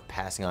benefit that we're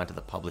passing on to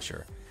the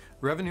publisher.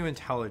 Revenue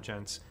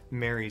intelligence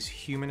marries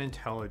human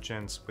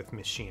intelligence with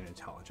machine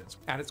intelligence.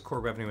 At its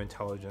core, revenue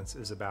intelligence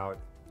is about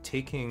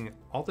taking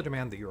all the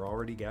demand that you're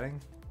already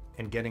getting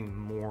and getting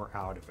more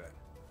out of it.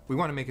 We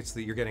want to make it so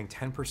that you're getting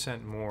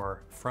 10%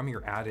 more from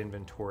your ad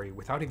inventory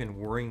without even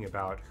worrying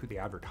about who the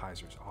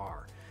advertisers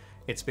are.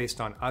 It's based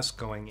on us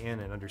going in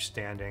and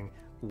understanding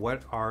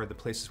what are the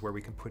places where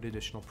we can put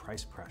additional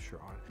price pressure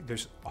on.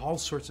 There's all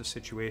sorts of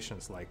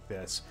situations like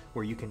this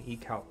where you can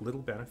eke out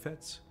little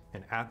benefits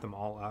and add them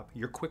all up.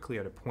 You're quickly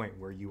at a point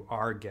where you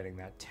are getting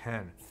that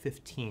 10,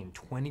 15,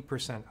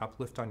 20%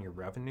 uplift on your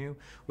revenue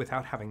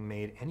without having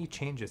made any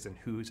changes in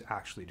who's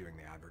actually doing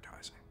the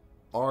advertising.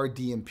 Our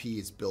DMP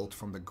is built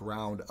from the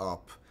ground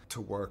up to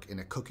work in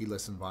a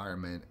cookieless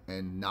environment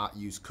and not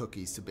use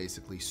cookies to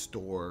basically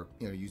store,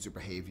 user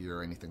behavior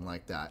or anything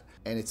like that.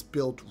 And it's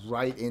built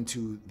right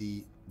into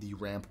the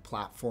RAMP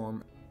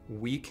platform.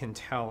 We can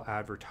tell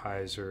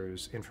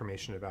advertisers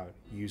information about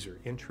user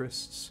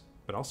interests,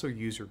 but also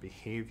user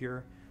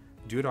behavior,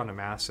 do it on a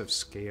massive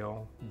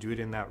scale, do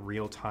it in that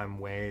real-time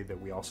way that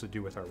we also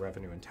do with our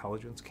revenue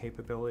intelligence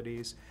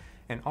capabilities,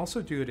 and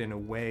also do it in a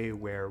way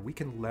where we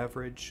can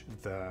leverage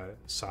the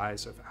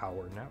size of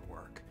our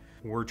network.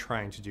 We're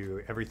trying to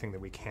do everything that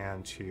we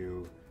can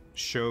to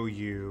show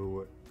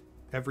you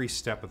every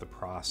step of the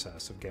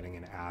process of getting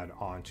an ad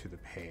onto the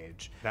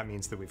page. That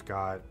means that we've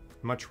got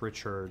much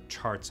richer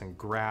charts and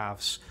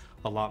graphs,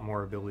 a lot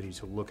more ability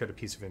to look at a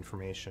piece of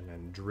information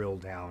and drill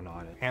down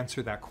on it.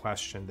 Answer that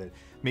question that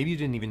maybe you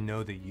didn't even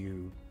know that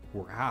you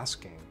were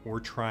asking. We're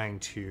trying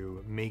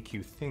to make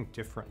you think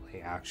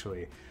differently,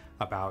 actually,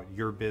 about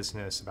your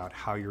business, about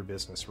how your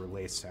business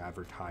relates to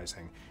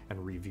advertising,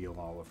 and reveal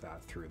all of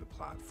that through the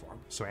platform.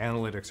 So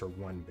analytics are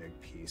one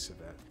big piece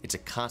of it. It's a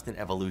constant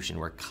evolution.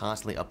 We're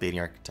constantly updating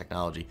our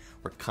technology.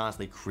 We're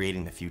constantly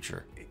creating the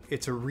future.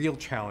 It's a real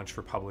challenge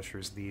for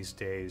publishers these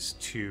days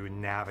to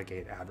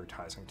navigate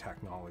advertising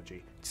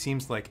technology. It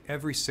seems like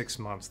every 6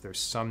 months there's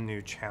some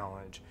new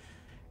challenge.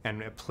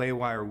 And at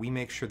Playwire, we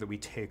make sure that we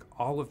take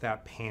all of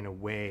that pain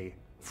away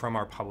from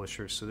our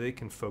publishers so they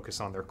can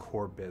focus on their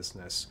core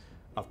business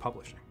of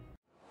publishing.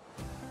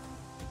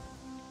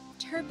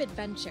 Terp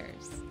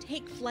Adventures.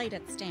 Take flight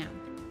at Stamp.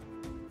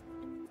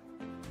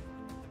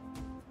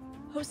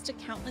 Host to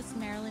countless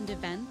Maryland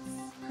events,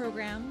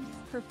 programs,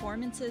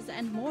 performances,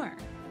 and more.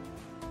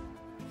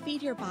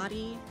 Feed your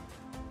body.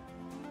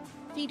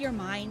 Feed your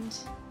mind.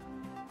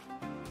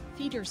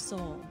 Feed your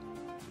soul.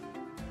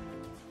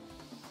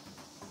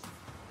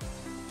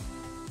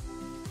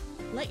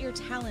 Let your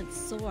talents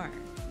soar.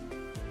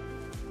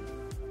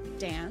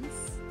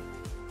 Dance.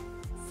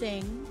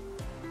 Sing,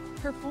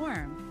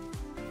 perform,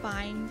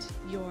 find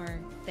your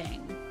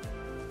thing.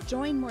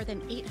 Join more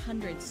than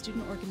 800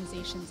 student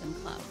organizations and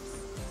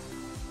clubs.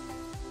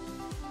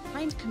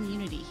 Find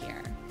community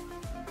here.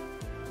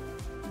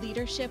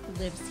 Leadership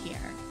lives here.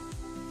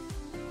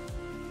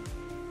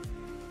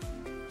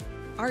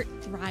 Art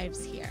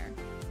thrives here.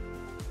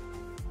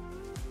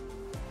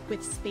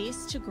 With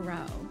space to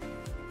grow.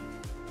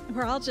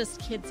 We're all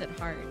just kids at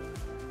heart.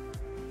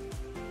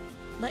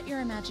 Let your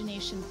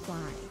imagination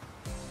fly.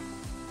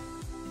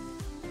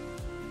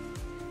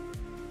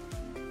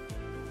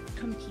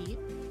 Compete,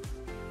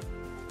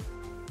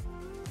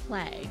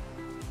 play,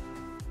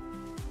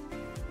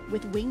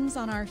 with wings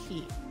on our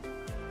feet.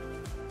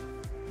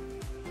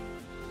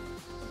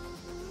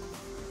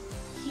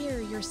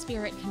 Here your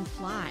spirit can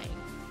fly.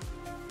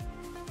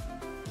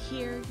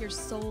 Here your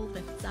soul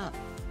lifts up.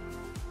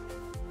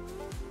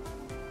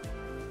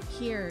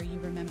 Here you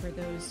remember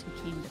those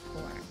who came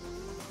before.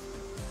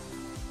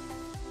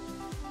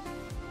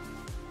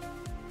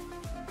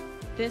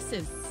 This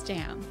is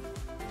STAM.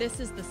 This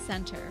is the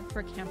center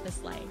for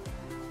campus life,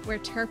 where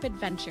Terp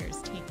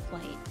adventures take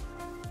flight.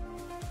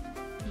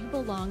 You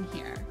belong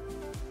here.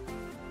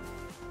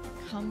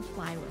 Come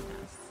fly with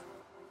us.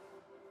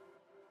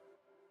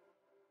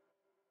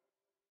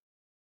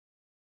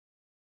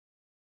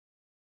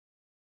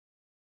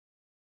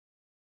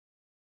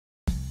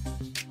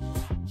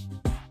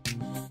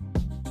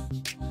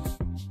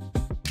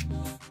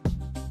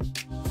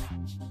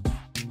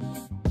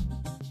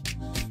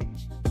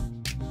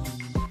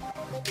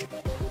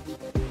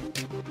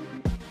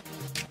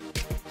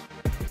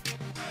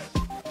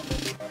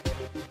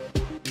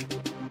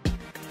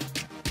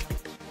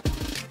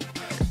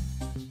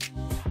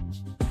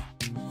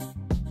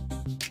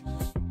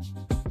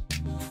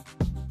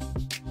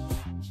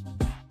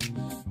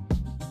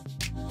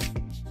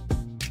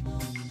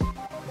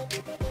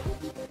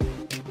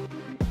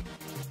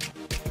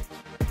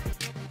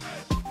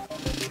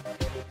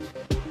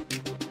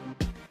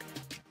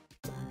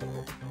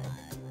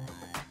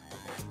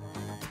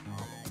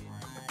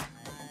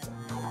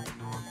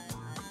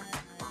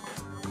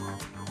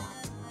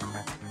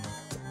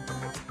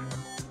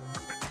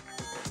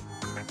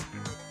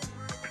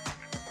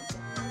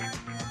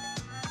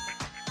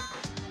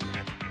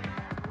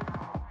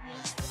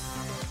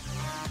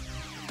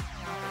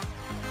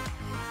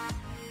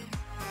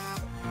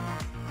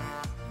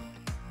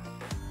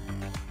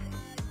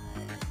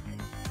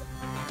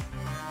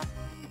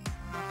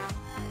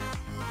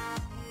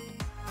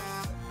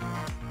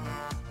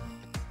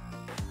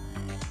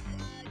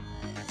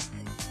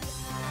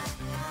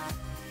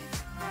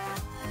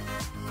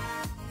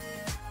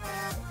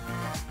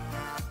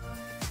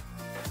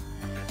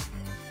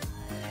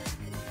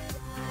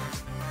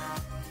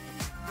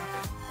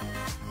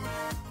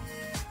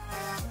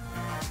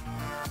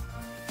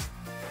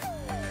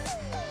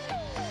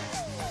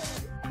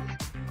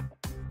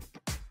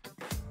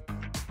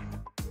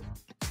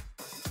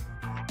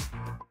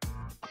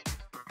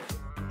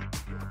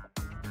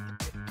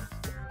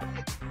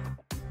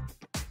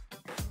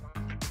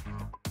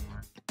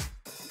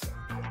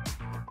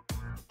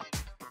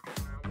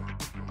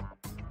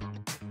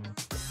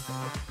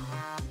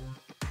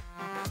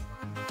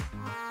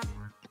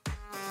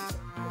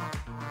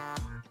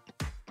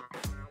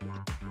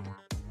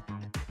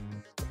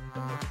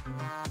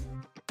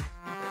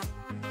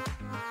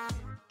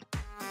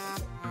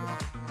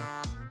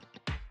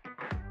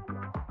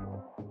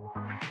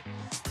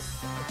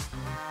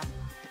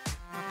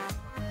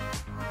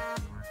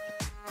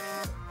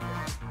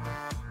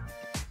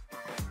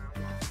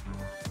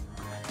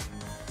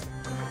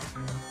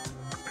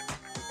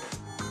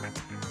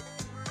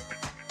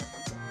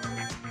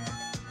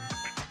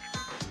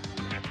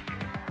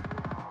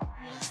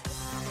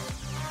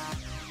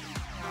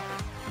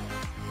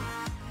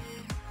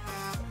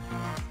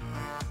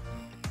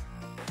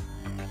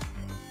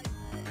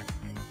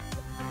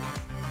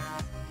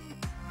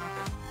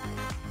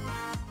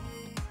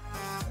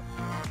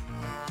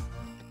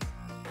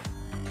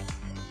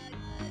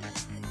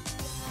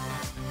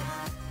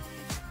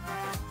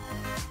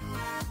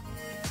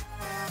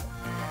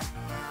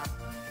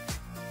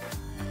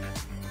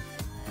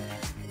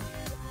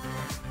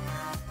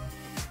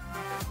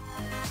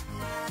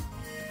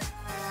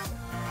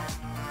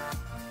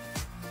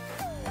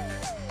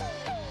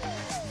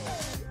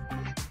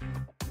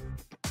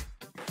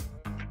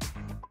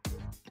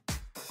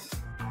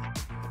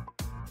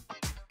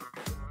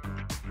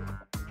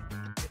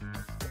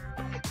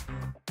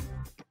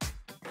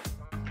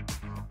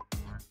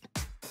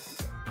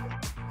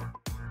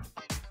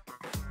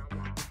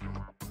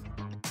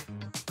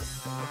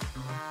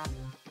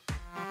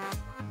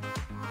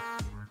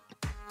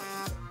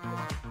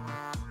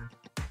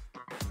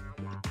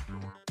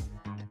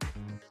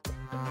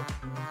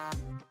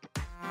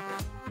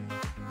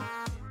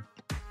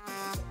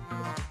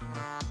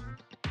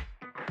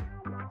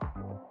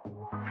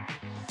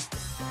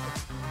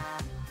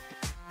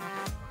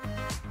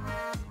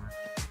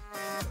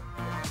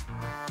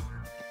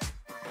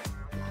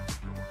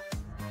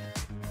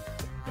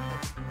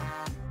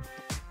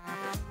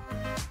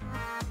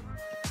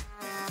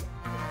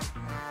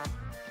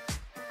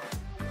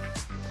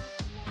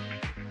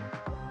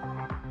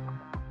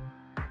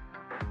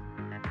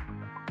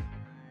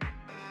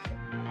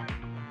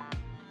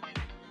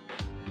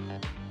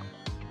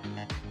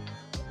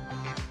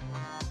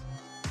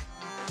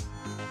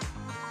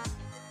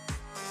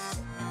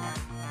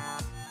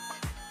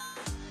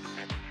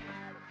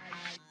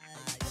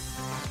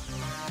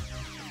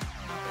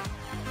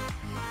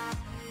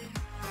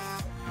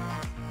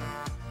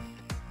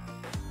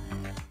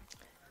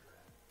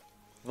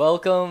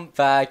 Welcome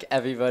back,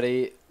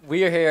 everybody.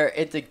 We are here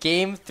into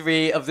Game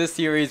 3 of this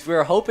series. We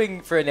were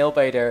hoping for a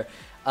nail-biter.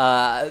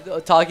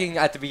 Talking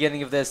at the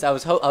beginning of this, I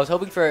was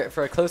hoping for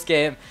a close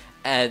game,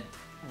 and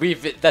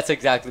that's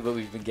exactly what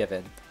we've been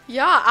given.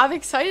 Yeah, I'm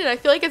excited. I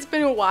feel like it's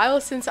been a while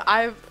since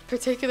I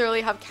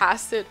particularly have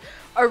casted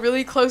a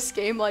really close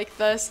game like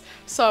this.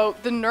 So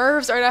the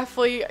nerves are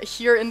definitely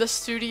here in the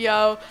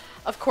studio.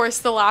 Of course,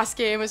 the last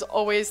game is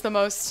always the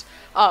most,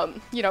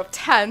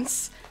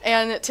 tense.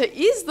 And to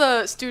ease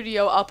the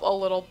studio up a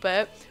little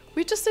bit,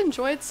 we just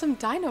enjoyed some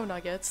Dino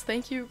Nuggets.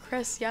 Thank you,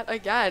 Chris, yet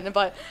again.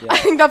 But I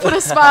think that put a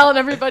smile on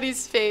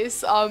everybody's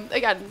face.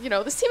 Again,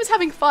 this team is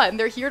having fun.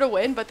 They're here to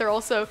win, but they're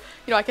also,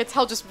 I could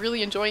tell, just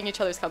really enjoying each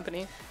other's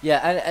company. Yeah,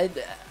 and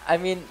I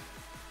mean,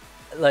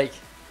 like,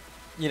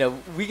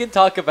 we can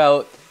talk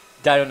about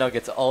Dino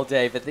Nuggets all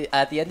day, but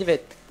at the end of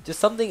it,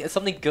 just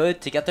something good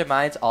to get their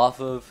minds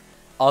off of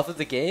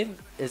the game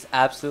is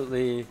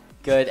absolutely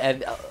good.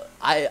 And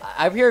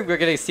I'm hearing we're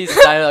gonna see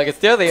some Dino Nuggets.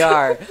 There they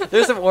are.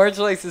 There's some orange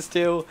laces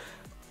too.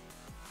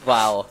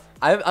 Wow.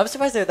 I'm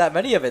surprised there are that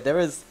many of it. There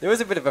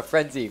was a bit of a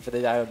frenzy for the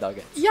Dino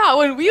Nuggets. Yeah,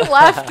 when we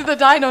left the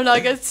Dino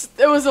Nuggets,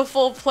 it was a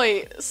full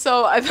plate.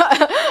 So I'm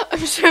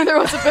sure there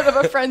was a bit of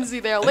a frenzy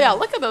there. Yeah,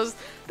 look at those.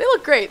 They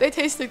look great. They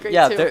tasted great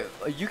too.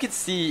 Yeah, you can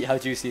see how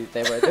juicy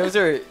they were. Those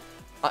are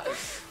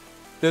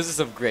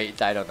some great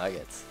Dino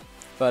Nuggets.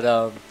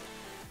 But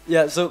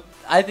yeah, so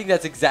I think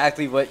that's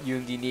exactly what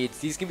UMD needs.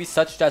 These can be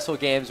such stressful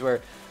games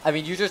where, I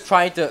mean, you're just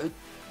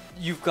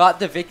you've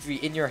got the victory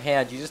in your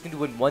hand. You just need to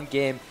win one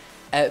game,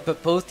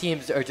 but both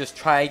teams are just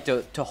trying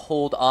to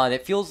hold on.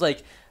 It feels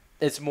like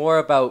it's more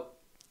about,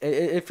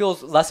 it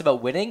feels less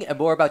about winning and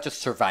more about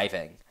just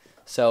surviving.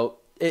 So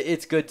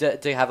it's good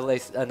to have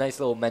a nice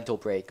little mental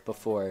break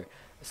before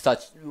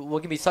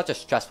what can be such a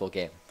stressful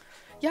game.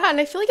 Yeah,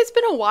 and I feel like it's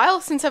been a while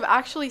since I've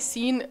actually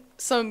seen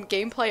some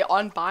gameplay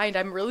on Bind.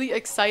 I'm really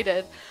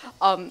excited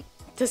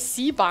to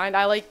see Bind.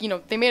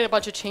 They made a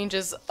bunch of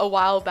changes a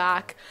while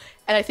back,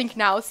 and I think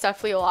now it's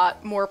definitely a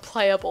lot more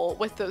playable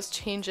with those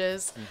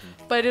changes.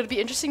 But it'll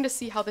be interesting to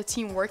see how the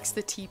team works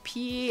the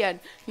TP and,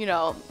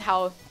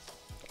 how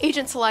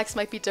agent selects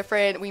might be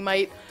different. We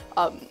might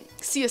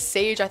see a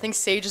Sage. I think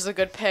Sage is a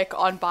good pick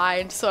on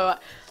Bind, so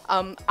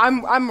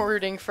I'm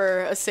rooting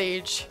for a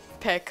Sage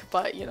pick,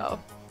 but,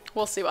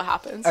 we'll see what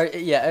happens.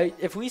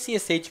 If we see a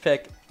Sage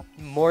pick,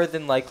 more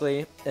than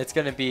likely it's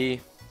going to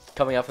be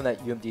coming out from that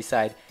UMD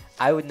side.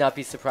 I would not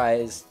be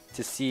surprised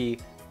to see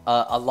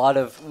a lot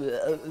of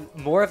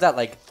more of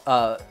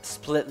that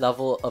split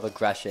level of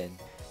aggression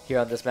here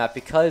on this map,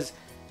 because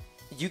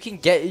you can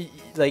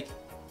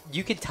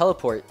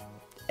teleport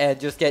and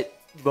just get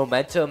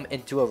momentum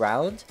into a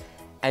round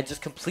and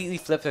just completely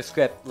flip the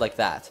script like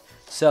that.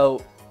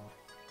 So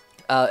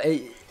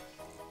we're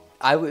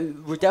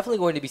definitely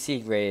going to be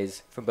seeing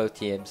Rays from both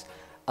teams,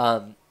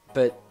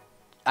 but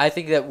I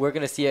think that we're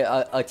going to see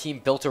a team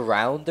built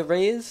around the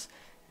Rays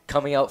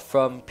coming out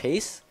from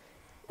Pace,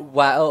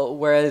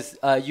 whereas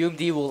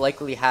UMD will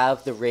likely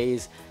have the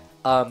Rays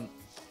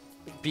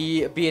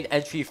be an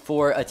entry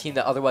for a team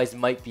that otherwise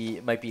might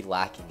be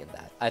lacking in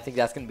that. I think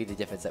that's going to be the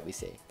difference that we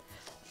see.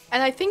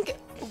 And I think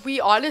we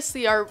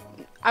honestly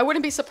I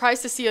wouldn't be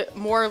surprised to see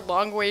more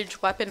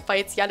long-range weapon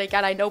fights yet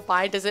again. I know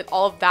Bind isn't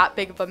all of that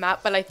big of a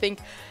map, but I think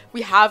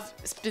we have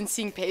been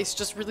seeing Pace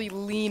just really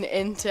lean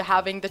into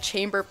having the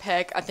chamber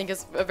pick. I think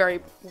is a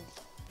very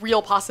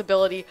real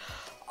possibility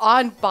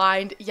on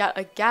Bind yet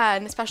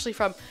again, especially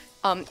from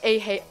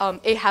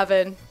A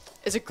Heaven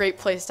is a great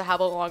place to have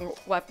a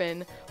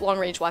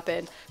long-range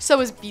weapon. So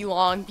is B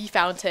Long, B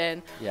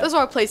Fountain. Yep. Those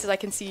are all places I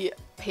can see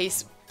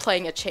Pace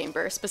playing a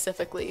chamber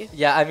specifically.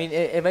 Yeah, I mean,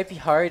 it might be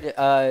hard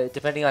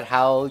depending on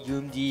how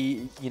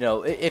UMD,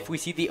 if we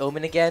see the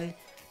Omen again,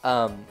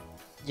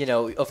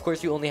 of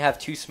course you only have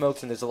 2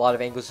 smokes and there's a lot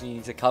of angles you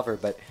need to cover,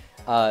 but,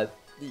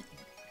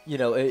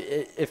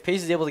 if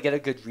Pace is able to get a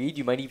good read,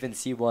 you might even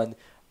see one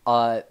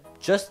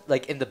just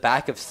like in the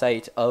back of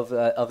sight of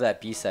that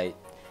B site.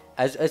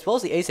 As well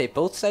as the A site,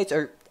 both sites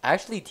are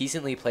actually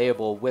decently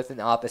playable with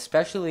an op,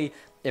 especially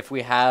if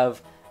we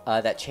have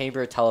that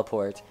chamber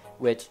teleport,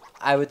 which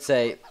I would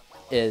say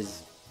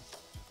is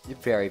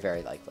very,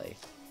 very likely.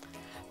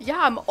 Yeah,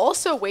 I'm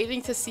also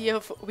waiting to see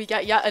if we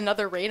get yet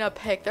another Reyna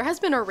pick. There has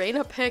been a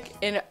Reyna pick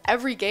in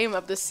every game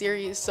of this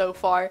series so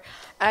far,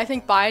 and I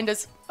think Bind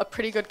is a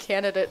pretty good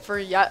candidate for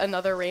yet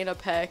another Reyna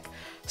pick.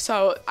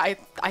 So I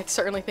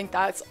certainly think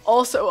that's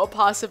also a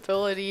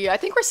possibility. I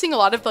think we're seeing a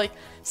lot of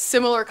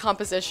similar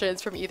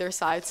compositions from either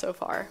side so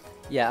far.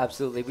 Yeah,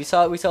 absolutely. We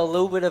saw a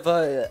little bit of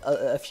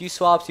a few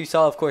swaps. We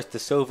saw, of course, the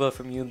Sova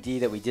from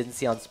UMD that we didn't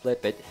see on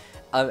Split, but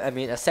I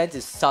mean, Ascent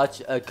is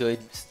such a good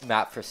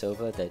map for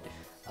Sova that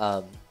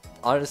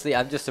honestly,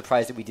 I'm just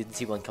surprised that we didn't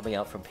see one coming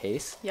out from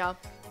Pace. Yeah.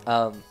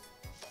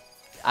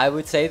 I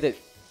would say that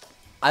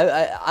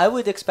I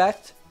would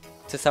expect,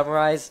 to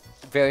summarize,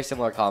 very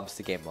similar comps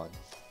to Game 1.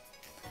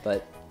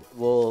 But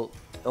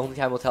only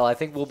time will tell. I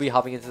think we'll be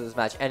hopping into this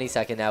match any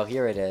second now.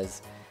 Here it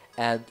is.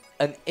 And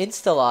an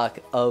insta-lock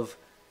of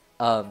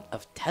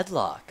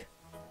Deadlock.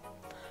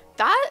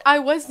 That I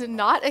was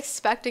not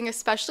expecting,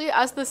 especially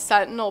as the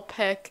Sentinel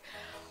pick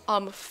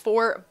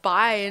for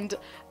Bind.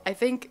 I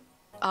think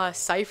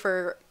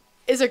Cypher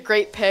is a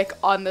great pick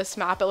on this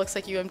map. It looks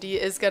like UMD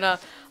is gonna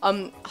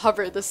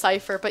hover the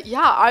Cypher. But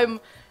yeah, I'm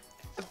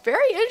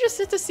very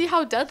interested to see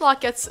how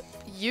Deadlock gets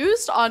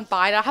used on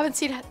Bind. I haven't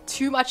seen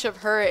too much of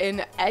her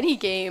in any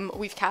game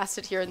we've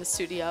casted here in the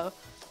studio.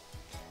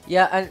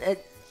 Yeah, and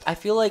I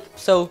feel like,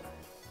 so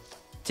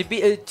to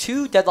be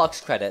to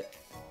Deadlock's credit,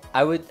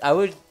 I would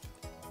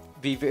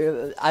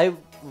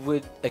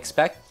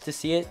expect to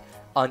see it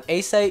on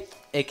A site.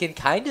 It can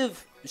kind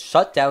of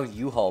shut down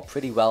U-Haul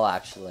pretty well,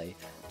 actually.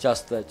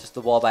 Just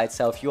the wall by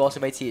itself. You also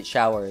might see it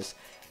showers,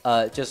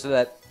 just so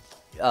that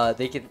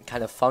they can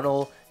kind of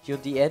funnel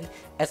UMD in.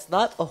 It's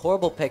not a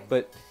horrible pick,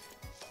 but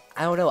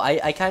I don't know.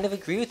 I kind of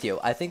agree with you.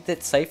 I think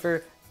that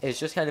Cypher is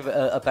just kind of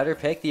a better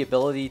pick. The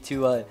ability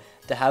to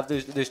have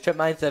those trip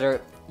mines that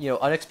are, you know,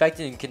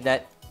 unexpected and can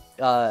net,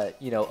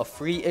 you know, a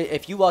free.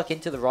 If you walk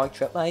into the wrong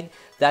trip mine,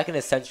 that can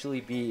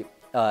essentially be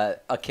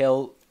a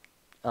kill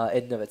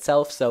in and of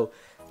itself. So,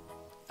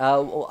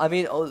 I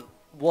mean,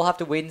 we'll have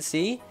to wait and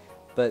see,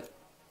 but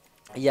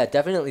yeah,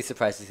 definitely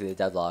surprised to see the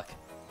Deadlock.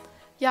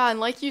 Yeah, and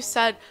like you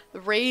said,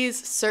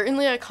 Ray's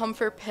certainly a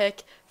comfort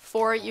pick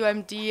for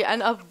UMD,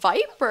 and a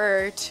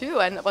Viper too.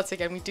 And once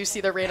again, we do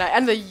see the Reyna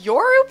and the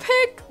Yoru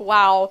pick.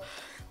 Wow.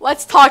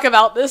 Let's talk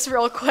about this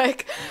real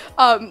quick.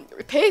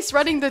 Pace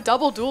running the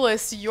double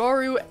duelist,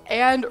 Yoru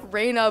and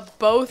Reyna,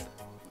 both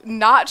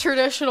not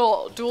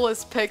traditional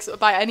duelist picks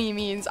by any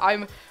means.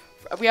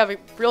 We have a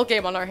real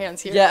game on our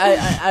hands here.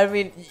 Yeah, I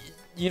mean,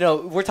 you know,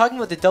 we're talking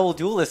about the double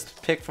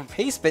duelist pick from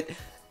Pace, but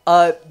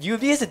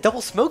UMD has a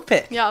double smoke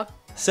pick. Yeah.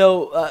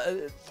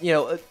 So, you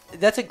know,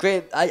 that's a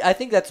great, I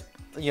think that's,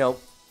 you know,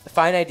 a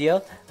fine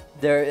idea.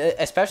 There,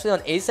 especially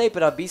on A site,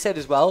 but on B site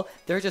as well,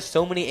 there are just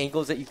so many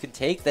angles that you can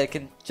take that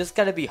can just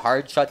kind of be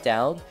hard shut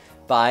down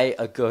by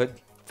a good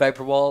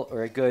Viper Wall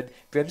or a good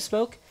Brim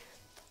Smoke,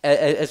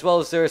 as well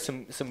as there are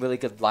some really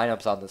good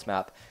lineups on this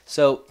map.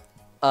 So,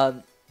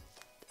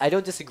 I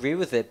don't disagree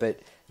with it, but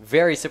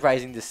very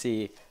surprising to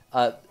see.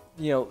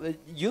 You know,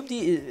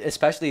 UMD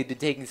especially been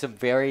taking some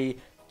very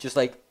just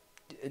like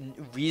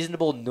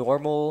reasonable,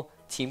 normal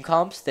team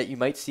comps that you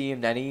might see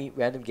in any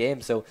random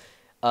game. So,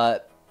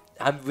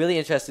 I'm really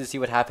interested to see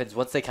what happens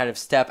once they kind of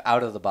step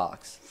out of the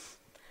box.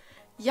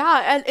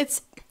 Yeah, and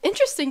it's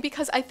interesting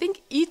because I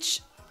think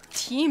each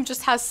team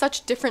just has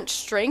such different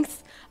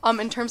strengths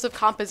in terms of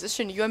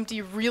composition.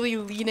 UMD really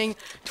leaning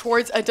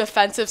towards a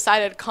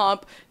defensive-sided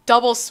comp,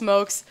 double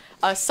smokes,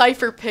 a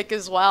Cypher pick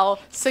as well,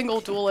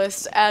 single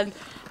duelist, and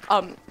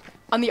on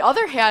the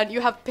other hand,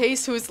 you have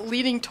Pace who is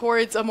leaning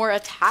towards a more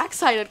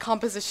attack-sided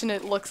composition,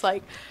 it looks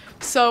like.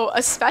 So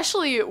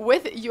especially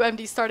with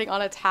UMD starting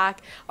on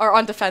attack, or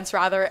on defense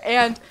rather,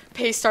 and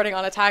Pace starting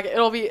on attack,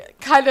 it'll be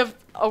kind of,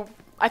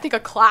 I think a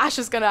clash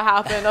is going to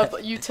happen of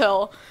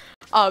util.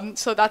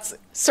 So that's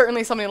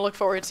certainly something to look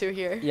forward to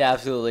here. Yeah,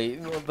 absolutely.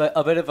 But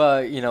a bit of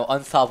a, you know,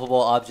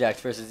 unstoppable object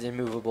versus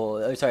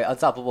immovable, sorry,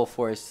 unstoppable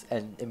force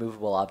and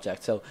immovable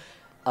object. So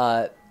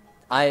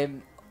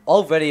I'm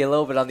already a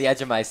little bit on the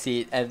edge of my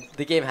seat, and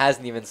the game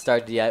hasn't even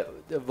started yet.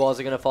 The balls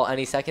are going to fall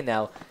any second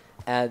now.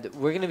 And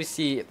we're gonna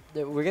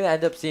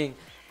end up seeing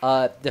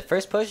the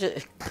first push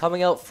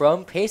coming out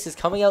from Pace is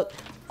coming out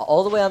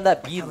all the way on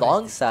that B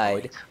long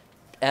side,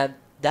 and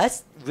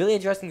that's really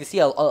interesting to see.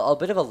 A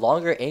bit of a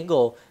longer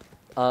angle,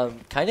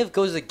 kind of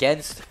goes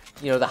against,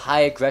 you know, the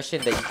high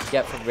aggression that you can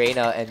get from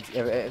Reyna and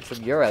from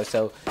Yoru.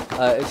 So,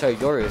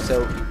 Yoru.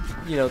 So,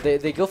 you know,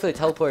 they go for the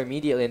teleport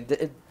immediately, and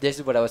this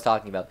is what I was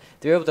talking about.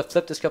 They're able to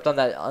flip the script on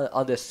that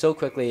on this so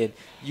quickly, and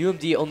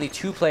UMD only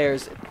 2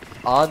 players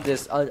on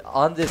this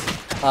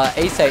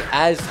A site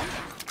as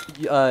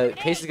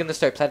Pace is gonna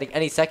start planting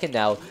any second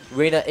now.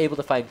 Reyna able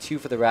to find 2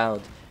 for the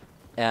round,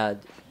 and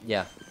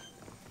yeah.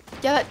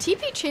 Yeah, that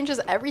TP changes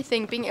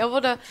everything. Being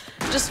able to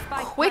just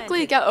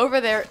quickly get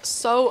over there,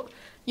 so,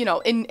 you know,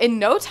 in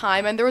no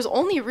time, and there was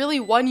only really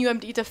one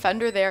UMD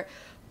defender there,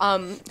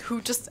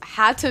 who just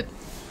had to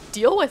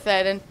deal with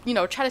it and, you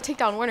know, try to take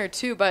down 1 or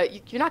 2, but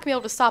you're not gonna be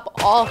able to stop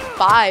all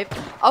 5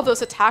 of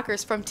those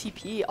attackers from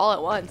TP all at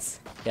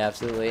once. Yeah,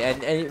 absolutely.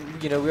 And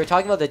you know, we were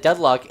talking about the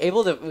Deadlock,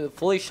 able to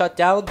fully shut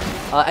down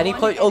any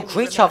point. Oh,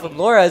 great shot from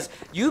Laura's.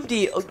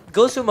 UMD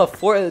goes from a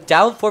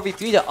down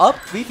 4v3 to up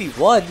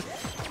 3v1.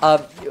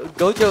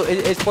 Gojo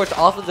is forced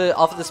off of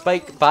the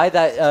spike by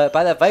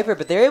that Viper,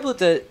 but they're able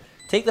to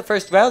take the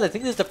first round. I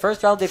think this is the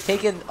first round they've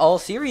taken all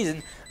series,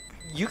 and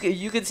you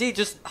can see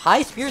just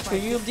high spirits from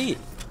UMD.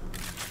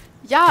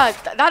 Yeah,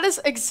 that is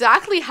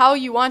exactly how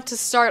you want to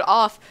start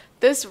off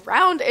this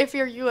round if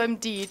you're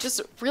UMD.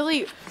 Just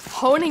really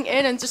honing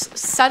in and just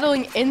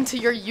settling into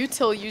your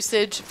util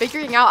usage,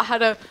 figuring out how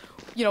to,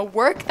 you know,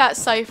 work that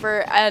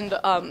Cypher and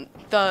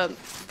the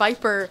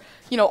Viper,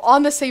 you know,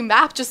 on the same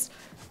map. Just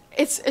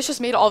it's just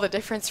made all the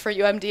difference for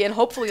UMD, and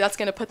hopefully that's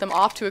going to put them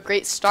off to a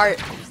great start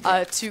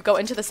to go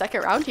into the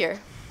second round here.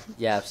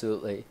 Yeah,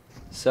 absolutely.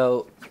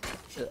 So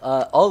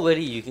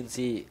already you can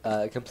see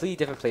a completely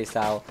different play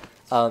style.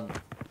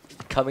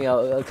 coming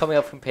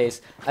out from Pace.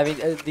 I mean,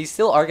 they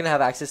still are gonna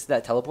have access to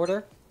that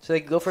teleporter, so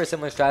they can go for a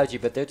similar strategy,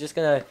 but they're just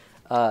gonna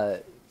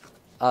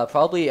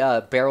probably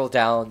barrel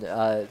down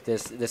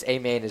this A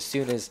main as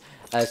soon as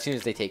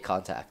they take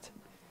contact.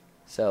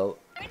 So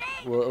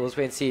we'll just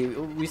wait and see.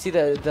 We see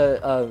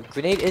the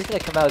grenade is gonna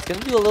come out. It's gonna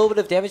do a little bit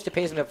of damage to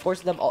Pace and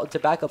forcing them all to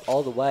back up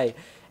all the way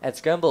and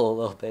scramble a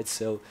little bit.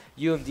 So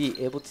UMD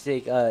able to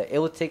take a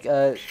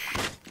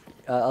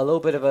little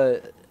bit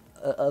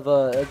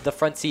of the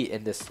front seat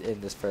in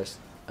this first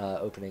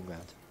opening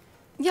round.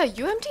 Yeah,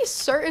 UMD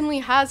certainly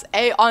has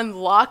A on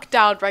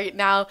lockdown right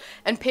now,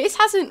 and Pace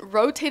hasn't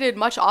rotated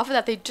much off of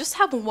that. They just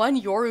have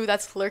one Yoru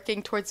that's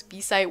lurking towards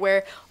B site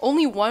where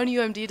only one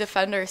UMD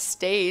defender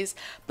stays,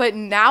 but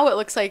now it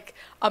looks like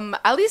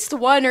at least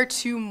one or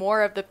two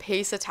more of the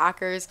Pace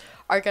attackers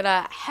are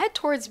gonna head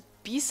towards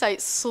B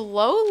site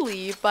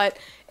slowly, but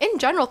in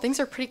general things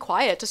are pretty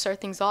quiet to start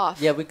things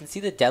off. Yeah, we can see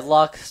the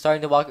deadlock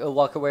starting to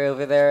walk away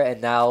over there, and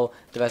now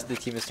the rest of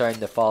the team is starting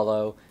to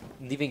follow,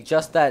 leaving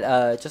just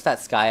that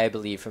Sky, I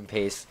believe, from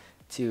Pace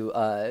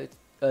to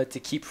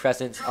keep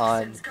presence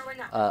on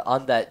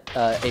that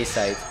A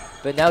site.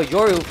 But now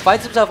Yoru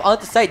finds himself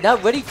on the site,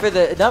 not ready for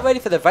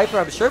the Viper,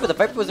 I'm sure, but the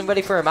Viper wasn't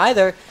ready for him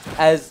either,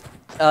 as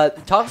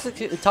Toxic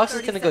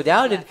is gonna go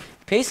down, and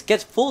Pace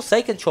gets full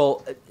site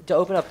control to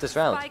open up this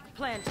round.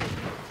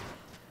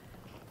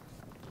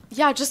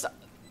 Yeah, just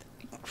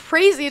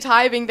crazy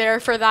timing there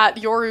for that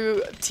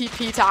Yoru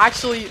TP to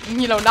actually,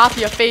 not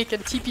be a fake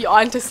and TP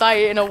onto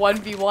site in a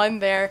 1v1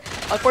 there.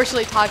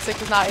 Unfortunately, Toxic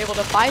was not able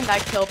to find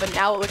that kill, but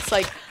now it looks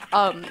like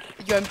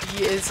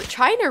UMD is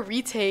trying to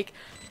retake,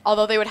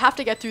 although they would have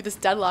to get through this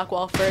deadlock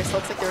wall first.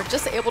 Looks like they were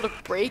just able to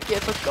break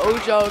it, but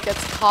Gojo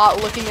gets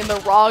caught looking in the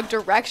wrong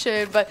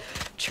direction. But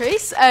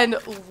Trace and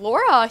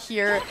Laura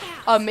here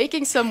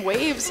making some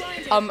waves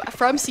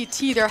from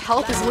CT. Their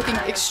health is looking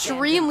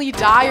extremely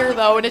dire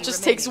though, and it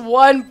just takes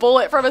one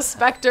bullet from a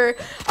Spectre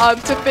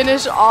to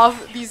finish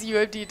off these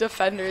UMD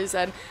defenders,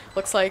 and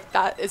looks like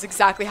that is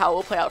exactly how it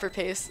will play out for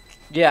Pace.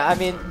 Yeah, I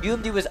mean,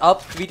 UMD was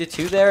up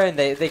 3-2 there, and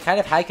they kind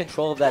of had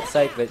control of that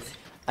site, but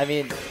I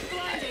mean,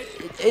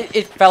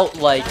 it felt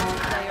like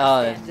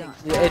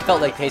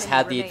Pace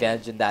had the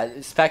advantage in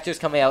that. Spectre's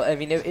coming out. I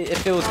mean,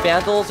 if it was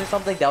Vandals or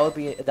something, that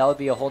would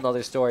be a whole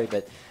nother story.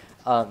 But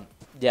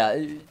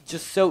yeah,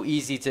 just so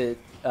easy to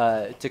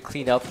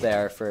clean up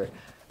there for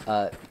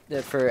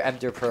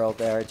Ender Pearl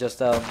there. Just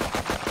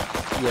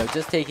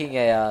just taking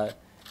a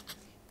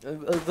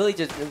really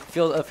just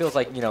feels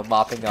like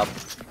mopping up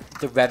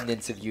the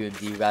remnants of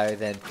UMD rather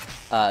than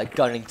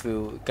gunning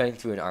through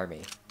an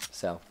army.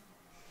 So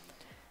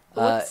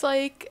looks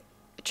like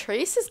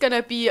Trace is going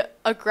to be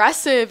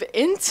aggressive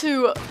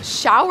into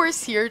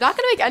showers here. Not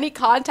going to make any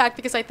contact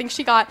because I think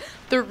she got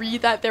the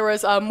read that there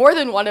was more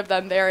than one of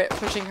them there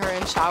pushing her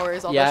in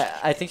showers. Yeah,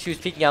 I think she was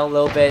peeking out a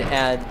little bit,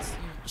 and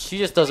she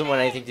just doesn't want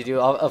anything to do.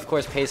 Of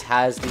course, Pace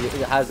has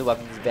the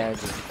weapons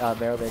advantage.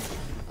 Maryland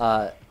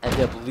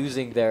ended up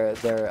losing their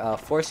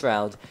force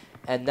round,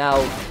 and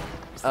now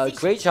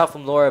great shot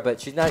from Laura, but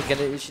she's not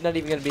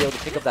even gonna be able to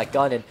pick up that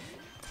gun, and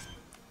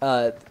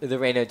the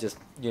Reyna just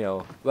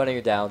running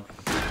her down.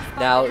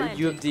 Now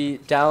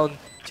UMD down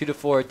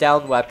 2-4,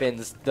 down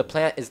weapons. The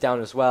plant is down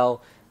as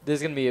well. This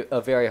is going to be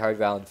a very hard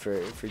round for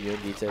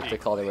UMD to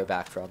call their way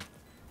back from.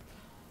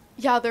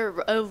 Yeah, they're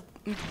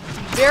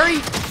very,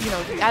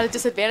 at a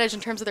disadvantage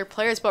in terms of their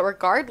players, but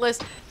regardless,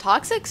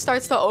 Toxic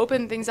starts to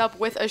open things up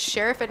with a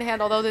Sheriff in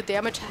hand, although the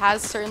damage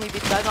has certainly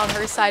been done on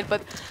her side,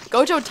 but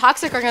Gojo and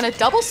Toxic are going to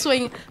double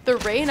swing the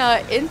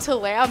Reyna into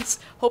Lamps,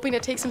 hoping to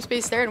take some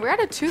space there, and we're at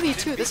a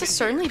 2v2. This is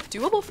certainly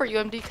doable for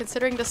UMD,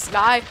 considering the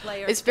Sky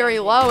is very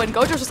low, and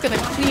Gojo's just going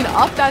to clean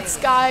up that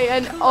Sky,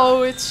 and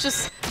oh, it's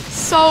just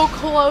so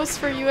close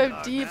for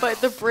UMD,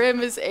 but the Brim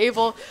is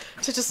able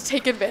to just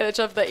take advantage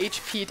of the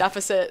HP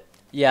deficit.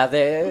 Yeah,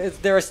 they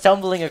were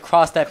stumbling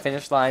across that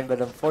finish line, but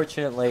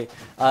unfortunately,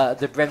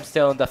 the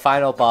Brimstone, the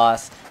final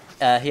boss,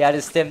 he had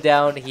his stim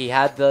down. He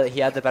had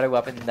the better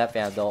weapon than that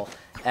Vandal,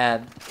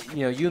 and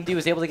UMD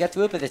was able to get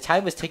through it, but the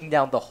time was ticking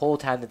down the whole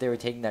time that they were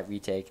taking that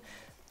retake,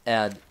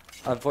 and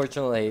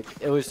unfortunately,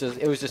 it was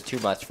just too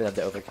much for them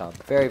to overcome.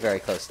 Very, very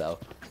close though.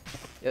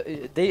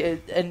 We've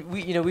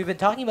been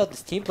talking about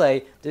this team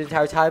play the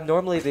entire time.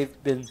 Normally,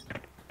 they've been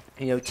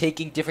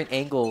taking different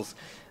angles.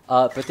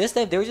 But this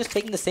time they were just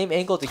taking the same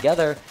angle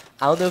together.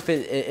 I don't know if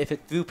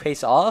it threw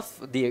Pace off,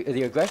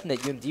 the aggression that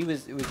UMD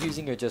was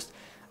using, or just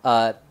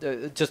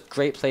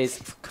great plays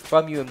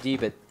from UMD.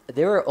 But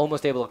they were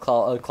almost able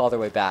to claw their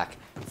way back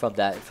from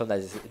that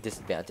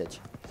disadvantage.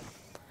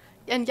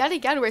 And yet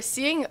again, we're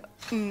seeing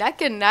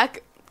neck and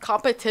neck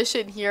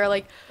competition here.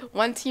 Like,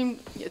 one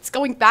team, it's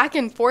going back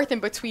and forth in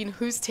between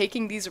who's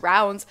taking these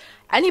rounds.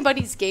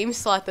 Anybody's game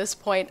still at this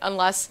point,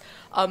 unless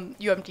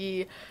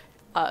UMD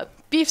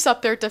beefs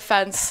up their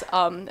defense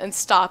and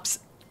stops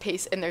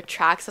Pace in their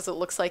tracks, as it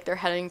looks like they're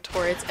heading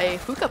towards a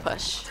hookah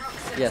push.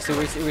 Yeah, so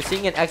we're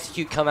seeing an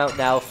execute come out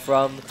now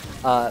from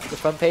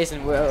Pace,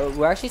 and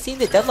we're actually seeing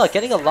the deadlock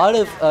getting a lot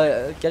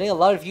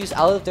of use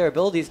out of their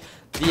abilities.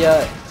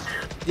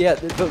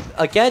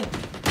 Again,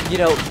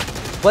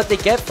 what they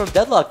get from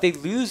Deadlock. They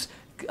lose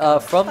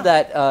from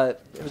that.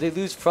 They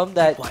lose from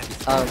that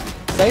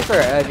Cypher.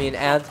 I mean,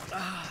 and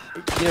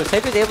you know,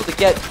 Cypher's able to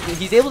get.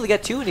 He's able to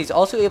get 2, and he's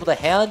also able to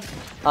hand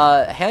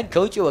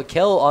Kojo a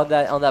kill on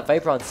that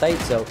Viper on site.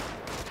 So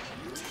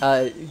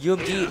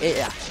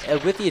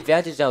UMD with the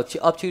advantage now,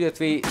 up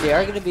 2-3, they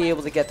are going to be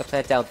able to get the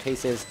plant down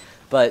Paces,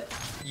 but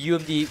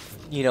UMD,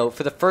 you know,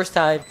 for the first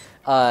time,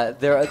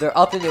 they're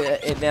up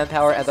in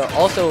manpower, and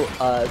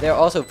they're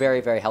also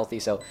very, very healthy.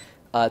 So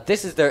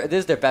this is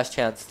their best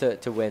chance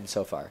to win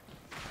so far.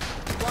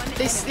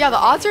 Yeah, the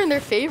odds are in their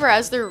favor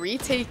as they're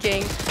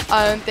retaking.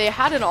 They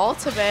had an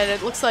ultimate.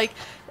 It looks like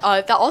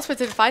that ultimate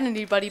didn't find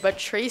anybody, but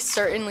Trace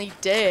certainly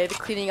did,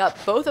 cleaning up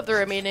both of the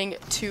remaining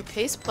 2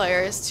 Pace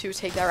players to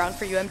take that round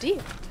for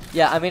UMD.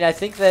 Yeah, I mean, I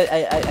think that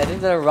I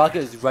think that a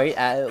rocket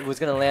was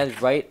going to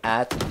land right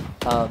at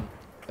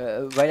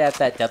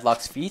that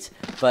Deadlock's feet,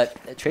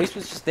 but Trace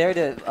was just there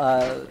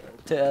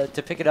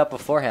to pick it up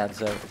beforehand.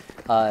 So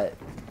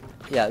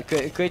yeah,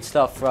 great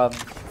stuff from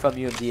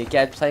UMD,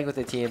 again playing with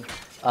the team.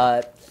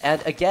 And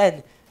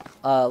again,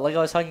 like I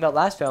was talking about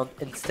last round,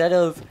 instead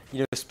of, you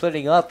know,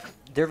 splitting up,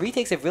 their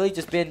retakes have really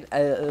just been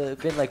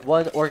like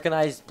one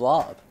organized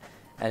blob,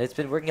 and it's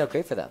been working out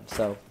great for them.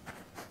 So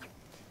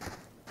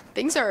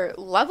things are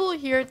level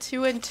here,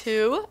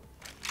 2-2.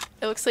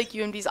 It looks like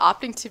UMD's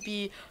opting to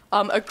be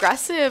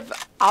aggressive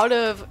out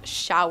of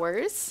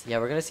showers. Yeah,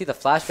 we're gonna see the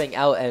flashbang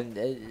out, and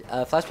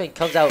flashbang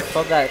comes out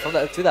from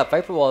through that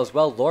Viper wall as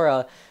well.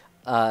 Laura,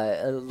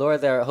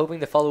 they're hoping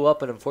to follow up,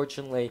 but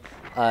unfortunately,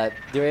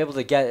 they're able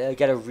to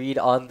get a read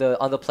on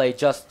the play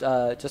just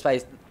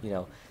by, you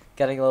know,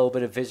 getting a little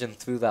bit of vision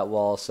through that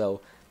wall. So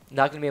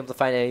not gonna be able to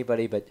find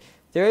anybody, but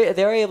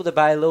they're able to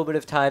buy a little bit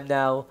of time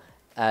now,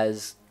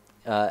 as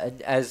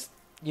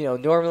you know,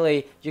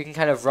 normally you can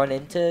kind of run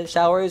into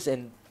showers,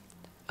 and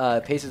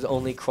Pace is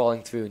only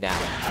crawling through now.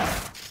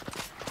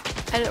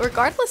 And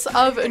regardless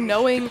of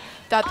knowing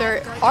that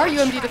there are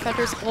UMD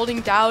defenders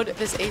holding down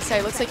this A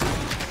site, looks like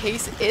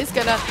Pace is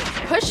gonna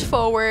push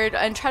forward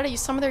and try to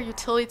use some of their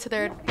utility to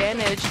their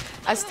advantage,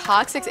 as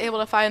Toxic's able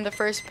to find the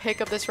first pick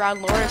of this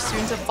round. Laura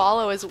soon to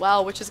follow as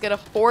well, which is gonna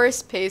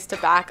force Pace to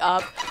back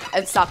up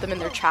and stop them in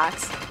their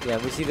tracks. Yeah,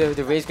 we see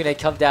the Raze grenade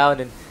come down,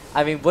 and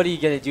I mean, what are you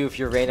going to do if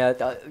you're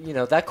Reyna? You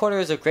know, that corner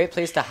is a great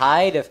place to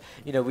hide. If,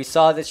 you know, we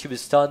saw that she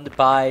was stunned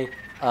by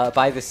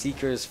the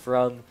Seekers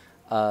from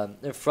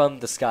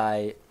the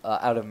sky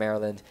out of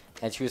Maryland,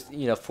 and she was,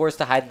 you know, forced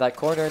to hide in that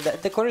corner. And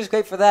the corner is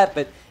great for that,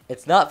 but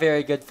it's not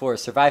very good for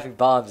surviving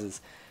bombs.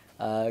 Is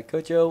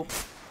Kojo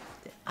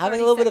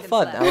having a little bit of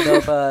fun? I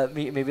don't know if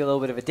maybe a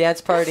little bit of a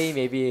dance party,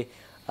 maybe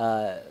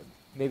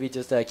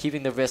just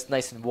keeping the wrist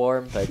nice and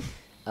warm,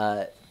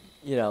 but.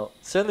 You know,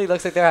 certainly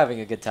looks like they're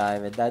having a good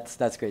time, and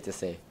that's great to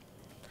see.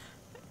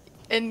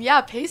 And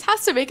yeah, Pace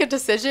has to make a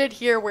decision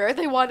here where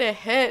they want to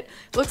hit.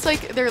 Looks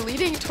like they're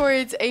leading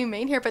towards A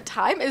main here, but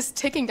time is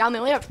ticking down. They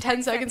only have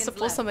 10 seconds to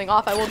pull something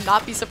off. I will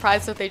not be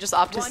surprised if they just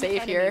opt to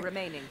save here.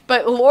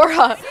 But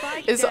Laura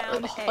is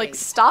like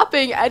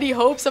stopping any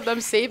hopes of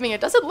them saving.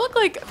 It doesn't look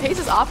like Pace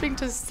is opting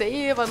to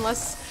save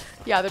unless...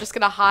 Yeah, they're just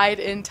gonna hide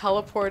in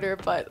teleporter,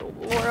 but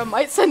Laura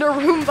might send a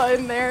Roomba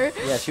in there.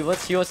 Yeah, she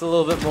wants a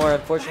little bit more.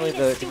 Unfortunately,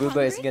 the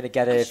Roomba isn't gonna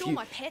get it.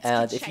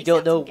 If you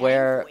don't know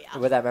where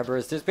that member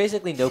is, there's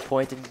basically no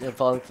point in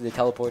falling through the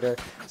teleporter.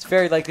 It's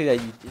very likely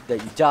that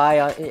you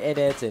die in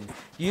it, and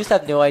you just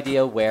have no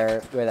idea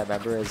where that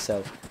member is.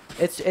 So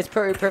it's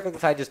perfectly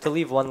fine just to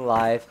leave one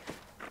alive,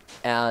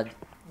 and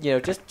you know,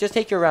 just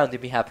take your round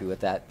and be happy with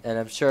that. And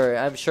I'm sure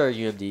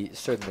UMD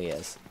certainly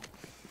is.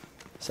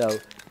 So.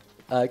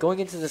 Going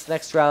into this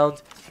next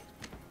round,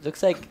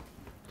 looks like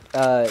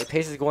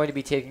Pace is going to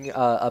be taking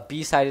a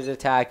B-sided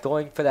attack,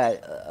 going for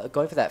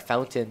that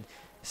fountain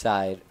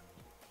side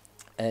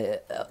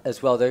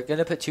as well. They're going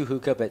to put 2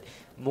 hookah, but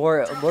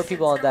more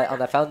people on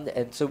that fountain,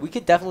 and so we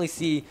could definitely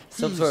see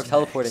some sort of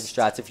teleporting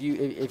strats if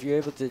you're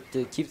able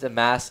to keep the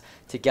mass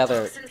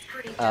together.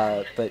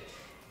 But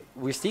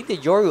we're seeing the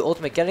Yoru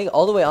ultimate getting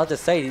all the way onto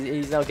site.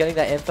 He's now getting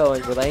that info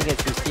and relaying it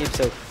through Steam.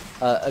 So.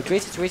 A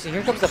great situation.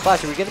 Here comes the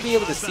flash. Are we going to be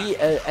able to see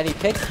any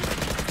picks?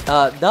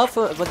 Not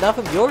from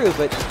Yoru,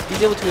 but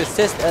he's able to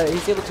assist.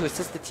 He's able to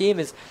assist the team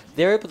as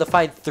they're able to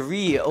find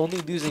 3, only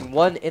losing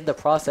 1 in the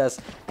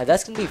process, and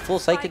that's going to be full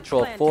site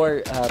control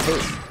for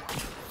Pace.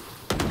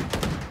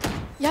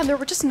 Yeah, there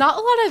were just not a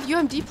lot of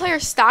UMD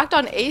players stacked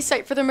on A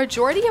site for the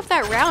majority of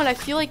that round. I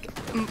feel like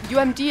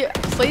UMD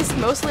placed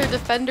most of their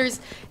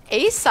defenders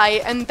A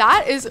site, and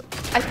that is,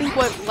 I think,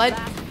 what led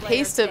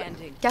Pace to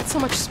get so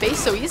much space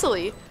so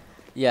easily.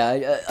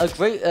 Yeah,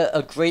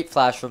 a great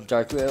flash from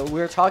Dark. We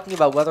were talking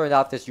about whether or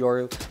not this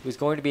Yoru was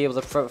going to be able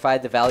to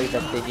provide the value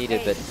that they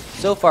needed, but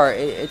so far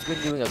it's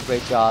been doing a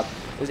great job.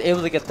 It was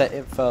able to get that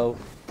info.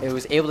 It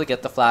was able to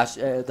get the flash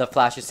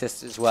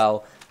assist as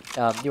well.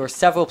 There were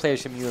several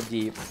players from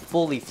UMD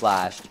fully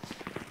flashed,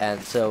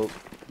 and so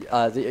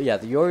the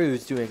Yoru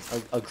is doing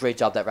a great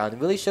job that round. It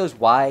really shows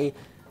why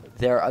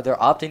they're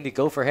opting to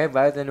go for him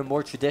rather than a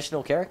more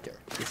traditional character.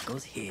 This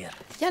goes here.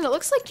 Yeah, and it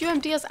looks like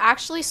UMD has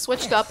actually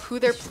switched up who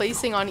they're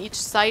placing on each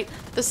site.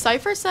 The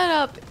Cypher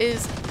setup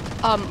is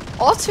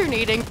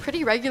alternating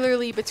pretty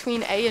regularly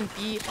between A and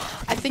B.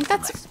 I think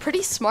that's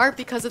pretty smart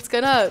because it's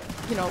gonna,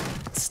 you know,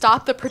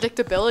 stop the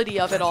predictability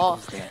of it all.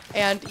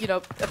 And, you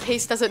know,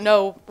 Pace doesn't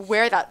know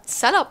where that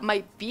setup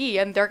might be,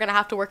 and they're gonna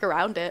have to work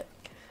around it.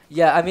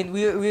 Yeah, I mean,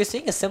 we were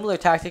seeing a similar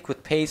tactic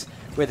with Pace,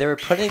 where they were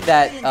putting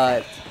that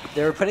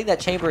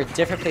chamber in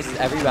different places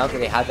every round that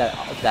they had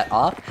that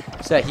off,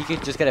 so that he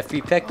could just get a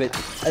free pick. But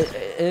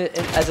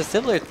as a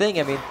similar thing,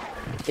 I mean,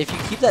 if you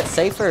keep that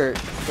Cypher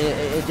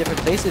in different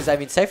places, I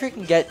mean, Cypher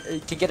can get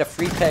a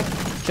free pick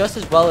just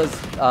as well as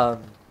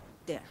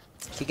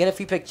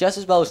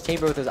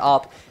Chamber with his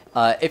op,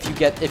 if you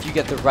get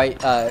the right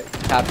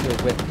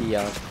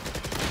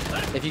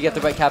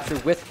capture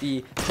with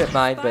the trip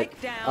mine. But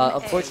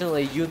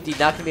unfortunately, UMD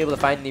not gonna be able to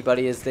find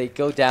anybody as they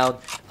go down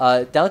to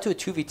a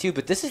 2v2.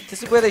 But this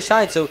is where they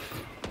shine. So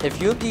if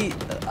UMD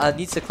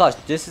needs to clutch,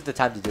 this is the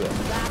time to do it.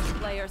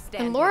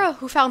 And Laura,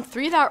 who found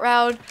 3 that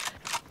round,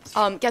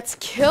 gets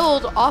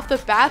killed off the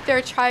bat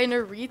there trying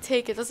to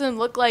retake. It doesn't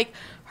look like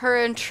her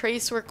and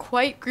Trace were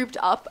quite grouped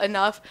up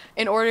enough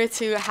in order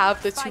to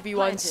have the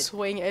 2v1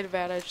 swing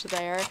advantage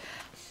there.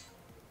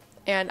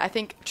 And I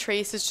think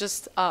Trace is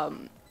just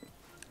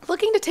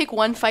looking to take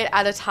one fight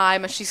at a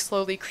time as she's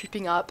slowly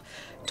creeping up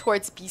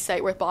towards B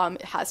site where bomb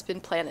has been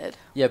planted.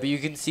 Yeah, but you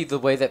can see the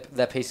way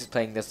that Pace is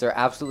playing this. They're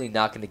absolutely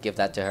not going to give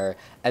that to her.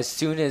 As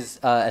soon as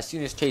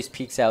Trace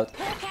peeks out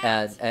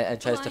and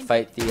tries to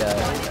fight the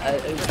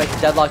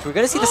deadlock, we're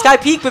going to see the sky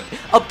peek, but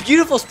a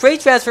beautiful spray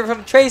transfer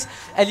from Trace,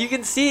 and you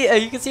can see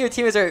her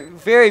teammates are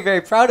very,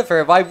 very proud of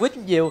her. Why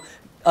wouldn't you?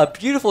 A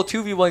beautiful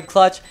 2v1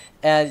 clutch,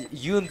 and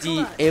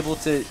UMD able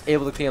to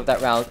clean up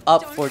that round,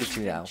 up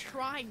 4-2 now.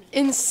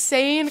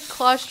 Insane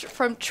clutch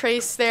from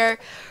Trace there.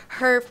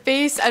 Her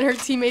face and her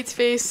teammate's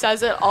face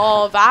says it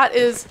all. That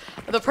is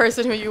the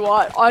person who you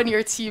want on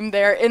your team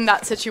there in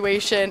that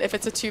situation if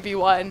it's a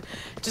 2v1.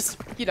 Just,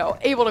 you know,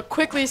 able to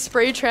quickly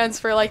spray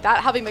transfer like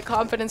that, having the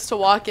confidence to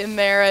walk in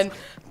there and,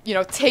 you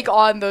know, take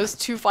on those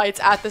 2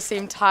 fights at the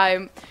same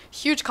time.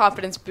 Huge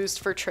confidence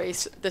boost for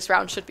Trace this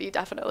round should be,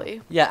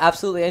 definitely. Yeah,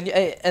 absolutely.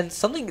 And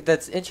something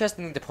that's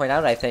interesting to point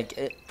out, I think,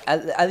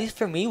 at least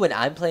for me when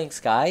I'm playing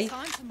Sky,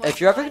 if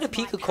you're ever going to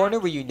peek a corner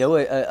where you know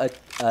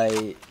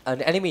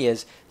an enemy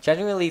is,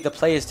 generally the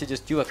play is to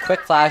just do a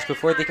quick flash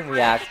before they can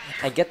react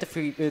and get the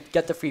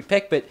free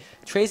pick. But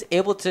Trey's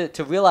able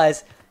to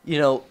realize, you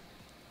know,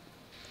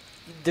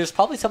 there's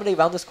probably somebody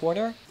around this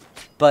corner,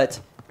 but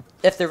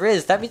if there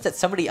is, that means that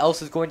somebody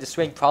else is going to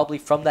swing probably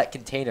from that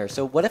container.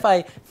 So what if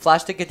I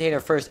flash the container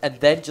first and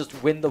then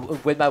just win my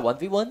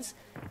 1v1s,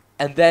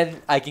 and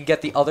then I can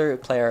get the other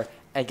player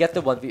and get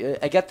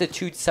the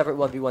 2 separate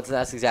 1v1s, and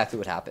that's exactly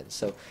what happens.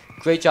 So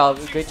great job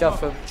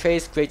from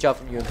Trace, great job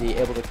from UMD,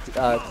 able to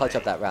clutch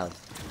up that round.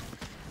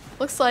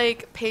 Looks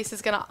like Pace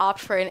is going to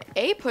opt for an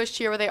A push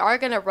here where they are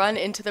going to run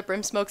into the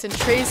Brim Smokes, and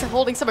Trace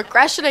holding some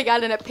aggression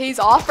again, and it pays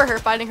off for her,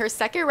 finding her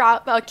second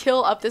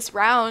kill of this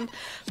round,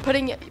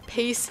 putting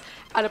Pace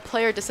at a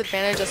player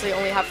disadvantage as they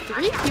only have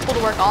 3 people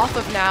to work off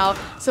of now.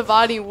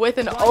 Savani with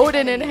an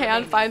Odin in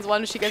hand finds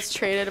one. She gets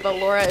traded, but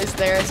Laura is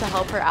there to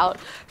help her out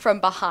from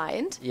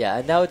behind. Yeah,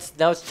 and now it's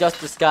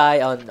just this guy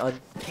on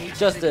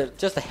just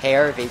a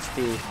hair of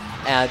HP,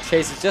 and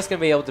Trace is just gonna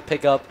be able to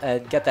pick up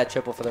and get that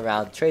triple for the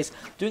round. Trace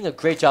doing a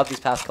great job these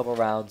past couple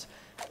rounds,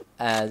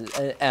 and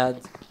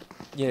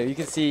you know, you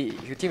can see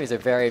your teammates are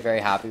very,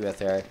 very happy with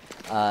her.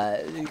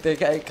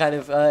 They're kind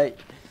of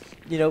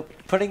you know,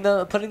 putting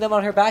them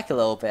on her back a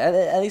little bit,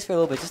 at least for a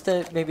little bit, just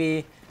to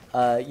maybe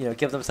you know,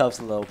 give themselves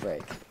a little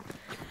break.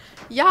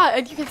 Yeah,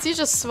 and you can see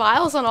just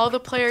smiles on all the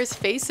players'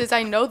 faces.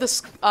 I know the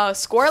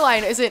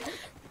scoreline isn't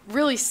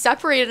really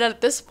separated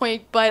at this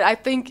point, but I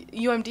think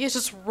UMD is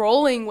just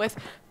rolling with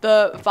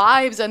the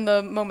vibes and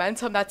the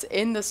momentum that's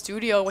in the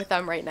studio with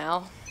them right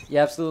now.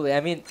 Yeah, absolutely.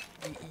 I mean,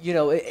 you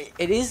know, it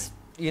is,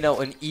 you know,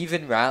 an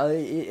even round.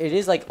 It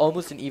is like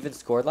almost an even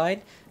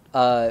scoreline.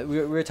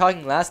 We were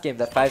talking last game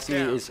that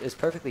 5-3 is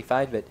perfectly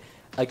fine, but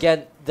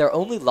again, their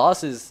only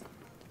losses,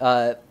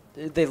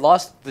 they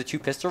lost the 2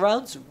 pistol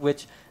rounds,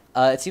 which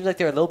it seems like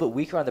they're a little bit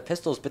weaker on the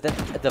pistols, but then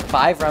the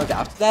 5 rounds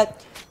after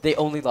that, they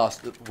only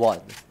lost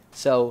 1.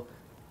 So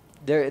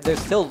they're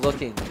still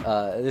looking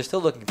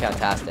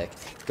fantastic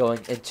going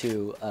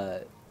into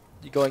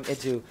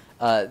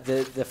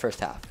the first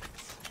half.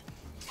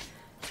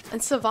 And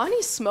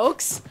Savani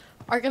Smokes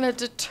are going to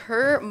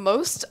deter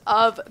most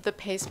of the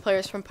Pace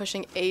players from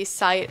pushing A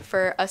site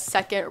for a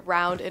second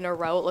round in a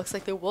row. It looks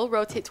like they will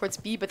rotate towards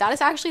B, but that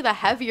is actually the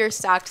heavier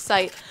stacked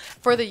site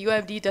for the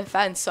UMD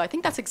defense. So I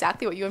think that's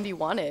exactly what UMD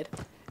wanted.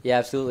 Yeah,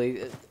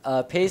 absolutely.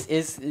 Pace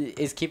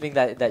is keeping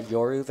that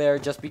Yoru there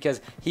just because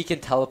he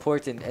can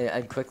teleport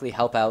and quickly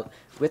help out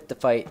with the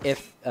fight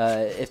if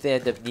they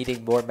end up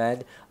needing more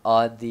men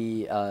on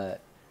the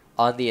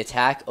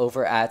attack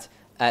over at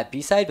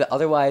B side. But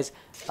otherwise,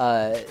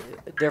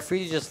 they're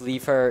free to just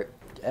leave her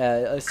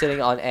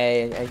sitting on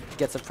A and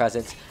get some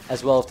presence,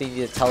 as well if they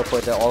need to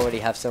teleport, they already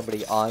have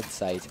somebody on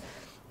site.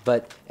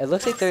 But it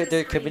looks like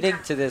they're committing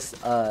to this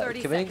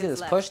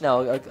push now,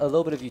 a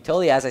little bit of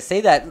utility. As I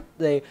say that,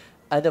 they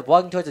end up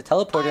walking towards the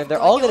teleporter, and they're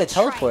all going to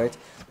teleport,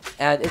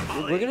 and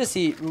we're gonna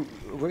see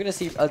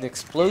an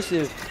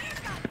explosive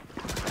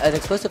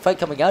fight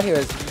coming out here,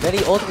 as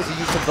many ultimates are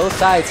used from both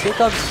sides. Here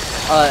comes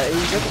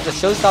the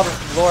showstopper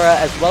from Laura,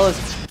 as well as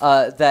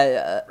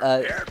that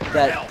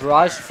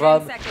barrage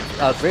from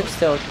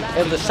Brimstone,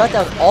 able to shut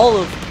down all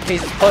of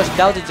Pace's push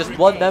down to just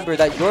one member,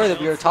 that Yora that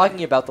we were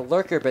talking about, the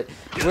lurker. But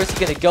where's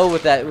he gonna go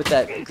with that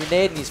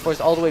grenade? And he's forced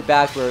all the way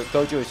back, where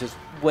Gojo is just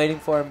waiting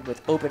for him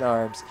with open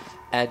arms,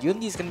 and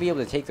UMD is gonna be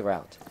able to take the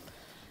round.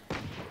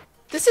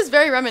 This is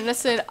very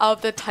reminiscent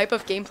of the type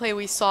of gameplay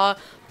we saw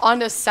on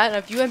the set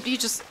of UMD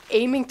just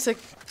aiming to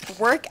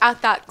work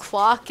at that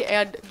clock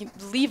and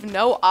leave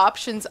no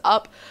options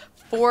up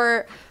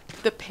for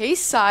the Pace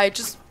side,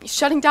 just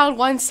shutting down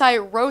one side,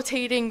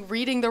 rotating,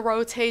 reading the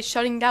rotate,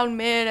 shutting down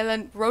mid, and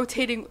then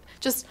rotating,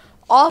 just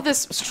all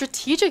this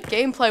strategic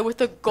gameplay with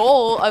the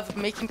goal of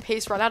making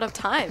Pace run out of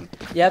time.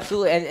 Yeah,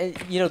 absolutely. And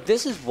you know,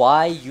 this is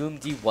why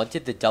UMD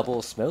wanted the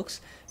double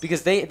smokes,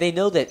 because they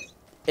know that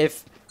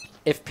if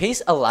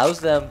Pace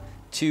allows them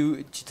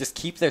to just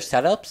keep their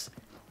setups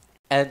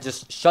and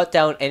just shut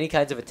down any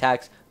kinds of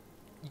attacks,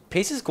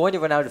 Pace is going to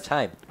run out of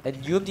time, and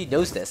UMD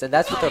knows this, and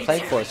that's what they're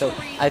playing for. So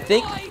I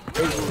think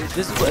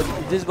this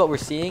is what we're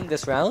seeing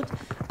this round.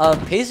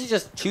 Pace is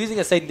just choosing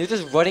a side. They're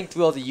just running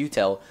through all the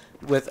util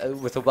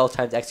with a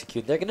well-timed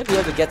execute. They're going to be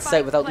able to get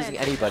site without losing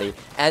anybody.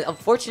 And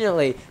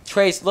unfortunately,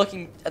 Trace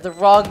looking at the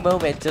wrong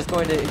moment, just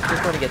going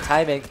to get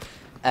timing,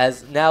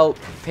 as now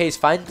Pace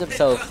finds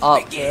themselves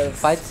up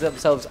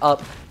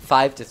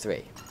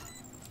 5-3.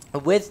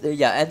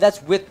 And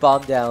that's with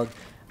bomb down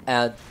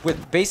and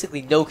with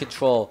basically no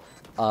control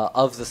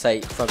of the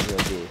site from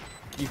UMD.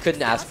 You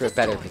couldn't ask for a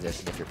better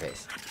position if you're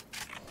Pace.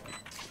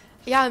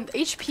 Yeah, and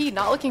HP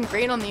not looking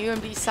great on the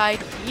UMD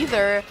side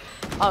either.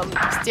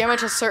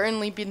 Damage has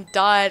certainly been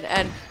done,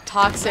 and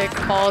Toxic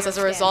falls as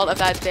a result of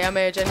that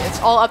damage, and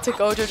it's all up to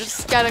Gojo.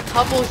 Just get a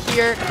couple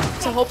here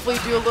to hopefully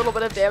do a little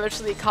bit of damage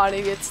to the economy.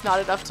 It's not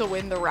enough to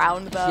win the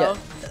round, though.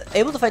 Yeah,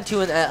 able to find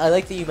two, and I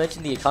like that you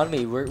mentioned the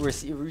economy.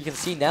 We can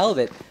see now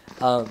that,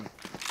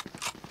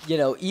 you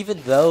know,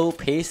 even though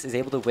Pace is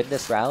able to win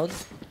this round,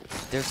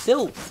 they're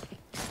still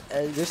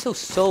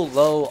so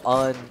low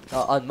on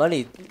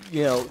money.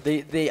 You know,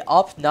 they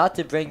opt not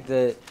to bring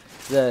the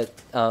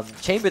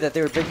chamber that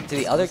they were bringing to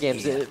the other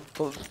games,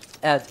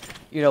 and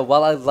you know,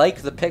 while I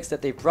like the picks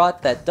that they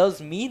brought, that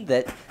does mean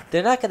that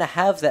they're not going to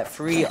have that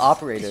free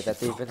operator that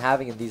they've been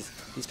having in these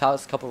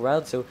past couple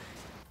rounds. So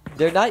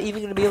they're not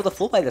even going to be able to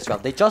full buy this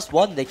round. They just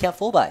won. They can't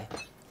full buy.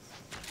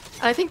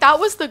 And I think that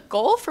was the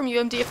goal from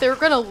UMD. If they were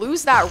going to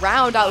lose that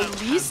round,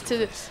 at least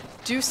to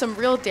do some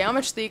real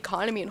damage to the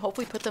economy and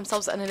hopefully put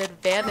themselves at an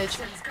advantage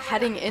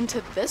heading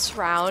into this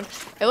round.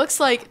 It looks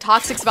like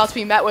Toxic's about to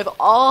be met with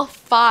all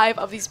 5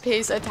 of these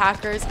Pace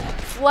attackers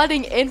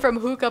flooding in from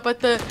Hookah,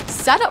 but the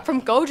setup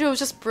from Gojo is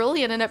just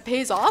brilliant, and it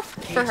pays off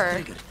for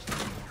her.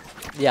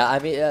 Yeah, I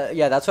mean,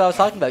 yeah, that's what I was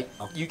talking about.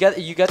 You get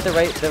the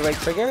right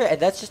trigger, and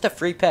that's just a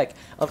free pick.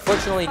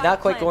 Unfortunately,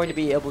 not quite going to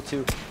be able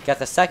to get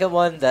the second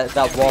one. That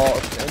wall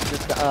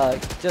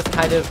just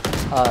kind of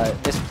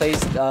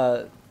misplaced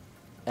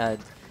and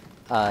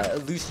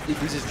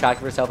loses track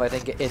of herself, I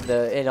think,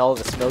 in all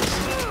of the smokes.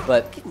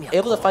 But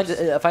able to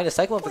find a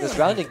second one for this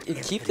round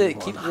and keep the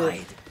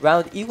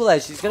round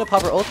equalized. She's gonna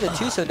pop her ultimate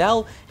too. So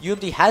now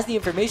UMD has the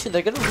information.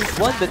 They're gonna lose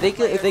one, but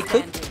if they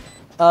could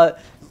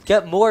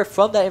get more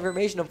from that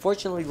information.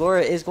 Unfortunately,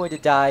 Laura is going to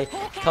die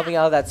coming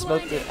out of that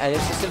smoke, and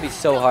it's just gonna be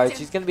so hard.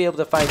 She's gonna be able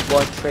to find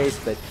one Trace,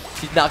 but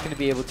she's not gonna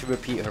be able to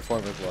repeat her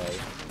former glory.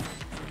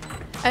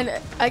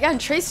 And again,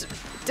 Trace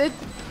did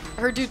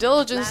her due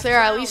diligence there,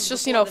 at least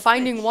just, you know,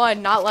 finding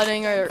one, not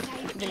letting her,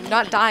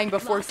 not dying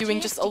before doing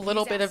just a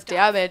little bit of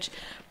damage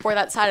for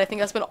that side. I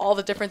think that's been all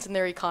the difference in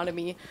their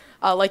economy,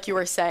 like you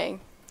were saying.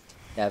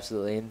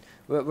 Absolutely, and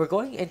we're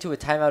going into a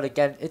timeout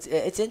again.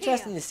 It's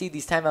interesting to see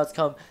these timeouts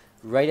come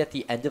right at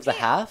the end of the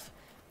half,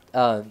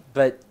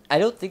 but I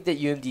don't think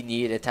that UMD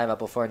needed a timeout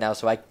before now,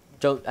 so I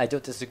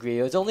don't disagree.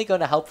 It was only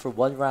going to help for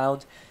one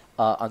round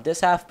on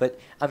this half, but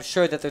I'm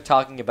sure that they're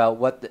talking about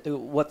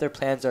what their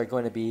plans are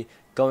going to be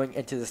going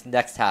into this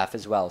next half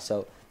as well.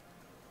 So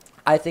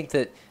I think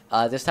that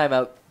this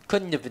timeout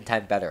couldn't have been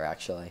timed better,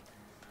 actually.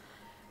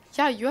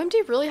 Yeah,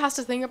 UMD really has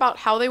to think about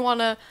how they want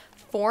to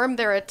form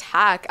their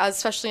attack,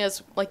 especially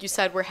as, like you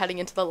said, we're heading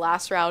into the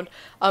last round,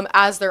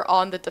 as they're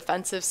on the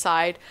defensive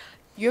side.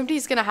 UMD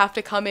is going to have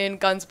to come in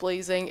guns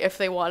blazing if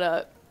they want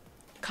to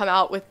come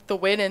out with the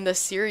win in this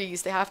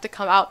series. They have to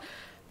come out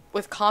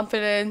with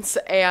confidence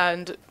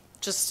and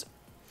just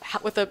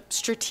with a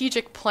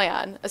strategic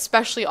plan,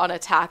 especially on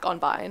attack on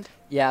bind.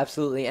 Yeah,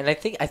 absolutely. And I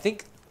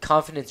think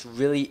confidence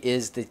really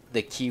is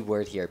the key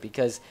word here,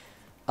 because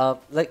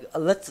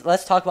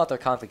let's talk about their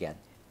conf again.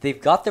 They've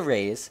got the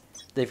Raze,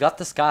 they've got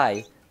the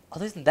Sky.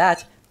 Other than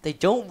that, they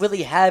don't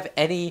really have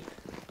any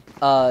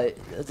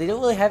they don't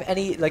really have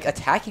any like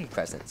attacking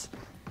presence.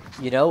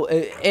 You know,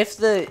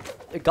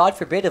 if God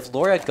forbid, if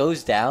Laura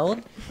goes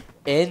down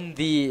in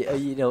the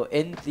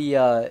in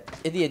the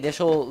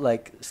initial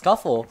like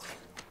scuffle,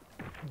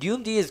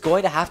 UMD is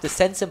going to have to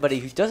send somebody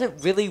who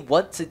doesn't really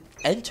want to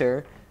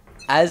enter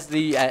as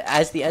the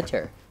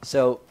enter.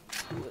 So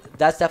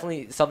that's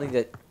definitely something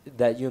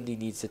that UMD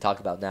needs to talk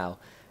about now.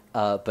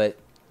 But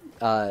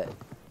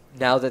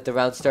now that the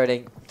round's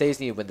starting, they just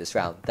need to win this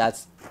round.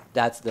 That's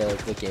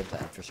the game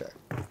plan for sure.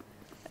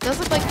 It does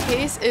look like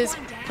Pace is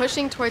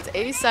pushing towards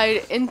A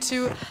side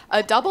into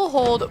a double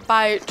hold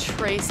by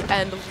Trace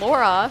and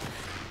Laura.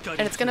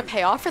 And it's going to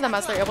pay off for them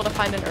as they're able to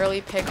find an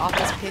early pick off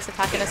this Pace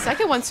attack. And a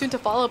second one soon to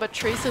follow, but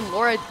Trace and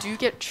Laura do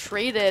get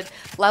traded,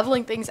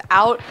 leveling things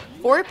out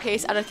for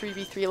Pace at a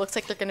 3v3. It looks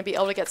like they're going to be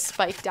able to get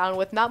spiked down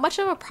with not much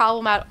of a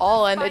problem at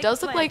all. And it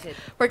does look like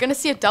we're going to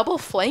see a double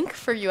flank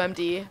for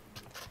UMD.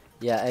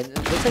 Yeah, and it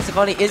looks like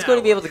Savani is going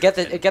to be able to get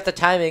the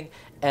timing,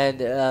 and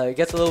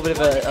gets a little bit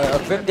of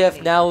a Grim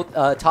Diff. Now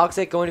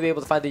Toxic going to be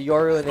able to find the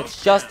Yoru, and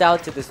it's just down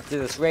to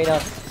this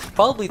Reyna.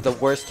 Probably the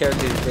worst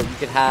character that you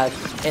could have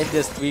in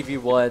this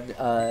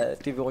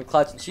 3v1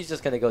 clutch, and she's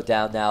just going to go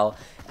down now.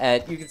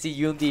 And you can see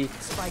UMD,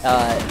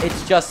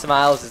 it's just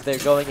smiles as they're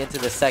going into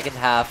the second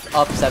half,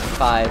 up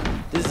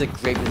 7-5. This is a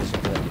great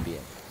position for them to be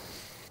in.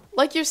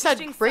 Like you said,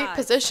 great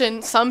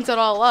position, sums it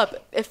all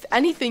up. If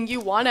anything, you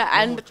want to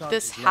end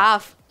this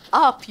half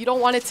up. You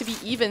don't want it to be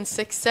even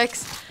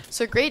 6-6.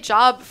 So great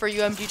job for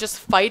UMD just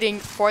fighting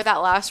for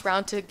that last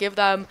round to give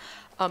them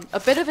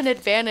a bit of an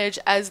advantage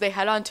as they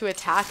head on to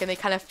attack and they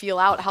kind of feel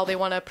out how they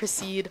want to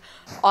proceed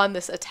on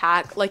this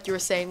attack, like you were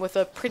saying, with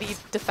a pretty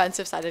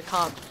defensive-sided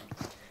comp.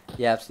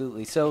 Yeah,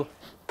 absolutely. So,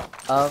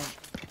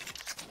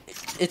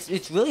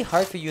 it's really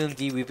hard for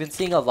UMD. We've been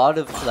seeing a lot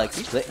of like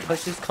split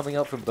pushes coming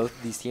out from both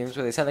of these teams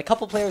where they send a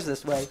couple players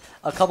this way,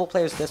 a couple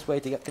players this way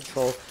to get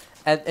control,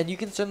 and you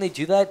can certainly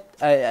do that.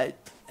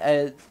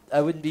 I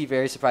wouldn't be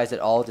very surprised at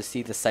all to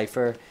see the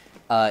Cypher,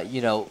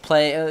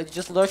 play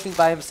just lurking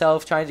by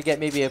himself, trying to get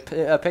maybe a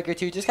pick or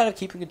two, just kind of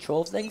keeping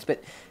control of things.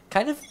 But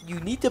kind of you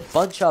need to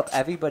bunch up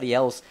everybody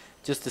else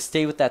just to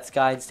stay with that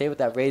Sky and stay with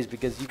that Raze,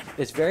 because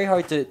it's very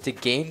hard to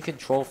gain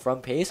control from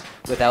Pace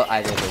without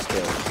either of those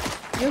skills.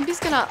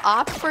 UMD's going to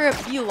opt for a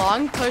B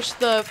long push.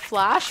 The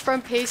flash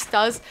from Pace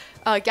does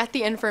get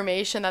the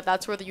information that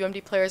that's where the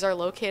UMD players are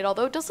located,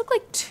 although it does look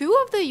like 2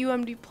 of the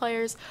UMD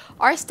players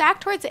are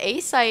stacked towards A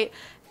site.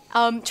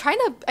 Trying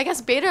to, I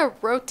guess, bait a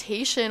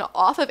rotation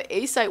off of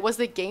A site was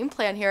the game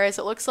plan here, as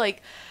it looks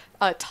like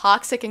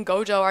Toxic and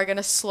Gojo are going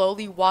to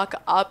slowly walk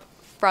up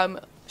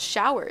from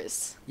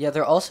showers. Yeah,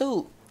 they're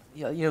also,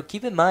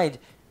 keep in mind,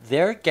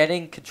 they're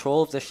getting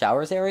control of the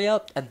showers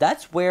area, and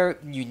that's where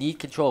you need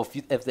control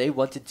if they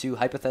wanted to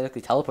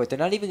hypothetically teleport. They're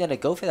not even going to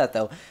go for that,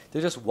 though.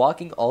 They're just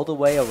walking all the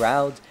way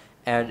around,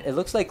 and it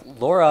looks like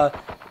Laura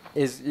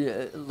is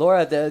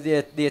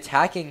the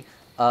attacking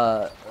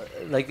the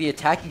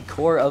attacking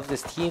core of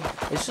this team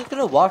is just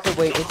gonna walk her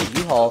way into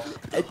U-Haul.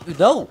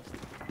 No,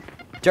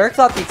 Derek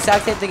thought the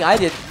exact same thing I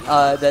did.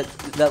 That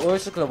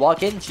Laura's just gonna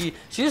walk in. She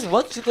just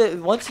runs to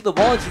the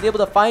wall, and she's able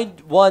to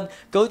find one.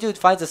 Gojo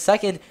finds a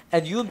second,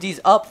 and UMD's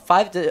up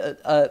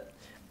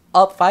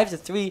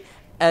 5-3,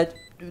 and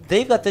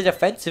they've got the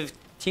defensive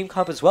team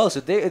comp as well. So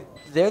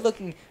they're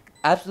looking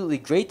absolutely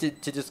great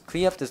to just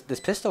clean up this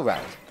pistol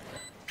round.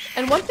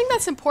 And one thing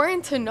that's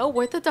important to know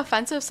with the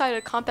defensive side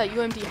of comp that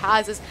UMD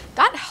has is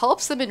that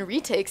helps them in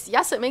retakes.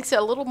 Yes, it makes it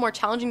a little more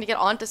challenging to get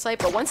onto site,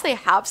 but once they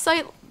have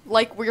site,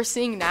 like we're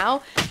seeing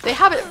now, they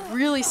have it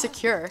really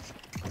secure.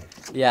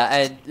 Yeah,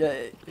 and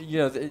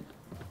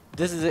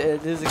this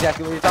is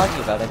exactly what you're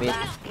talking about. I mean,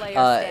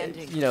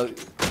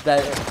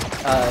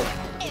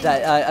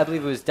 I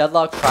believe it was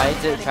Deadlock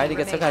trying to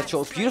get some kind of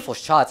control. Beautiful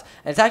shots,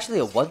 and it's actually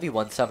a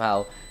 1v1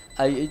 somehow.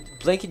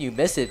 Blink and you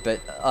miss it, but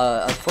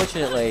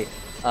unfortunately.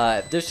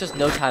 There's just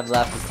no time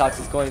left. This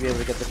Toxic's going to be able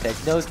to get the pick.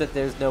 Knows that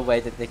there's no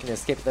way that they can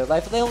escape their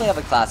life, but they only have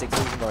a classic, so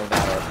it doesn't really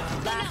matter.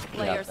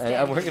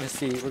 And we're gonna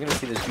see these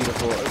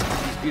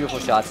beautiful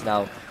shots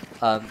now.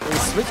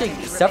 Switching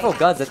several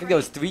guns. I think there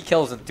was 3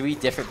 kills and 3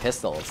 different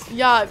pistols.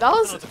 Yeah, that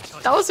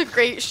was a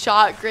great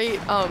shot. Great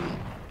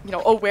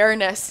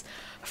awareness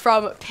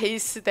from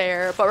Pace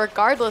there. But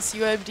regardless,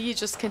 UMD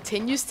just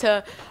continues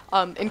to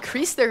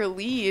increase their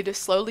lead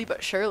slowly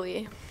but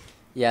surely.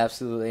 Yeah,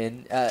 absolutely,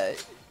 and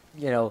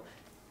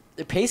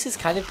Pace has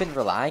kind of been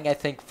relying, I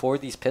think, for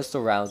these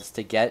pistol rounds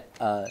to get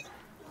some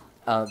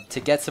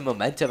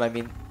momentum. I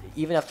mean,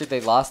 even after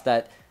they lost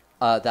the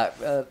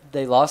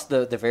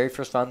very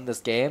first round in this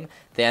game,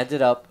 they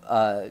ended up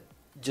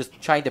just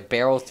trying to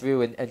barrel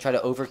through and try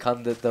to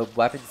overcome the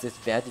weapons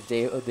disadvantage.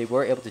 They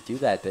were able to do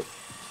that, but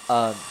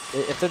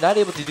if they're not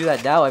able to do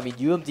that now, I mean,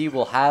 UMD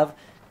will have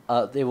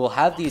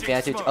the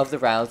advantage of the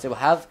rounds. They will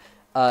have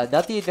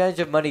not the advantage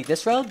of money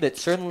this round, but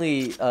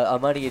certainly a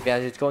money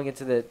advantage going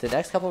into the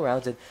next couple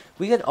rounds. And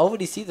we can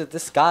already see that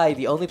this guy,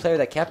 the only player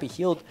that can't be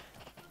healed,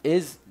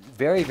 is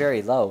very,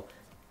 very low.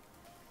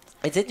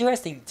 It's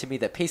interesting to me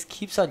that Pace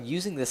keeps on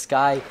using this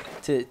guy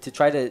to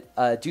try to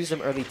do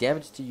some early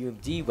damage to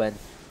UMD when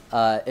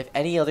if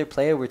any other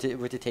player were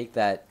to take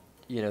that,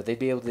 you know, they'd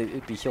be able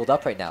to be healed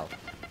up right now.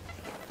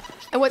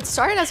 And what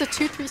started as a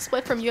 2-3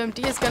 split from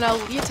UMD is going to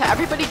lead to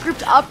everybody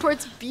grouped up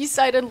towards B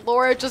side, and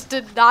Laura just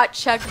did not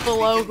check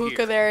below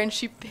Hookah there, and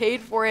she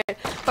paid for it.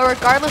 But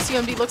regardless,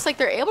 UMD looks like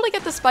they're able to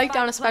get the spike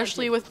down,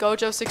 especially with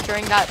Gojo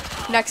securing that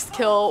next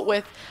kill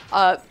with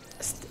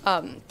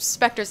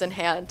Spectres in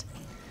hand.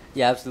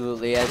 Yeah,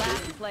 absolutely. And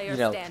you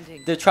know,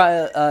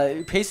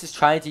 they're Pace is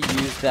trying to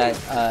use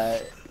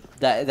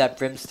that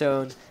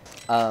Brimstone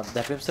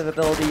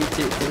ability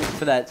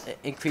for that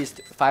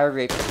increased fire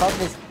rate. But the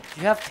problem is, if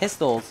you have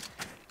pistols,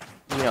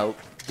 you know,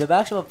 the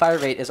maximum fire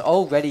rate is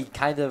already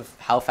kind of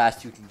how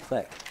fast you can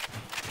click.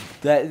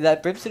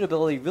 That Brimstone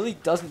ability really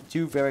doesn't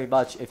do very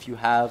much if you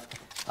have,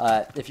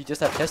 if you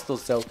just have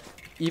pistols. So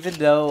even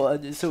though,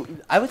 so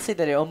I would say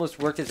that it almost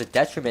worked as a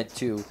detriment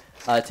to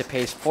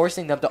Pace,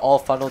 forcing them to all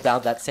funnel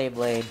down that same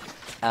lane,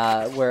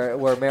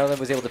 where Maryland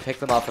was able to pick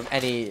them off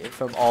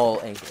from all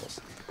angles.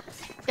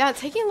 Yeah,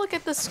 taking a look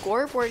at the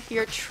scoreboard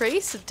here,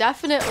 Trace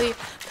definitely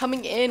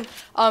coming in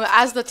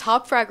as the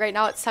top frag right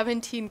now at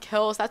 17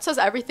 kills. That says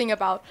everything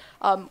about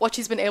what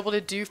she's been able to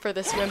do for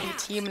this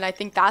UMD team, and I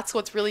think that's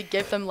what's really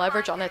give them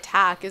leverage on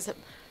attack, is,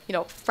 you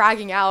know,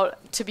 fragging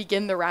out to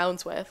begin the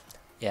rounds with.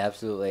 Yeah,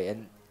 absolutely.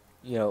 And,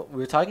 you know, we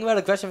were talking about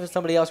aggression from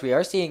somebody else. We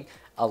are seeing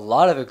a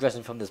lot of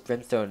aggression from this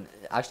Brimstone,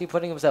 actually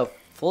putting himself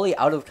fully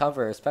out of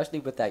cover, especially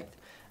with that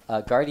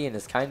Guardian,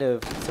 is kind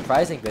of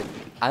surprising, but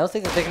I don't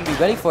think that they're going to be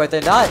ready for it.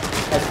 They're not,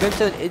 as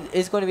Brimstone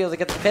is going to be able to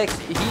get the picks.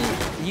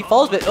 He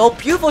falls, but oh,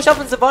 beautiful shot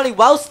from Savani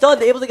while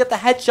stunned, able to get the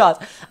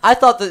headshots. I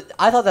thought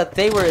that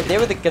they were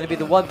going to be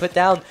the one put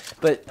down,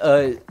 but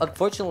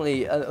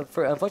unfortunately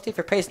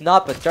for Pace,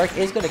 not. But Dark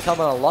is going to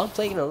come on a long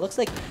play, and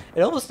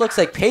it almost looks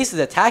like Pace is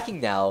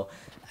attacking now,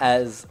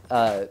 as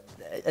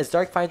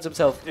Dark finds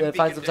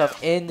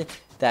himself in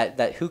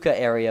that hookah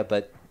area,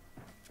 but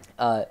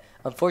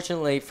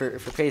unfortunately for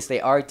Pace,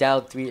 they are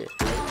down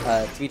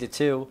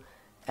 3-2,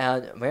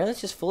 and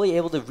Maryland's just fully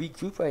able to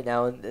regroup right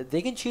now, and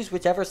they can choose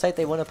whichever site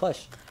they want to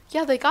push.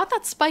 Yeah, they got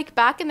that spike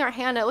back in their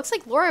hand. It looks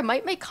like Laura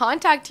might make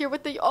contact here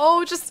with the,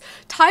 just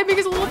timing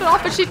is a little bit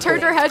off, but she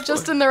turned her head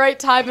just in the right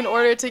time in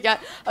order to get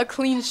a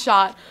clean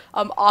shot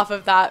off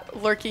of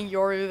that lurking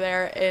Yoru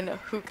there in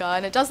hookah.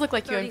 And it does look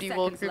like UMD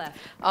will group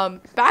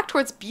back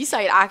towards B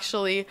site,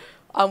 actually,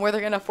 where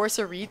they're going to force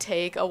a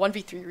retake, a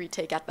 1v3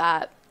 retake at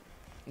that.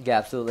 Yeah,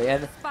 absolutely.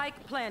 And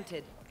spike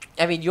planted.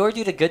 I mean, Yoru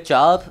did a good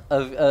job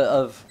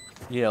of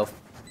you know,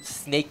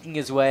 snaking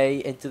his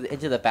way into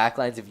the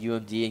backlines of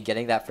UMD and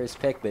getting that first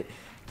pick, but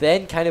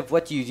then kind of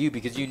what do you do?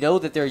 Because you know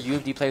that there are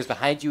UMD players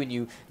behind you, and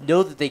you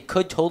know that they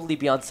could totally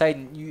be on site,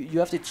 and you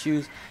have to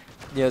choose.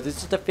 You know, there's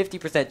just a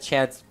 50%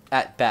 chance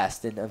at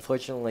best, and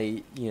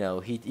unfortunately, you know,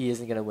 he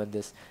isn't going to win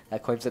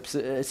that coin flip.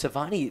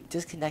 Savani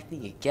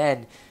disconnecting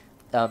again.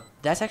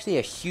 That's actually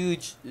a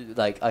huge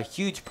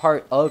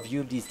part of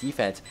UMD's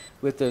defense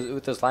with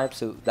those lineups.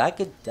 So that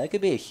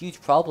could be a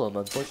huge problem,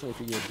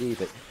 unfortunately, for UMD.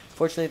 But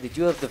fortunately, they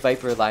do have the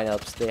Viper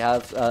lineups.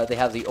 They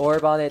have the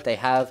orb on it. They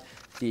have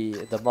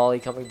the Molly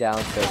coming down.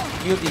 So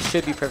UMD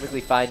should be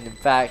perfectly fine. In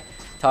fact,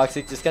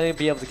 Toxic just going to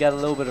be able to get a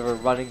little bit of a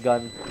running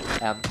gun.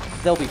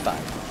 They'll be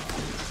fine.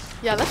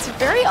 Yeah, that's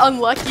very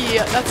unlucky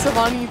that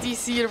Savani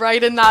DC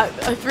right in that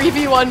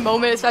 3v1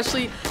 moment,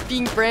 especially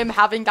being Brim,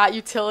 having that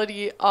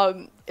utility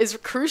is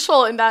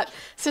crucial in that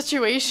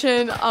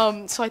situation.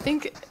 So I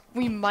think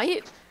we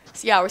might,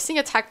 we're seeing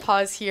a tech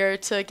pause here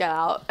to get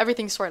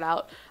everything sorted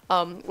out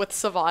with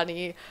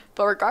Savani.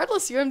 But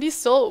regardless, UMD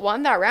still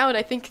won that round.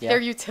 I think their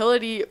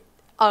utility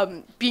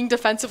being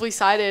defensively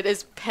sided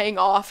is paying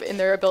off in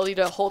their ability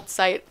to hold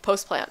site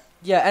post-plant.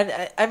 Yeah,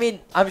 and I mean,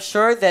 I'm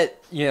sure that,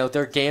 you know,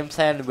 their game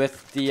plan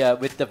with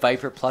the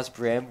Viper plus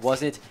Brim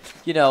wasn't,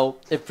 you know,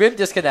 if Brim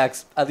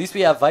disconnects, at least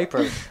we have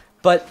Viper.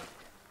 But,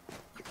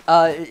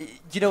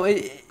 you know,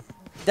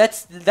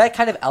 that's that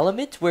kind of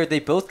element where they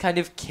both kind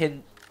of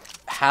can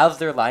have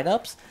their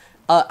lineups,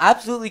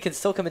 absolutely can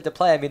still come into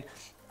play. I mean,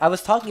 I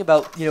was talking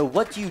about, you know,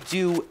 what do you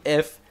do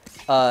if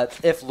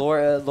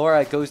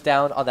Laura goes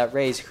down on that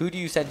raise? Who do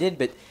you send in?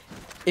 But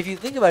if you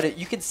think about it,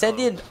 you can send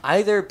in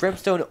either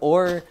Brimstone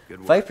or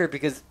Viper,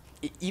 because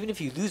even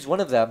if you lose one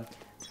of them,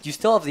 you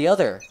still have the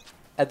other,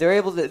 and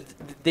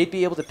they'd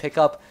be able to pick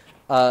up,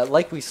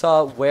 like we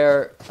saw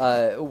where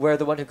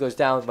the one who goes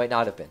down might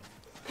not have been.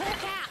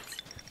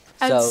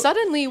 And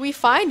suddenly we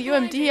find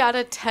UMD at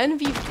a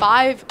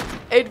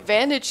 10v5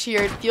 advantage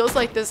here. It feels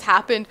like this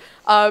happened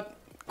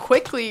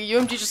quickly.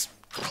 UMD just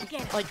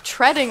like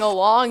treading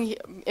along,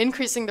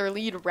 increasing their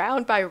lead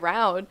round by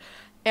round.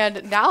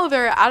 And now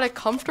they're at a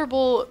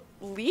comfortable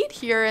lead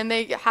here, and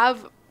they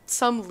have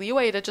some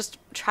leeway to just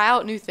try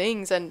out new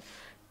things and,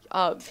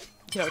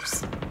 you know,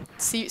 just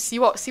see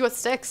what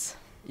sticks.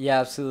 Yeah,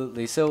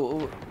 absolutely.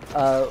 So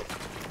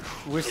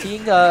we're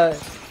seeing some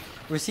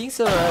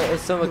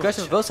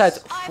aggression from both sides.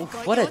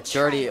 What a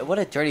dirty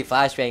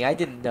flashbang! I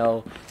didn't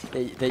know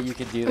that you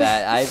can do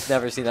that. I've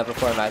never seen that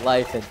before in my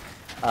life, and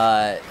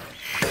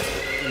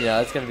you know,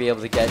 it's going to be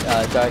able to get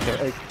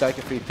Dark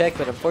a free pick,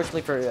 but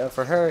unfortunately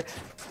for her,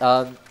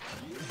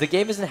 the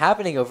game isn't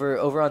happening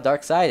over on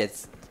Dark Side.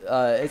 It's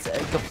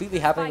completely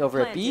happening over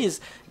at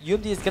B's.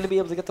 UMD is going to be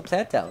able to get the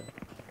plant down.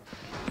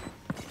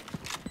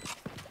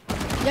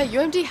 Yeah,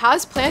 UMD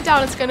has plant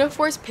down. It's going to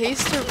force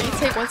Pace to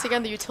retake. Once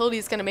again, the utility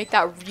is going to make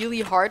that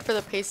really hard for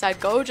the Pace side.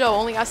 Gojo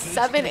only has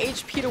 7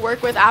 HP to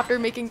work with after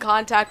making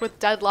contact with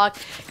Deadlock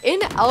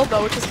in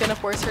elbow, which is going to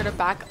force her to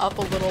back up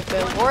a little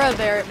bit. Laura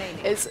there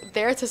is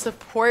there to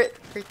support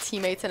her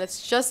teammates, and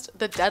it's just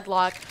the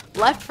Deadlock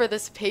left for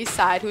this Pace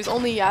side, who's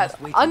only at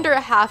under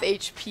half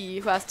HP,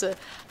 who has to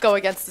go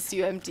against this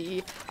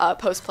UMD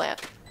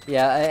post-plant.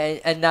 Yeah,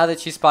 and now that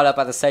she's spot up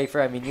by the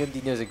Cypher, I mean,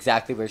 UMD knows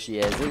exactly where she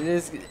is. It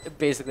is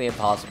basically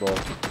impossible.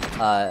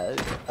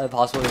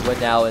 Impossible to win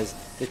now is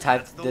the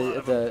time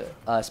the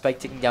spike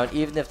ticking down.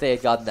 Even if they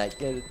had gotten that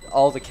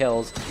all the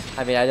kills,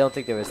 I mean, I don't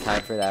think there was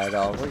time for that at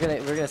all. We're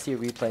gonna see a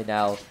replay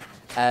now.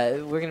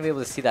 We're gonna be able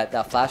to see that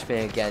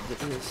flashbang again.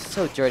 It's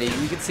so dirty.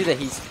 You can see that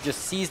he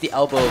just sees the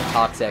elbow of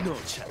Toxic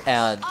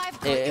and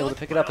able to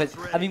pick it up.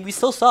 I mean, we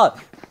still saw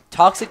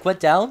Toxic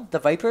went down, the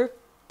Viper,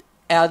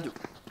 and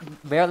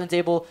Maryland's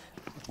able,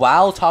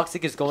 while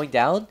Toxic is going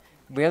down,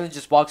 Maryland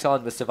just walks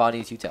on with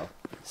Savani's Util.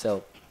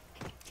 So,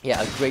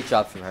 yeah, a great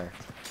job from her.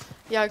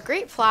 Yeah,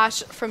 great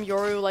flash from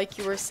Yoru, like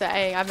you were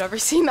saying. I've never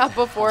seen that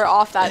before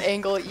off that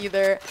angle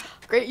either.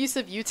 Great use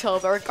of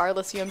Util, but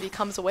regardless, UMD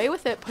comes away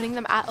with it, putting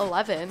them at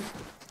 11.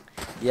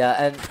 Yeah,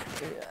 and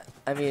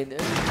I mean,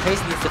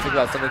 Pace needs to figure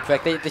out something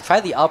correct. They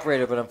tried the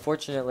operator, but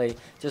unfortunately,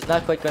 just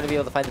not quite going to be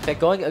able to find the pick.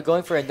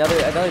 Going for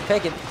another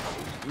pick, and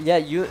yeah,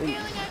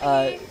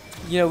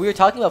 you know, we were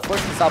talking about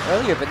forcing stop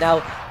earlier, but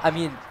now, I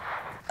mean,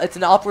 it's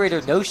an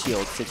operator no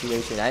shield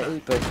situation.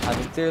 But I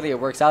mean, clearly it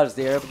works out as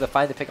they're able to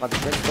find the pick on the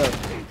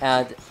Brimstone,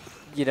 and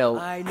you know,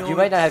 you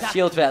might not have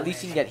shields, but at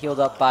least you can get healed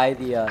up by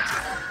the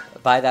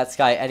by that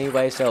Skye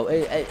anyway. So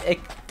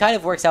it kind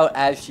of works out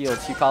as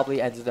shields. She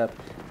probably ended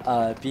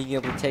up being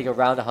able to take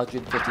around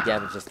 150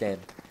 damage this game,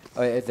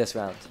 or this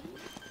round.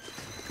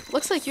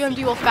 Looks like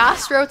UMD will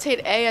fast rotate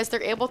A as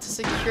they're able to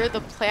secure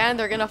the plan.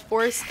 They're going to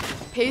force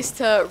Pace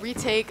to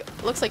retake.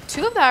 Looks like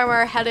 2 of them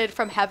are headed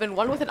from Heaven,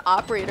 one with an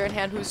operator in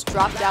hand who's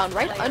dropped down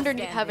right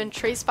underneath Heaven.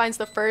 Trace finds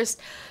the first.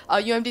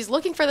 UMD's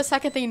looking for the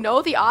second. They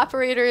know the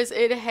operator is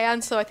in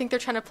hand, so I think they're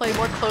trying to play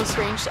more close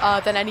range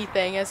than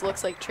anything, as it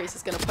looks like Trace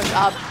is going to push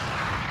up.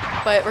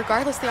 But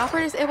regardless, the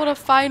operator is able to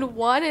find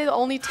one. It's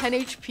only 10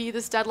 HP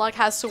this Deadlock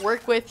has to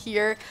work with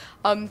here.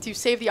 Do you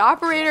save the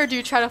operator? Do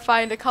you try to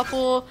find a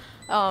couple?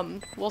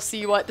 We'll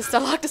see what this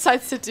Deadlock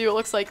decides to do. It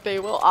looks like they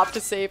will opt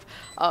to save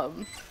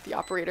the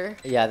operator.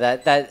 Yeah,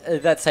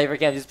 that Cypher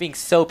cam just being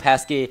so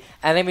pesky.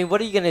 And I mean,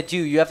 what are you gonna do?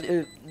 You have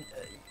to,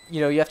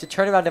 you have to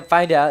turn around and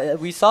find out.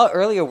 We saw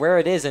earlier where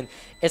it is, and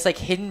it's like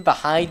hidden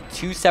behind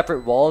 2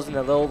 separate walls in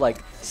a little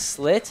like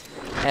slit.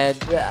 And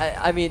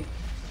I mean,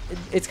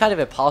 it's kind of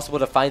impossible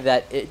to find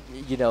that.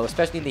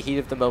 Especially in the heat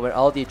of the moment,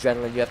 all the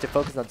adrenaline. You have to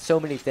focus on so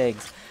many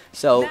things.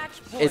 So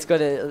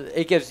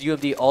it gives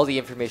UMD all the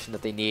information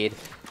that they need,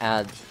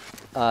 and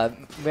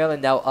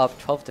Maryland now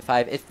up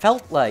 12-5. It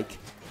felt like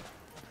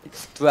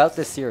throughout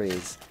the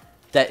series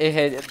that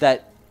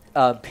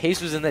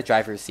Pace was in the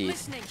driver's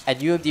seat, and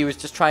UMD was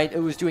just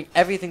doing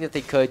everything that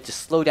they could to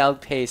slow down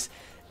Pace,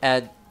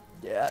 and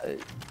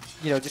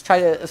just try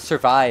to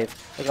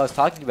survive, like I was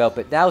talking about.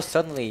 But now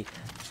suddenly,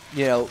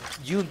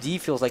 UMD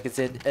feels like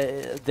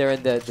they're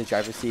in the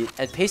driver's seat,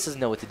 and Pace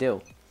doesn't know what to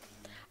do.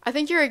 I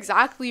think you're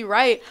exactly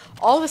right.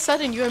 All of a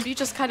sudden, UMD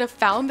just kind of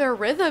found their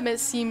rhythm, it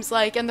seems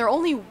like, and they're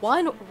only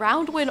 1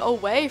 round win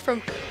away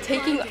from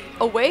taking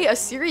away a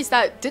series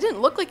that didn't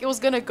look like it was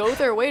going to go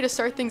their way to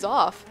start things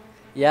off.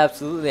 Yeah,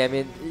 absolutely. I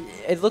mean,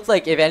 it looked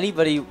like if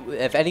anybody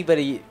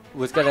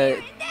was going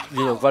to,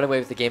 run away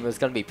with the game, it was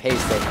going to be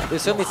Pace. So it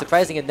was certainly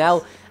surprising, and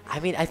now, I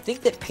mean, I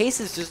think that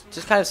Pace is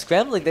just kind of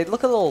scrambling. They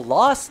look a little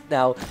lost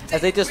now as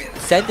they just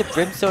send the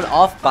Brimstone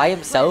off by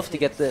himself to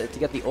get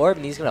the orb,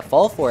 and he's gonna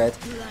fall for it.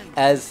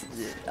 As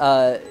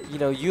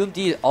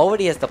UMD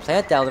already has the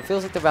plant down. It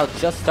feels like the round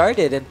just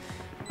started, and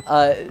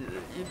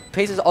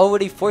Pace is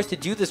already forced to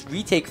do this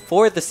retake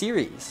for the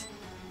series.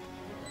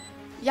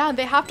 Yeah, and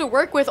they have to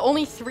work with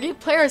only 3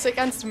 players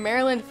against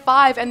Maryland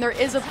 5, and there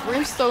is a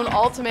Brimstone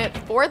ultimate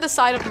for the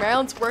side of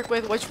Maryland to work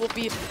with, which will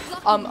be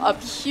a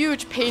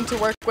huge pain to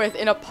work with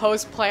in a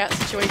post-plant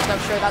situation. I'm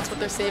sure that's what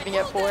they're saving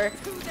it for.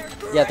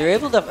 Yeah, they're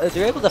able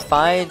to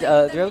find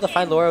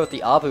Laura with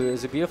the Abu. It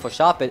was a beautiful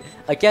shot, but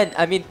again,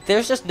 I mean,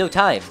 there's just no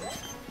time.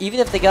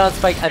 Even if they get on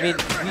spike, I mean,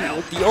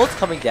 the ult's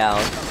coming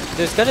down.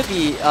 There's gonna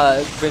be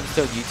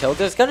Brimstone util.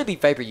 There's gonna be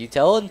Viper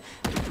util, and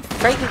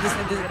frankly,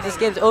 this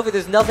game's over.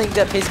 There's nothing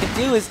that Pace can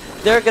do.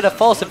 They're gonna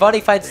fall.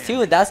 Savani finds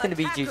 2, and that's gonna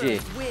be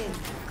GG.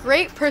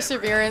 Great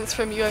perseverance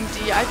from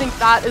UMD. I think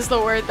that is the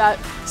word that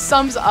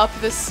sums up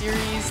this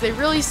series. They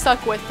really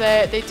stuck with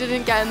it. They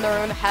didn't get in their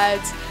own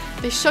heads.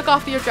 They shook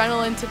off the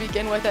adrenaline to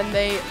begin with, and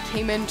they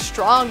came in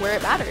strong where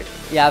it mattered.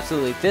 Yeah,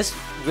 absolutely. This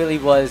really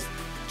was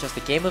just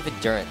a game of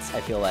endurance,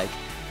 I feel like.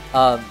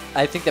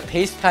 I think that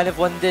Pace kind of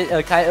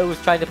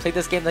was trying to play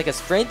this game like a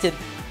sprint, and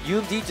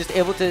UMD just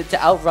able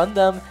to outrun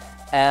them,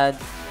 and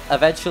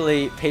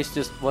eventually Pace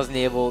just wasn't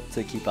able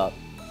to keep up.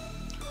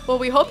 Well,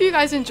 we hope you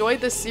guys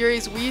enjoyed this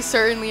series. We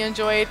certainly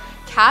enjoyed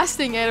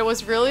casting it. It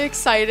was really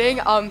exciting.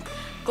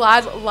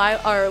 Glad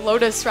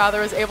Lotus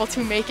was able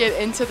to make it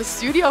into the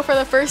studio for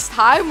the first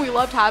time. We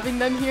loved having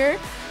them here.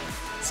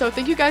 So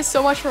thank you guys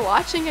so much for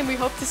watching, and we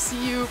hope to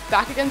see you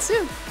back again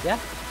soon. Yeah.